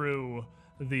through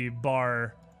the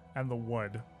bar and the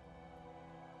wood.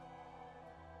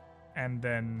 And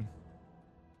then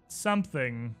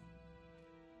something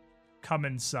come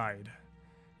inside.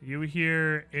 You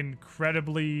hear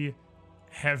incredibly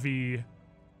heavy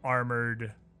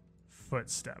armored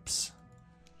footsteps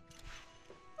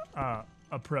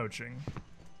approaching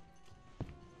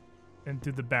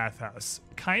into the bathhouse,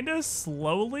 kind of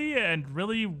slowly and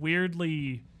really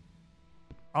weirdly,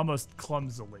 almost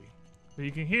clumsily. But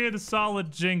you can hear the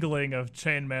solid jingling of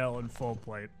chainmail and full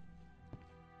plate.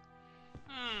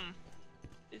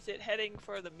 Is it heading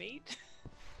for the meat?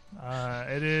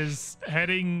 It is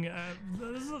heading.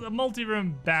 This is a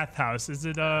multi-room bathhouse. Is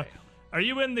it? Are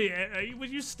you in the? Would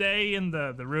you stay in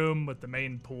the room with the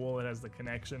main pool that has the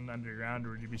connection underground,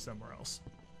 or would you be somewhere else?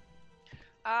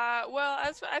 Well,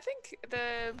 as I think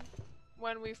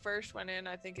when we first went in,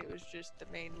 I think it was just the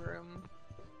main room.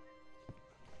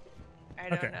 I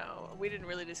don't Okay. know. We didn't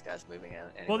really discuss moving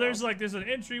out. Well, there's an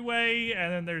entryway,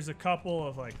 and then there's a couple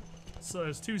of so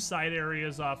there's two side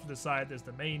areas off to the side. There's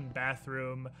the main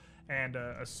bathroom and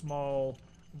a small,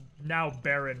 now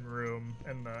barren room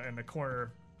in the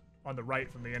corner on the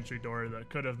right from the entry door that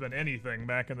could have been anything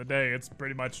back in the day. It's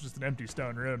pretty much just an empty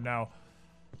stone room now.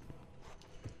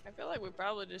 I feel like we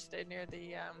probably just stayed near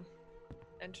the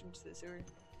entrance to the sewer.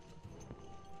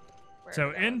 So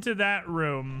Wherever that was. into that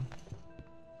room,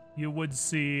 you would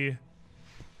see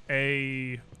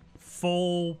a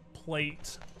full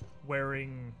plate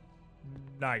wearing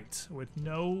knight with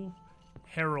no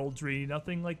heraldry,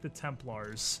 nothing like the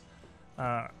Templars,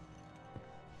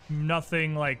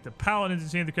 nothing like the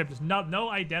Paladins and the Crypt, no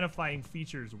identifying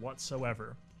features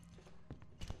whatsoever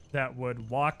that would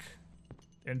walk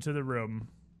into the room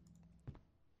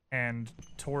and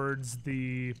towards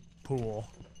the pool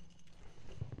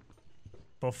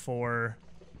before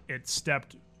it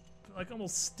stepped like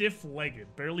almost stiff-legged,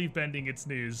 barely bending its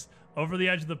knees over the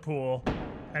edge of the pool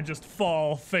and just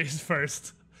fall face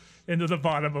first into the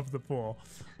bottom of the pool.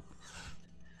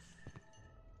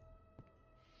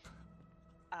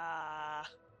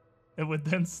 It would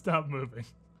then stop moving.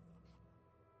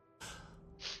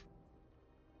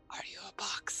 Are you a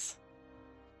box?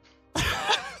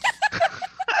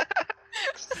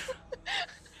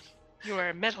 You are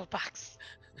a metal box.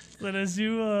 But as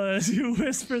you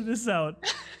whisper this out,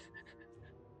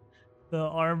 the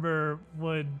armor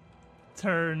would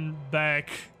turn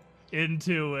back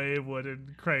into a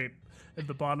wooden crate at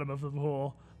the bottom of the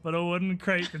pool, but a wooden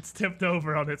crate that's tipped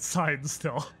over on its side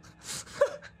still.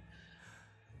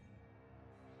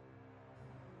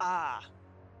 Ah,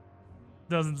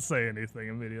 Doesn't say anything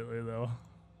immediately though.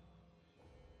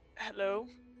 hello,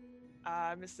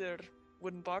 Mr.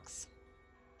 Wooden Box.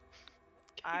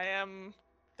 I am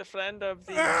the friend of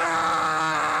the.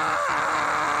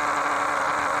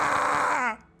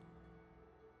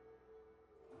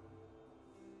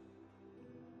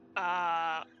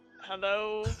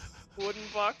 Hello, Wooden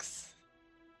Box.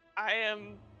 I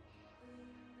am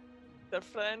the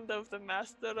friend of the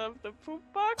master of the poop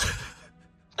box.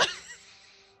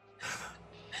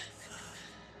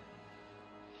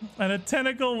 And a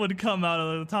tentacle would come out,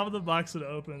 and the top of the box would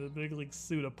open, and a big like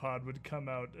pseudopod would come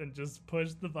out and just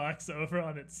push the box over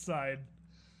on its side.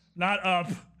 Not up,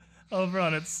 over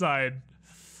on its side.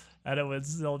 And it would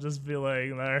still just be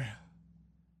laying there.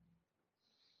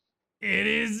 It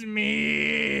is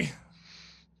me!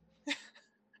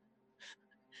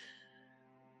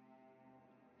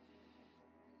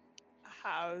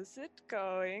 How's it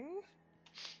going?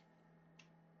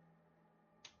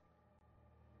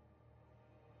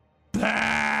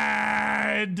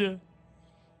 Bad!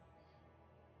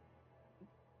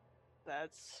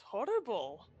 That's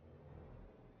horrible.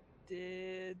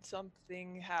 Did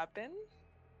something happen?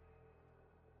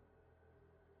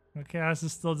 Chaos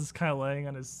is still just kind of laying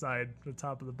on his side, the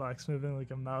top of the box, moving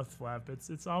like a mouth flap.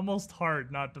 It's almost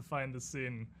hard not to find the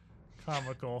scene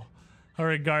comical,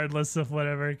 regardless of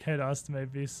whatever Chaos may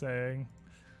be saying.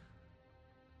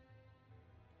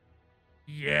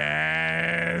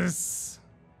 Yes.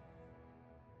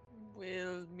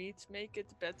 Will meat make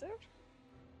it better?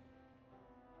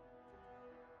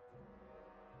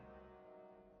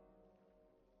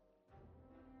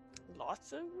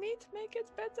 Lots of meat make it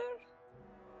better?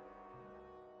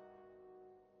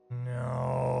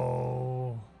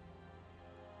 No.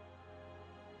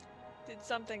 Did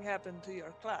something happen to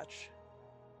your clutch?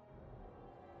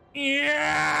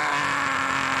 Yes.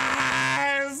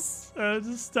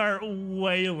 Just start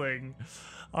wailing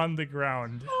on the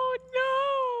ground. Oh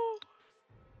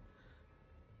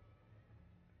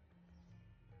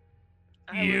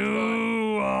no!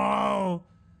 You all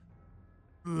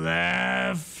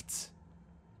left,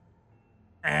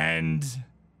 and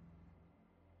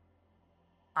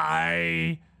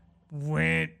I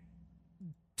went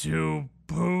to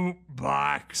Poop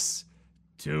Box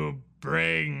to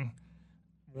bring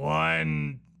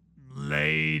one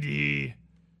lady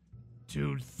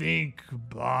to Think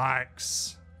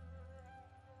Box,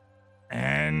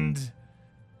 and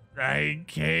I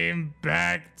came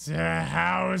back to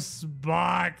House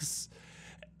Box.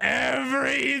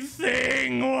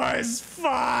 Everything was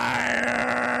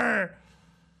fire!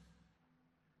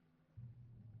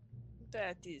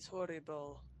 That is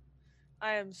horrible.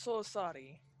 I am so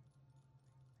sorry.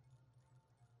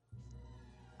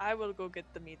 I will go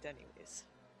get the meat anyways.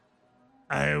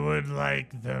 I would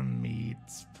like the meat,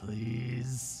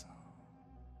 please.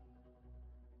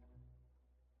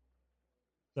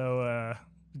 So,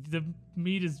 the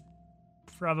meat is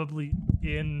probably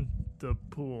in the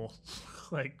pool,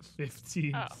 like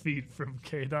 15 feet from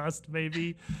Kados,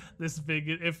 maybe. This big,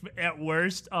 if at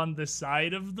worst on the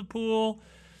side of the pool,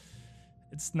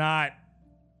 it's not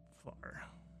far.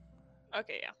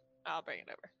 Okay, yeah. I'll bring it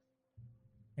over.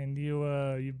 And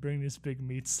you bring this big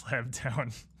meat slab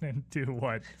down and do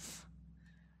what?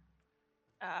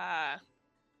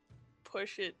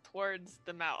 Push it towards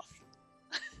the mouth.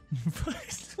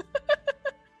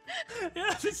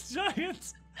 Yeah, this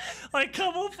giant, like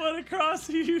couple foot across,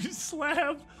 huge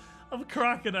slab of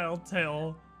crocodile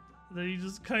tail that you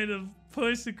just kind of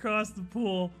push across the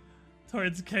pool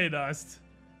towards Kados.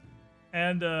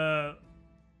 And the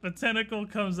tentacle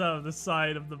comes out of the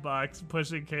side of the box,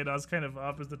 pushing Kados kind of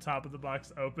up as the top of the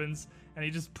box opens, and he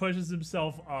just pushes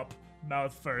himself up,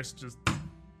 mouth first, just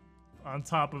on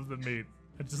top of the meat.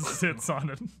 It just sits on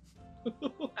it.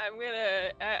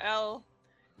 I'll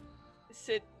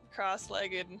sit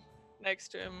cross-legged next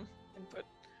to him and put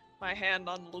my hand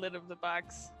on the lid of the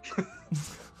box.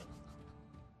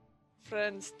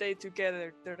 Friends stay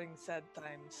together during sad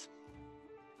times.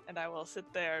 And I will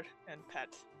sit there and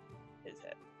pet his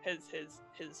head,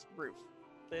 his roof.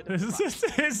 lid. Of the This box.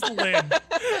 is his lid.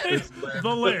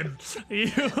 The lid.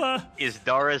 You, Is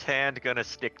Dara's hand gonna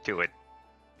stick to it?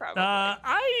 Probably.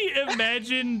 I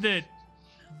imagine that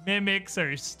mimics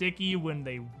are sticky when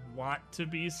they want to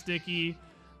be sticky,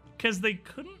 because they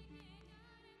couldn't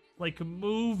like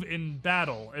move in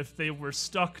battle if they were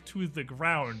stuck to the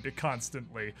ground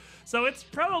constantly. So it's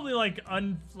probably like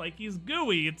he's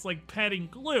gooey. It's like patting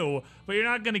glue, but you're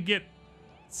not gonna get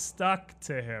stuck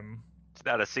to him. It's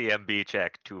not a CMB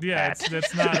check to Yeah, pat.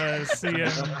 it's not a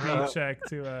CMB check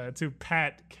to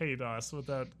pat Kados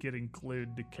without getting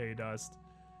glued to Kados.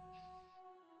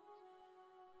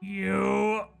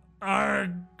 You are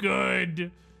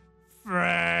good,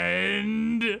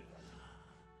 friend.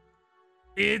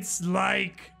 It's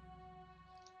like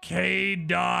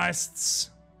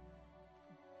Kadost's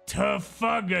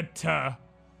Tafagata.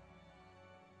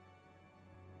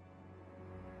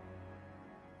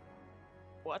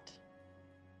 What?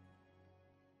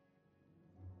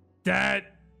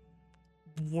 That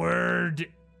word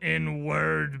in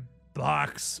word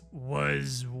box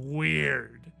was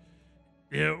weird.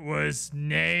 It was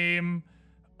name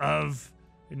of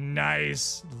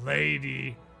nice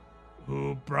lady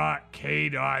who brought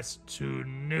Kados to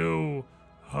new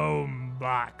home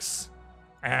box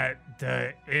at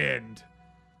the end.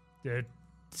 The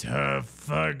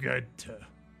Tafagata.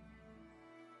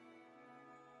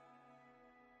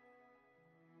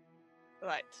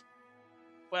 Right.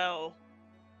 Well,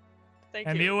 thank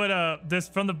And you. you would this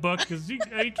from the book, because you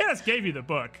Cass gave you the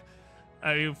book.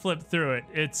 You flipped through it.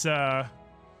 It's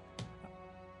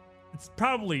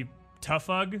probably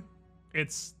Tufug.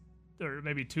 Or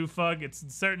maybe Tufug. It's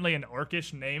certainly an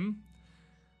orcish name.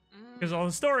 Because all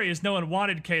the story is no one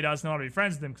wanted Kados, no one wanted to be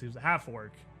friends with him because he was a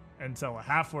half-orc. Until a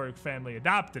half-orc family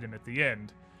adopted him at the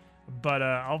end. But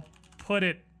I'll put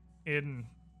it in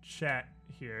chat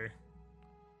here.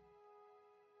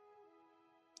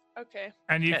 Okay.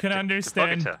 And you Yeah, can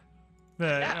understand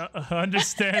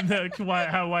Tafagata.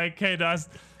 why Kados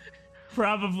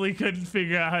probably couldn't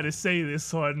figure out how to say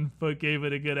this one, but gave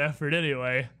it a good effort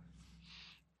anyway.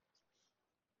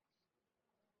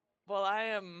 Well, I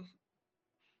am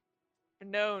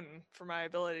known for my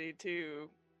ability to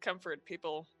comfort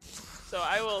people, so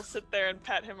I will sit there and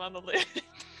pat him on the lid.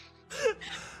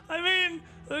 I mean,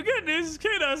 the good news is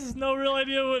Kados has no real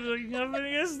idea what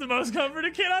comforting is. The most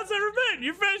comforting Kados ever been.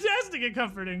 You're fantastic at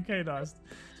comforting Kados.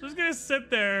 So I'm just gonna sit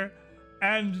there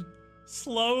and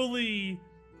slowly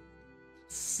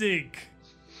sink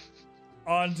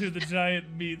onto the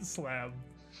giant meat slab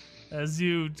as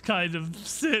you kind of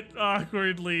sit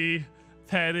awkwardly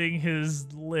patting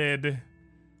his lid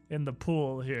in the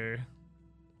pool here.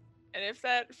 And if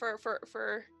that for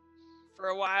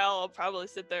a while, I'll probably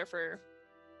sit there for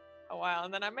a while,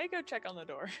 and then I may go check on the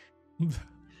door.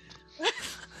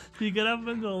 You get up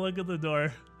and go look at the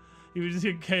door. You just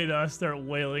hear Kados start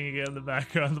wailing again in the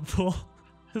background of the pool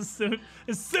as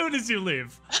soon as you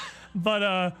leave.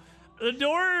 But the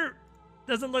door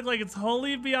doesn't look like it's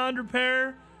wholly beyond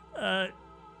repair.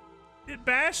 It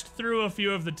bashed through a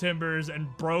few of the timbers and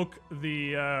broke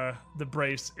the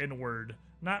brace inward.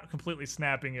 Not completely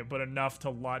snapping it, but enough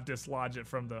to dislodge it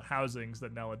from the housings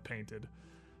that Nell had painted.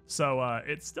 So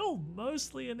it's still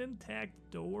mostly an intact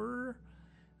door.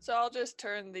 So I'll just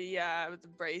turn the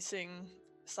bracing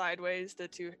sideways, the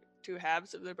two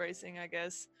halves of the bracing, I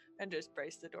guess, and just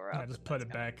brace the door up. Yeah, just and put that's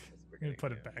it kinda back. what we're You gonna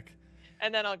put do. it back.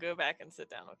 And then I'll go back and sit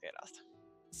down with Kados.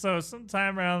 So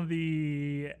sometime around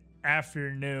the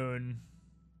afternoon,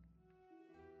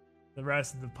 the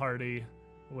rest of the party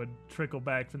would trickle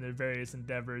back from their various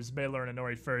endeavors. Baylor and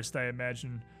Inori first, I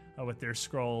imagine, with their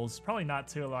scrolls. Probably not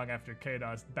too long after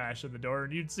Kados bashed in the door,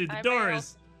 and you'd see the I may door al-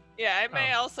 is... Yeah, I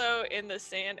may Oh. also in the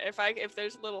sand. If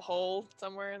there's a little hole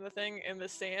somewhere in the thing in the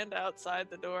sand outside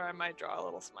the door, I might draw a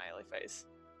little smiley face,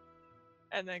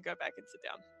 and then go back and sit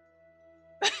down.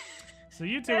 So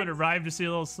you two would arrive to see a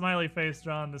little smiley face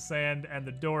drawn in the sand, and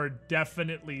the door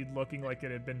definitely looking like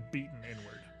it had been beaten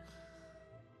inward.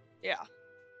 Yeah.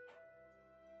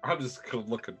 I'm just gonna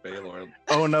look at Baylor.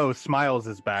 Oh no, Smiles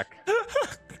is back.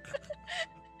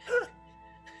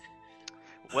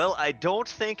 Well, I don't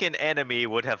think an enemy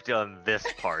would have done this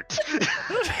part.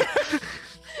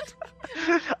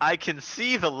 I can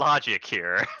see the logic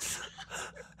here.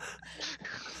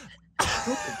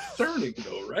 So concerning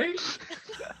though, right?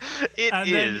 It And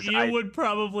is. then you would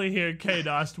probably hear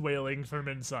Kados wailing from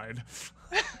inside,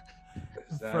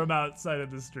 Is that- from outside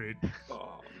of the street.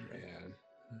 Oh man.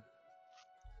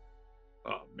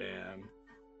 Oh man.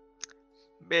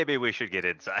 Maybe we should get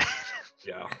inside.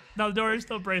 Yeah. Now the door is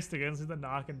still braced again, so the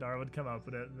knock and Dar would come up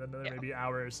with it, and then Yeah. maybe an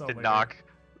hour or so To later. knock.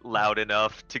 loud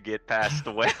enough to get past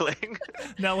the wailing.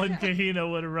 Nell and Kahina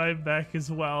would arrive back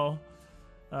as well,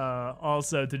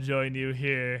 also to join you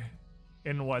here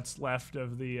in what's left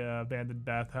of the abandoned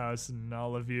bathhouse, and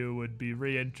all of you would be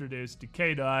reintroduced to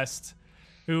Kadost,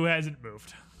 who hasn't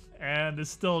moved and is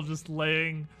still just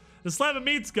laying. The slab of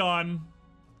meat's gone.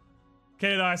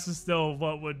 Kadost is still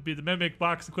what would be the mimic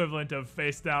box equivalent of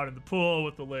face down in the pool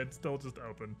with the lid still just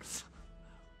open.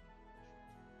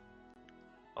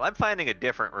 Well, I'm finding a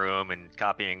different room and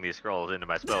copying these scrolls into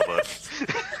my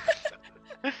spellbook.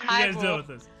 You guys deal with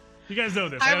this. You guys know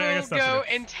this. I I got will stuff to go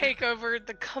do. and take over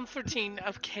the comforting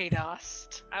of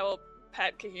Kadost. I will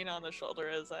pat Kahina on the shoulder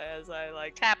as I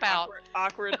like Tap out.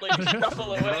 awkwardly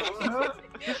shuffle away.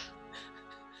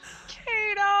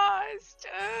 Kadost!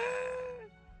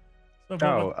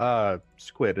 Oh,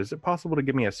 Squid, is it possible to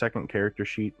give me a second character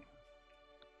sheet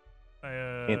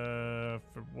For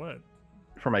what?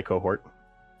 for my cohort?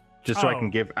 Just so I Oh, can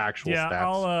give actual Yeah, stats.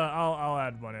 I'll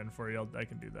add one in for you. I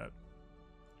can do that.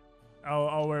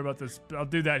 I'll worry about this. I'll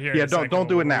do that here. Yeah, in a don't- second don't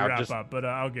do when it we now, Wrap just- up, but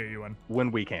I'll get you one.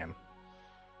 When we can.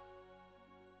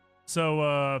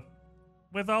 So,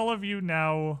 with all of you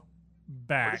now What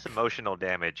back, does emotional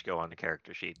damage go on the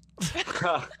character sheet?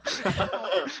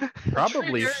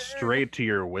 Probably Trigger. straight to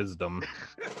your wisdom.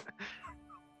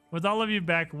 with all of you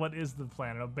back, what is the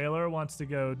plan? Now, Baylor wants to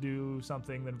go do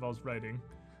something that involves writing.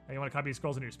 You want to copy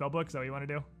scrolls in your spellbook? Is that what you want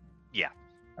to do?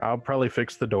 I'll probably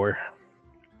fix the door.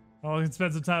 Well, we can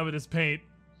spend some time with his paint,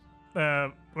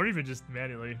 or even just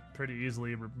manually, pretty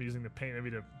easily using the paint maybe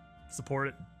to support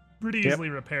it. Pretty Yep. easily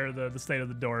repair the state of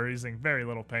the door using very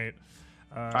little paint.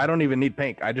 I don't even need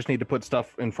paint. I just need to put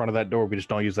stuff in front of that door. We just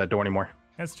don't use that door anymore.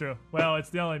 That's true. Well, it's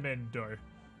the only main door.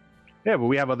 Yeah, but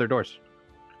we have other doors.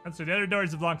 That's true. The other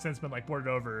doors have long since been like boarded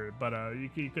over, but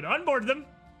you could unboard them.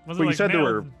 Wasn't Well, you like said there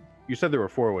nailed- were- You said there were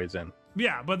 4 ways in.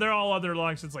 Yeah, but they're all other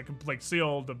long since like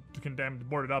sealed, condemned,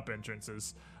 boarded up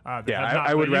entrances. That Yeah, have not-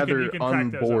 I would but you rather can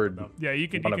crack those open, unboard though. Yeah, you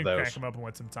can one of crack those. them open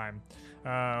with some time.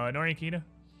 Nori and Kina?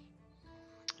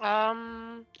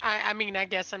 I mean, I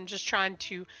guess I'm just trying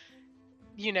to,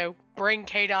 bring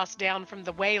Kados down from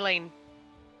the wailing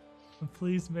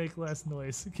Please make less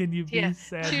noise. Can you be Yeah,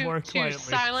 sad more to quietly?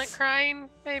 silent crying,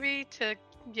 maybe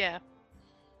yeah.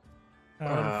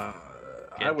 Uh,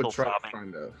 I would Gentle try to sobbing.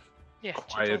 find a Yeah.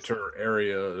 quieter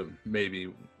area,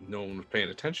 maybe no one was paying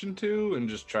attention to, and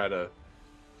just try to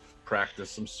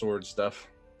practice some sword stuff.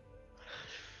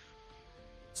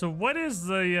 So what is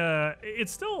the?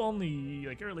 It's still only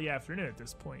like early afternoon at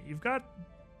this point. You've got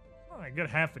a good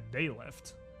half a day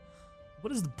left.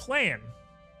 What is the plan?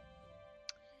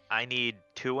 I need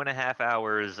 2.5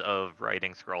 hours of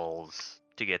writing scrolls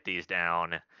to get these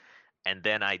down. And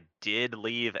then I did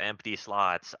leave empty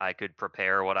slots. I could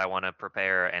prepare what I want to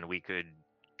prepare, and we could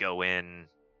go in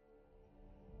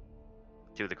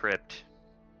to the crypt.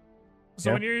 So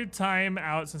Yeah. in your time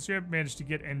out, since you have managed to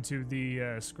get into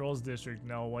the Scrolls District,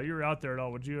 Nell, while you were out there at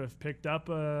all, would you have picked up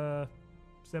a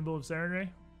symbol of Sarenrae?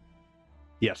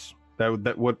 Yes,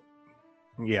 that would.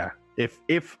 Yeah,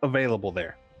 if available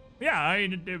there. Yeah, I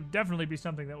mean, it would definitely be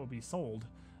something that will be sold.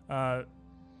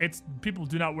 It's people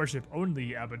do not worship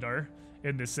only Abadar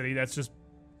in this city. That's just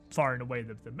far and away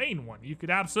the main one. You could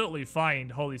absolutely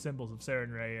find holy symbols of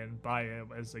Sarenrae and buy it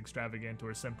as extravagant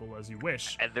or simple as you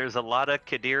wish. And there's a lot of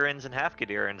Kadirans and half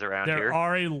Kadirans around There here.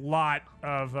 are a lot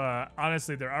of,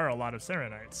 honestly, there are a lot of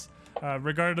Serenites.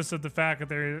 Regardless of the fact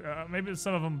that maybe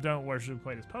some of them don't worship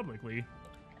quite as publicly,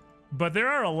 but there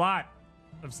are a lot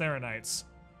of Serenites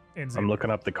in Zebra. I'm looking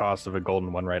up the cost of a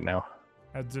golden one right now.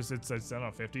 It's I don't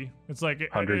know, 50. It's like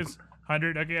 100. It's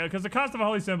 100. Okay, because the cost of a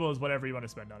holy symbol is whatever you want to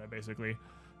spend on it, basically.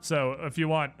 So if you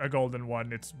want a golden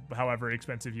one, it's however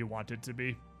expensive you want it to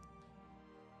be.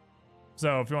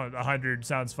 So if you want 100,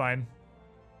 sounds fine.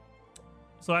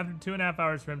 So after 2.5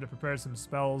 hours for him to prepare some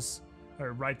spells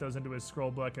or write those into his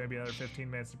scroll book, and maybe another 15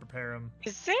 minutes to prepare them.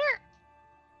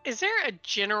 Is there a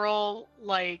general,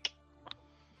 like,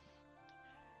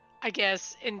 I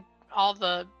guess in all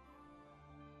the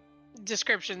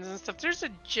descriptions and stuff, there's a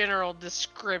general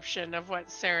description of what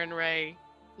Sarenrae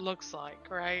looks like,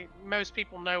 right? Most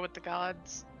people know what the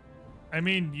gods. I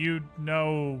mean, you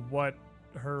know what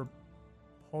her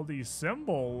holy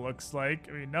symbol looks like.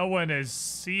 I mean, no one has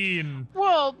seen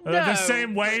Well, no. the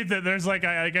same way that there's like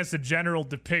I guess a general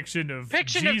depiction of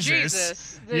Depiction Jesus. of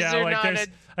Jesus. Is Yeah, there like not there's.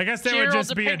 a I guess there would general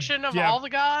just be depiction of yeah, all the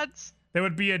gods? there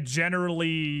would be a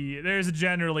there's a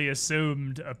generally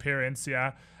assumed appearance,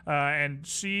 yeah. And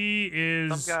she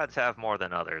is. Some gods have more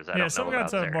than others. I yeah, don't some know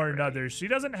gods about have more than Sarenrae. others. She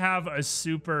doesn't have a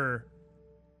super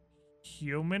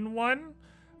human one.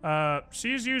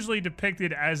 She's usually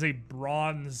depicted as a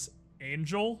bronze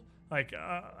angel, like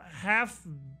half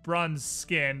bronze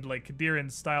skinned, like Kadiran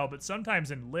style, but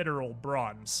sometimes in literal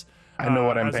bronze. I know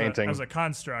what I'm as painting. as a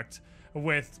construct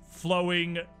with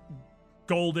flowing,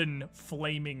 golden,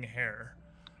 flaming hair,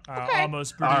 Okay.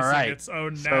 almost producing right. its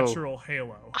own So- natural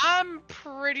halo. I'm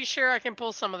pretty sure I can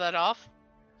pull some of that off.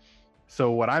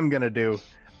 So what I'm gonna do,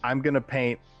 I'm gonna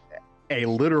paint a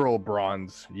literal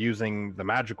bronze using the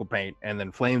magical paint, and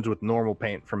then flames with normal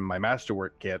paint from my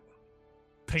masterwork kit.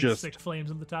 Pink just- stick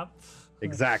flames on the top.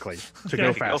 Exactly to Okay. go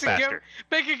Go faster. faster.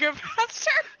 Make it go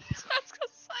faster. That's what I was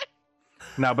gonna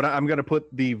say. No, but I'm gonna put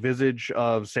the visage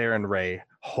of Saren Ray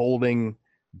holding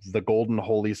the golden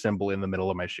holy symbol in the middle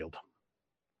of my shield.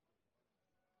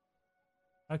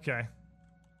 Okay.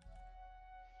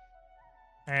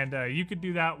 And you could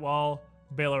do that while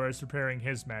Baylor is preparing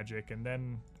his magic, and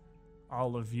then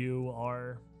all of you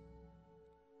are.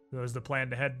 Was the plan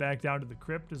to head back down to the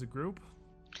crypt as a group?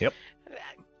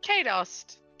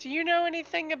 Kados, do you know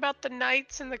anything about the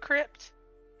knights in the crypt?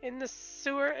 In the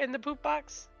sewer, in the poop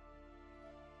box?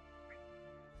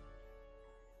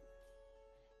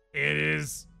 It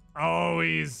is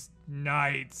always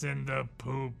nights in the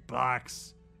poop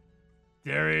box.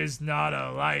 There is not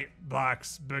a light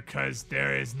box because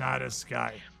there is not a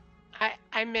sky.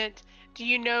 I meant, do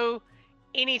you know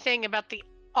anything about the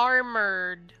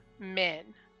armored men?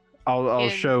 I'll In-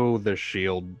 show the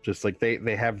shield, just like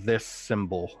they have this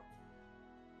symbol.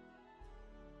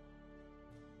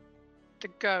 The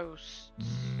ghosts.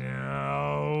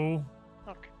 No.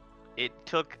 Okay. It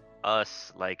took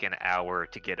us like an hour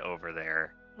to get over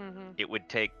there. Mm-hmm. It would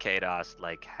take Kados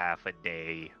like half a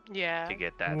day Yeah. to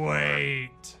get that far.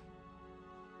 Wait.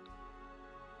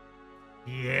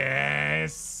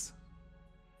 Yes.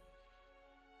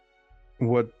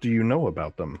 What do you know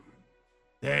about them?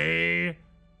 They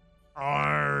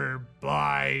are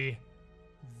by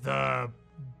the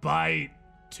bite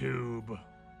tube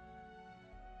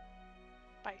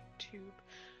Bite tube.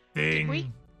 thing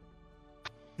we-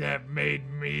 that made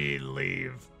me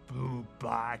leave poop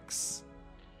box.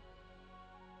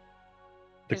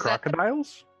 The Is that the-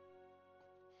 crocodiles?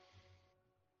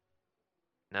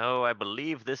 No, I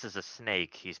believe this is a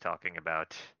snake he's talking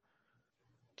about.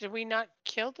 Did we not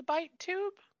kill the bite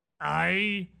tube?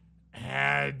 I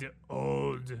had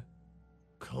old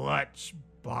clutch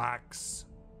box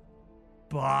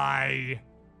by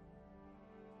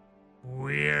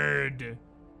weird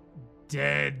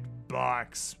dead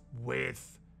box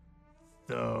with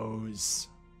those.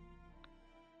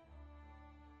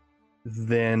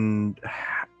 Then,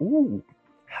 ooh,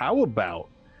 how about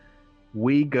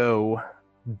we go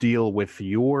deal with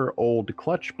your old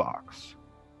clutch box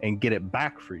and get it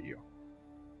back for you?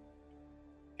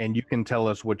 And you can tell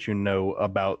us what you know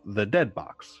about the dead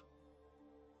box.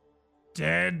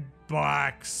 Dead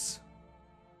box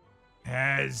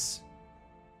has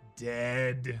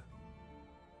dead.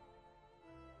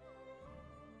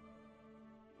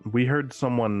 We heard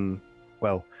someone,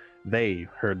 well, they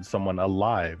heard someone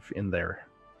alive in there.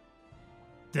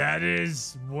 That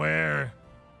is where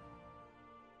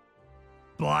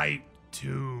Bite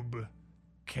Tube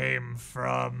came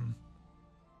from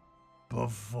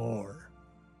before.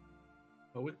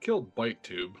 Oh, we killed Bite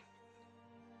Tube.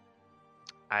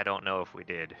 I don't know if we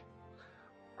did.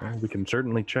 Well, we can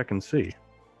certainly check and see.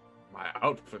 My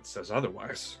outfit says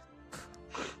otherwise.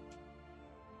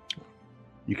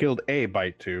 You killed a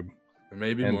bite tube. There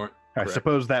may be And more. I Correct.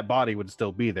 suppose that body would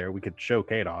still be there. We could show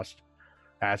Kados.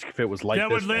 Ask if it was like that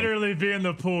this would thing. literally be in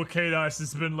the pool Kados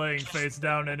has been laying face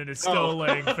down in, and is still Oh.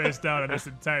 laying face down in this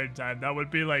entire time. That would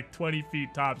be like 20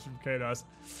 feet tops from Kados.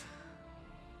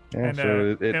 Yeah, and,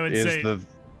 so it it would is say- the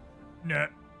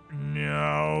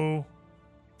No,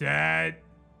 that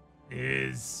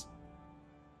is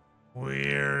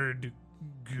weird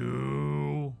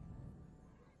goo.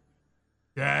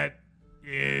 That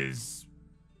is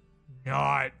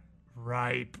not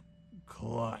ripe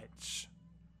clutch.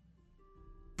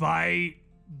 Bite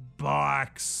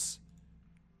box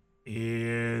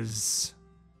is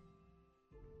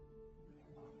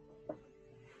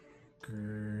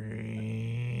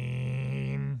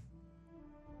green,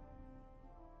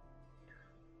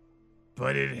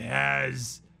 but it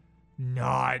has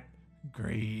not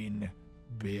green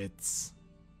bits.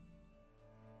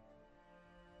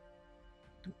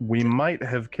 we might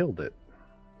have killed it.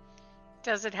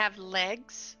 Does it have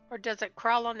legs or does it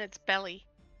crawl on its belly?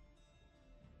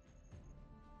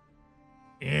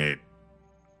 It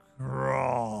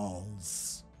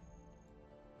crawls.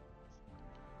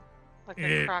 Like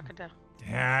a It- crocodile.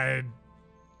 Had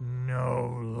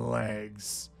no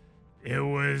legs. It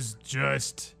was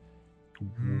just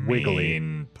Wiggly.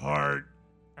 mean part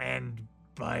and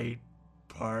bite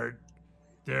part.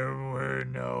 There were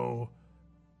no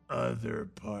other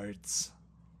parts.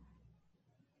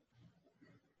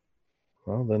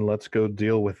 Well, then let's go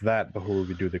deal with that before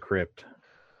we do the crypt,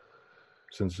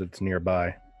 since it's nearby.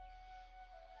 I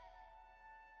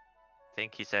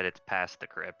think he said it's past the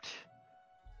crypt.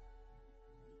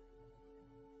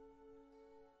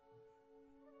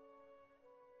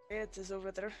 Yeah, it is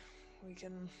over there. We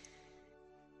can.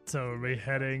 So are we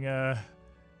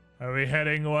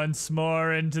heading once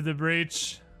more into the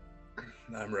breach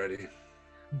I'm ready.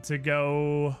 to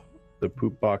go The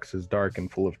poop box is dark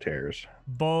and full of tears.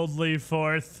 boldly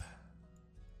forth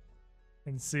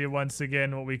and see once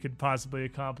again what we could possibly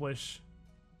accomplish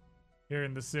here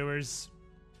in the sewers?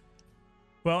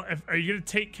 Well, are you gonna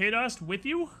take Kados with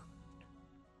you?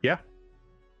 Yeah,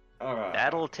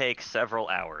 That'll take several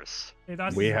hours.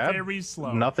 Kados we is have very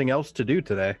slow. nothing else to do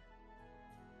today.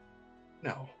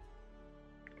 No.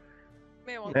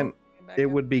 May want And to back it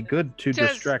up. would be good to Does-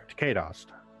 distract Kados.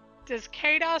 Does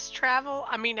Kados travel?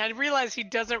 I mean, I realize he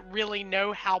doesn't really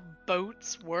know how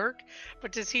boats work,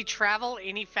 but does he travel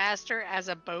any faster as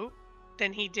a boat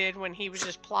than he did when he was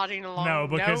just plodding along? No,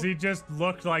 because he just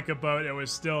looked like a boat and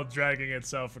was still dragging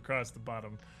itself across the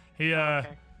bottom. He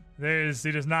Okay.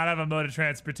 he does not have a mode of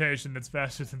transportation that's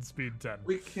faster than speed 10.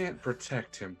 We can't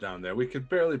protect him down there. We could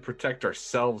barely protect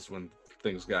ourselves when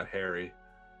things got hairy.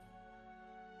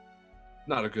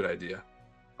 Not a good idea.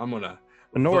 I'm gonna.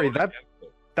 Nori, vote against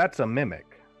it. that's a mimic.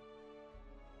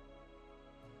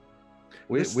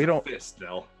 We This is we a don't fist,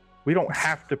 Nell. we don't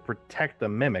have to protect a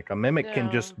mimic. A mimic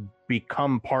can just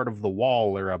become part of the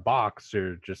wall or a box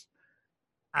or just.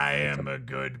 I am a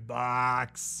good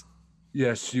box.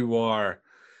 Yes, you are.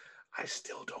 I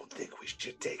still don't think we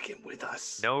should take him with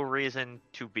us. No reason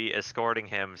to be escorting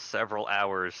him several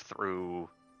hours through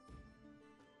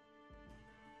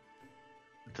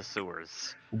the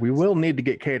sewers. We will need to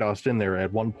get Kados in there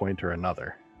at one point or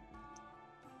another.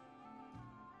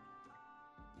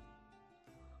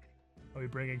 Are we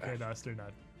bringing Kados or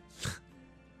not?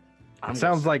 I'm It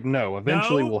sounds gonna- like no.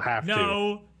 Eventually, No, we'll have to.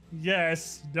 No.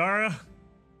 Yes. Dara.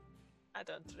 I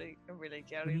don't really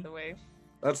care Mhm. either way.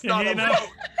 That's not a Hina. vote.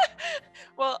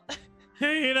 Well,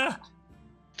 Hina.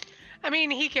 I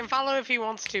mean, he can follow if he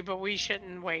wants to, but we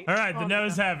shouldn't wait. All right, the on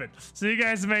nose him. have it. So you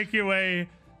guys make your way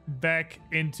back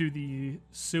into the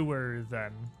sewer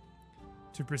then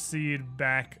to proceed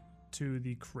back to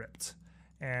the crypt.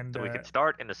 And So we can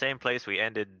start in the same place we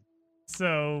ended.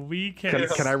 so we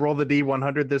Can I roll the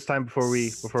D100 this time before we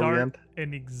start end?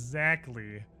 in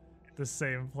exactly the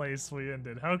same place we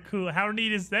ended. How cool! How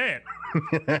neat is that?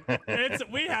 We had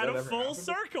that a ever full happened?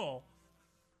 circle.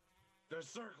 The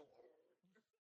circle.